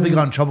 people fucking. definitely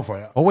got in trouble for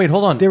it. oh, wait,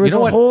 hold on. There was you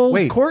know a what? whole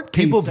Wait, court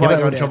case. People probably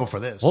got in about trouble it. for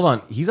this. Hold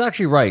on. He's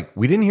actually right.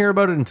 We didn't hear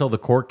about it until the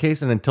court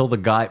case and until the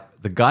guy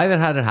that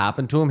had it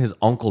happen to him, his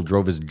uncle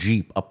drove his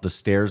Jeep up the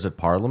stairs at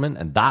Parliament.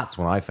 And that's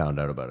when I found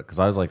out about it. Because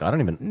I was like, I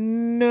don't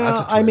even. No,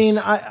 That's a I mean,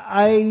 twist.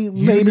 I You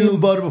maybe knew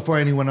about it before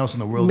anyone else in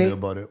the world knew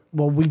about it.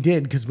 Well, we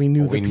did because we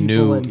knew We the people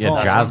knew. involved. Yeah, what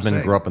I'm Jasmine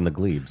saying. grew up in the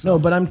Glebe. So. No,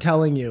 but I'm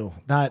telling you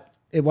that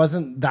it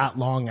wasn't that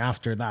long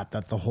after that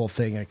the whole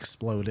thing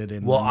exploded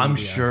in. Well, the I'm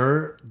media.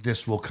 sure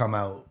this will come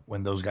out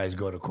when those guys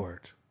go to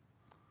court.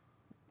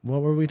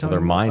 What were we talking? they're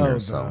about?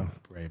 minors, the so.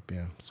 rape.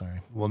 Yeah,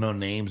 sorry. Well, no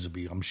names will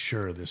be. I'm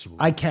sure this will.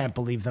 I can't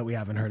believe that we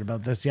haven't heard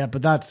about this yet,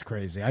 but that's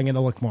crazy. I'm gonna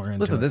look more into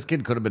Listen, it. this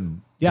kid could have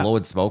been Yeah.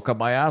 blowing smoke up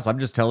my ass. I'm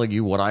just telling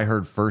you what I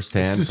heard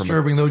firsthand. It's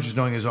disturbing though, just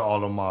knowing his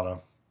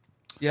automata.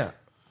 Yeah.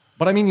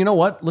 But I mean, you know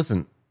what?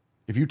 Listen,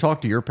 if you talk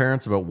to your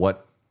parents about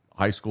what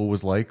high school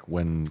was like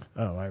when.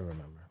 Oh, I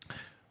remember.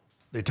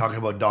 They talking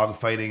about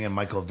dogfighting and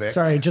Michael Vick.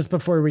 Sorry, just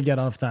before we get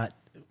off that,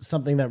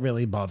 something that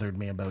really bothered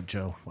me about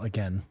Joe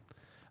again.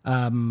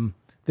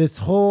 This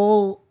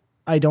whole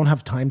I don't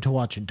have time to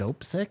watch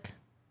Dope Sick.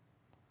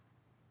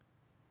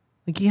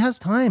 Like he has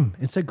time.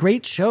 It's a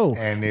great show.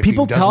 And if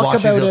people he does talk watch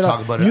it, about he'll it.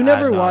 talk about it You ad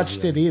never nauseam.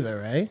 watched it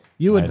either, eh?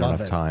 You would I don't love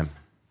have it. time.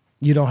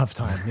 You don't have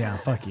time. Yeah,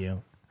 fuck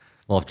you.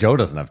 Well, if Joe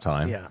doesn't have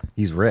time, Yeah.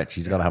 he's rich.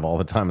 He's got to have all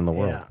the time in the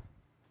world. Yeah.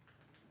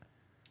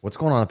 What's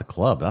going on at the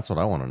club? That's what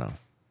I want to know.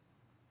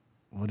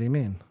 What do you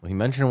mean? Well, he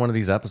mentioned in one of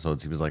these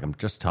episodes, he was like, I'm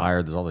just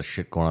tired. There's all this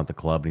shit going on at the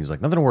club. And he was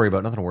like, nothing to worry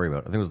about, nothing to worry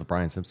about. I think it was the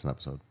Brian Simpson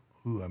episode.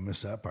 Ooh, I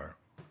missed that part.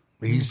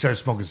 He started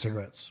smoking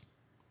cigarettes.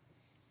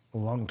 A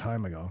long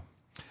time ago,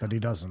 but he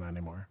doesn't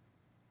anymore.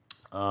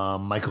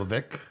 Michael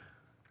Vick,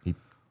 He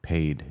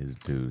paid his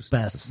dues to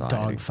Best society.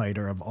 dog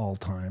fighter of all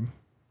time.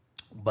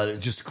 but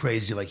it's just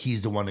crazy. Like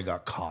he's the one that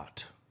got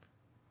caught.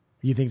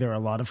 You think there are a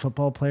lot of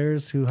football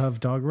players who have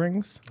dog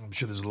rings? I'm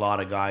sure there's a lot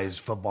of guys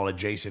football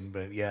adjacent,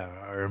 but yeah,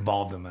 are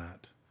involved in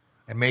that.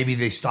 And maybe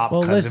they stopped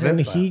Well, because listen,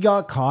 of it. he but-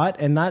 got caught,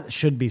 and that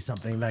should be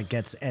something that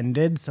gets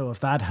ended. So if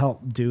that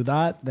helped do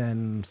that,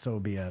 then so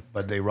be it.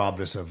 but they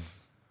robbed us of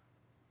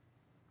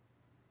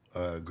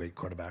a great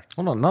quarterback.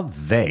 Hold on, not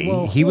they.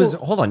 Well, he was.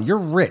 Hold on, you're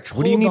rich.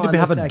 What do you Hold need to on a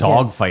have a second.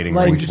 dog fighting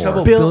Like, ring We just have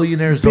for? a-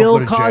 billionaires don't Bill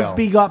go to jail.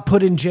 Cosby got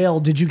put in jail.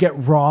 Did you get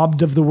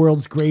robbed of the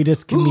world's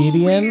greatest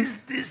comedian? Who is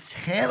this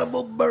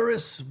Hannibal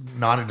Buress?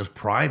 Not in his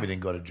prime, he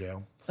didn't go to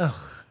jail.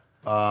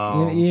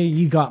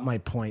 You got my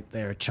point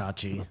there,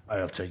 Chachi.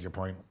 I'll take your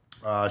point.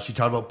 She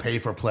talked about pay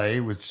for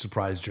play, which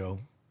surprised Joe.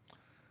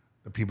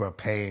 The people are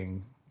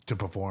paying to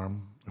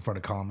perform in front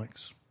of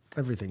comics.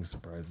 Everything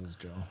surprises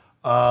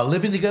Joe.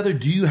 Living together,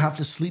 do you have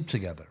to sleep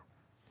together?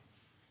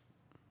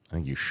 I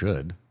think you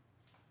should.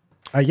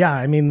 Yeah,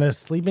 I mean, the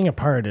sleeping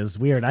apart is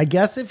weird. I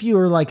guess if you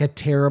were like a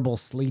terrible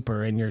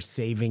sleeper and you're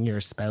saving your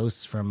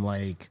spouse from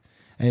like,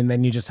 and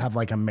then you just have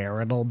like a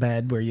marital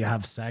bed where you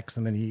have sex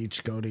and then you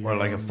each go to your Or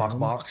like a own fuck room.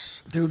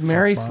 box? Dude,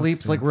 Mary box,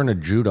 sleeps like we're in a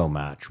judo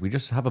match. We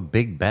just have a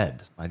big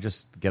bed. I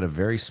just get a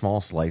very small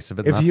slice of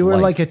it. and If that's you were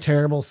life. like a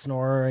terrible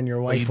snorer and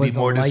your wife you'd was be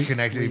more a light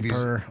disconnected if you-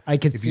 sleeper, I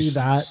could if you see s-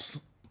 that. s-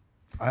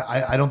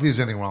 I don't think there's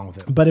anything wrong with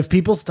it. But if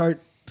people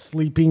start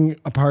sleeping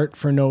apart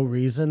for no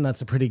reason,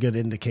 that's a pretty good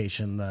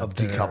indication that Of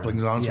they're-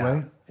 decoupling's on its yeah,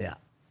 way? Yeah.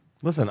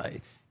 Listen,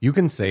 you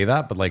can say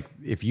that, but like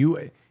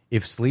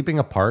if sleeping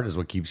apart is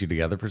what keeps you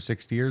together for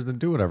 60 years, then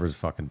do whatever's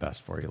fucking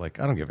best for you. Like,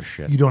 I don't give a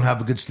shit. You don't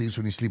have good sleeps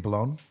when you sleep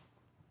alone?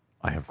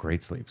 I have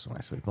great sleeps when I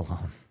sleep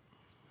alone.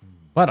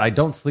 But I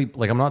don't sleep,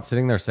 like, I'm not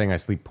sitting there saying I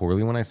sleep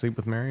poorly when I sleep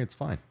with Mary. It's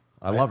fine.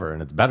 I love her,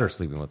 and it's better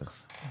sleeping with her.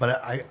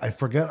 But I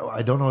forget,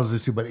 I don't know if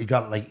this too, but it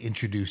got like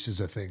introduced as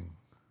a thing.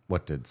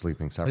 What did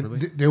sleeping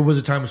separately? There was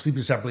a time when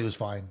sleeping separately was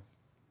fine.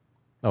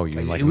 Oh, you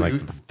mean like it- in like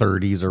it- the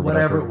 30s or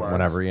whatever whatever? it was.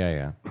 Whatever,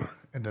 yeah.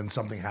 And then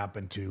something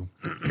happened to.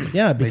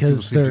 Yeah, people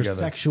because sleep their together.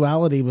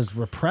 sexuality was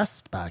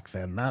repressed back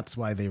then. That's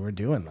why they were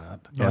doing that.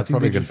 Yeah, I that's think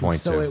probably a they good just- point,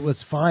 So too. it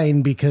was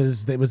fine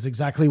because it was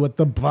exactly what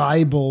the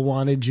Bible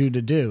wanted you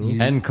to do.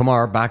 And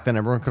Kamar, back then,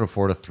 everyone could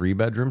afford a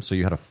 3-bedroom, so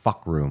you had a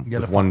fuck room You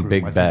had with a fuck one room.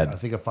 big I bed.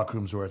 think a fuck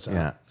room's where it's at.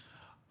 Yeah.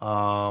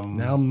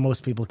 Now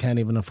most people can't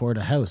even afford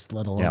a house,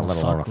 let alone Yeah, a let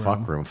fuck alone a room.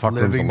 fuck room. Fuck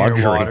room's a Living near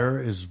luxury. water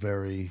is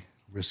very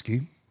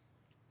risky.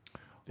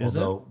 Is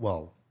Although,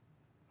 well,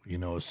 you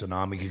know, a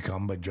tsunami could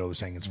come, but Joe was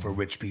saying it's for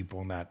rich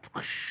people and that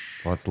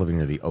Well, it's living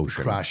near the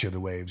ocean. crash of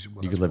the waves.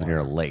 Well, You could that's live near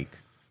a water. lake.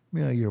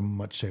 Yeah, you're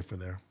much safer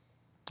there.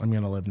 I'm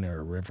going to live near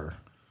a river.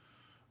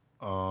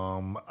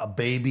 A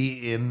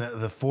baby in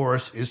the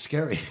forest is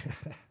scary.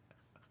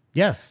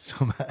 Yes.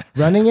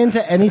 Running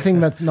into anything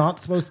that's not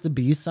supposed to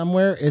be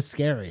somewhere is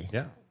scary.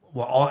 Yeah.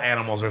 Well, all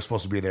animals are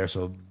supposed to be there,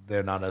 so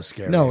they're not as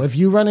scary. No, if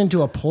you run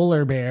into a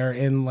polar bear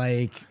in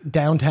like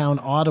downtown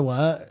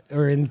Ottawa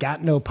or in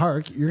Gatineau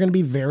Park, you're going to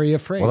be very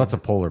afraid. Well, that's a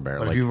polar bear.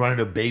 but Like, if you run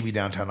into a baby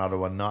downtown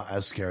Ottawa, not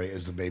as scary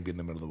as the baby in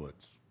the middle of the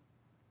woods.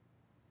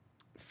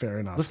 fair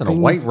enough. listen, a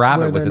Things white where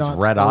rabbit with they're its not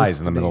red supposed eyes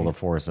in the to middle of be. the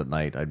forest at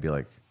night, I'd be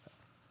like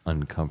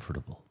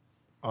uncomfortable.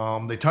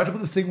 They talked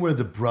about the thing where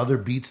the brother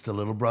beats the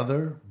little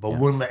brother, but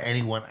wouldn't let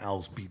anyone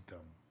else beat them.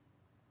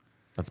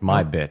 That's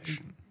my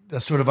bitch. That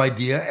sort of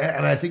idea,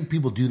 and I think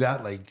people do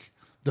that. Like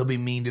they'll be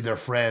mean to their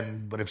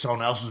friend, but if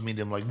someone else was mean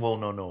to them, like, well,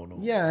 no.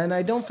 Yeah, and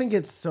I don't think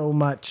it's so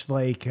much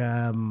like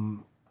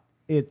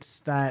it's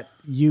that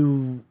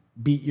you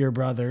beat your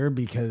brother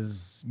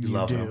because you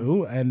love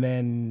do, and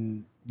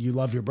then you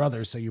love your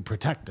brother, so you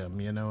protect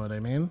him. You know what I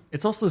mean?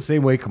 It's also the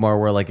same way, Kamar,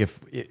 where like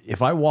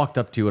if I walked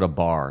up to you at a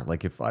bar,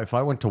 like if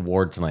I went to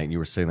Ward tonight and you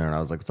were sitting there and I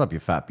was like, "What's up, you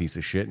fat piece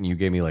of shit?" and you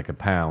gave me like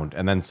 £1,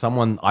 and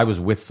then I was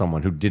with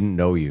someone who didn't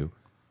know you,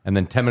 and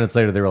then 10 minutes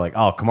later they were like,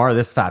 "Oh, Kamar,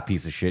 this fat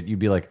piece of shit," you'd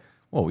be like,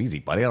 "Whoa, easy,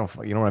 buddy. I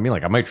don't, you know what I mean?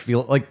 Like I might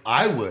feel like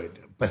I would,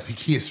 but the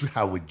key is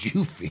how would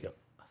you feel?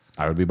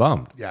 I would be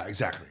bummed Yeah,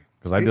 exactly.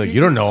 because I'd be like,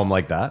 you don't know him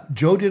like that.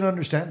 Joe didn't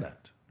understand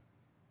that.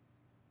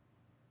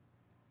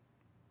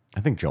 I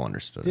think Joe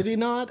understood. Did he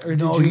not, or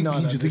No, did you he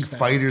not just thinks understand?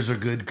 fighters are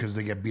good because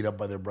they get beat up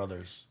by their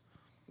brothers.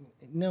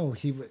 No,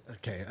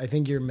 okay. I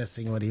think you're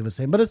missing what he was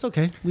saying, but it's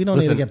okay. We don't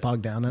need Listen, to get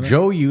bogged down in it.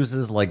 Joe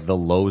uses like the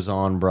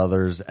Lozon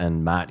brothers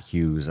and Matt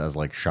Hughes as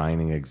like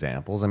shining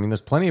examples. I mean,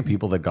 there's plenty of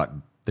people that got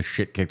the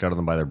shit kicked out of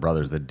them by their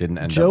brothers that didn't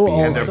end Joe up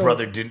being. And their Also-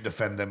 brother didn't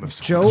defend them.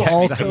 If Joe someone-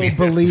 also I mean,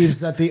 believes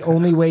that the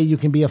only way you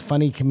can be a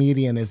funny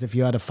comedian is if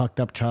you had a fucked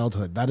up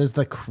childhood. That is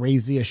the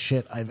craziest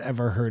shit I've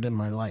ever heard in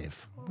my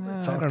life.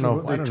 I don't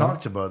know. They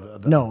talked about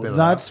a No, bit of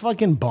that's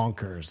fucking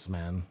bonkers,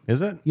 man.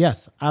 Is it?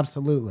 Yes,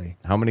 absolutely.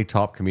 How many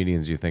top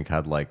comedians do you think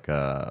had like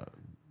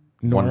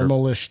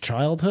Normalish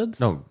childhoods?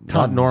 no, not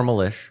Tons.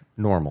 normal-ish,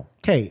 normal?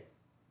 Okay.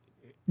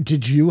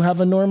 Did you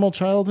have a normal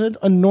childhood?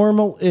 A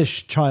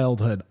normal-ish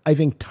childhood. I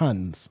think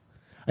tons.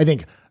 I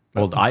think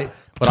Well, but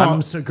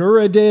Tom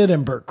Segura did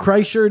and Bert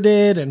Kreischer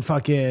did and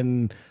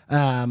fucking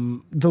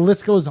the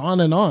list goes on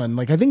and on.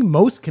 Like I think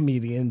most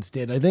comedians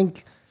did. I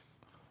think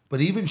But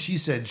even she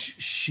said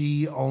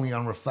she only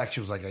on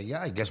reflection was like,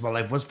 yeah, I guess my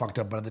life was fucked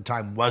up, but at the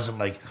time wasn't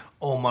like,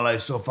 oh, my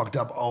life's so fucked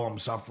up. Oh, I'm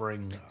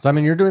suffering. So, I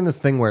mean, you're doing this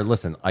thing where,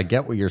 listen, I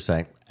get what you're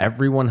saying.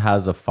 Everyone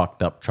has a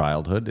fucked up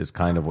childhood, is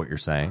kind of what you're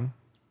saying.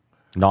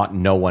 Not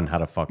no one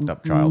had a fucked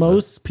up childhood.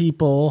 most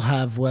people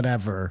have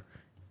whatever.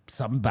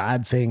 Some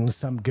bad things,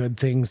 some good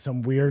things,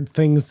 some weird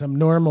things, some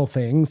normal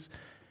things.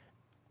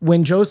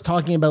 When Joe's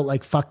talking about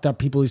like fucked up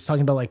people, he's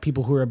talking about like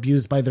people who are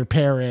abused by their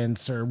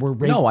parents or were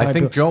raped. No, I by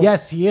think people. Joe-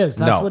 Yes, he is.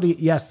 That's No. what he.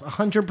 Yes,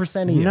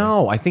 100% he is.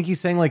 No, I think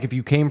he's saying like if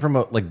you came from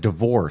a like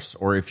divorce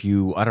or if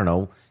you, I don't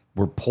know,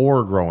 were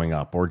poor growing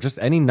up or just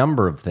any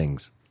number of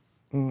things.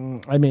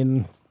 I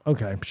mean,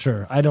 okay,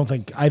 sure. I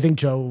think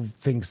Joe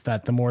thinks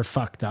that the more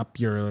fucked up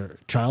your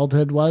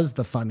childhood was,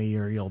 the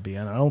funnier you'll be.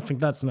 And I don't think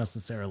that's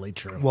necessarily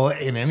true. Well,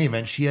 in any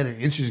event, she had an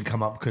interesting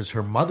come up because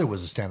her mother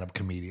was a stand-up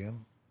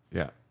comedian.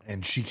 Yeah.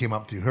 and she came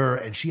up to her,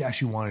 and she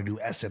actually wanted to do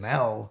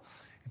SNL.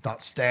 And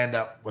thought stand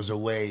up was a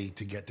way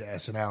to get to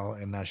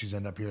SNL, and now she's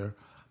ended up here.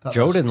 Thought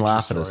Joe that was didn't an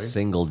laugh at interesting a story.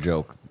 single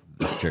joke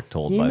this chick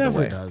told, He by the never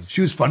way. does.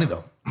 She was funny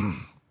though.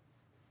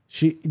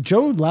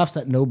 Joe laughs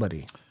at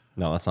nobody.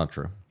 No, that's not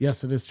true.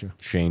 Yes, it is true.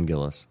 Shane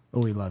Gillis. Oh,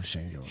 we love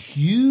Shane Gillis.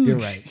 Huge, You're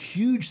right.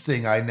 huge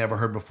thing I never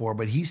heard before.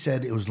 But he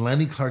said it was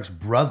Lenny Clark's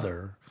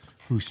brother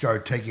who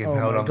started taking him Oh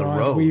out my on the God,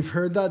 road. we've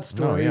heard that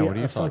story yeah, what are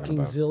you a talking fucking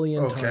about?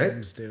 zillion Okay.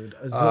 times, dude.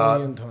 A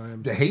zillion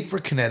times. The hate for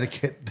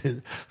Connecticut,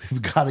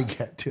 we've got to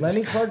get to.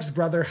 Lenny Clark's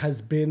brother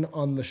has been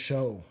on the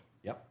show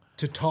Yep.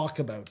 to talk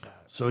about that.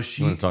 So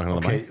she wanna talk into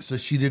the mic? So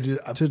she did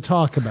To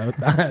talk about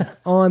that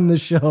on the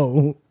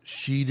show.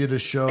 she did a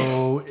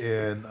show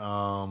in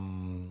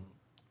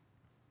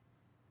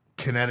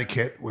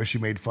Connecticut where she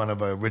made fun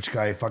of a rich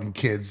guy fucking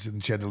kids,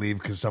 and she had to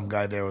leave because some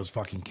guy there was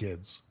fucking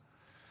kids,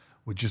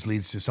 which just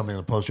leads to something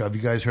on the poster. Have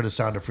you guys heard of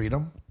Sound of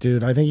Freedom?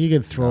 Dude, I think you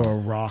could throw a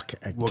rock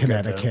at We'll get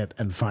there. Connecticut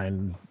and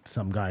find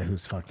some guy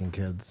who's fucking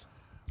kids.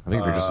 I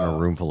think they're just in a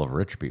room full of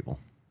rich people.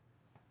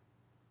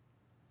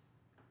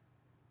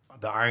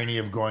 The irony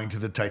of going to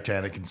the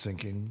Titanic and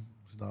sinking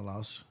is not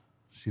lost.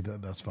 See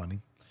that's funny.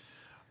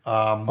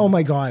 Oh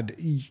my God.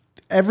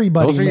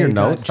 Everybody Those are your made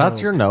that notes? That's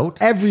joke. your note?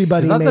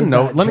 Everybody Is that the made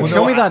note? that Let me joke.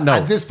 show me that At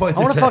note. this point, I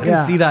want to the- fucking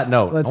Yeah. see that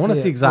note. Let's I want to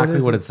see see it. exactly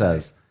What what does it it say?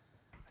 says.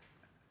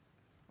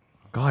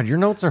 God, your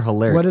notes are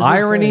hilarious. What does it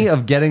Irony say?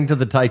 of getting to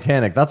the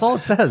Titanic. That's all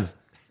it says.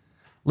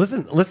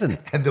 Listen.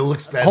 And they'll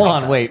expand. Hold on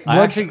on, that. wait.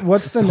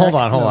 What's the hold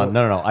next on, hold on.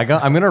 note? No.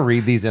 I'm going to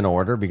read these in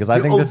order because I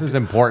think Oh, this is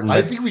important.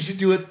 I that- think we should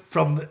do it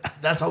from.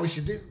 That's how we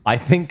should do. I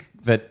think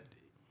that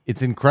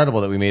it's incredible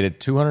that we made it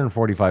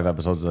 245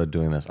 episodes without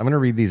doing this. I'm going to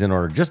read these in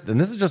order. And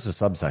this is just a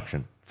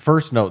subsection.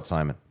 First note,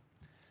 Simon.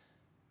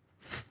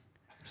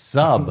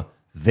 Sub,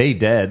 they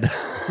dead.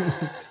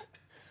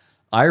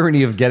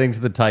 Irony of getting to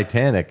the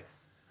Titanic.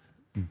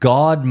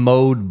 God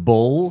mode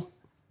bull.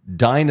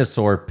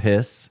 Dinosaur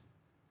piss.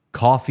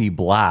 Coffee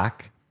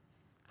black.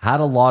 Had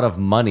a lot of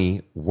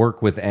money.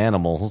 Work with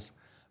animals.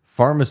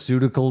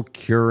 Pharmaceutical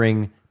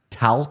curing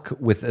talc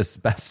with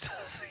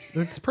asbestos.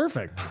 It's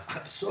perfect.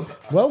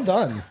 Well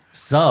done.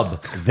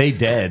 Sub, they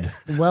dead.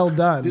 Well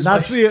done. This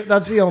That's is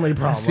the only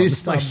problem. This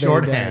is my Sub, they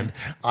shorthand.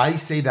 dead. I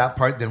say that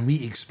part, then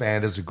we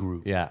expand as a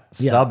group. Yeah.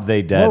 Yeah. Sub,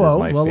 they dead Whoa, is whoa.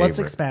 my Well, favorite. let's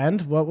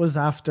expand. What was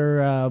after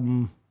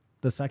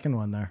the second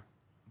one there?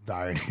 The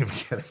irony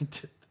of getting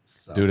to.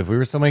 Dude, if we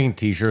were still making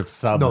t-shirts,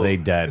 Sub, they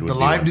dead would The be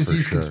Lyme one for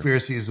disease sure.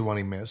 conspiracy is the one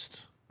he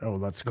missed. Oh,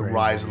 that's The crazy.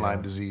 rise in yeah.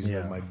 Lyme disease. Yeah.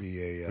 That might be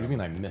a. What do you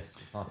mean I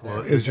missed? It's not there.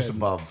 Well, it was just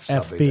above.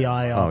 Sub, they did.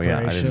 FBI Oh, yeah, I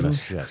operation. didn't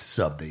miss shit.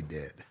 Sub, they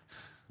did.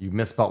 You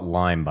misspelled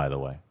lime, by the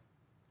way.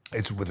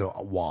 It's with a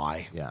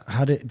Y. Yeah.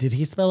 How did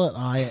he spell it?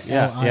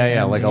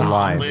 Yeah, like a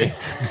lime.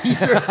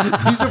 these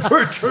are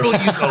for internal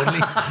use only.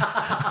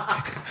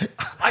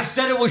 I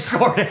said it was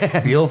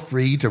shorthand. Feel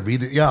free to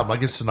read it. Yeah, I'm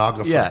like a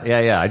stenographer.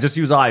 Yeah. I just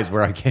use eyes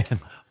where I can.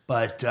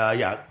 But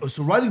yeah,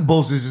 so riding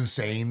bulls is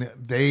insane.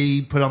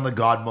 They put on the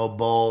God Mode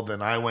bull.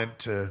 Then I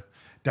went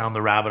down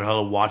the rabbit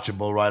hole of watching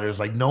bull riders.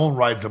 Like no one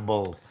rides a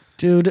bull.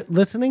 Dude,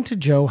 listening to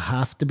Joe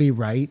have to be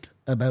right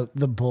about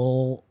the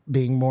bull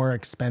being more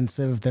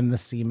expensive than the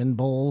semen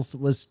bulls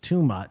was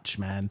too much,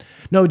 man.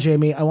 No,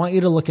 Jamie, I want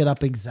you to look it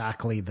up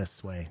exactly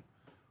this way.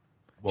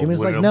 Well, Jamie's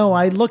like, wouldn't no,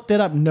 I looked it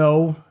up.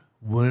 No,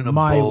 wouldn't a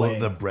my bull way.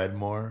 of the bred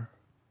more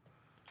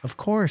of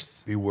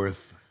course. be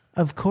worth?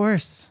 Of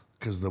course.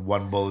 Because the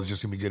one bull is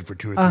just gonna be good for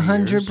 2 or 3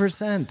 years.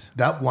 100%.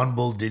 That one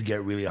bull did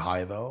get really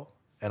high though,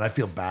 and I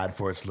feel bad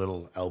for its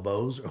little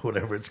elbows or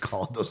whatever it's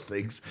called. Those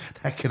things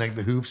that connect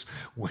the hoofs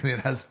when it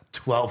has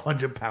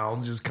 1,200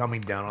 pounds just coming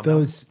down on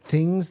Those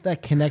things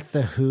that connect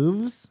the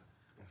hooves.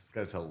 This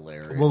guy's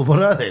hilarious. them. Well, what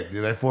are they?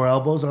 Do they have 4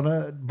 elbows on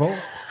a bull?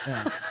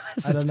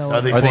 I don't know. Are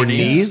they Are they 4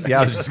 knees?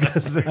 Yeah, I was just going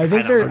to say. I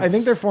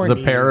think they're four It's a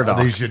knees. paradox.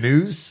 Are they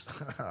genoux?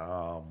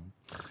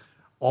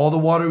 All the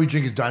water we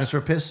drink is dinosaur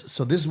piss.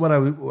 So this is what I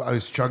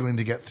was struggling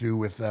to get through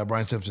with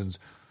Brian Simpson's.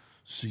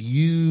 So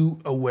you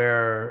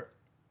aware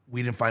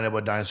we didn't find out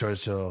about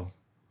dinosaurs till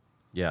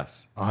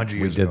Yes. 100 We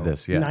years did ago.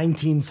 this, yeah.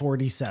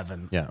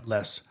 1947. Yeah.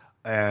 Less.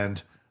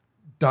 And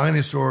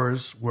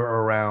dinosaurs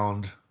were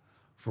around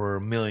for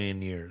 1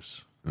 million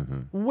years.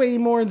 Way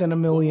more than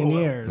 1 million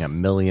years. Yeah,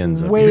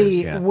 millions of way,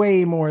 years. Yeah.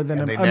 way more than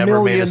And a they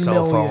never made a million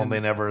cell phone. million. They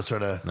never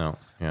sort of, No.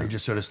 Yeah. they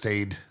just sort of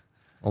stayed.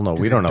 Well, no,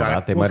 we don't know di-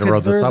 that. They Well, might have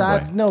rode 'cause the they're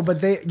subway. no,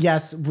 but they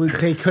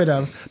could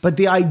have. But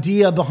the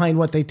idea behind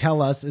what they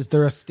tell us is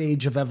they're a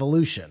stage of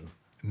evolution.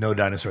 No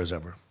dinosaurs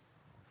ever.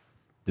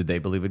 Did they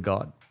believe in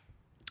God?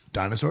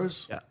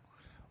 Dinosaurs? Yeah.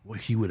 Well,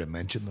 he would have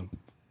mentioned them.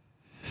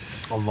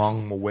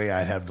 Along the way,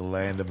 I'd have the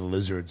land of the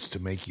lizards to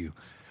make you.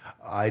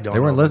 I don't They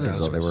know weren't about lizards,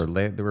 though.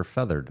 dinosaurs. They were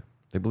feathered.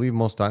 They believe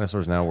most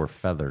dinosaurs now were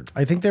feathered.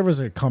 I think there was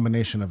a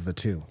combination of the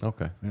two.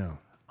 Okay. Yeah.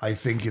 I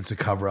think it's a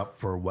cover up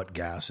for what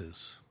gas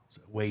is. It's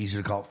way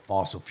easier to call it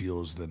fossil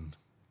fuels than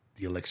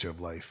the elixir of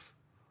life.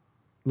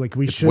 Like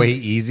we It's should way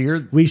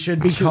easier. we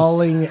should be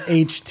calling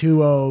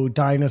H2O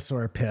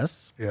dinosaur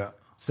piss. Yeah.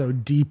 So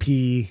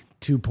DP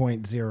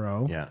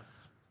 2.0. Yeah.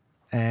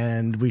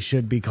 And we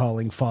should be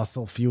calling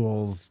fossil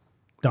fuels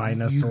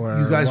dinosaur.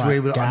 You guys what, were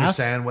able to gas?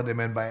 understand what they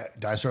meant by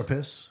dinosaur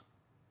piss?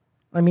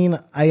 I mean,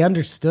 I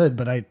understood,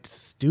 but it's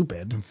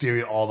stupid. In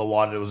theory, all the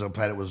water that was on the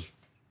planet was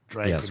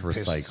drank Yes, and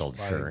pissed recycled,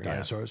 by sure, yeah.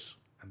 dinosaurs.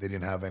 And they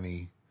didn't have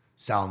any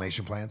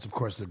salination plants. Of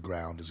course, the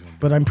ground is going to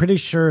be. But I'm pretty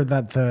sure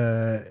that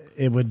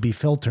it would be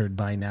filtered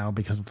by now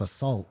because of the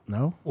salt.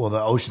 No, Well,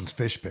 the ocean's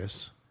fish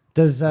piss.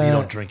 does You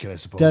don't drink it, I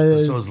suppose. But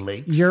does so is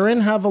lakes.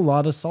 urine have a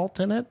lot of salt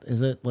in it?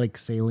 Is it like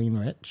saline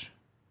rich?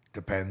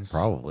 Depends.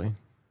 Probably.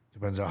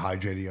 Depends how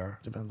hydrated you are.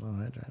 Depends on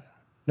hydrated.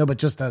 No, but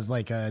just as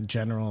like a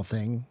general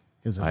thing,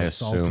 is it I a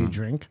salty assume-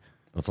 drink?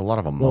 It's a lot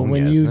of ammonia, Well,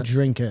 when isn't you it?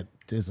 drink it,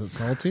 is it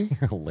salty?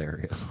 You're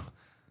hilarious.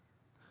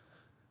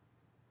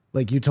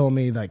 Like you told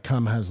me that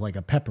cum has like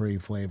a peppery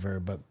flavor,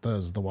 but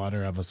does the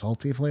water have a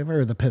salty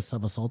flavor or the piss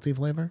have a salty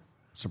flavor?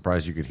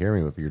 Surprised you could hear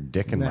me with your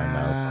dick in my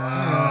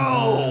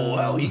mouth. Oh,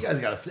 well, you guys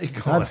got to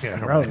think on That's here.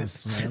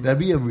 gross, right? man. That'd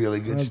be a really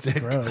good That's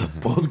stick. gross.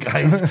 Both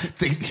guys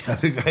think the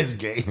other guy's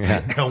gay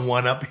and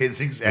one up his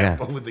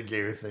example with the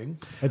gayer thing.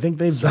 I think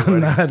they've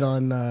done that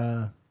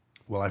on.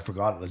 Well, I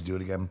forgot it. Let's do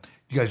it again.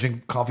 You guys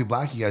drink coffee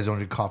black? You guys don't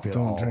drink coffee at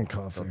all. Don't drink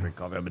coffee, Drink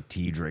coffee. I'm a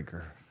tea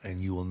drinker.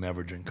 And you will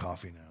never drink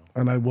coffee now.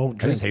 and I won't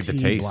drink just hate the tea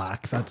taste.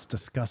 black. That's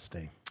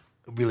disgusting.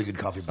 Really good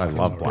coffee. I black.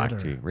 love black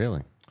bitter. tea.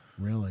 Really?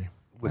 Really,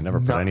 With I never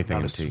put not, anything not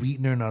in a tea.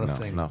 sweetener, not a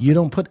thing. No. you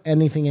don't put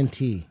anything in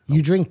tea.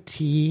 You drink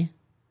tea,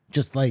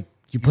 just like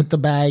you put the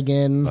bag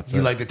in. That's You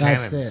it. like the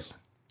That's tannins. it.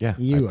 Yeah,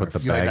 You I are- put the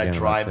You like bag that in.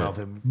 dry That's mouth.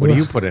 it. and- What do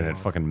you put in it?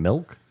 Fucking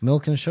milk?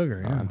 Milk and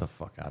sugar. Yeah. Get the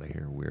fuck out of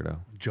here, weirdo.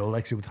 Joe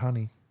likes it with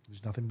honey.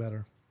 There's nothing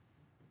better.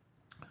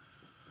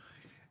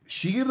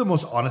 She gave the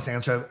most honest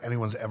answer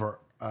anyone's ever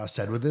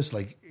said with this.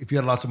 Like, if you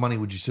had lots of money,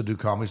 would you still do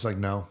comedy? She's like,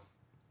 no.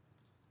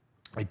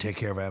 I take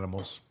care of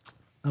animals.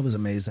 That was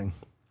amazing.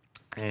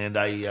 And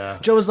I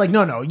Joe was like,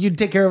 no, you'd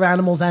take care of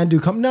animals and do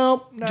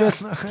no,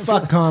 just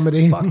fuck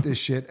comedy. fuck this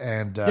shit.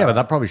 And Yeah, but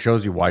that probably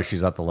shows you why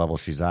she's at the level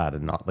she's at,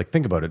 and not like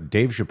think about it.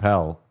 Dave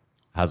Chappelle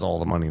has all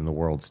the money in the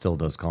world, still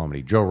does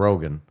comedy. Joe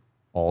Rogan,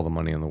 all the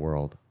money in the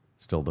world,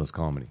 still does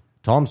comedy.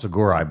 Tom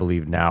Segura, I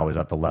believe now is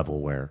at the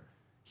level where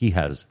he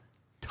has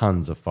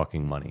tons of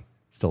fucking money,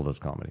 still does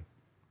comedy.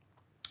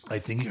 I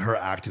think her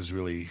act is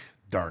really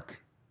dark.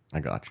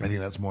 I got you. I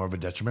think that's more of a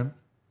detriment.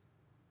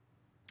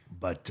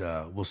 But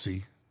we'll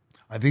see.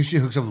 I think she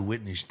hooks up with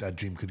Whitney. That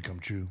dream could come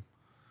true.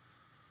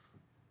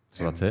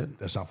 So that's it.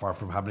 That's not far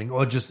from happening.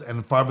 Or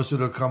and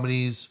pharmaceutical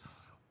companies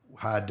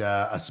had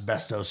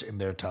asbestos in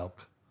their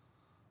talc.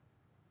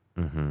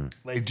 Mm-hmm.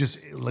 Just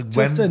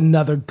when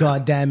another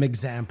goddamn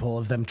example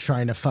of them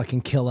trying to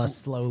fucking kill us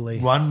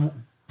slowly.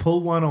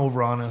 pull one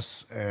over on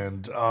us,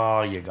 and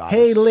you got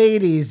Hey, us.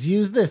 ladies,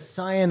 use this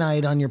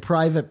cyanide on your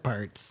private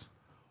parts.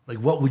 Like,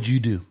 what would you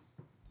do?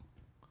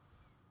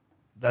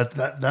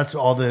 That's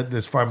all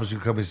this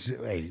pharmaceutical companies say,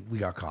 hey, we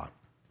got caught.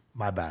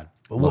 My bad.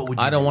 But what would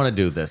you I don't do? want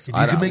to do this. If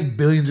I you could don't- make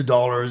billions of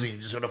dollars and you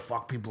just sort of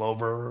fuck people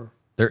over.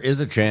 There is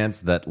a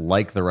chance that,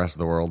 like the rest of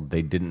the world,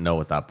 they didn't know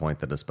at that point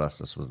that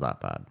asbestos was that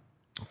bad.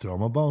 Throw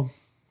them a bone.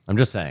 I'm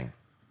just saying.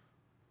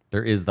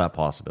 There is that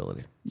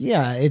possibility.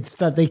 Yeah, it's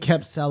that they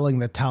kept selling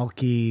the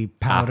talky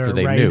powder After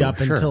they right knew, up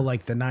sure. until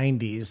like the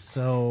 90s.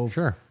 So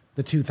Sure.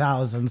 the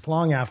 2000s,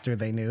 long after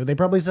they knew, they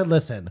probably said,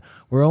 "Listen,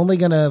 we're only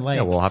gonna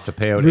we'll have to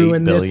pay out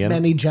ruin $8 this billion.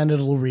 many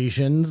genital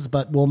regions,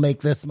 but we'll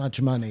make this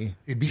much money."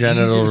 It'd be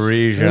Genital easier to-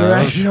 region.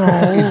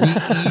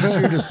 It'd be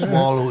easier to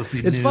swallow if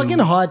you It's knew. fucking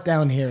hot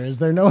down here. Is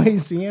there no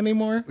AC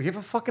anymore? We have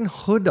a fucking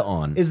hood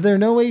on. Is there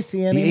no AC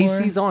The anymore?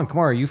 AC's on. Come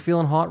on, are you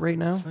feeling hot right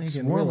now? It's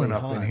Fucking warming really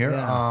up hot, in here.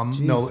 yeah.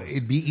 No, Jesus.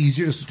 it'd be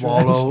easier to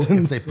swallow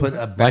if they put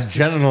a My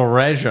genital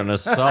region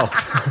is soaked.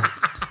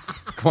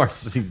 Of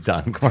course, he's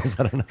done. Of course,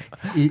 I don't know.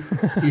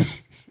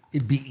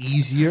 It'd be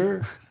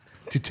easier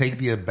to take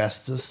the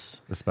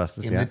asbestos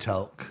Asbestos, in yeah. the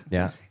talc.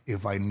 Yeah.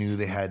 If I knew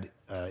they had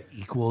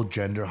equal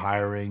gender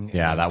hiring.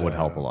 Yeah, and, that would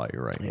help a lot.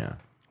 You're right. Yeah.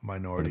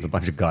 Minority. It's a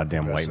bunch of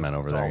goddamn white progressive. men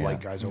over It's there. all Yeah. white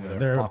guys over there.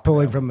 They're Fuck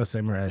pulling them. from the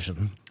same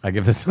ration. I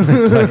give this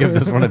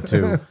one a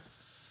 2.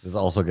 This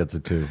also gets a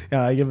 2.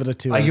 Yeah, I give it a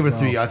 2. I as give her well.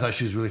 3. I thought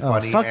she was really Oh,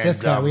 funny. fuck and,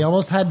 this guy. We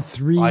almost had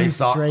 3 I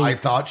straight.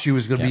 thought she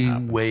was going to Can't be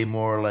happen. way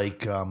more like,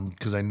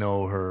 because I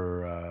know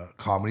her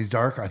comedy's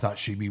dark. I thought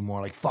she'd be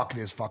more like, fuck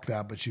this, fuck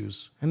that. But she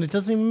was. And it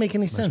doesn't even make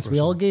any sense. We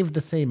person. all gave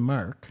the same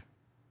mark.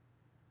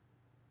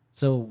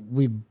 So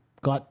we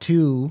got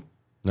 2.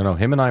 No,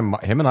 him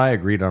and I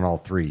agreed on all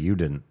 3. You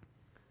didn't.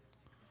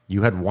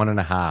 You had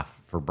 1.5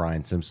 for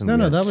Brian Simpson. No, We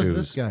no, had that was 2s.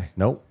 this guy.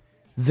 Nope.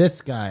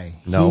 This guy,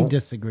 No. he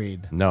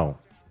disagreed. No.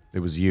 It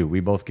was you. We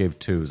both gave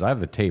 2s. I have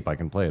the tape. I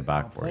can play it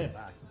back for you.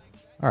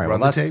 All right. Run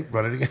well, the that's, tape,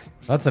 run it again.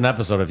 That's an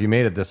episode. If you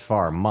made it this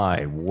far,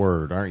 my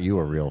word, aren't you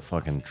a real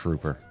fucking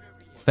trooper?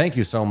 Thank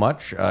you so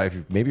much.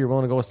 Maybe you're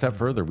willing to go a step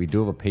further, we do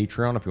have a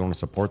Patreon. If you want to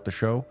support the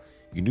show,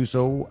 you can do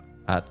so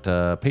at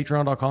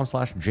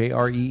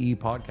patreon.com/JREE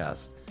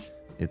podcast.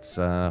 It's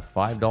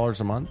 $5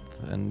 a month,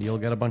 and you'll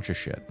get a bunch of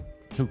shit.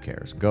 Who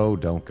cares? Go,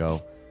 don't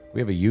go.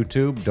 We have a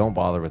YouTube. Don't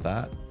bother with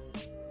that.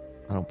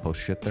 I don't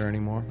post shit there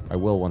anymore. I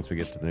will once we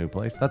get to the new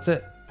place. That's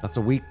it. That's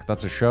a week.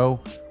 That's a show.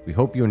 We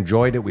hope you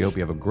enjoyed it. We hope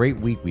you have a great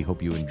week. We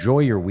hope you enjoy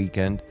your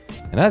weekend.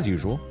 And as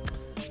usual,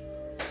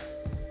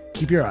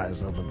 keep your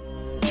eyes open.